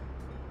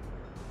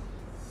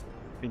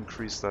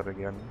increase that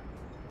again.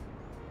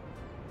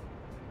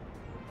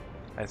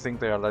 I think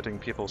they are letting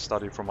people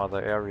study from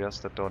other areas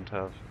that don't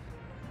have,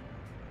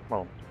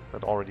 well,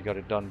 that already got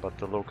it done, but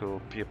the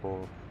local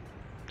people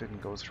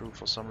didn't go through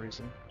for some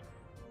reason.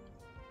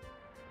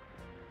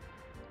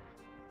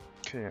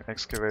 Okay,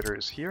 excavator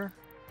is here.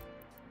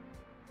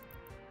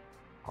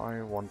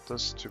 I want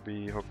this to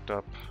be hooked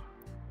up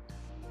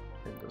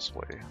in this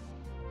way.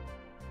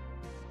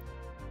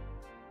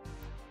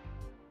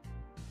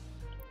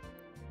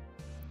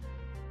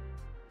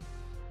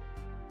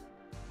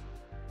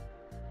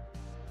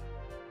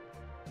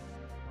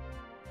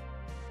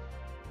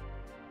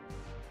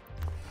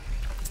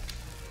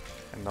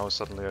 And now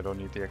suddenly I don't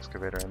need the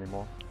excavator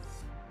anymore.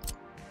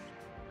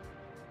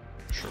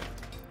 Sure.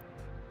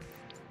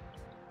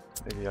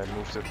 Maybe I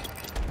moved it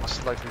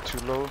slightly too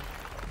low.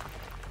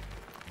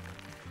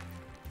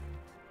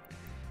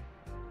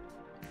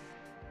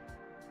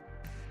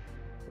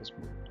 This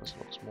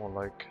looks more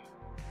like...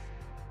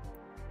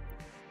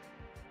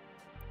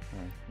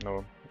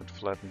 no, it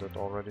flattened it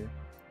already.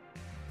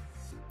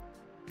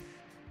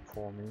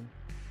 For me.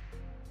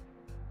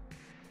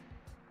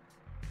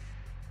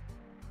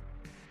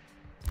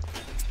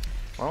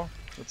 Well,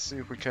 let's see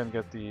if we can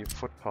get the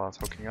footpath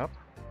hooking up.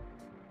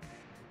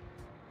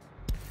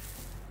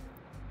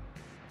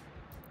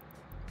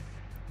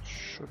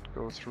 Should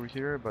go through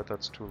here, but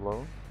that's too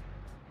low.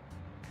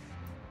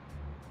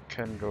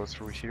 Can go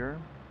through here.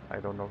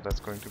 I don't know if that's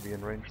going to be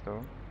in range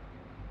though.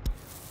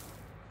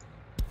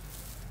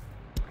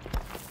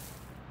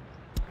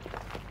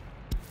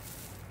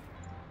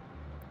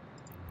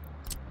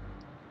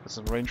 If it's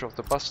in range of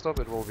the bus stop,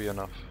 it will be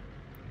enough.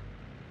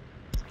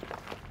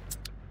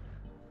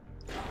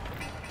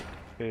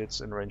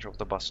 It's in range of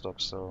the bus stop,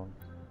 so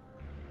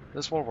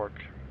this will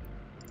work.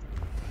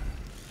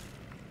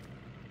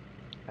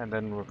 And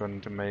then we're going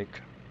to make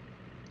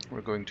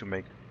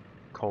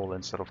coal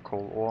instead of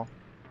coal ore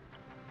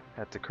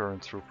at the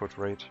current throughput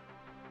rate.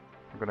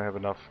 We're going to have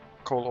enough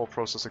coal ore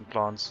processing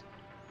plants,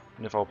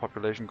 and if our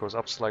population goes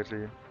up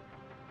slightly,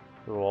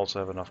 we will also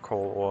have enough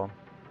coal ore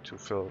to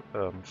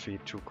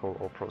feed 2 coal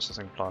ore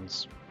processing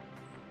plants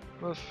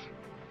with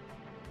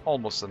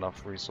almost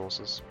enough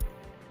resources.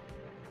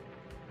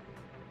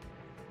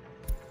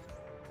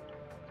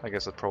 I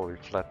guess it probably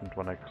flattened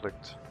when I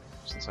clicked,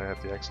 since I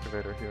had the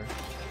excavator here.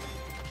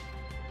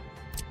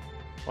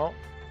 Well,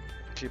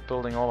 keep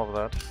building all of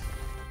that.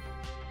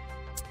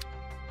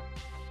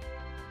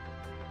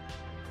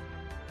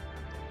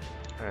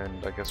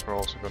 And I guess we're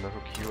also going to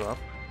hook you up.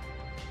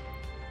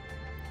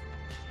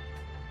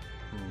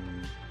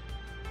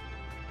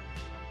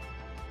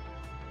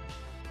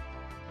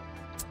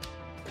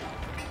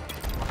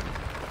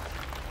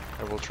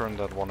 I will turn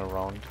that one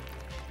around,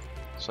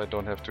 so I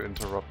don't have to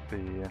interrupt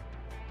the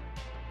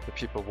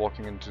people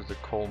walking into the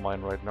coal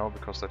mine right now,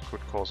 because that could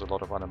cause a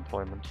lot of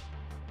unemployment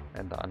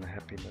and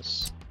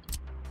unhappiness.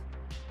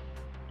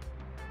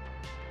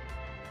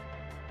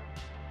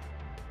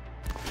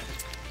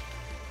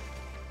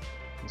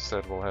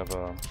 Instead we'll have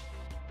a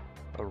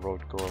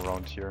road go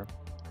around here.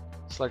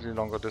 Slightly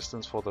longer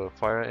distance for the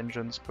fire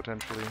engines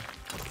potentially,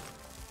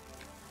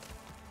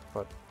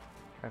 but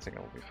I think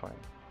it will be fine.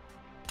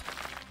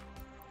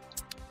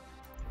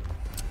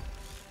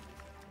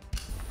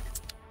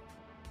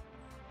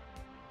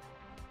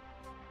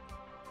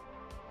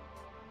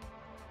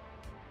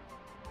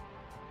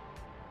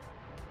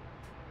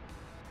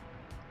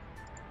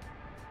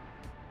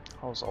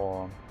 How's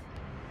our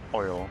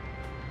oil?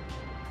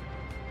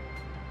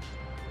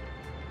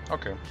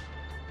 Okay,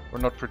 we're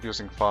not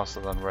producing faster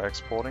than we're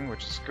exporting,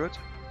 which is good.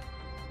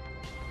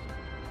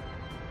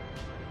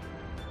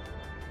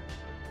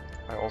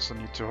 I also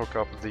need to hook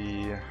up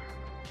the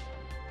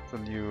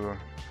new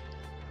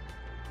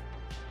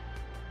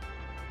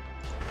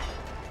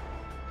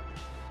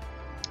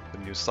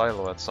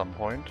silo at some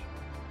point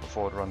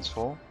before it runs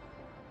full.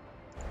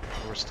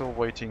 We're still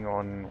waiting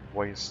on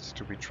waste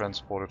to be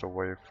transported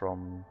away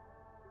from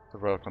the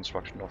rail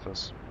construction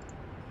office.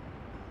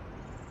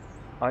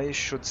 I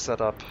should set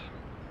up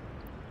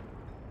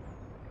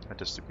a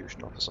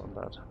distribution office on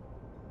that.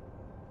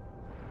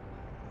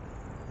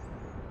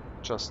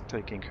 just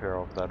taking care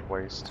of that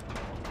waste.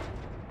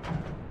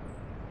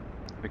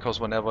 Because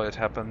whenever it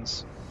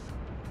happens,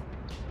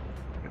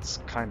 it's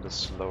kinda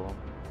slow.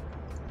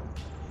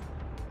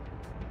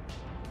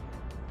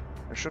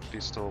 There should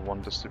be still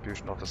one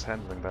distribution office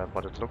handling that,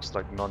 but it looks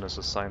like none is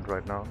assigned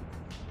right now.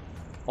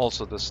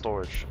 Also the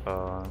storage,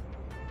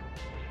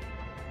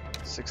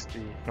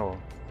 60, no,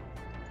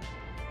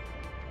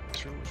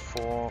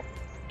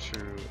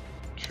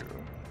 2422.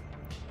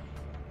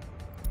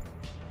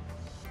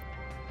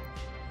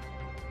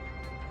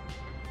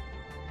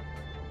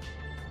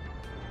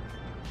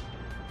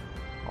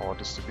 Our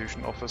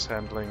distribution office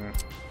handling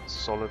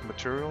solid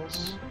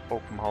materials,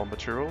 open hull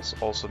materials,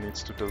 also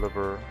needs to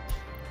deliver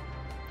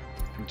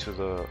into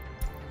the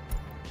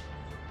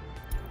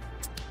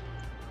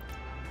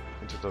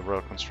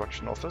rail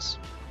construction office.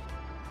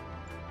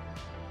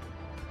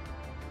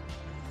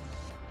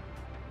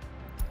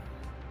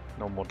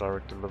 No more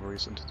direct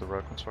deliveries into the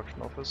rail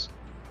construction office.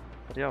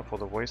 But yeah, for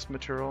the waste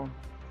material,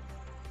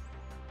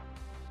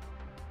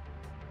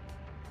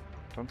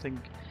 don't think.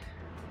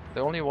 The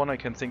only one I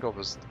can think of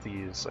is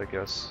these, I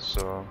guess.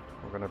 So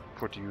we're gonna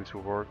put you to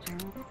work.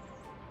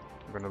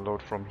 We're gonna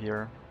load from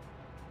here.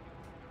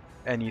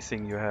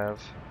 Anything you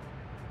have,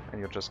 and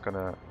you're just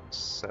gonna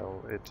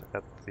sell it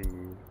at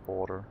the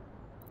border.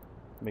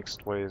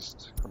 Mixed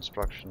waste,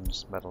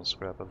 constructions, metal,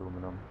 scrap,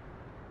 aluminum.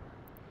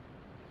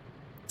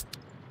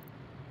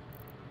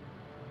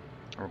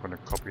 We're gonna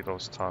copy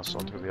those tasks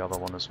onto the other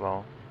one as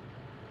well.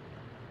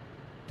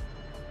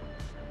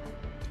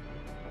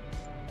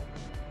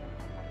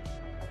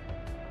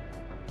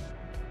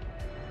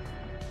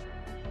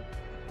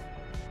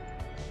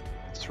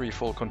 Three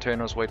full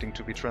containers waiting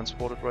to be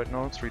transported right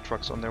now, 3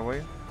 trucks on their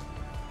way.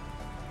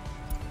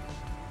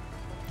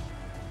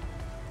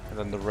 And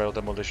then the rail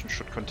demolition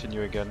should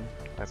continue again.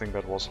 I think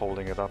that was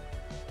holding it up.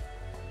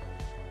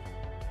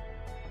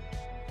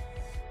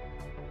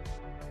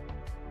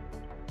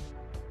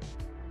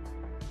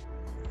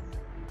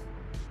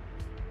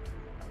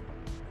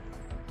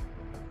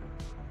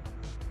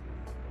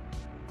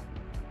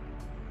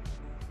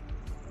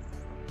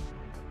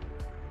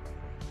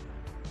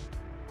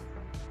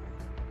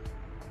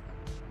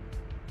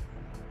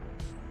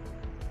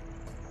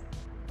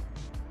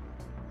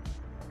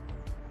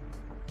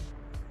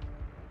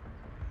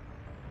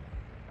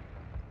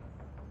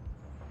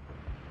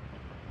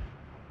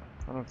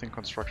 I don't think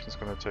construction is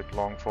going to take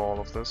long for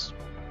all of this.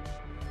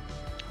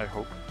 I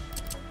hope.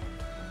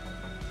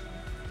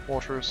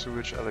 Water,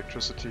 sewage,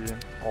 electricity,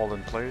 all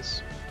in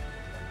place.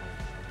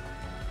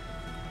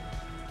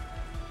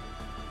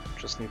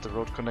 Just need the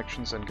road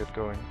connections and get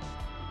going.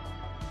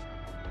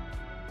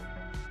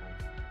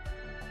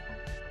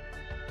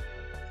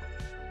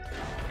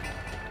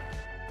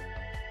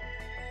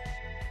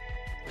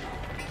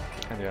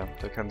 And yeah,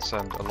 they can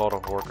send a lot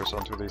of workers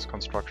onto these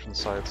construction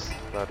sites.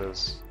 That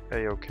is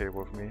a-okay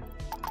with me,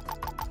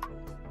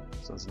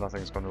 since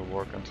nothing's going to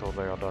work until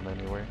they are done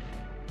anyway.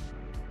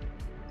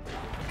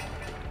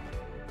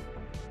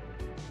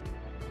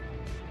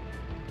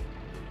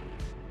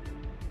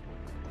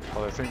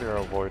 Well, I think they are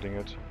avoiding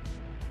it.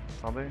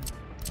 Are they?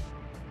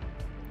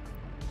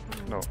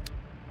 No.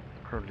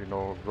 Currently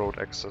no road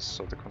access,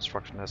 so the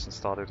construction hasn't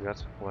started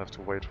yet. We'll have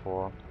to wait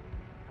for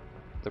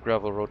the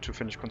gravel road to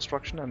finish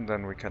construction and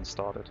then we can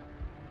start it.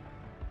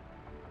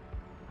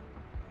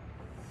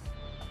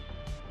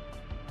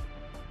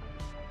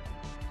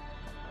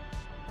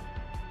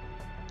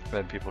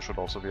 Then people should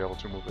also be able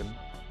to move in.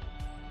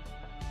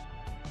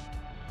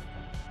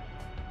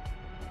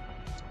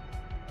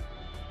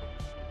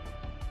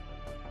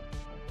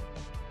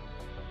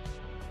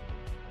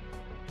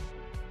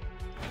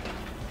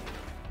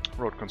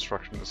 Road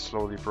construction is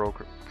slowly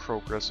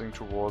progressing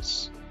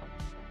towards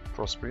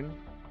Crossgreen.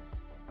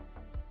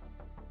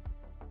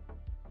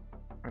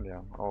 And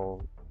yeah,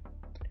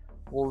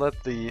 we'll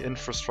let the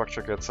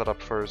infrastructure get set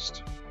up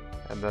first,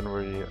 and then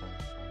we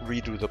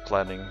redo the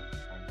planning.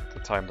 The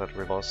time that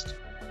we lost,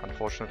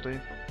 unfortunately.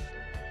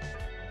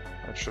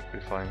 That should be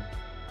fine.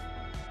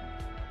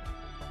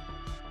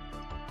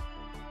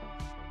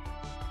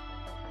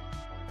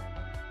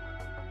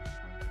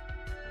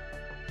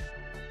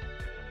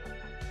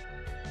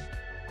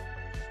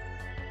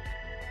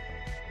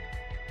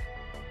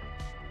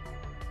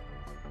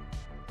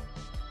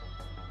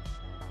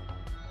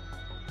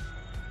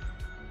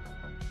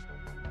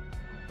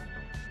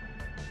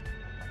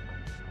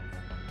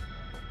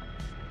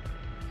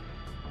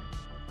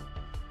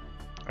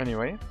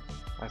 Anyway,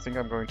 I think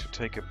I'm going to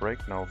take a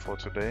break now for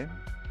today.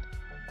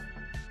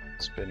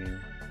 It's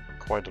been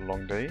quite a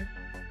long day.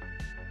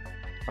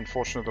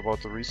 Unfortunate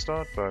about the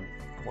restart, but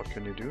what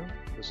can you do?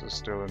 This is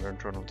still in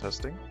internal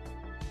testing.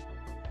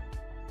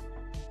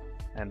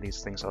 And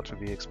these things are to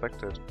be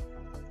expected.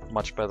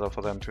 Much better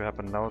for them to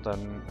happen now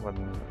than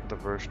when the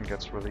version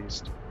gets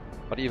released.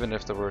 But even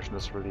if the version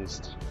is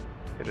released,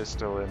 it is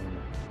still in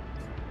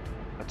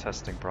a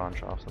testing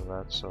branch after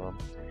that, so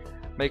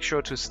make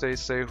sure to stay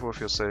safe with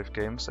your save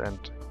games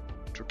and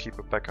to keep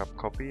a backup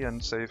copy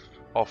and save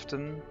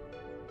often,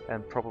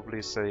 and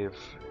probably save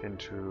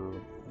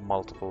into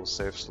multiple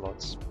save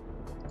slots.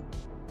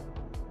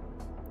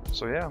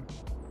 So yeah,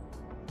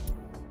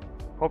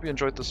 hope you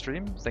enjoyed the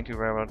stream. Thank you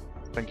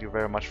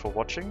very much for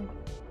watching.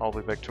 I'll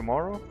be back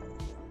tomorrow,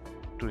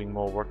 doing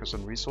more workers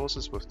and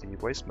resources with the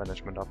waste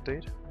management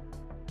update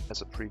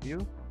as a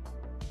preview.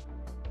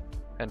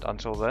 And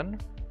until then,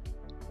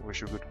 I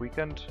wish you a good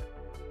weekend.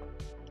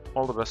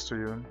 All the best to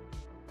you.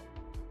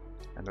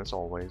 And as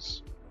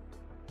always,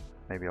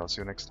 maybe I'll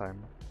see you next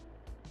time.